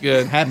got That's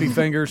good. Happy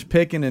fingers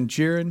picking and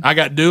cheering. I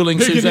got dueling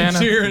Picking and Susanna.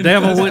 cheering.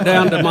 Devil went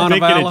down to Picking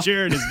and Montevallo.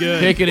 cheering is good.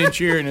 Picking and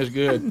cheering is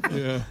good.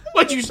 Yeah.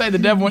 What'd you say? The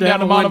devil went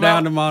Devil down went to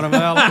down to Montevallo?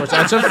 Montevallo. Of course,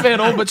 that's a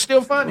fiddle, but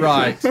still funny.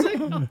 Right.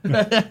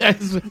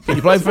 Can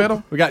you play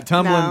fiddle? We got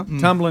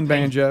tumbling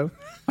banjo.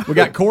 We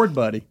got chord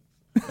buddy.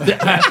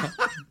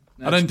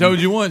 I done told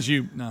you once.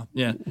 No.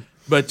 Yeah.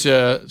 But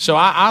so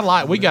I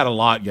like. We got a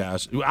lot,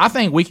 guys. I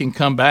think we can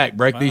come back,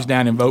 break these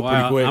down, and vote pretty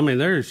Wow. quick. I mean,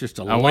 there's just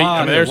a I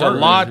lot. mean, there's to a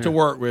work lot with to here.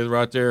 work with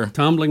right there.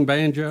 Tumbling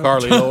banjo.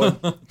 Carly Lloyd.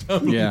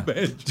 Yeah,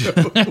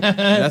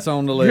 that's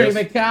on the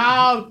list.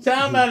 call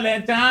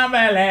tumbling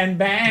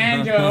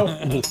banjo.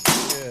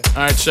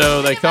 All right,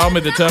 so they call me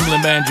the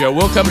tumbling banjo.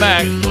 We'll come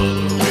back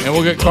and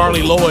we'll get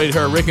Carly Lloyd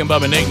her Rick and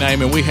Bubba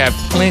nickname, and we have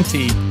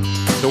plenty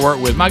to work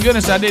with. My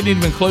goodness, I didn't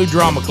even include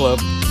Drama Club.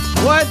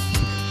 What?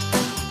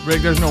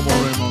 Rick, there's no more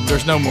room on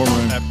There's no more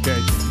room.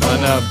 application.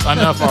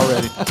 Enough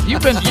already. You're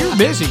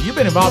busy. You've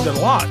been involved in a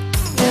lot.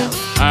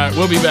 All right,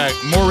 we'll be back.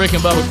 More Rick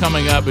and Bubba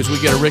coming up as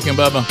we get a Rick and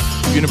Bubba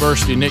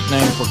University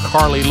nickname for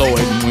Carly Lloyd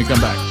when we come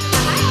back.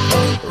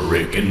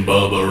 Rick and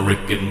Bubba,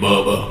 Rick and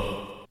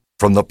Bubba.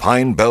 From the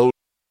Pine Belt.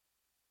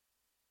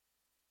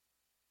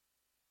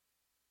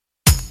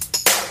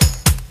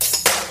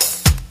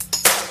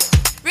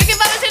 Rick and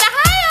Bubba's in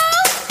Ohio.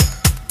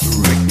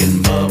 Rick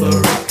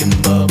and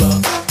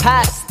Bubba.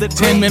 Pass the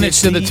 10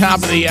 minutes to the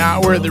top of the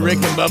hour of the Rick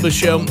and Bubba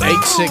Show.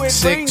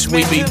 866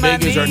 We Be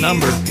Big is our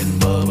number.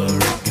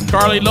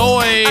 Carly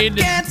Lloyd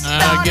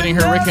getting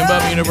her Rick and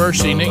Bubba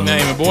University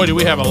nickname. And boy, do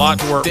we have a lot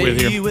to work with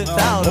here. Boy, it's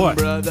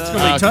going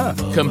to be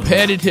tough.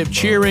 Competitive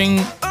cheering.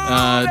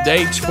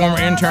 Dates former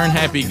intern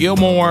Happy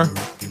Gilmore.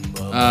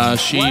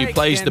 She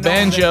plays the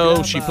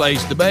banjo. She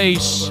plays the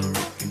bass.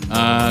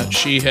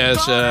 She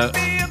has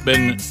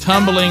been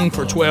tumbling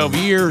for 12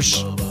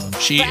 years.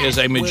 She is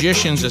a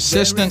magician's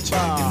assistant.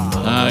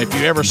 If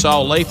you ever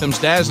saw Latham's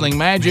Dazzling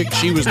Magic,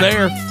 she was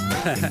there.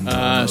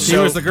 She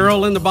was the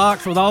girl in the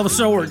box with all the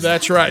swords.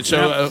 That's right.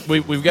 So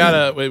we've got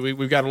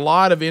a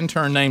lot of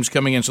intern names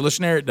coming in. So let's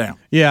narrow it down.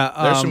 Yeah,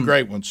 there's some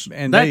great ones.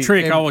 And that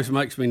trick always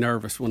makes me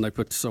nervous when they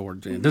put the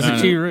swords in. Does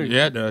it you?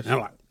 Yeah, it does.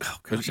 I'm like, oh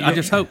gosh, I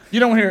just hope you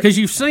don't hear because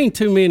you've seen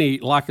too many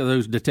like of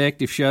those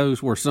detective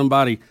shows where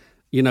somebody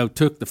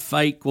took the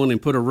fake one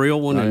and put a real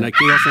one and they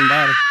kill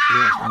somebody.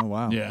 Yeah. Oh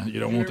wow. Yeah, you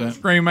don't want that.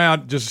 Scream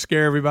out just to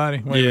scare everybody.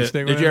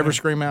 Did you ever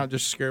scream out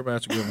just to scare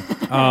everybody? That's a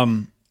good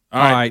one. All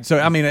right. So,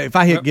 I mean, if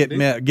I hit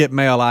get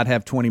mail, I'd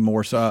have 20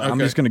 more. So I'm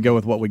just going to go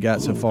with what we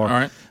got so far.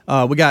 All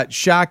right. We got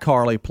Shy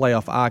Carly, play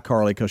off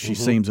iCarly because she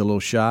seems a little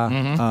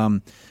shy.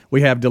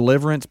 We have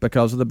Deliverance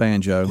because of the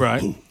banjo.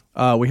 Right.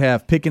 We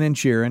have Picking and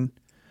Cheering.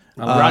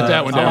 Write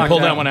that one down. Pull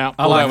that one out.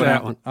 I like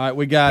that one. All right.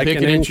 We got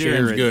Picking and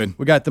Cheering's good.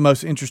 We got the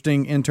most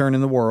interesting intern in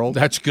the world.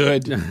 That's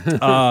good.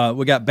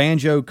 We got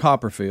Banjo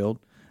Copperfield.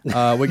 We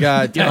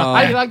got.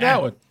 How do you like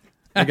that one?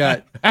 We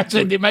got.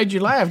 Actually, it made you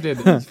laugh,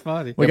 didn't it? It's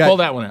funny. Pull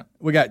that one out.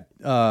 We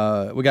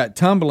got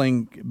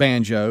Tumbling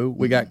Banjo.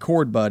 We got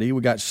Chord Buddy.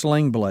 We got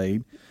Sling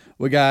Blade.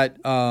 We got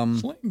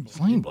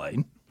Sling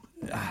Blade.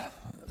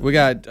 We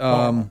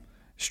got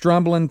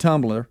Strumbling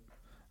Tumbler.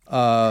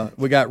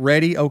 We got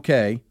Ready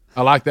Okay.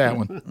 I like that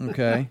one.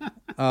 Okay.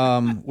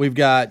 We've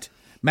got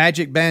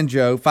Magic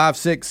Banjo 5,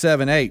 6,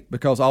 7, 8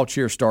 because all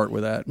cheers start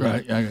with that.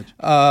 Right. I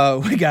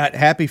got you. We got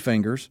Happy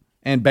Fingers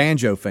and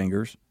Banjo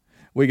Fingers.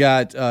 We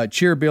got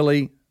Cheer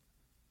Billy.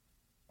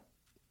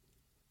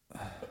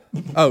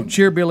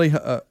 Cheer Billy.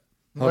 Hold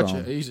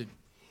on. Easy.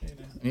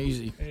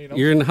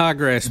 You're in the high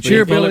grass.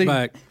 Cheer Billy.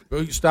 Back.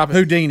 Stop it.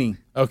 Houdini.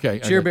 Okay.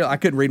 Cheer Billy. I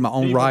couldn't read my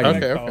own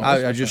writing. Okay.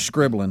 I was just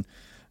scribbling.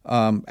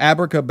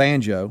 Abraca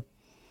Banjo.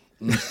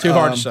 Too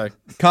hard to say.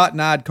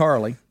 Cotton-eyed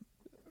Carly.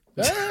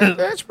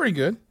 That's pretty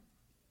good.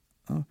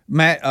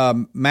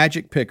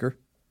 Magic Picker.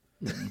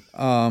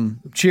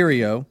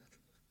 Cheerio.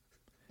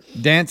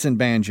 Dancing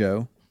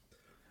Banjo.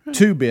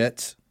 2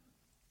 Bits.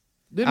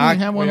 Didn't we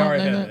have one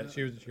like that?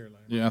 She was a cheerleader.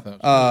 Yeah, I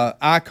thought so.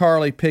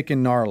 iCarly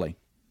Picking Gnarly.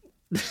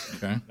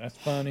 Okay. That's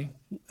funny.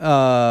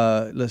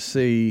 Let's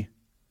see.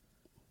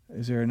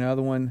 Is there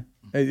another one?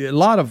 A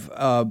lot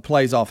of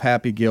plays off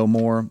Happy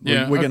Gilmore.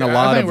 Yeah, we're getting a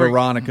lot of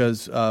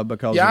Veronica's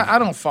because. Yeah, I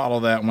don't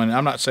follow that one.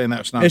 I'm not saying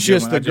that's not. It's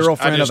just one. the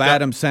girlfriend of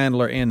Adam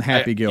Sandler in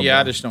Happy Gilmore.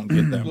 Yeah, I just don't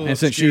get that one. And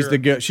since she's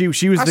she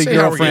was the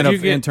girlfriend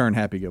of intern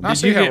Happy Gilmore.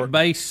 Did you get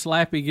bass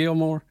Slappy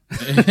Gilmore?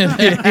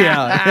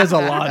 Yeah, there's a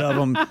lot of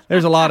them.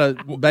 There's a lot of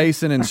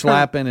bassing and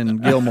slapping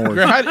and Gilmore.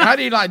 How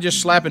do you like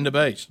just slapping the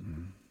bass?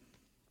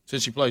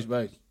 Since she plays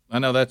bass, I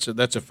know that's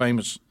a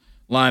famous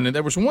line. And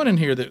there was one in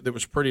here that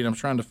was pretty, and I'm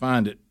trying to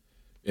find it.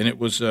 And it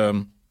was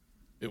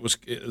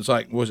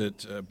like, was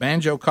it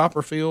Banjo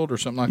Copperfield or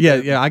something like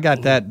that? Yeah, I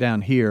got that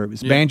down here. It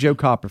was Banjo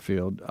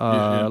Copperfield.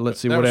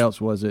 Let's see, what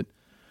else was it?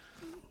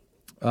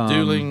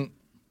 Dueling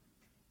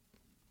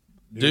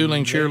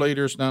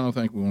cheerleaders. No, I don't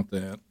think we want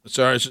that.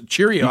 Sorry, it's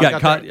Cheerio.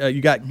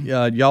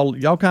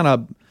 Y'all kind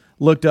of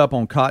looked up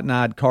on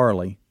Cotton-eyed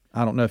Carly.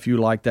 I don't know if you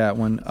like that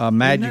one.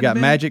 You got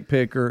Magic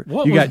Picker.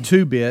 You got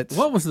 2 Bits.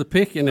 What was the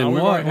picking and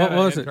what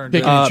was it?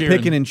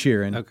 Picking and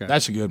Cheering. Okay,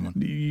 that's a good one.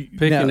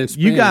 Picking and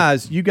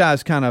spinning. You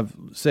guys kind of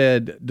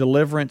said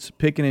Deliverance,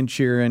 Picking and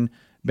Cheering,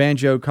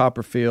 Banjo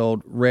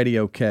Copperfield, Ready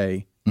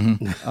Okay.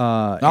 Mm-hmm.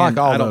 I like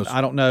all those.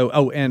 I don't know.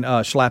 Oh,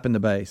 and Slapping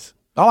the Bass.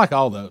 I like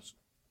all those.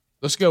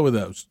 Let's go with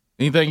those.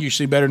 Anything you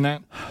see better than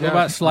that? What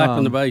about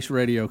Slapping the Bass?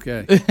 Ready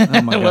Okay.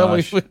 Oh my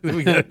gosh.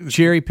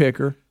 Cherry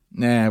Picker.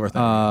 Nah, we're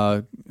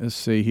thinking. Let's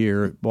see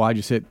here. Boy,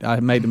 I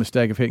made the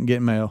mistake of hitting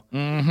Get Mail.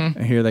 Mm-hmm.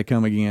 And here they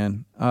come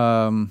again.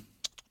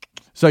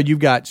 So you've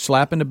got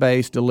Slapping the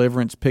Bass,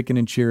 Deliverance, Picking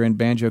and Cheering,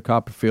 Banjo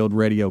Copperfield,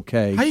 Ready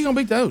Okay. How you gonna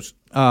beat those?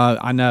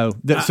 I know.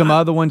 Some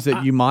other ones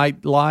that you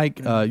might like.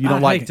 You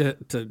don't like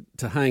to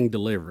hang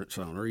Deliverance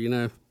on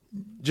her,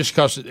 Just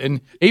because,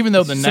 and even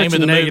though the name of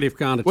the negative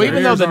connotation,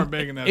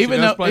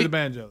 even though play the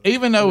banjo.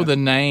 Even though the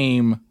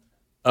name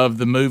of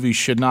the movie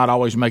should not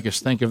always make us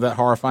think of that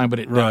horrifying, but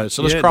it does.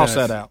 So let's cross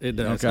that out. It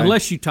does. Okay.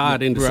 Unless you tie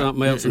it into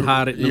something else and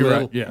hide it in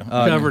the middle,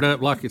 covered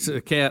up like it's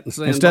a cat and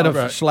sand. Instead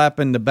of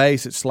slapping the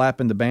bass, it's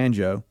slapping the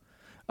banjo.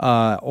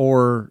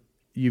 Or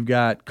you've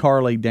got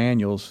Carly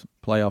Daniels,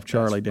 playoff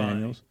Charlie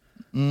Daniels.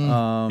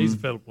 He's a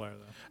fiddle player, though.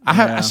 I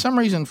have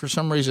for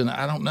some reason,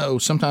 I don't know.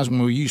 Sometimes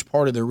when we use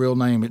part of their real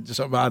name, it's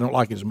something I don't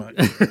like as much.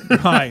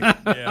 Right?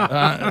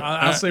 Yeah.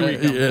 I see where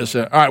you're coming yes.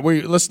 All right.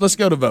 Let's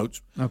go to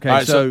votes. Okay. All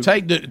right, so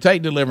take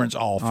Deliverance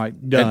off. All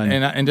right. Done.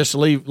 And just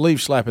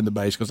leave slapping the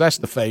bass because that's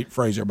the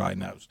phrase everybody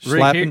knows.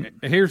 Rick,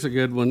 here's a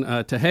good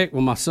one. To heck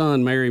will my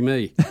son marry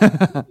me.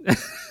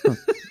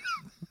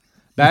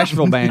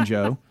 Bashville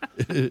Banjo.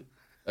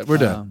 We're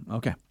done.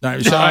 Okay. All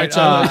right,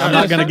 I'm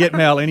not going to get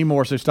mail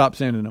anymore, so stop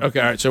sending them. Okay.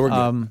 All right. So we're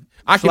good.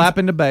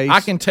 Slapping the bass. I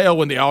can tell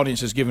when the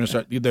audience is giving us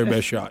their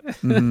best shot.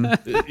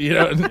 Mm-hmm. You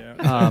know,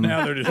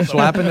 now they're just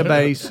slapping the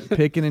bass,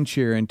 picking and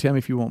cheering. Tell me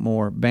if you want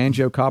more.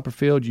 Banjo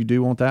Copperfield, you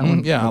do want that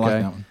one? Yeah, I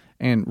like that one.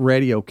 And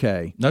Radio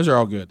K. Those are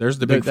all good. There's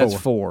the big That's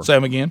 4. Say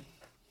them again.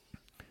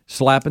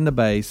 Slapping the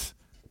bass,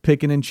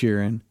 picking and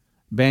cheering,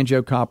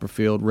 Banjo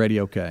Copperfield,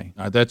 Radio K.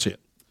 All right, that's it.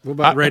 What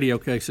about Radio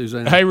K,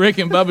 Suzanne? Hey, Rick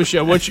and Bubba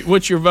Show,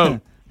 what's your vote?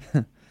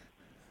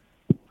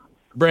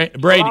 Brady.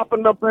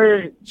 Slapping the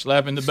bass.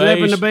 Slapping the bass.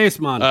 Slapping the bass,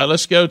 man.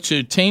 Let's go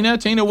to Tina.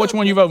 Tina, which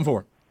one are you voting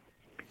for?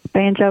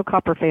 Banjo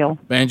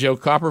Copperfield. Banjo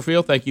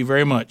Copperfield. Thank you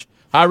very much.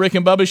 Hi, Rick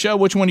and Bubba Show.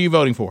 Which one are you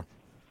voting for?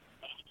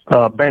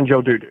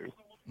 Banjo Doo-Doo.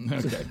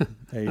 Okay.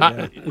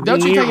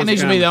 Don't you think it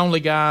needs to be the only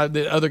guy?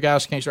 The other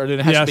guys can't start doing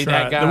it. It has to be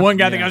that guy. The one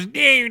guy that goes,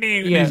 it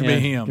needs to be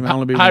him. Can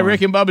only be Hi, one.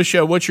 Rick and Bubba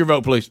Show. What's your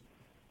vote, please?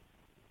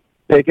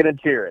 Picking and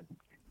cheering.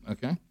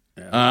 Okay.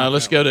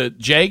 Let's go to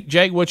Jake.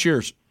 Jake, what's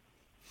yours?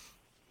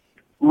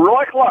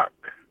 Roy Clark.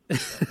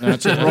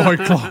 That's it. Roy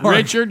Clark.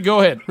 Richard, go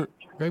ahead.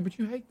 Greg, but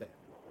you hate that.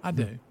 I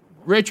do.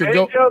 Richard,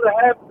 go. Banjo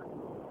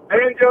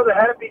the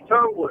Happy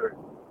Tumbler.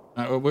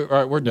 All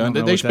right, we're done.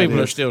 These people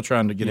are still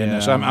trying to get in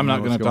this. I'm not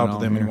going to talk to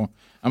them anymore.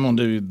 I'm going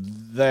to do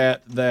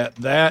that.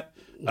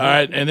 All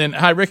right, and then,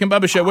 hi, Rick and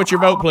Bubba Show. What's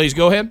your vote, please?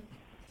 Go ahead.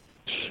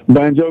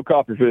 Banjo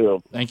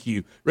Copperfield. Thank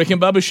you. Rick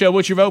and Bubba Show,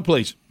 what's your vote,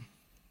 please?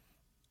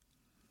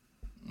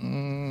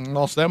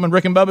 Lost that one.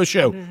 Rick and Bubba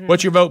Show.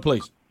 What's your vote,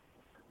 please?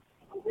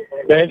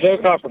 Banjo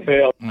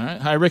Copperfield. All right.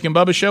 Hi, Rick and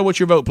Bubba Show. What's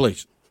your vote,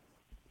 please?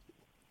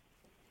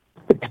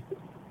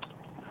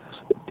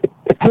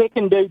 Pick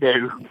and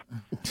Doo-Doo.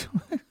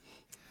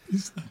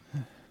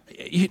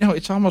 You know,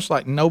 it's almost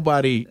like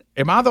nobody.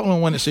 Am I the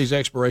only one that sees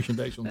expiration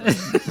dates on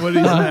this? What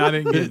did you say? I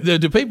didn't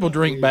get Do people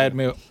drink bad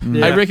milk?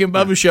 Hey, Rick and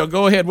Bubba Show.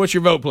 Go ahead. What's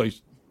your vote,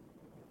 please?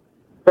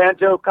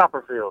 Banjo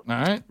Copperfield. All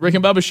right. Rick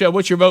and Bubba Show.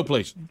 What's your vote,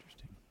 please?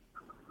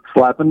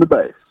 Slapping the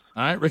bass.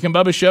 All right. Rick and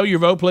Bubba Show. Your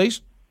vote,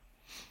 please.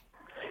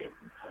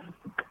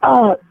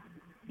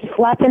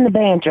 Slapping the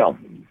banjo.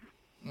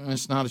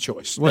 It's not a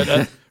choice. But,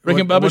 Rick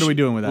and Bubba. What are we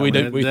doing with that?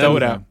 We throw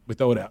it out. We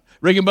throw it out.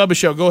 Rick and Bubba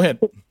Show. Go ahead.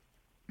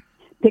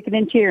 Picking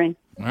and cheering.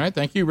 All right.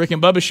 Thank you. Rick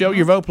and Bubba Show.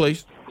 Your vote,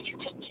 please.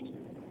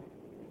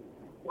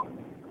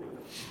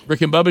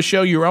 Rick and Bubba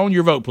Show. You're on.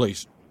 Your vote,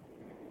 please.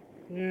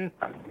 Yeah.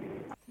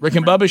 Rick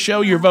and Bubba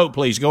Show. Your vote,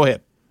 please. Go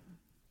ahead.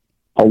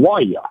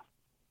 Hawaii.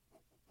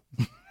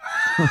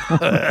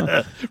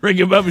 Rick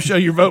and Bubba Show.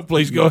 Your vote,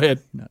 please. Go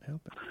ahead.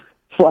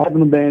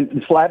 Slapping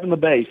the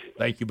bass.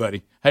 Thank you,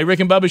 buddy. Hey, Rick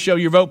and Bubba Show.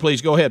 Your vote,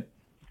 please. Go ahead.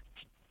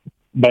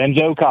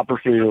 Banjo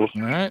Copperfield.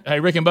 All right. Hey,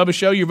 Rick and Bubba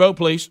Show. Your vote,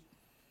 please.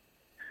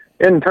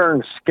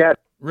 Intern Scat.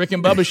 Rick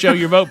and Bubba Show.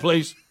 Your vote,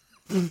 please.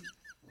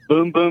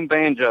 Boom Boom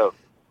Banjo.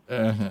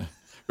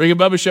 Rick and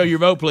Bubba Show. Your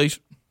vote, please.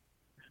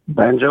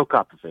 Banjo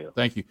Copperfield.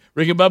 Thank you.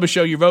 Rick and Bubba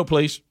Show. Your vote,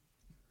 please.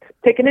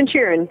 Picking and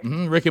cheering.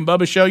 Rick and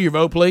Bubba Show. Your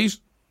vote,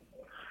 please.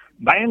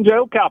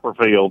 Banjo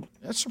Copperfield.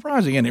 That's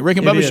surprising, isn't it? Rick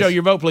and Bubba Show.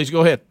 Your vote, please.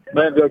 Go ahead.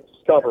 Banjo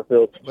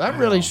Copperfield. That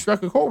really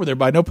struck a chord with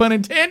everybody. No pun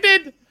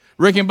intended.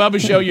 Rick and Bubba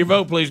Show. Your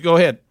vote, please. Go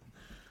ahead.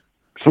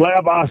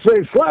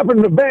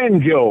 Slapping the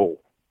banjo.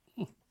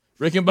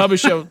 Rick and Bubba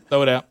Show.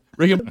 Throw it out.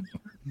 Rick and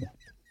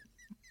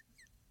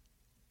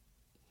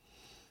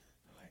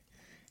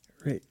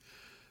Rick.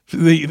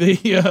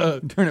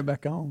 Turn it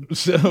back on.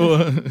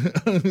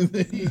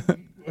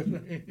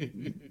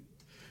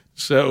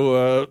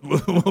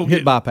 We'll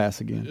hit bypass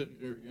again. Here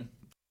we go.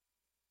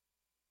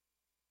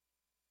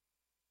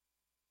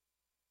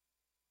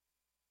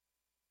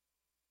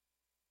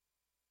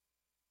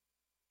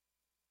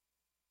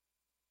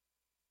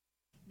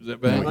 Is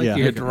that bad? I think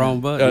you hit the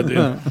wrong button. I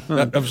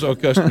did. I'm so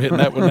accustomed to hitting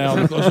that one now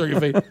on the closed circuit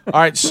feed.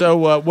 All right,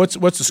 so what's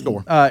the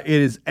score? It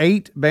is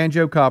 8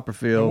 Banjo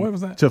Copperfield What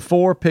was that? to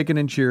 4 Picking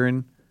and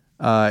Cheering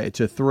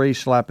to 3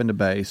 Slapping the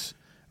Bass.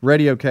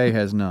 Radio K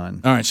has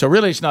none. All right, so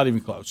really it's not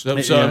even close. So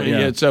it's well,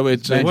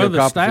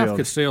 the staff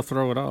could still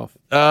throw it off.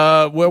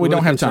 We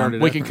don't have time.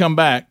 We can come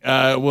back.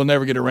 We'll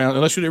never get around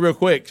unless we do it real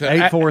quick.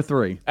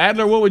 8-4-3.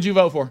 Adler, what would you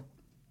vote for?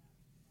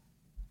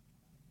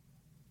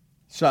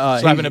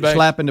 Slapping the bass.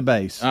 Slapping the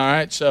bass. All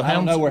right, so I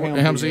don't know where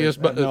Helmsy is,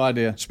 but no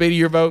idea. Speedy,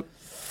 your vote.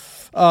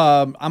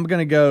 I'm going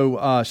to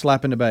go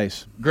slapping the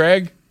bass.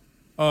 Greg,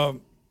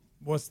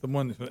 what's the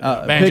one?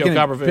 Banjo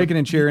Copperfield. Picking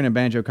and Cheering and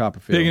Banjo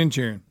Copperfield. Picking and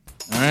Cheering.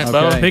 All right,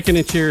 Okay. Picking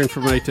and cheering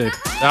for me too.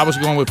 I was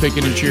going with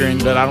picking and cheering,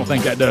 but I don't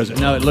think that does it.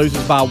 No, it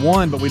loses by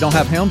 1, but we don't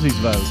have Helmsy's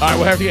vote. All right,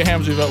 we'll have to get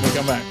Helmsy's vote when we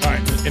come back. All right,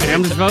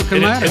 Helmsy's vote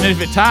come back. And then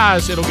if it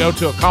ties, it'll go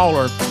to a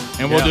caller,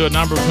 and we'll do a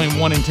number between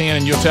 1 and 10,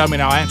 and you'll tell me,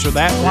 and I'll answer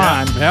that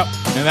line,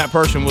 and that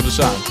person will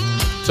decide.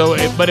 So,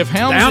 but if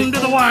Down to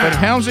the wire. But if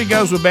Helmsy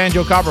goes with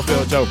Banjo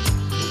Copperfield, it's over.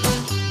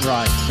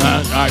 Right.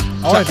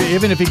 All right. Or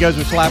even if he goes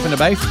with slapping the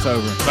bass, it's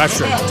over. That's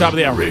true. Top of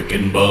the hour. Rick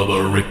and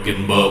Bubba, Rick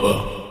and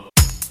Bubba.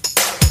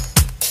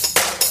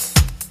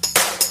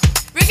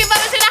 Rick and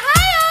Bubba's in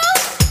Ohio.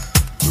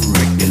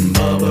 Rick and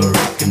Bubba,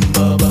 Rick and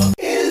Bubba.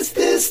 Is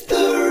this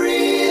the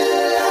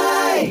real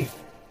life?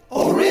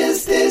 Or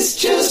is this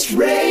just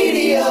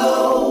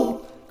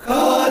radio?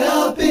 Caught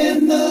up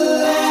in the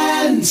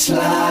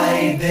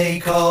landslide they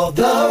call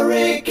the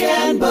Rick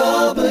and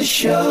Bubba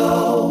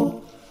Show.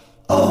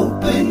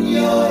 Open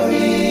your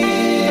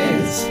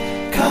ears,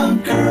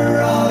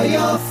 conquer all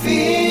your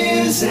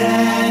fears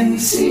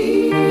and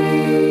see.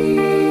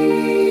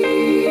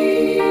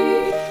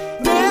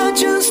 They're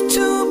just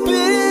two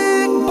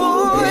big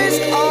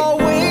boys,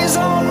 always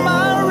on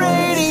my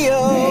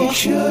radio. Make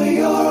sure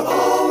you're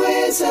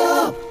always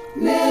up,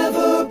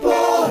 never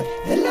bored.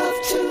 They love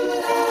to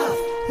laugh,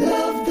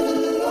 love the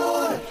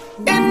Lord.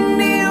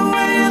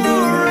 Anywhere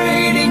the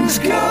ratings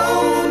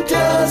go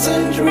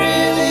doesn't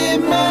really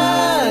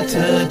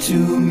matter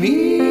to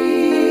me.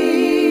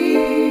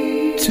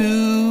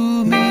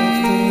 To me.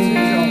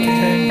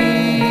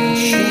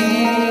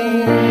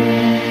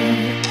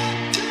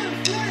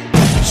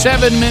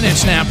 7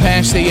 minutes now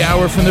past the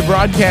hour from the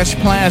Broadcast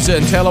Plaza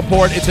and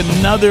Teleport. It's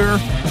another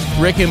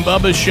Rick and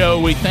Bubba show.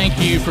 We thank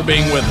you for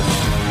being with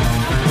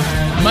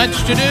us.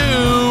 Much to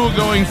do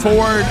going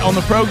forward on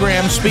the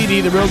program. Speedy,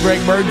 the real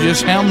Greg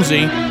Burgess,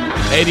 Helmsy,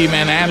 Eddie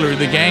Van Adler.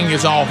 The gang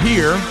is all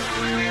here.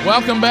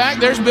 Welcome back.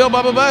 There's Bill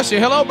Bubba Bussey.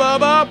 Hello,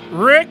 Bubba.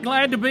 Rick,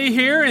 glad to be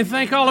here, and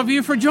thank all of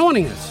you for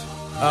joining us.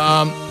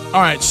 All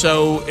right,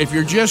 so if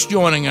you're just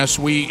joining us,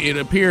 it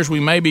appears we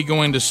may be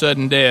going to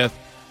sudden death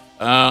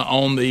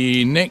on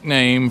the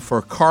nickname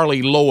for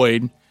Carly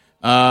Lloyd.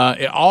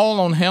 All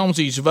on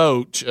Helmsy's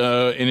vote,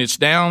 and it's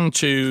down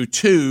to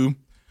 2.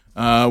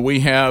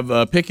 We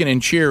have Picking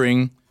and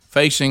Cheering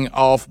facing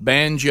off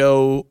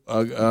Banjo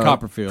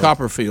Copperfield.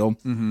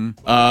 Mm-hmm.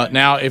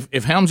 Now, if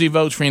Helmsy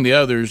votes for any of the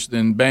others,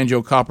 then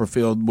Banjo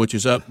Copperfield, which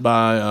is up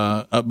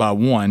by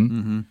 1.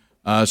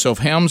 Mm-hmm. So if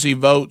Helmsy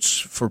votes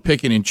for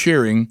Picking and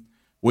Cheering,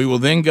 we will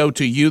then go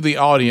to you, the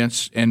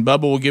audience, and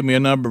Bubba will give me a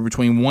number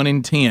between 1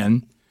 and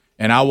 10,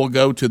 and I will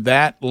go to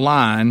that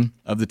line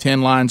of the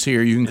 10 lines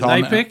here. You can call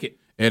they pick it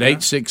at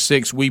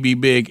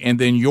 866-WE-BE-BIG, and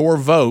then your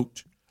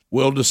vote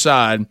will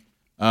decide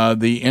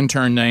the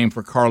intern name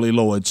for Carly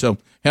Lloyd. So,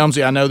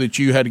 Helmsy, I know that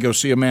you had to go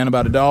see a man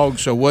about a dog.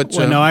 So what?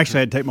 Well, no, actually, I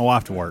had to take my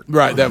wife to work.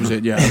 Right, that was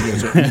it. Yeah.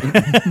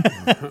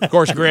 Of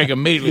course, Greg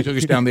immediately took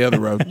us down the other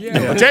road.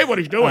 I'll tell you what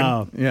he's doing.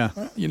 Yeah,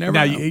 you never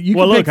now, know. You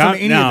well, can look, pick from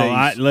any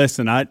of these.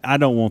 listen, I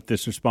don't want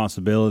this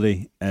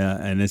responsibility,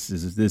 and this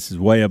is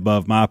way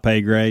above my pay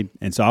grade,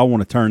 and so I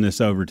want to turn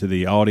this over to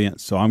the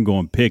audience. So I'm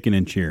going Picking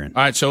and Cheering.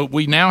 All right, so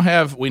we now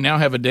have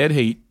a dead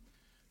heat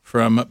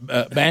from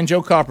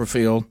Banjo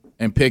Copperfield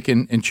and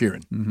Picking and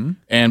Cheering. Mm-hmm.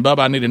 And Bubba,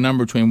 I need a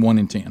number between 1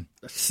 and 10.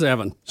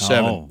 7.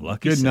 7. Oh,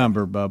 lucky Good 7.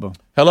 number, Bubba.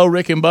 Hello,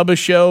 Rick and Bubba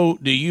Show.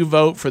 Do you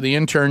vote for the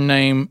intern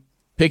name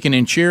Picking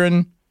and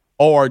Cheering,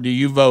 or do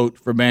you vote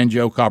for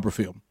Banjo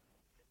Copperfield?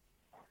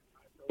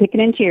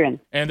 Picking and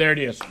Cheering. And there it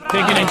is.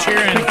 Picking and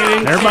Cheering.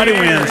 Everybody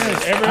wins.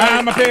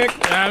 I'm a pick.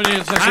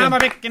 I'm a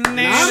picking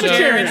and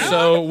cheering.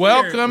 So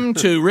welcome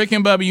to Rick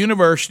and Bubba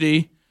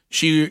University.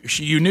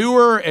 You knew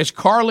her as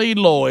Carly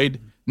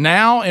Lloyd.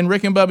 Now in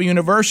Rick and Bubba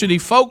University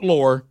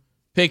folklore,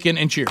 Picking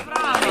and Cheering.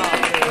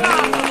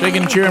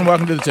 Picking and Cheering,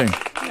 welcome to the team.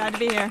 Glad to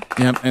be here.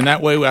 Yep, and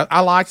that way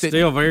I liked it.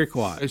 Still very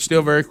quiet. It's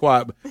still very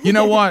quiet. But you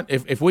know what?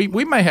 If we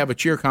may have a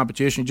cheer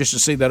competition just to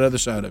see that other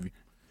side of you.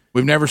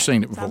 We've never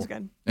seen it before. Sounds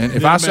good. And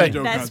if I say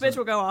that switch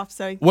will go off.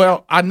 So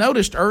well, I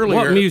noticed earlier.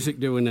 What music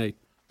do we need?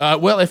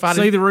 Well, if I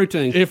see the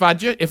routine,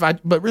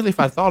 but really, if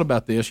I thought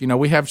about this,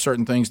 we have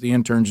certain things the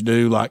interns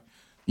do, like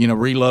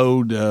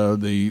reload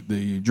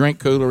the drink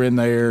cooler in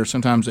there.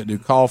 Sometimes they do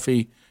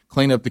coffee,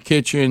 clean up the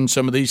kitchen.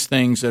 Some of these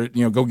things that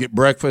go get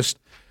breakfast.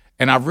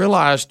 And I've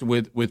realized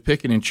with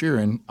Picking and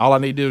Cheering, all I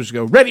need to do is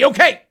go ready,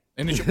 okay,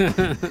 and then she'll,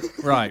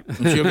 right,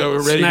 and she'll go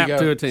ready Snap to go,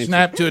 to attention.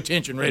 Snap to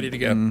attention, ready to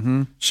go.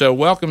 Mm-hmm. So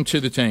welcome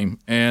to the team,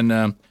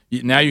 and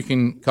now you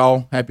can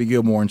call Happy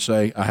Gilmore and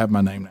say I have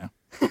my name now.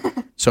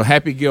 So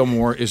Happy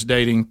Gilmore is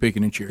dating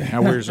Picking and Cheering.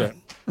 Now where's that?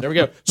 There we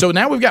go. So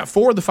now we've got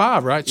 4 of the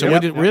 5, right? So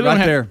yep, we really right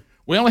there.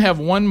 We only have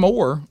one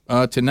more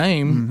to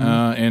name,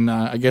 and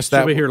I guess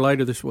that will be here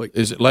later this week.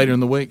 Is it later in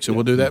the week? So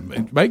we'll do that.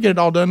 Maybe get it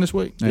all done this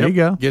week. There you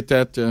go. Get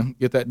that done.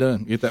 Get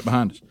that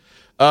behind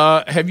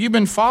us. Have you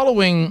been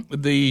following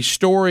the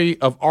story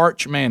of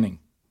Arch Manning?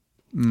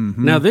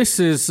 Mm-hmm. Now this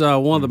is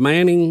one of the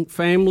Manning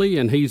family,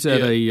 and he's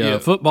at a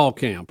football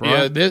camp,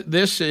 right? Yeah,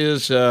 this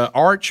is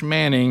Arch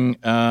Manning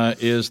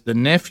is the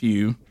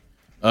nephew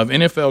of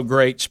NFL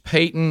greats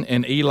Peyton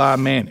and Eli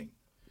Manning.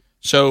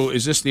 So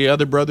is this the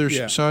other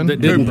brother's son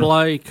that didn't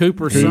play?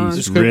 Cooper's son. Is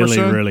this Cooper's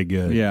son? Really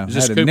good. Yeah, is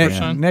this had Cooper's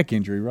son? Neck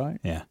injury, right?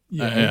 Yeah.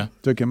 Yeah.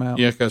 Took him out.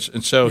 Yeah,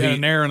 and so he had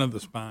an Aaron of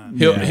the spine.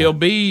 He'll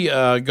be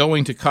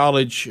going to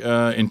college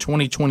in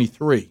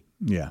 2023.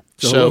 Yeah.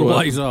 So a little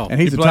ways off. And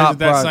he's he a plays top at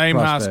that same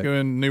high prospect. school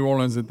in New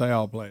Orleans that they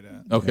all played at.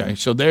 Okay,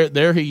 so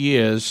there he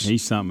is.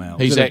 He's something else.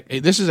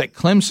 This is at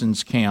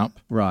Clemson's camp,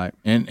 right?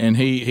 And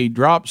he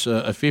drops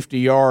a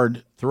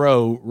 50-yard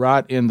throw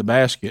right in the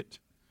basket,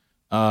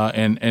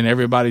 and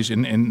everybody's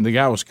and the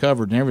guy was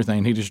covered and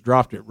everything. He just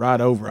dropped it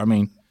right over. I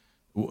mean,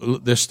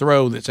 this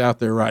throw that's out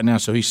there right now.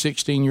 So he's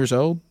 16 years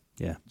old.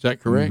 Yeah, is that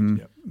correct? Mhm.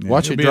 Yeah.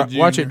 Watch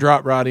it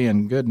drop right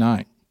in. Good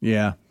night.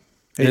 Yeah.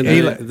 And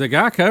the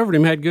guy covered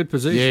him, had good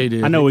position. Yeah, he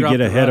did. I know we dropped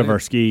get it ahead right of in. our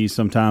skis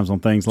sometimes on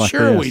things like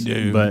Sure this. we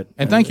do. But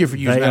and thank you for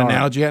using they that are-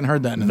 analogy. I hadn't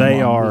heard that in a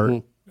They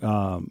while.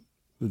 are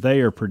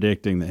they are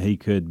predicting that he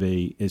could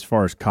be, as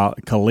far as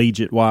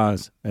collegiate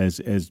wise,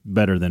 as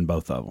better than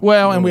both of them.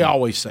 Well, and we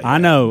always say I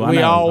know.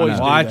 We always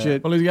do watch that.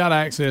 it. Well, he's got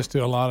access to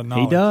a lot of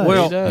knowledge. does.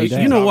 Well, He does.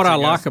 you know what I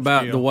Obviously got like some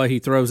about skill. the way he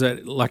throws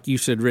that, like you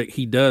said, Rick,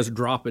 he does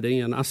drop it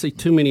in. I see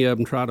too many of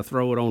them try to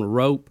throw it on a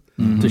rope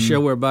to show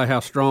everybody how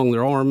strong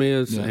their arm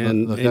is, Yeah,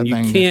 and that you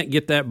thing- can't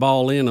get that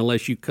ball in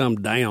unless you come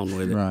down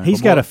with it. Right.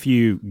 He's got a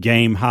few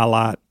game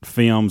highlight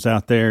films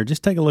out there.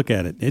 Just take a look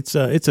at it. It's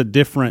a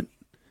different.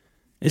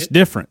 It's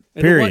different.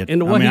 And Period.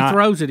 The way I mean, he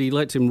throws it, he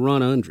lets him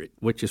run under it,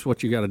 which is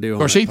what you got to do. Of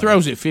course, he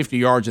throws it 50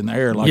 yards in the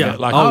air like Yeah. that.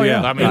 Like, Oh,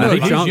 yeah. I mean, Yeah, Look, he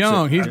he's chunks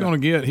young. it. He's going to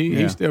get. Yeah.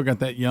 He's still got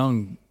that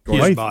young He-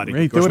 kid body.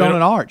 he threw it on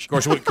an arch.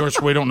 Of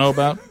course, we don't know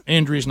about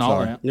injuries and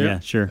all that. yeah,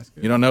 sure.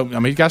 You don't know. I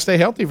mean, he's got to stay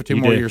healthy for two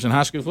You more do. years in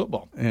high school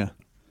football. Yeah.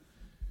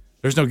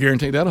 There's no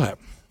guarantee that'll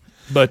happen.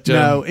 But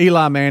No,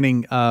 Eli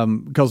Manning,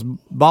 because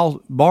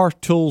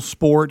Barstool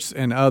Sports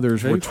and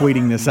others were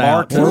tweeting this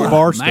out.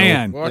 Barstool.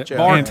 Man. Watch out.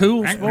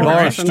 Barstool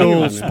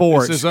Barstool This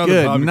Sports. is other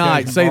Good publication,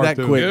 night. Say that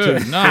Barstool. quick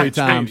Good too, night, three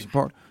times. Stevie.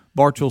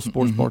 Barstool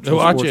Sports, Barstool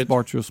Watch Sports, it.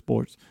 Barstool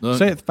Sports. Look.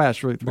 Say it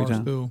fast, three times.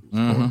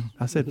 Barstool.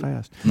 I said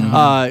fast.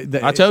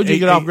 I told you to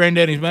get off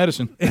Granddaddy's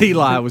medicine.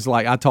 Eli was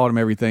like, I taught him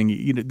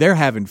everything. They're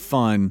having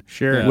fun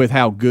Sure. with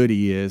how good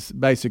he is,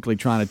 basically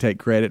trying to take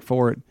credit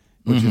for it,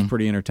 which is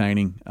pretty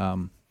entertaining.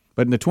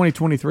 But in the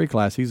 2023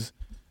 class, he's,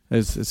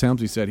 as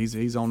Helmsy said,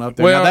 he's on up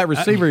there. Well, now, that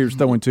receiver he was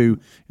throwing to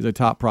is a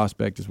top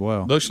prospect as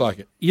well. Looks like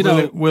it. You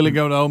know, Will he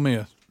go to Ole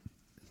Miss?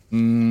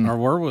 or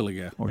where will he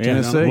go? Or Yeah.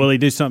 Tennessee. Will he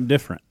do something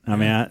different? I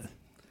mean,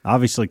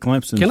 obviously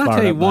Clemson. Can I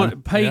tell you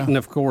one? Peyton,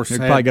 of course, He'd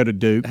probably go to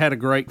Duke. had a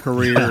great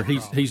career.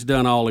 He's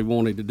done all he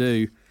wanted to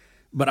do.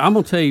 But I'm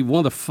gonna tell you, one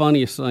of the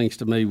funniest things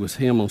to me was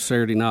him on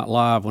Saturday Night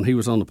Live when he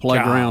was on the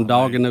playground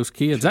dogging those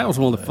kids. That was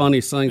one of the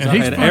funniest things And I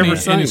he's had funny ever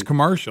seen in his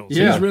commercials.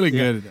 Yeah. He's really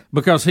good at it.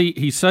 because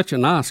he's such a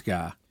nice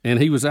guy, and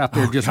he was out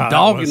there just God, that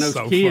dogging was those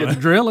so kids, funny.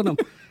 drilling them.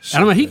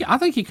 And I mean, I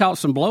think he caught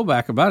some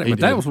blowback about it, but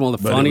that was one of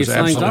the But it funniest was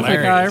things I think I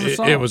hilarious. ever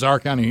saw. It was our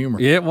kind of humor.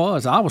 Yeah, it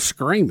was. I was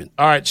screaming.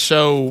 All right,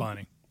 so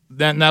Funny.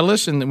 now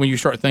listen, when you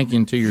start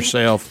thinking to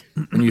yourself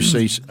when you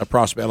see a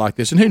prospect like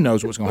this, and who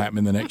knows what's going to happen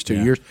in the next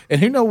 2 years, and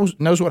who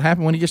knows what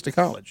happened when he gets to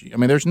college. I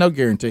mean, there's no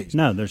guarantees.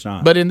 No, there's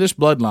not. But in this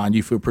bloodline,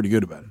 you feel pretty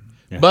good about it.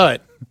 Yeah.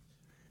 But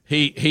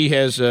he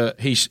has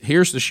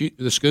here's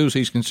the schools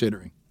he's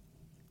considering.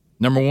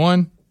 Number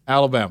 1,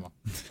 Alabama.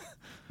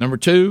 Number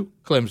 2,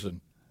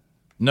 Clemson.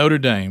 Notre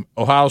Dame,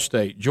 Ohio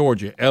State,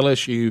 Georgia,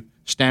 LSU,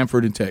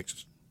 Stanford, and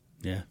Texas.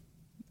 yeah.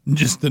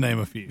 Just to name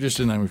a few. Just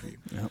to name a few.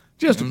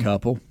 Just a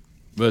couple.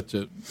 But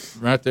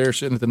right there,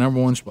 sitting at the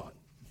number 1 spot.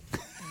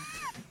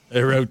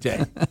 They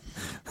rotate.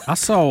 I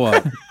saw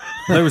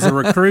there was a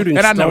recruiting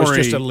And I story. know it's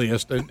just a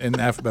list in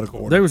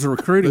alphabetical order. There was a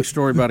recruiting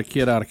story about a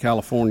kid out of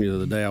California the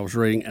other day I was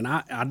reading, and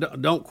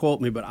don't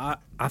quote me, but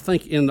I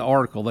think in the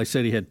article they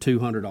said he had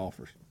 200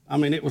 offers. I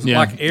mean, it was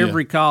like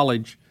every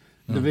college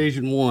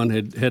Division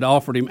I had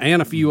offered him,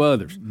 and a few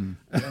others.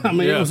 I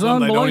mean, it was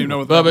some they unbelievable. don't even know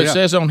what Bubba, it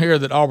says on here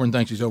that Auburn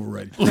thinks he's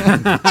overrated.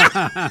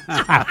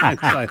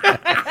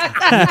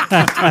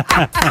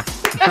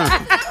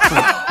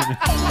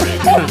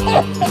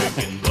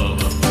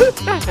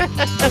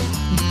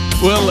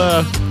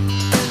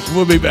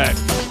 We'll be back.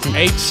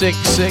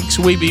 866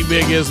 We Be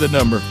Big is the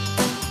number.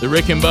 The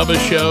Rick and Bubba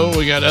Show.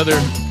 We got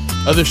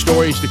other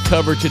stories to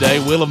cover today.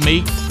 Will of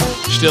Meat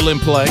still in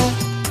play.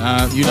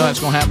 You know that's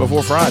going to happen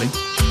before Friday,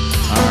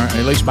 or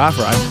at least by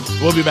Friday.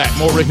 We'll be back.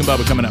 More Rick and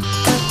Bubba coming up.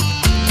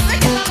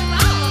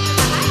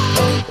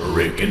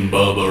 Rick and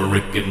Bubba,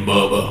 Rick and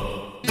Bubba.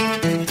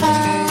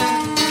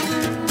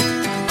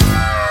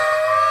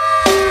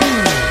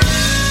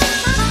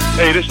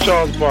 Hey, this is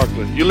Charles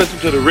Barkley. You listen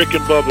to the Rick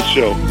and Bubba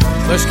Show.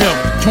 Let's go.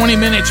 20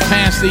 minutes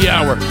past the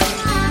hour.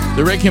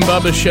 The Rick and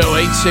Bubba Show,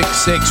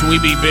 866 We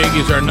Be Big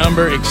is our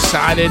number.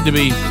 Excited to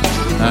be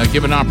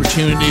given an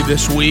opportunity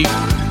this week.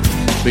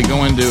 Be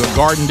going to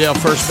Gardendale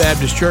First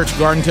Baptist Church,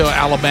 Gardendale,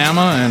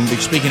 Alabama, and be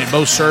speaking at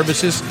both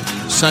services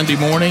Sunday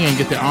morning and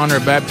get the honor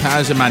of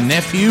baptizing my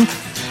nephew,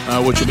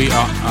 which will be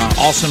an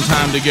awesome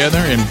time together.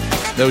 And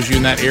those of you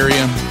in that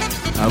area,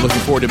 looking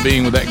forward to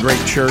being with that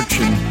great church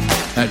and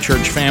that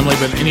church family.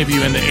 But any of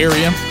you in the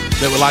area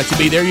that would like to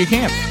be there, you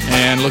can.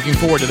 And looking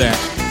forward to that.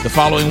 The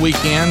following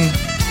weekend,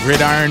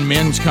 Gridiron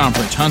Men's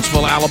Conference,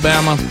 Huntsville,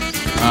 Alabama.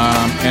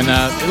 And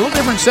a little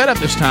different setup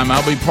this time.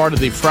 I'll be part of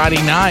the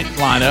Friday night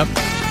lineup.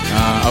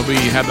 I'll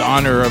have the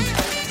honor of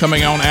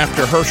coming on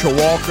after Herschel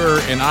Walker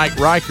and Ike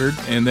Reichard,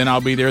 and then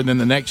I'll be there. Then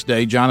the next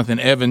day, Jonathan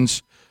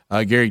Evans,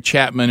 Gary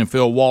Chapman, and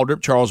Phil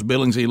Waldrop. Charles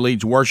Billingsley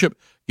leads worship.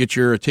 Get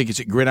your tickets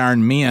at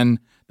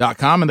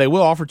gridironmen.com, and they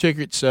will offer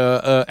tickets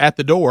at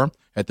the door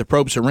at the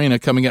Probst Arena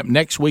coming up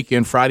next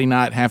weekend, Friday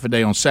night, half a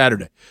day on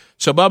Saturday.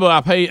 So,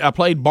 Bubba, I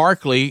played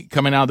Barkley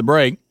coming out of the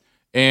break,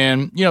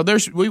 and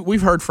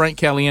we've heard Frank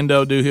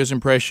Caliendo do his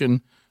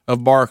impression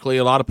of Barkley.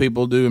 A lot of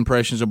people do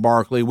impressions of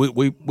Barkley.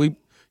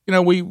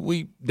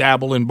 We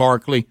dabble in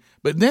Barkley,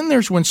 but then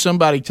there's when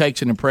somebody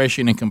takes an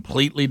impression and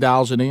completely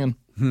dials it in.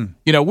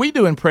 We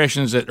do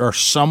impressions that are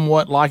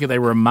somewhat like it. They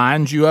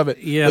remind you of it.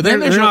 Yeah, but then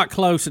they're not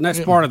close, and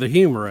that's part of the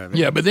humor of it.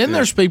 Yeah, but then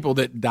there's people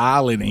that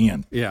dial it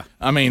in. Yeah.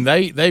 I mean,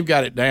 they've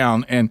got it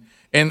down. And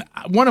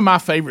one of my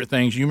favorite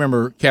things, you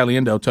remember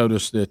Caliendo told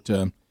us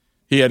that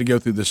he had to go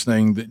through this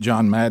thing that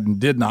John Madden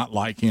did not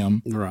like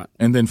him. Right.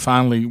 And then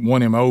finally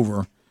won him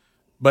over.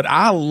 But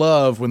I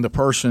love when the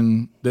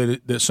person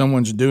that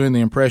someone's doing the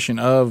impression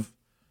of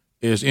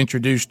is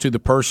introduced to the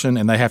person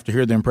and they have to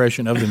hear the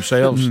impression of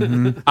themselves.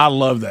 I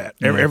love that.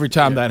 Every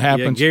time that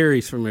happens. Yeah,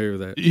 Gary's familiar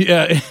with that.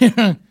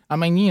 Yeah. I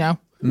mean,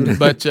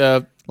 but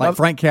like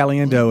Frank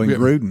Caliendo and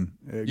Gruden.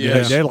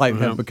 Yes. They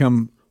have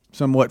become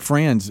somewhat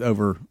friends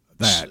over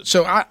that.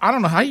 So I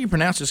don't know how you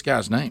pronounce this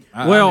guy's name.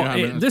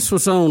 This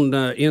was on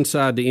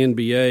Inside the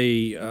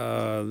NBA.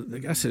 I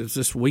guess it was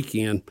this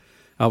weekend.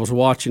 I was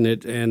watching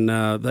it, and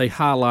they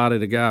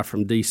highlighted a guy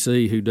from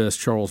D.C. who does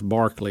Charles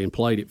Barkley and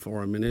played it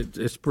for him, and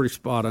it's pretty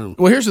spot on.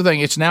 Well, here's the thing.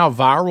 It's now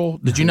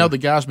viral. Did you know the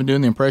guy's been doing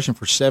the impression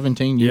for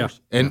 17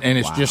 years? Yeah. And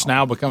it's just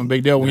now become a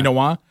big deal. Well, you know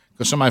why?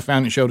 Because somebody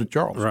found it and showed it to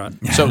Charles. Right.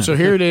 So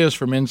here it is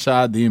from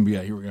Inside the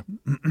NBA. Here we go.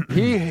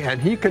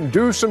 He can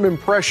do some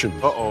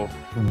impressions.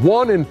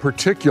 One in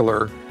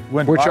particular,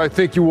 which I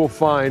think you will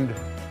find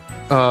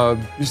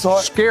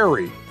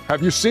scary.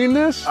 Have you seen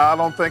this? I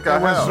don't think I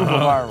have. Super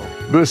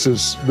viral. This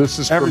is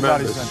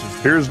Everybody's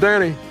tremendous. Here's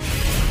Danny.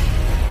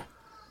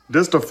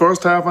 This is the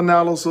first half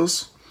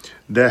analysis.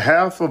 The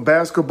half of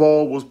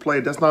basketball was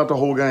played. That's not the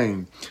whole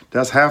game.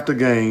 That's half the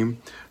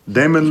game.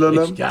 Damian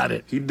Lillard, got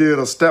it. He did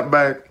a step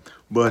back,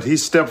 but he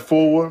stepped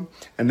forward,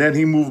 and then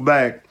he moved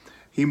back.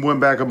 He went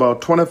back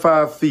about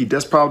 25 feet.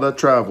 That's probably that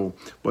travel,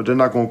 but they're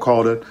not going to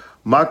call it.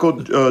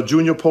 Michael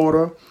Junior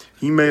Porter,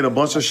 he made a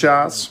bunch of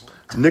shots.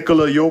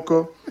 Nikola Jokic,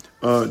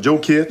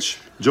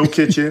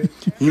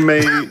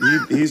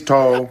 he's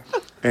tall,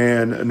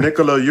 and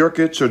Nikola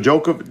Jokic or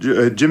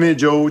Jimmy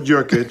Joe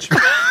Jokic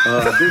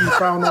didn't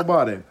foul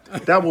nobody.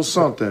 That was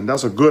something.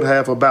 That's a good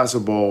half of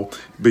basketball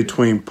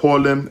between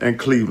Portland and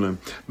Cleveland.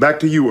 Back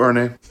to you,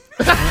 Ernie.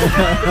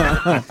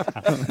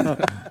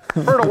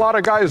 Heard a lot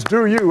of guys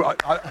do you.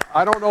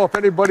 I don't know if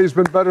anybody's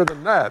been better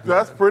than that.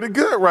 That's pretty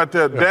good right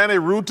there. Danny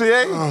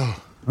Routier?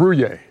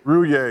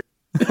 Rouillet.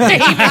 He even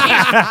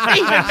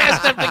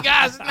messed up the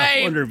guy's name.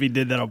 I wonder if he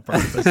did that on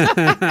purpose.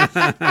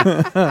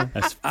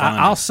 That's fine.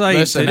 I'll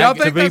say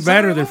to be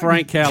better than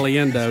Frank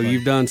Caliendo,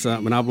 you've done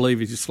something. I believe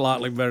he's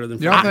slightly better than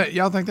Frank.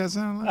 Y'all think that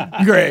sounds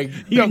like Greg?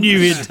 You knew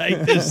he'd take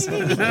this.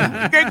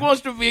 Greg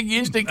wants to be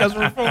against it because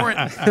we're for it.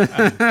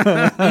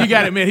 You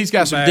got to admit, he's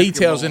got some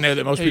details in there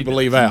that most people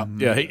leave out.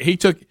 Yeah, he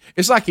took.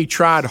 It's like he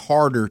tried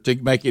harder to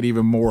make it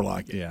even more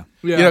like it. Yeah.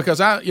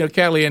 Because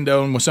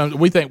Caliendo and some,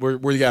 we think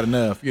we got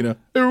enough. It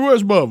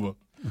was Bubba.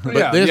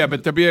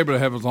 But to be able to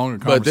have a longer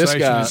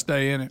conversation and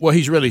stay in it. Well,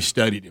 he's really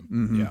studied him.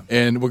 Mm-hmm. Yeah.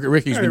 And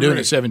Ricky's been doing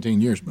it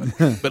 17 years.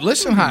 But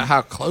listen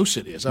how close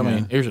it is. I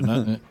mean, here's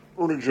another.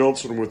 Ernie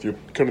Johnson with you,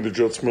 Kennedy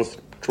Judd Smith,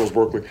 Charles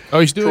Barkley. Oh,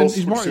 he's doing. Charles,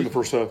 he's what you see in the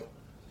first half.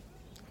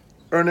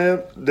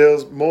 Ernie,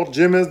 there's more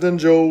Jimmys than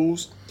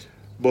Joes,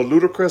 but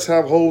Ludacris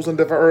have holes in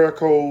different area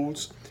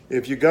codes.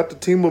 If you got the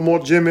team with more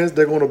Jimmys,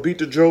 they're going to beat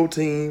the Joe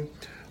team.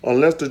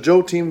 Unless the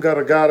Joe team got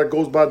a guy that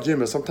goes by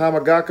Jimmy. Sometimes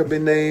a guy could be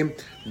named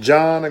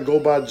John and go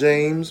by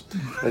James,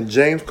 and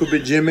James could be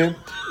Jimmy.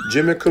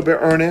 Jimmy could be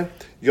Ernie.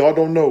 Y'all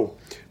don't know.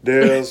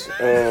 There's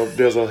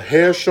a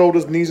head,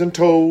 shoulders, knees, and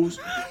toes.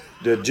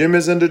 The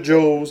Jimmys and the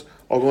Joes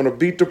are going to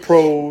beat the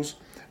pros,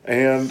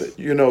 and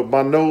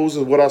my nose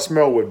is what I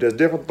smell with. There's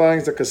different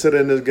things to consider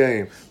in this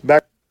game.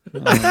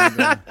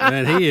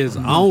 Man, he is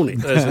on it.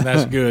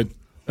 That's good.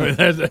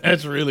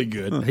 That's really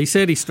good. He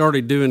said he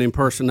started doing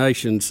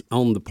impersonations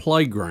on the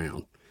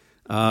playground,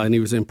 and he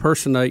was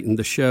impersonating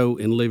the show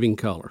in living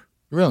color.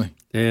 Really?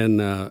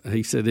 And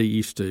he said he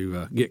used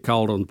to get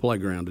called on the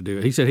playground to do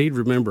it. He said he'd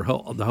remember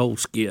the whole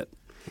skit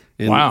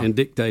and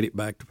dictate it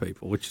back to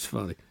people, which is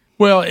funny.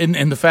 Well,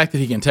 and the fact that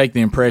he can take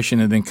the impression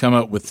and then come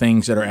up with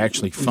things that are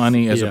actually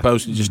funny as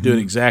opposed to just doing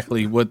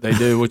exactly what they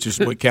do, which is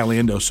what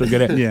Caliendo's so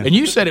good at. Yeah. And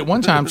you said at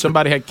one time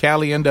somebody had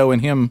Caliendo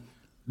and him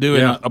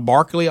doing a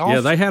Barkley off? Yeah,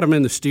 they had him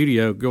in the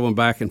studio going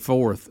back and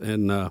forth,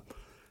 and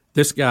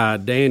this guy,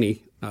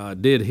 Danny,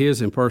 did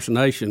his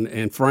impersonation,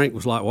 and Frank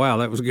was like, wow,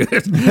 that was good. He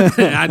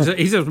said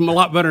it was a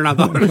lot better than I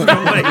thought it was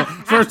going to be.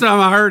 First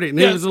time I heard it, and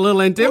he was a little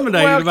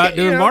intimidated about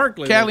doing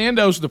Barkley.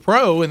 Caliendo's the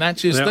pro, and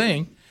that's his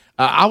thing.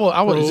 I will.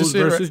 Pros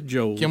versus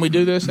Joe. Can we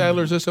do this,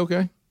 Adler? Is this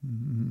okay?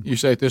 You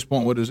say at this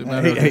point, what does it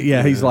matter?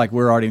 He's like,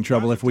 we're already in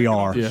trouble if we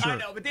are. Yeah. Sure.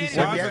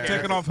 Why is he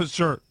taking off his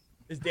shirt?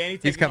 Is Danny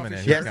He's coming in.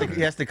 He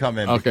has to come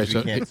in. Okay, because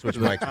we can't switch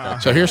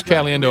mics. So here's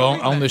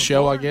Caliendo on this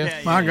show, I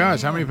guess. My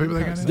gosh, how many people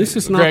they got in? This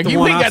is not Greg, the you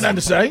one ain't I got nothing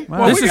to say.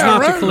 Well, this we is got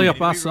not room. the clip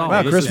I saw.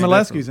 Wow, This Chris is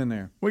Molesky's in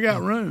there. We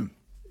got room.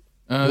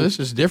 This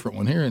is a different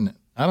one here, isn't it?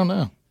 I don't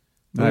know.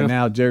 All right,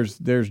 now there's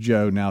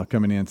Joe now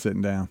coming in,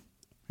 sitting down.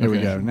 Here we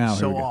go. Now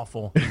So here we go.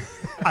 awful.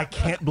 I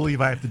can't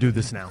believe I have to do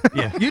this now.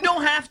 Yeah. You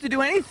don't have to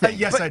do anything.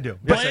 Yes, I do.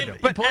 Yes, I do.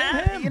 But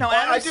Adam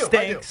I do.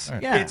 stinks. I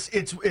do. Yeah.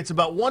 It's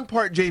about 1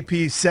 part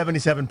JP,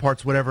 77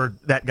 parts whatever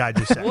that guy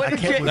just said. I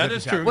can't believe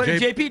this happened. What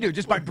did JP do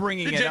just by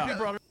bringing it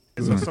up?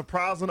 It's a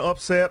surprising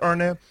upset,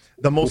 Ernie.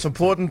 The most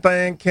important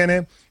thing,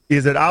 Kenny,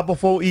 is that I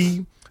before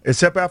E,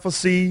 except after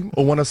C,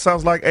 or when it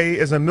sounds like A,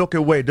 is a Milky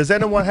Way. Does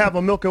anyone have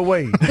a Milky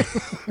Way?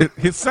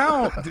 His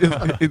sound,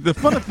 the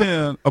funny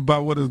thing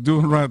about what it's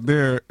doing right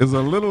there is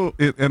a little,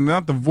 and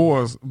not the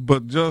voice,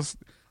 but just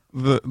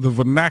the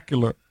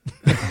vernacular.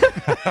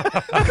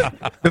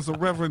 It's a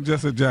Reverend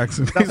Jesse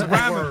Jackson. That's a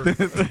good word.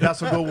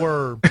 That's a good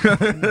word.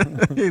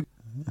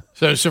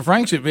 So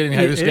Frank's admitting,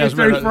 hey, this guy's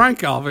very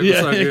frank off it.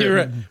 Yeah, So good. you're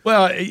right.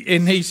 Well,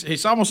 and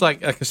he's almost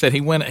like I said,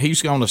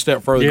 he's gone a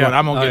step further. Yeah. Going,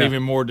 I'm gonna get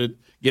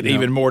yeah.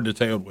 even more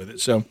detailed with it.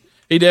 So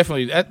he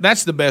definitely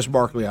that's the best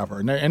Barkley I've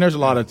heard. And there's a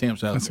lot of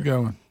attempts out That's there. a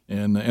good one.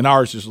 And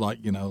ours is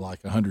like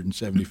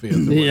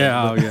 175th.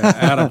 Yeah,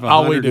 Out of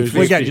all we do is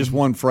We got just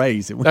one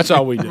phrase. That's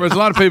all we do. There's a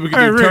lot of people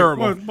can do Rick,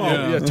 terrible.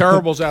 Yeah,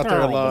 terrible's out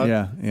there a lot.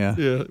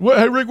 Yeah. Well,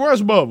 hey Rick,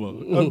 where's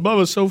Bubba?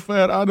 Bubba's so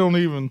fat I don't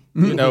even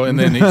and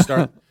then he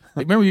started.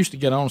 Remember, we used to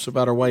get on us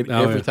about our weight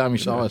every time he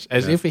saw us,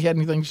 as if he had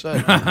anything to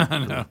say.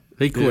 No,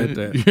 he quit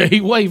that. He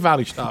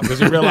finally stopped because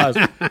he realized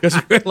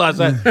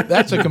that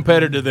that's a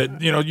competitor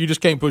that you just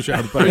can't push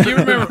out of the But pace. you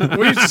remember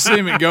we used to see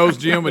him at Gold's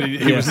Gym, but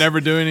he was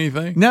never doing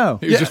anything. No.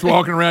 He was just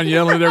walking around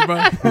yelling at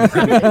everybody.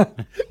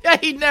 Yeah,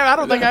 he never. I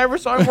don't think I ever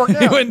saw him work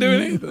out. He wasn't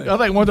doing anything. I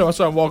think one time I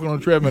saw him walking on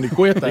the treadmill and he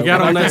quit. Though. He got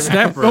on that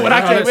stepper. But when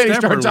I came that in, he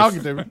started stepper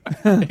talking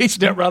to me. He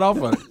stepped right off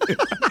of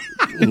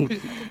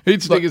it.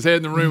 He'd stick his head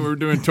in the room. We were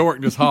doing torque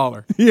and just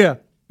holler. Yeah.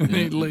 And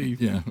he'd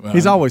leave. Yeah,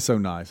 He's always so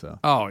nice, though.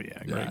 Oh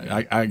yeah,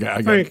 great. I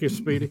got. Thank you,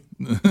 Speedy.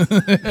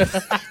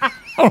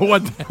 What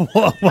was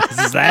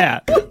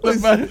that?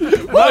 Please,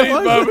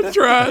 Bubba,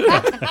 try it.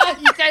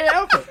 You can't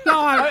help it.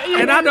 No,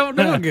 and I don't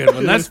know a good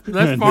one. That's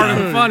part of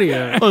the funny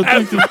of it. Oh,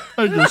 thank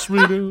you,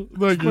 sweetie.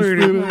 Thank you,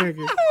 sweetie. Thank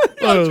you.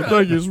 Oh,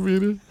 thank you,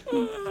 sweetie.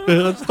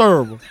 Yeah, that's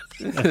terrible.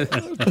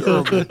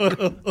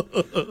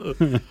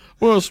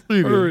 Well,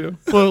 Speedy.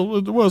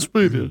 Well,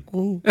 Speedy.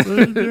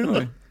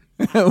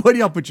 What do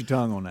y'all put your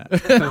tongue on that?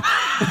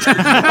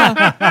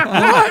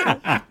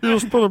 You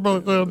just put it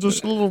back down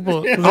just a little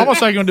bit.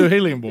 Almost like you're gonna do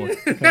Helium Boy.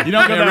 You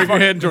don't go that far.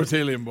 Heading towards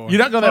Helium Boy. You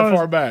don't go that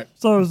far back.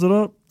 Size it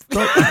up.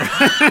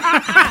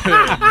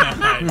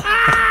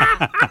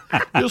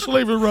 Just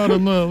leave it right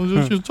in there.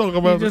 Just talk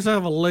about You just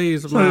have a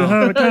lazy So you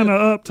have it kind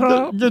of up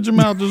top. Get your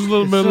mouth just a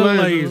little bit So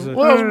lazy. lazy.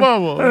 Where's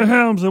Bubba? Hey,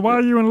 Helmsy, why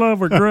are you in love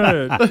with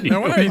Greg?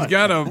 Now, he's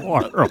got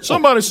a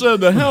Somebody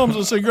said the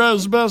Helmsy said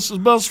Greg's his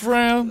best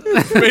friend.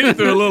 feeding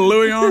through a little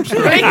Louis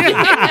Armstrong.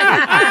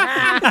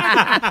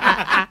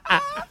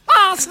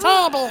 It's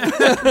terrible. Who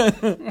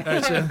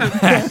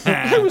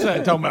was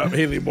that talking about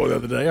Helium Boy the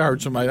other day? I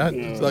heard somebody.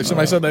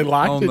 Somebody said they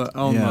liked it.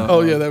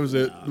 Oh yeah, that was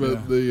it.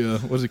 But the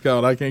what's it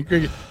called? I can't.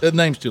 That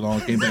name's too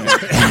long. I can't think of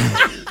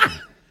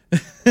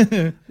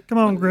it. Come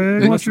on,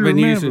 Greg. He What must you have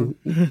been remember?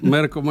 using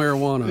medical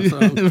marijuana. Or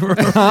something.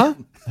 Huh?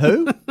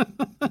 Who?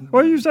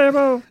 What you say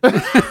about?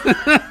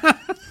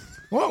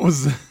 What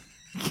was that?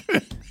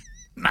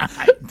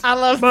 I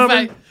love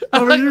Bubba,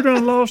 Bubba, you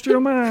done lost your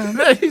mind.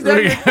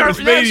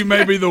 Speedy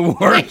may be the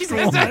worst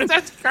one.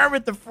 That's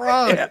Kermit the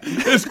Frog. Yeah,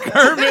 it's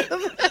Kermit.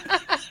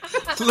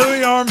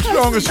 Louis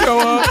Armstrong will show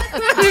up.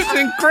 He's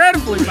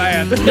incredibly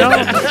bad.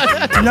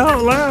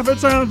 Y'all laugh. It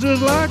sounds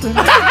just like him.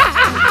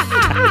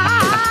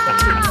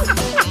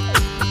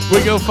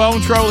 We go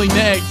phone trolling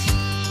next.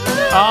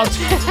 All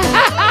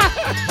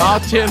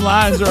 10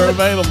 lines are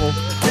available.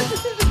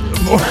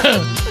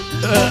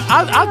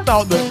 I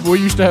thought that we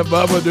used to have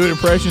Bubba do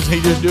impressions. He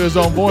just do his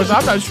own voice.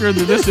 I'm not sure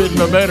that this isn't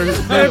a better.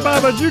 Hey,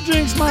 Bubba, did you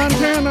jinx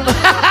Montana?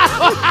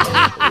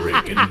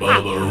 Rick and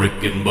Bubba,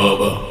 Rick and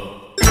Bubba.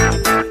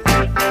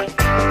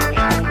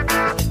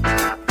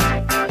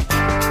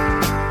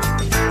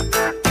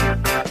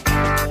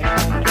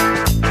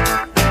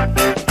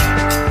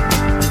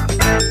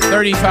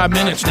 35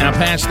 minutes now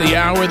past the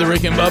hour of the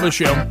Rick and Bubba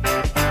Show.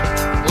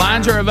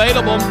 Lines are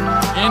available.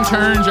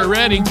 Interns are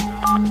ready.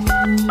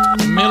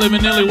 Milli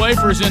Vanilli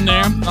Wafers in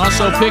there.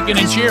 Also picking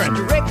and cheering.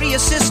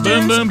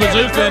 Boom Boom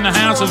Bazooka in the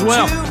house as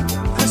well.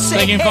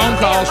 Taking phone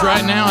calls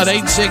right now at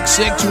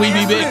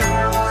 866-WE-BE-BIG.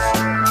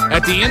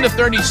 At the end of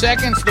 30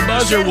 seconds, the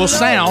buzzer will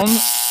sound.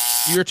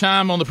 Your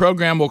time on the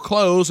program will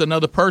close.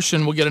 Another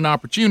person will get an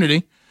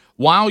opportunity.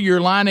 While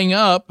you're lining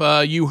up,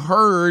 you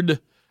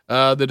heard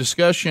the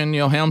discussion,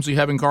 Helmsy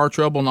having car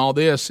trouble and all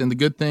this, and the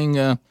good thing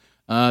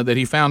that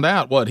he found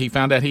out, he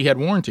found out he had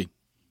warranty.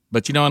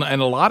 But, in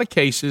a lot of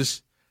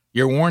cases,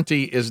 your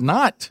warranty is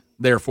not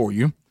there for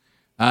you.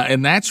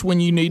 And that's when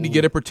you need to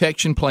get a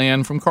protection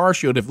plan from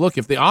CarShield.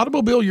 If the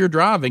automobile you're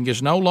driving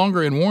is no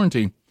longer in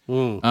warranty,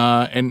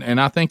 and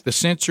I think the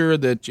sensor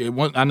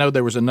I know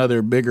there was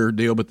another bigger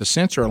deal, but the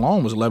sensor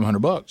alone was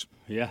 $1,100.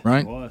 Yeah,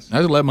 right. It was. That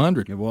was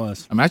 $1,100. It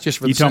was. I mean, that's just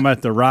for you talking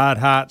about the ride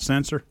height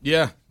sensor?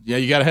 Yeah,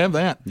 you got to have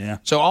that. Yeah.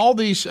 So all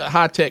these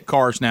high tech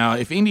cars now,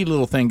 if any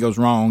little thing goes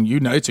wrong,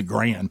 it's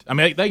 $1,000. I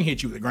mean, they can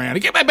hit you with $1,000.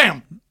 Get back,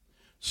 bam.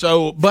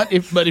 So, but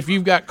if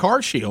you've got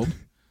CarShield,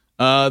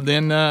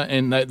 then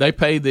and they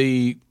pay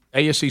the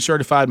ASE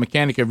certified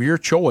mechanic of your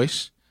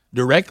choice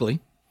directly.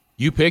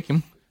 You pick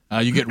him.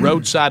 You get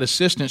roadside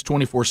assistance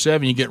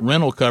 24/7. You get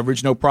rental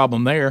coverage, no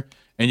problem there,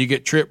 and you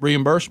get trip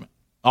reimbursement.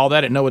 All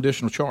that at no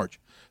additional charge.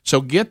 So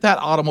get that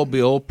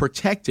automobile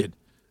protected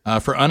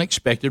for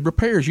unexpected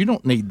repairs. You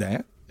don't need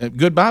that.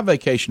 Goodbye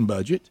vacation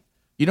budget.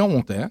 You don't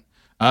want that.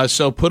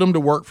 So put them to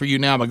work for you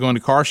now by going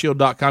to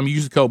carshield.com.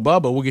 Use the code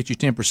BUBBA. We'll get you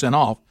 10%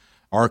 off.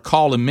 Or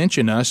call and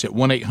mention us at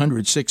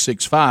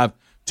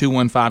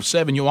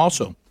 1-800-665-2157. You'll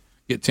also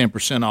get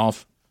 10%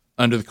 off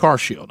under the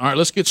CarShield. All right,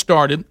 let's get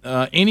started.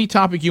 Any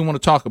topic you want to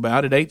talk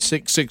about at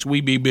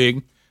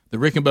 866-WE-BE-BIG. The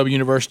Rick and Bubba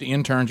University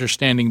interns are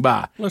standing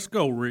by. Let's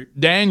go, Rick.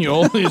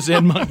 Daniel is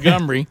in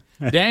Montgomery.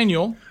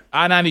 Daniel,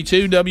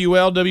 I-92,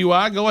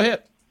 WLWI, go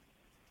ahead.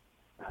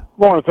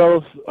 Morning,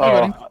 fellas.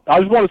 I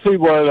just want to see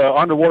what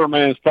Underwater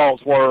Man's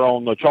thoughts were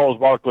on the Charles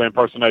Barkley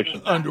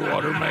impersonation.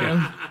 Underwater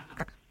Man.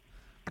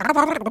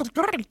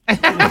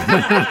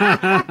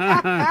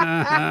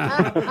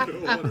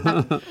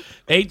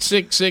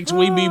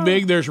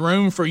 866-WE-BE-BIG. There's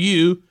room for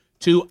you.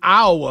 To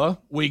Iowa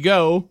we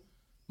go.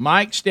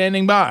 Mike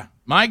standing by.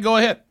 Mike, go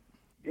ahead.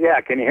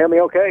 Yeah, can you hear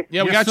me okay?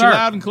 Yeah, we got you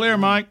loud and clear,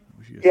 Mike.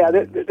 Yeah,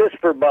 this is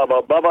for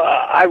Bubba.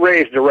 Bubba, I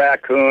raised a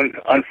raccoon.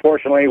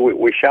 Unfortunately,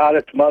 we shot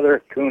its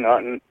mother coon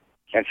hunting,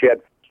 and she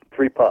had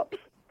 3 pups.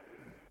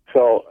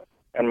 So,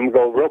 and I'm going to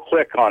go real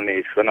quick on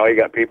these because I know you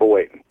got people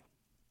waiting.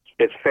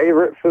 Its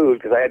favorite food,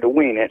 because I had to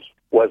wean it,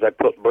 was I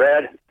put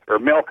bread or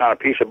milk on a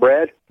piece of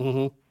bread.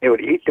 Mm-hmm. It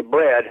would eat the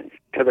bread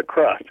to the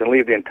crust and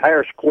leave the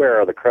entire square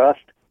of the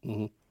crust.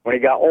 Mm-hmm. When he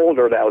got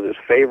older, that was his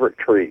favorite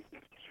treat.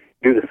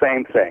 Do the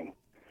same thing.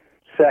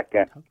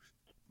 Second,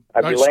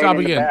 I'd be laying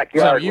in the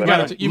backyard.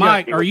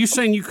 Mike, are you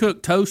saying you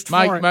cook toast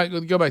for it? Mike,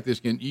 go back this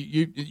again.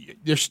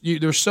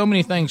 There's so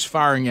many things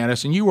firing at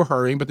us, and you were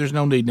hurrying, but there's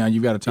no need now.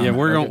 You've got a time. Yeah,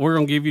 we're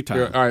gonna give you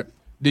time. All right.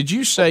 Did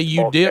you say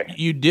you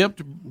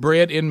dipped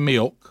bread in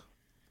milk?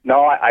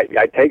 No, I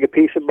take a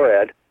piece of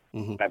bread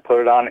Mm-hmm. and I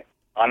put it on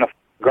the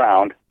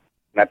ground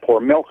and I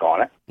pour milk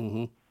on it.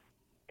 Mm-hmm.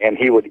 And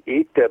he would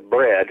eat the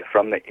bread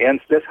from the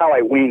ends. This is how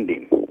I weaned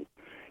him.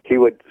 He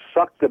would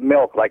suck the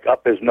milk like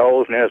up his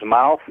nose and in his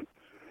mouth,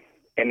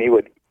 and he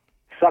would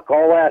suck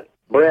all that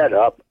bread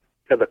up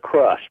to the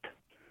crust,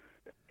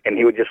 and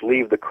he would just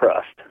leave the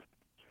crust.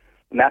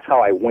 And that's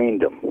how I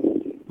weaned him.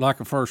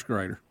 Like a first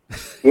grader.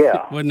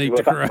 Yeah. Wouldn't eat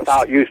the crust.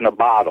 Without using a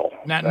bottle.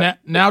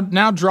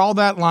 Now draw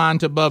that line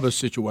to Bubba's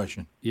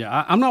situation.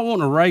 Yeah, I'm not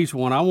wanting to raise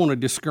one. I want to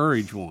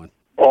discourage one.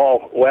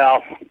 Oh,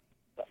 well,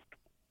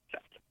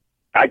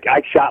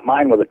 I shot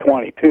mine with a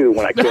 .22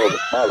 when I killed his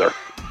mother.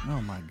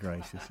 Oh, my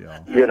gracious,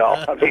 y'all. You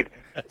know, I mean,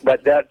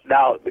 but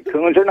now the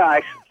coons are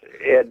nice,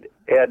 and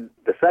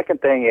the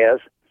second thing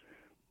is,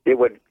 it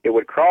would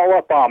crawl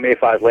up on me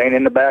if I was laying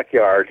in the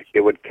backyard.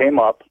 It would came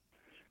up,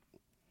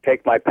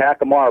 take my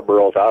pack of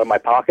Marlboros out of my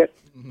pocket,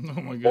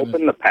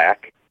 open the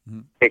pack,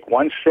 take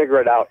one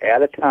cigarette out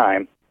at a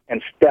time,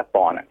 and step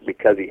on it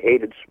because he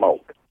hated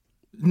smoke.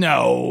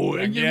 No,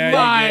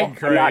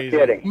 Mike, I'm not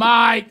kidding.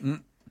 Mike.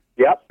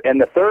 Yep, and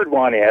the third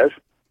one is,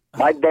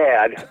 my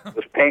dad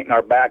was painting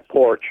our back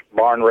porch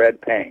barn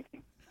red paint.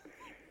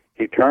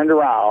 He turned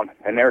around,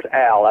 and there's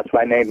Al. That's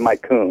why I named my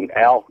coon,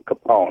 Al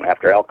Capone,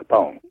 after Al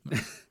Capone.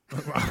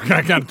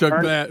 I kind of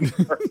took that.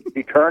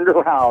 He turned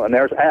around, and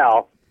there's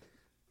Al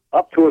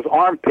up to his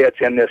armpits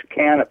in this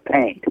can of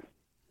paint.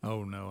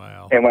 Oh, no,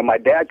 Al. And when my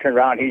dad turned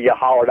around, he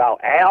hollered out,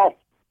 Al!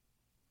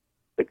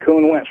 The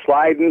coon went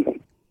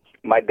sliding.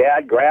 My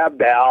dad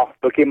grabbed Al,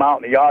 took him out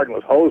in the yard, and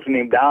was hosing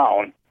him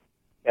down.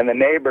 And the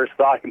neighbors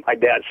thought my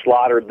dad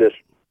slaughtered this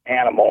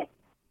animal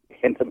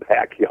in the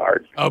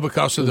backyard. Oh,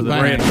 because of the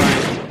paint.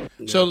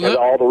 So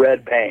all the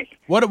red paint.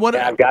 What? And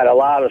I've got a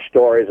lot of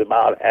stories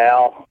about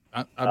Al.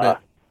 I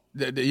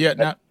bet. Yeah.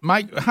 Now,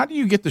 Mike, how do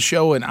you get the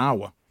show in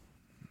Iowa?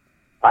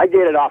 I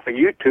get it off of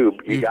YouTube,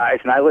 you guys,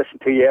 and I listen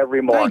to you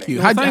every morning.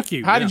 Thank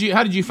you. How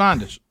did you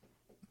find us?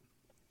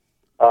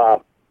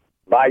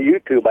 By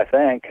YouTube, I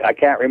think. I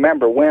can't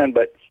remember when,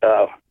 but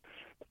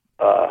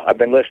I've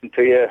been listening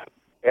to you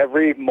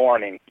every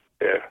morning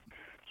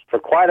for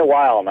quite a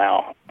while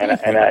now, and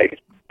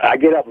I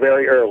get up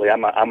very early.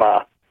 I'm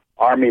a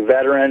Army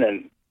veteran,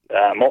 and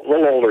I'm a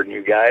little older than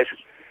you guys.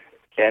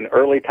 And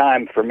early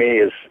time for me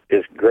is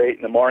great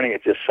in the morning.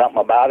 It's just something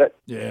about it.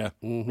 Yeah,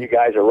 You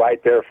guys are right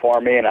there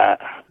for me, and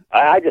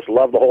I just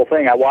love the whole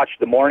thing. I watched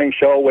the morning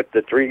show with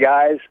the 3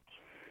 guys,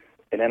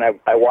 and then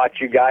I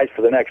watch you guys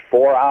for the next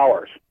 4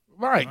 hours.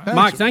 Right,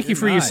 Mike. Thank you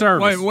for your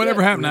service. Wait,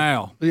 whatever happened to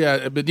Al?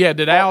 Yeah, but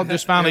did Al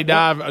just finally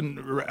die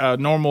a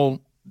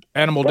normal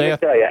Animal Let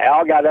death. me tell you,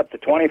 Al got up to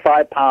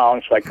 25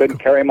 pounds, so I couldn't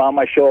carry him on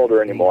my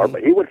shoulder anymore.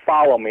 But he would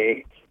follow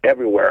me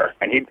everywhere,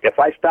 and if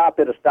I stopped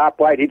at a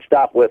stoplight, he'd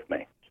stop with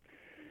me.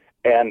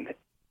 And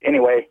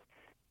anyway,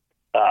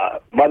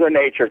 Mother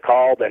Nature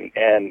called,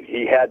 and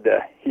he had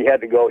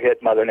to go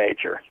hit Mother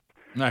Nature.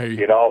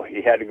 You know,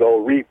 he had to go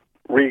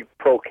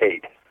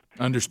reprocate.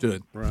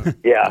 Understood. Right.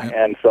 Yeah,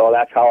 and so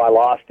that's how I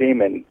lost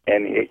him, and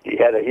he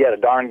had a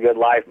darn good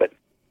life, but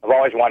I've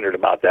always wondered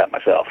about that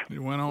myself.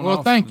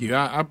 Well, thank you.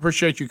 I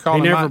appreciate you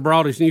calling. He never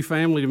brought his new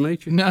family to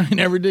meet you? No, he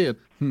never did.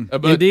 In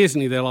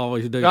Disney, they'll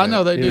always do that. I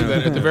know they do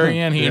that. At the very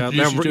end, he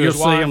introduced you to his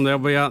wife. You'll see them. They'll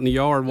be out in the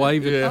yard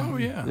waving. Yeah. Oh,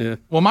 yeah.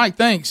 Well, Mike,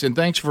 thanks, and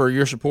thanks for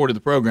your support of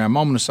the program.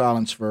 Moment of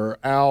silence for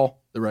Al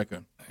the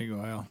raccoon. There you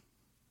go, Al.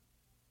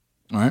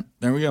 All right,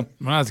 there we go.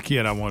 When I was a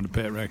kid, I wanted a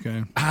pet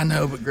raccoon. I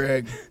know, but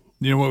Greg.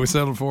 You know what we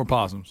settled for?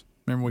 Possums.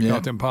 Remember we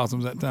caught them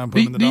possums that time? Do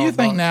you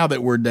think now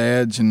that we're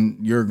dads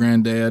and you're a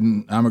granddad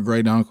and I'm a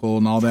great uncle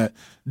and all that,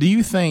 do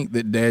you think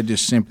that Dad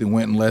just simply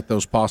went and let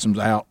those possums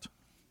out?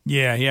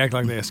 Yeah, he acted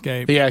like they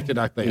escaped. He acted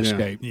like they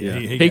escaped. Yeah,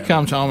 he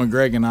comes home and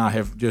Greg and I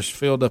have just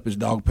filled up his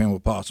dog pen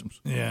with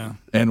possums. Yeah.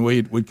 And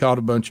we'd caught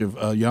a bunch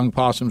of young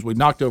possums. We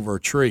knocked over a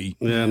tree.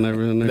 Yeah, and they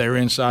were in there. They were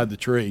inside the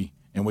tree.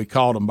 And we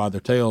caught them by their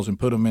tails and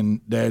put them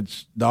in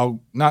Dad's dog,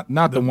 not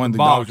the one the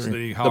box dogs are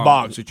in, that the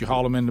box that you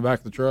haul them in the back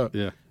of the truck.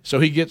 Yeah. So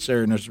he gets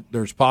there and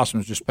there's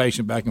possums just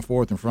pacing back and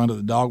forth in front of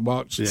the dog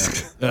box,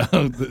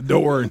 the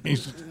door, and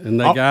they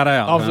got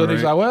out. All of a sudden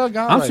he's like, "Well,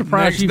 God, I'm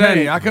surprised Next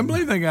day, I couldn't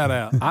believe they got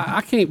out.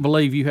 I can't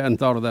believe you hadn't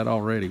thought of that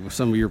already with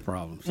some of your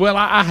problems. Well,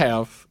 I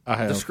have.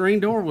 The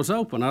screen door was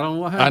open. I don't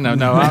know what happened. I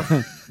know.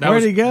 No,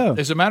 Where'd he go?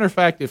 As a matter of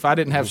fact, if I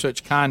didn't have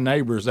such kind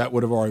neighbors, that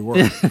would have already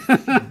worked.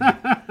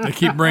 They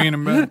keep bringing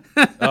him back.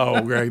 Oh,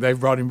 Greg, they've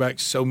brought him back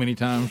so many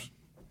times.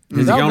 Is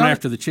he going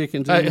after the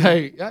chickens?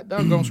 Hey, that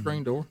doggone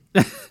screen door.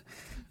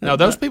 No,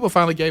 those people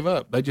finally gave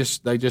up. They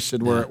just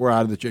said we're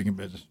out of the chicken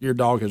business. Your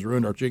dog has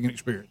ruined our chicken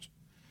experience.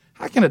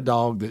 How can a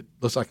dog that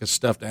looks like a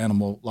stuffed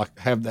animal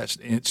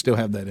still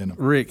have that in him?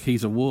 Rick,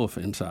 he's a wolf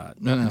inside.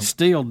 No.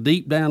 Still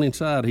deep down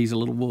inside, he's a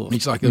little wolf.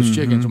 He's like those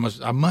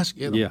chickens. I must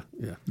get them.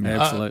 Yeah,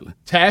 absolutely.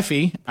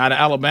 Taffy out of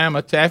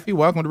Alabama. Taffy,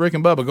 welcome to Rick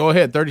and Bubba. Go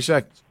ahead, 30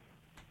 seconds.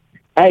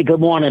 Hey, good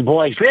morning,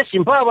 boys.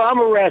 Listen, Bubba, I'm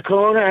a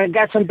raccoon, and I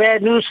got some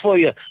bad news for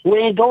you. We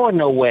ain't going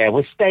nowhere.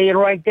 We're staying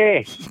right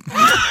there.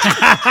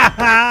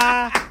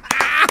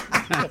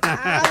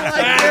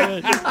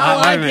 I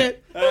like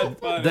it.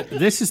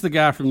 This is the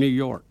guy from New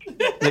York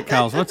that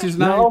calls. What's his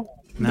name?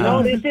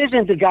 No, this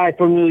isn't the guy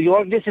from New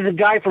York. This is a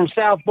guy from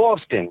South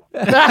Boston. We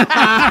ain't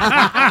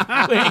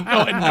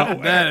going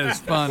nowhere. That is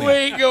funny. We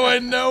ain't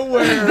going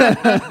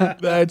nowhere.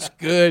 That's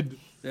good.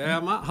 Yeah,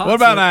 what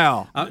about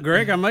Al?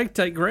 Greg, I may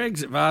take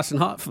Greg's advice and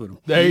hot foot him.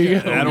 There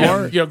you go. That'll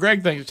work. You know,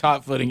 Greg thinks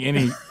hot footing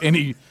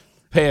any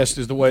pest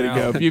is the way to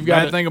go. If you've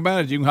got to think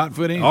about it, you can hot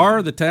foot in.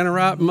 Or the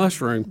tannerite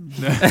mushroom.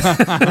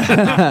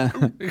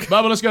 Bubba,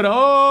 let's go to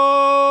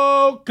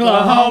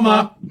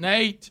Oklahoma.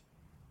 Nate.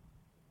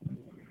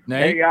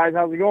 Hey, guys,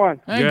 how's it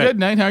going? Hey, good,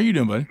 Nate. How are you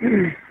doing, buddy?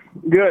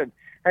 Good.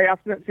 Hey, I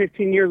spent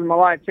 15 years of my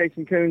life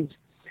chasing coons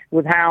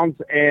with hounds,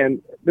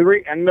 and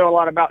I know a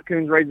lot about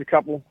coons. Raise a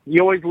couple. You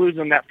always lose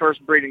them that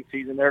first breeding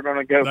season. They're going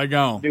to go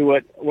do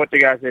what the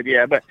guy said.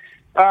 Yeah, but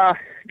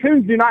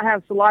coons do not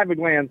have saliva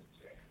glands.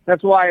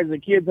 That's why, as a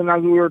kids, and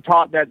as we were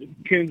taught that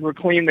coons were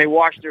clean, they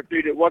washed their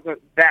food. It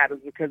wasn't that. It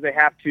was because they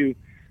have to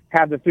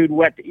have the food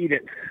wet to eat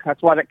it.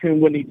 That's why that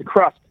coon wouldn't eat the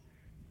crust,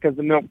 because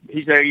the milk,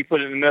 he said, you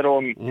put it in the middle,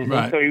 and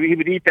so he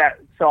would eat that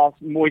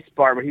soft, moist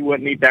part, but he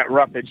wouldn't eat that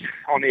roughage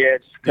on the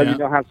edge because he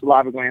don't have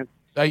saliva glands.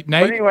 Hey,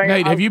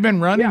 Nate, have you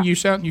been running? Yeah. You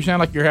sound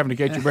like you're having to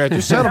catch your breath.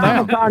 Just settle down.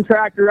 I'm a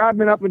contractor. I've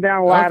been up and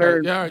down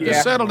ladders. Okay.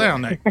 Just settle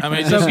down, Nate. I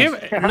mean, so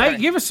Nate,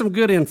 give us some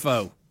good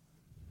info.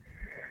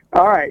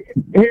 All right.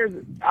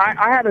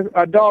 I had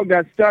a dog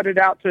that studied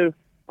out to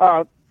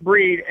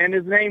breed, and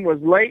his name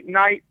was Late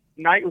Night.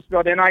 Night was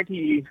spelled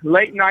N-I-T-E.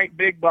 Late Night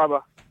Big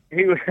Bubba.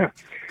 He was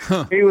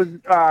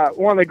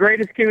one of the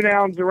greatest coon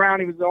hounds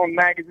around. He was on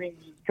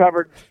magazines,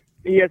 covered.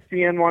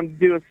 ESPN wanted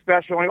to do a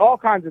special, all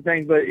kinds of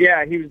things. But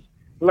yeah, he was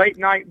Late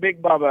Night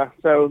Big Bubba.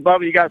 So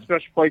Bubba, you got a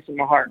special place in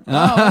my heart.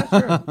 Oh,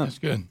 that's, that's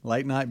good.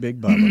 Late Night Big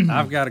Bubba.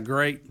 I've got a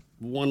great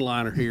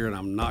one-liner here, and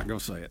I'm not going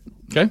to say it.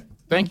 Okay,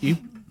 thank you.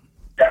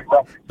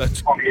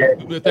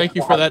 Thank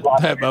you for that,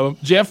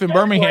 Bubba. Jeff in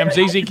Birmingham,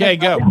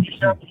 ZZK, go.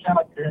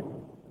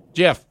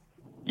 Jeff.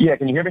 Yeah,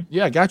 can you hear me?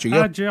 Yeah, I got you.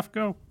 Go. Hi, Jeff,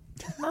 go.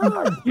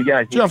 You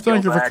guys, Jeff,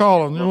 thank you for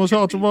calling. It was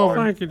hard to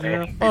Thank you,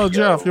 Jeff. Oh,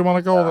 Jeff, you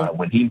want to call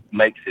When he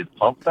makes his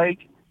pump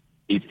fake,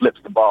 he flips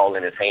the ball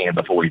in his hand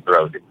before he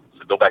throws it.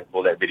 So go back and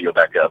pull that video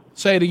back up.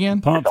 Say it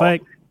again. Pump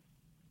fake.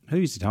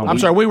 Who's talking? I'm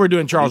sorry, we were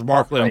doing Charles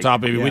Barkley on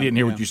top of it. We didn't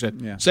hear what you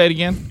said. Yeah. Say it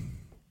again.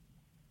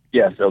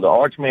 Yeah, so the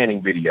Arch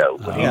Manning video,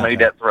 when he made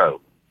that throw.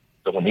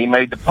 So when he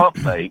made the pump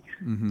fake,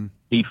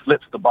 he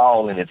flips the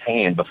ball in his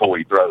hand before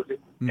he throws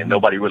it. And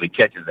nobody really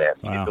catches that.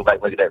 So you can go back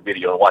and look at that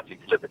video and watch him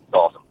flip it. It's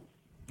awesome.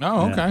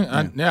 Oh, okay.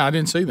 I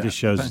didn't see that. Just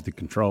shows us the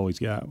control he's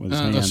got with his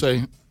hands. Let's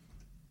see.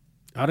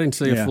 I didn't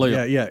see a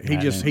flip. Yeah.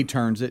 He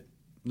turns it.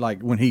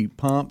 like when he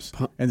pumps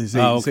and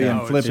then see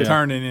him flip it,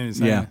 turning in his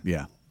hand.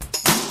 Yeah.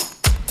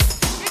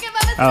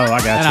 Oh, I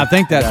got you. And I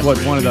think that's what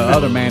one of the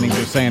other Mannings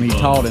was saying. He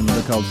taught him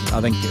because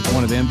I think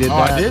one of them did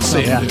that. I did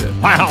see him do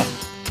it. Wow.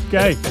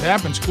 Okay. It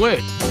happens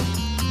quick.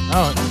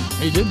 Oh,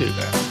 he did do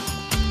that.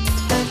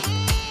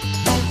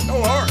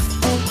 No hard.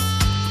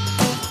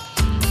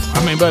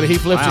 I mean, buddy, he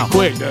flips it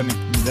quick, doesn't he?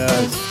 He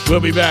does. We'll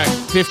be back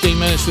 15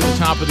 minutes to the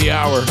top of the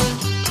hour.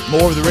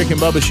 More of the Rick and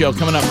Bubba Show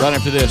coming up right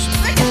after this.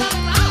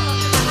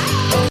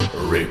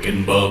 Rick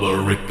and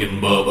Bubba, Rick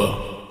and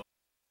Bubba.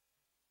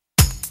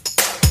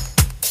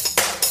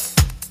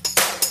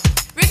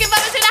 Rick and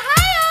Bubba's in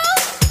Ohio.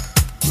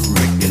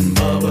 Rick and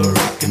Bubba,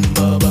 Rick and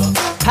Bubba.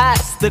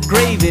 Pass the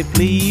gravy,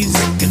 please.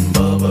 Rick and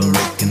Bubba,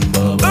 Rick and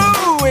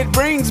Bubba. Ooh, it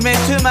brings me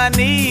to my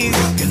knees.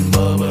 Rick and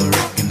Bubba,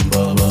 Rick and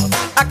Bubba.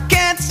 I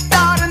can't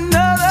start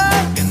another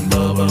Rick and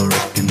Bubba,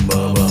 Rick and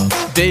Bubba.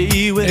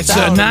 day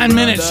without It's 9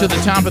 minutes to the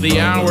top of the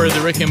hour of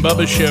the Rick and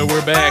Bubba Show.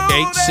 We're back.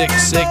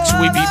 866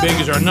 We Be Big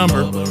is our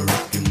number.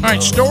 All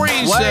right,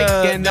 stories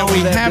that we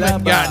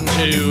haven't gotten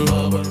to.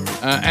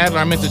 Adler,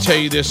 I meant to tell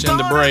you this in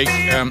the break.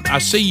 I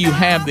see you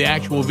have the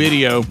actual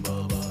video,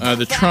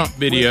 the Trump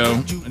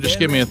video. Just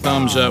give me a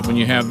thumbs up when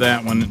you have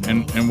that one,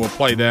 and we'll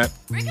play that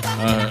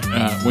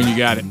when you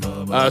got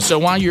it. So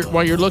while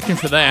you're looking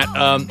for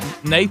that,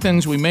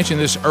 Nathan's, we mentioned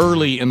this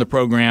early in the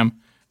program,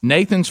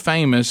 Nathan's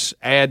Famous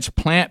adds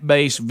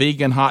plant-based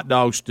vegan hot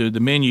dogs to the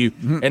menu,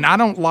 and I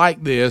don't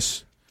like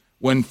this.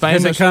 When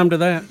famous, has it come to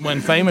that?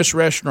 When famous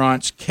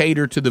restaurants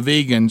cater to the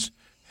vegans,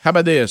 how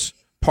about this?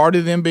 Part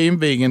of them being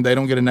vegan, they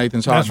don't get a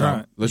Nathan's hot dog.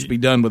 Right. Let's be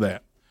done with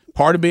that.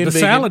 Part of being the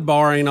vegan. salad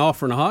bar ain't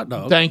offering a hot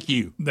dog. Thank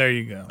you. There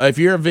you go. If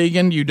you're a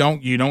vegan, you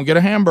don't get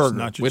a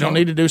hamburger. We don't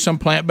need to do some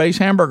plant-based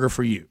hamburger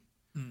for you.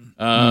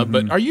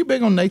 But are you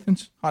big on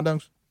Nathan's hot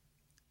dogs?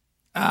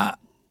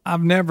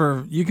 I've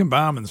never. You can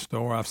buy them in the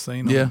store. I've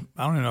seen them. Yeah.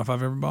 I don't even know if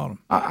I've ever bought them.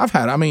 I've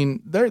had. I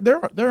mean, they're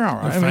all right.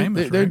 They're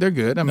famous, they're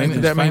good. I mean,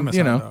 Nathan's famous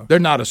you know, hot dog. they're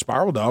not a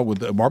spiral dog with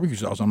the barbecue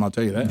sauce. I'm not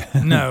tell you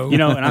that. No. You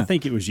know, and I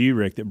think it was you,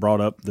 Rick, that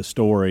brought up the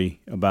story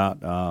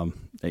about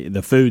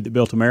the food that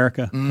built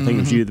America. I think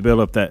it was you that built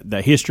up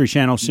that History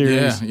Channel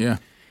series. Yeah.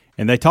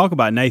 And they talk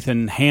about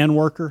Nathan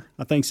Handwerker,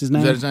 I think's his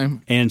name. Is that his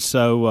name? And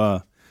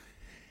so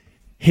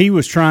he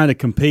was trying to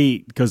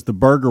compete because the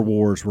burger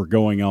wars were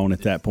going on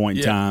at that point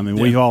in time. And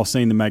we've all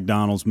seen the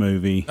McDonald's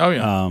movie. Oh,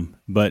 yeah.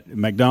 But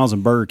McDonald's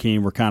and Burger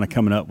King were kind of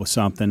coming up with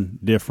something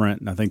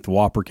different. And I think the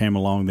Whopper came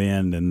along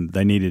then,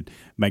 and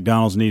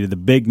McDonald's needed the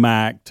Big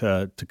Mac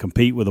to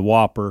compete with the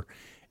Whopper.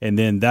 And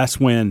then that's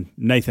when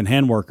Nathan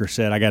Handwerker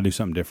said, I got to do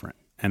something different.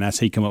 And that's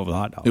he come up with a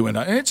hot dog.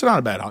 It's not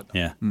a bad hot dog.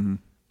 Yeah.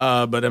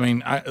 But I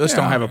mean, let's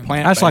don't have a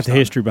plant. I just like the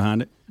history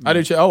behind it. I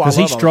do too. Oh, because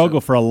he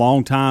struggled for a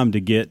long time to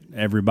get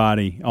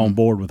everybody on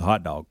board with a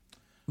hot dog.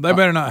 They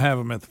better not have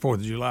them at the 4th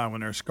of July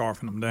when they're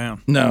scarfing them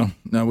down. No,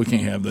 we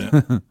can't have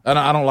that.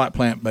 I don't like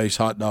plant-based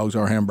hot dogs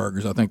or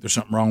hamburgers. I think there's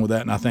something wrong with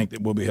that, and I think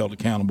that we'll be held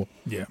accountable.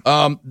 Yeah.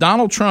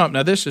 Donald Trump.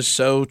 Now, this is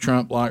so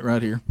Trump-like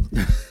right here.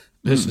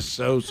 This is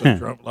so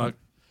Trump-like.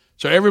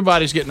 So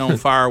everybody's getting on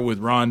fire with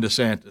Ron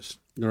DeSantis.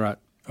 Right.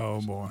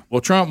 Oh, boy.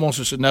 Well, Trump wants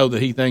us to know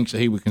that he thinks that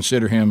he would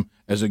consider him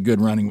as a good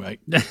running mate.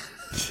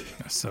 That's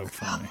so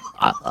funny.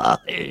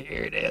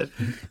 Here it is.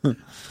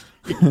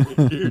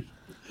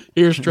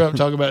 Here's Trump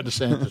talking about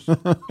DeSantis.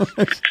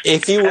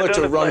 If you were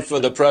to run for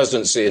the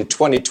presidency in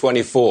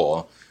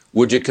 2024,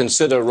 would you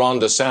consider Ron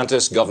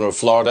DeSantis, governor of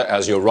Florida,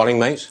 as your running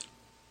mate?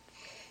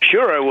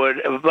 Sure, I would.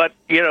 But,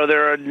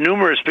 there are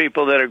numerous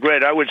people that are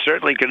great. I would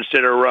certainly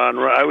consider Ron.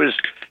 I was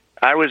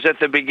at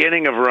the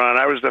beginning of Ron.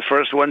 I was the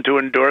first one to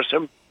endorse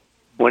him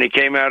when he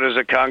came out as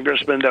a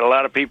congressman that a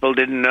lot of people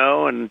didn't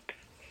know, and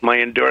my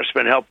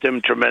endorsement helped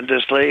him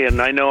tremendously, and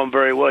I know him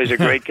very well. He's a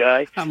great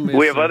guy.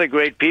 We have other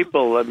great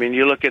people. I mean,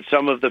 you look at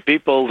some of the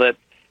people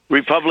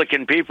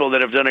Republican people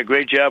that have done a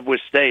great job with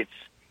states,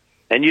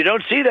 and you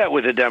don't see that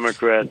with the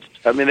Democrats.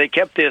 I mean, they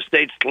kept their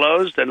states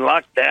closed and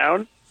locked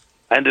down,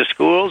 and the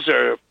schools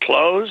are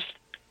closed.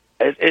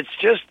 It's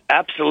just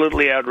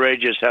absolutely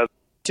outrageous how.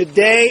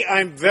 Today,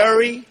 I'm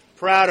very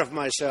proud of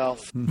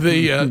myself.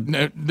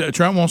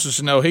 Trump wants us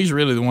to know he's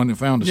really the one that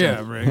found us.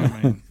 Yeah, Rick.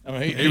 I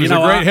mean, he was a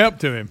great help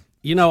to him.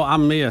 I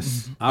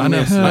miss this.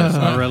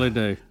 I really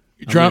do.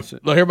 Trump,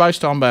 look, everybody's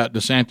talking about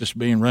DeSantis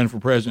running for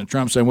president.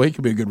 Trump saying, well, he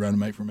could be a good running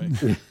mate for me.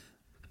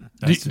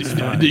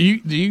 do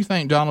you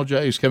think Donald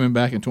J. is coming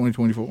back in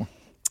 2024?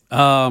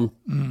 I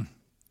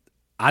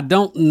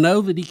don't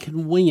know that he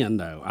can win,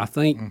 though. I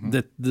think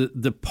that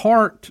the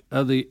part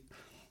of the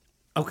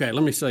okay,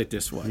 let me say it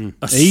this way: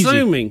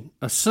 assuming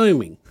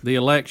the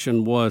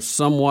election was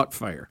somewhat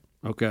fair,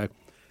 okay,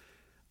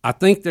 I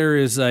think there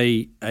is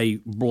a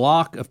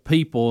block of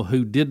people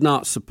who did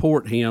not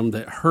support him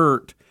that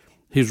hurt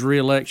his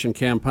reelection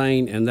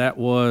campaign, and that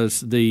was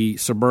the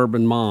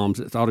suburban moms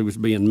that thought he was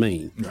being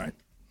mean. Right.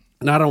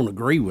 And I don't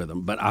agree with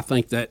them, but I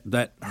think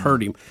that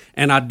hurt him.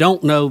 And I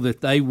don't know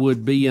that they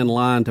would be in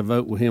line to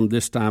vote with him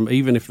this time,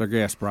 even if their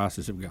gas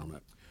prices have gone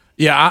up.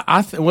 Yeah,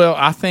 I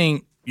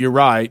think you're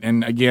right.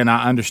 And again,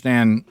 I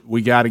understand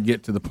we got to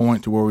get to the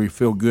point to where we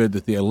feel good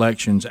that the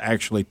elections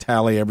actually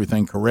tally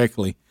everything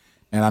correctly.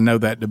 And I know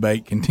that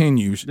debate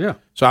continues. Yeah.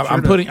 So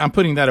I'm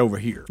putting that over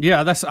here.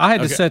 Yeah, I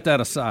had to set that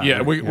aside.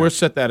 Yeah, we'll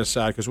set that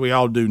aside because we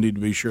all do need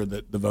to be sure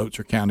that the votes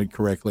are counted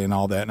correctly and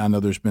all that. And I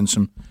know there's been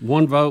some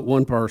one vote,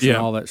 one person,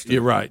 all that stuff.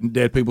 You're right. And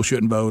dead people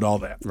shouldn't vote, all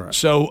that. Right.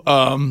 So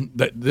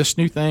this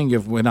new thing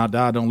of when I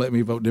die, don't let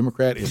me vote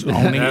Democrat is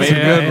owning me.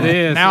 It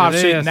is. Now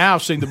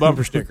I've seen the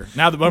bumper sticker.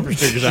 Now the bumper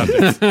sticker's out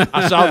there.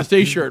 I saw the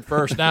T-shirt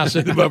first. Now I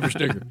see the bumper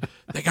sticker.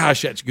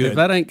 Gosh, that's good. If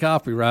that ain't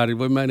copyrighted,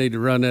 we may need to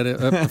run that up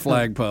the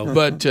flagpole.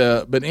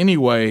 But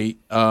anyway,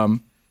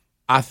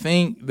 I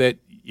think that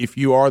if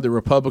you are the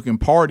Republican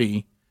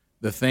Party,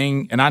 the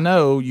thing, and I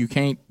know you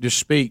can't just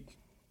speak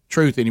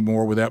truth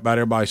anymore without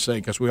everybody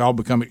saying, because we all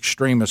become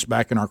extremists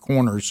back in our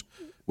corners.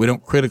 We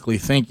don't critically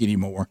think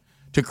anymore.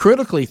 To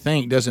critically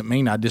think doesn't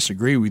mean I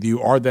disagree with you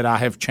or that I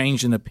have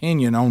changed an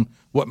opinion on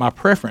what my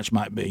preference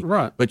might be.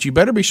 Right. But you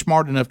better be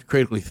smart enough to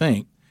critically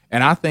think.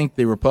 And I think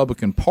the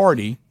Republican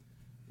Party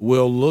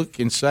will look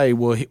and say,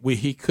 well,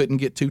 he couldn't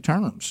get 2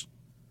 terms.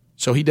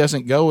 So he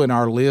doesn't go in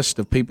our list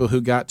of people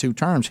who got 2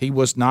 terms. He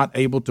was not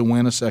able to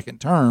win a second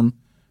term.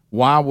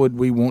 Why would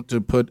we want to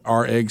put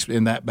our eggs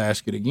in that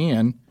basket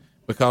again?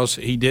 Because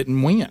he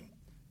didn't win.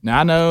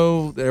 Now, I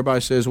know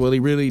everybody says, well, he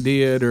really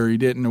did or he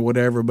didn't or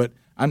whatever, but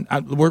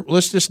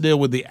let's just deal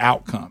with the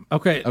outcome.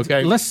 Okay.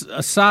 Let's,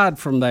 aside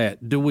from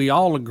that, do we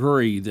all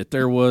agree that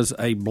there was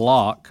a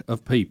block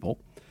of people,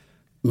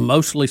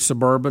 mostly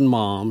suburban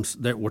moms,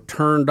 that were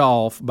turned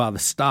off by the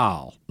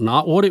style,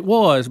 not what it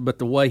was, but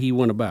the way he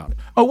went about it?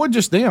 Oh, it wasn't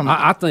just them.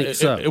 I think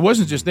so. It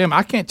wasn't just them.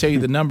 I can't tell you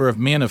the number of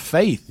men of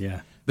faith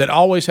that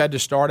always had to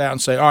start out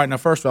and say, all right, now,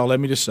 first of all, let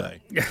me just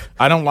say,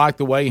 I don't like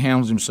the way he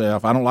handles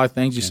himself. I don't like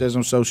things he says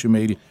on social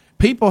media.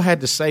 People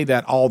had to say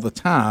that all the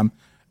time.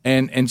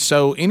 And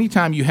so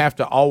anytime you have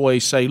to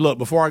always say, look,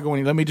 before I go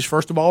in, let me just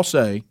first of all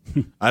say,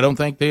 I don't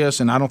think this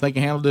and I don't think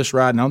he handled this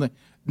right.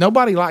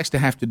 Nobody likes to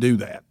have to do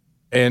that.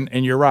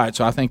 And you're right.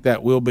 So I think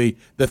that will be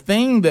the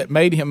thing that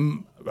made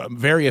him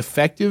very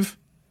effective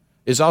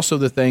is also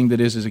the thing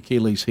that is his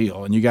Achilles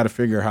heel. And you got to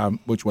figure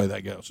which way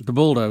that goes. The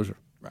bulldozer.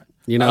 Right.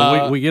 You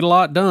know, we get a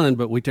lot done,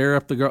 but we tear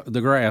up the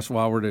grass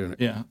while we're doing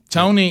it. Yeah.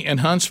 Tony in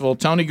Huntsville.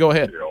 Tony, go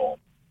ahead.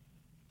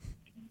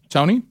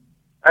 Tony?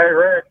 Hey,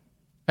 Rick.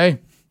 Hey.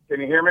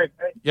 Can you hear me?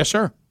 Yes,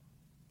 sir.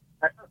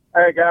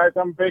 Hey, guys,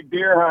 I'm a big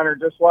deer hunter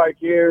just like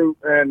you,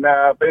 and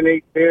been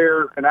eating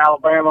deer in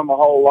Alabama my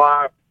whole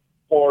life.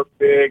 Pork,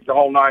 pigs, the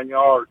whole 9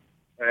 yards.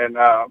 And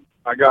I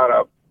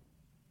got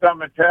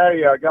something to tell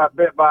you. I got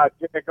bit by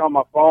a tick on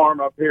my farm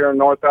up here in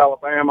North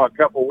Alabama a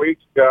couple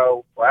weeks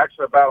ago. Well,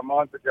 actually about a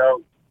month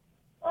ago.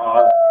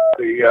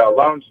 The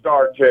Lone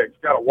Star tick's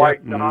got a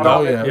white dot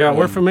on it. Yeah,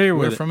 we're familiar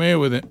with it. We're familiar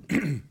with it.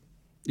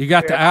 You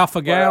got the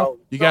alpha gal? Well,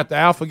 you got the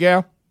alpha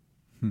gal?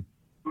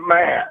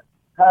 Man,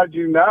 how'd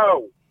you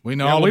know? We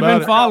know all about it. We've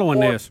been following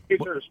this.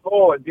 Freezer's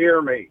full of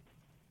deer meat.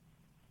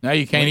 Now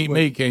you can't eat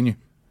meat, can you?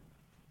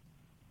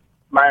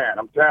 Man,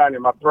 I'm telling you,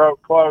 my throat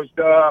closed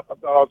up. I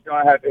thought I was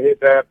going to have to hit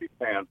the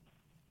EpiPen.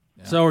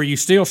 Yeah. So are you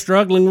still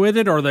struggling with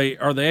it? Or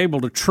are they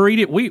able to treat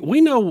it?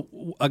 We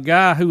know a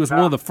guy who was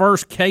one of the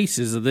first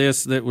cases of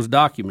this that was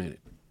documented.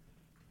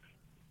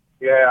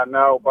 Yeah,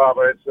 no,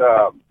 Bubba.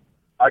 It's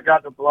I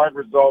got the blood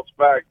results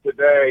back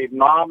today.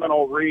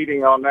 Nominal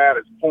reading on that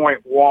is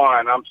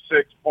 0.1. I'm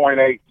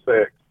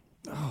 6.86.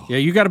 Yeah,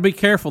 you got to be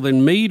careful.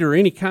 Then meat or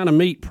any kind of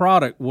meat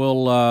product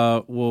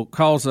will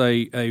cause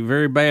a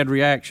very bad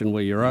reaction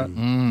with you, right?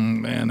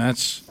 Man,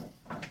 that's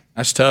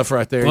tough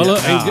right there. Well,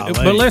 look,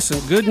 but listen,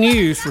 good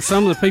news for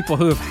some of the people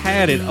who have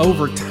had it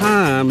over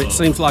time. It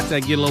seems like they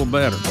get a little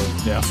better.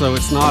 Yeah. So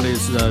it's not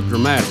as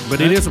dramatic,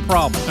 but it is a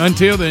problem.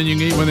 Until then, you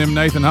can eat with them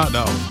Nathan hot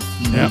dogs.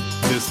 Mm-hmm. Yep,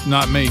 it's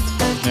not meat.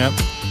 Yep.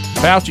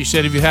 Fauci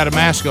said if you had a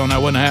mask on,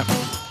 that wouldn't happen.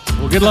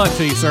 Well, good luck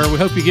to you, sir. We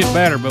hope you get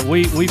better, but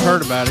we've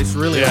heard about it. It's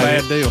really a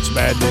bad deal. It's a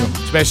bad deal,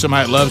 especially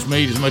somebody that loves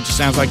meat as much as it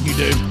sounds like you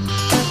do.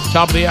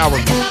 Top of the hour.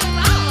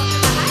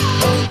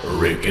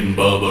 Rick and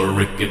Bubba,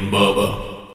 Rick and Bubba.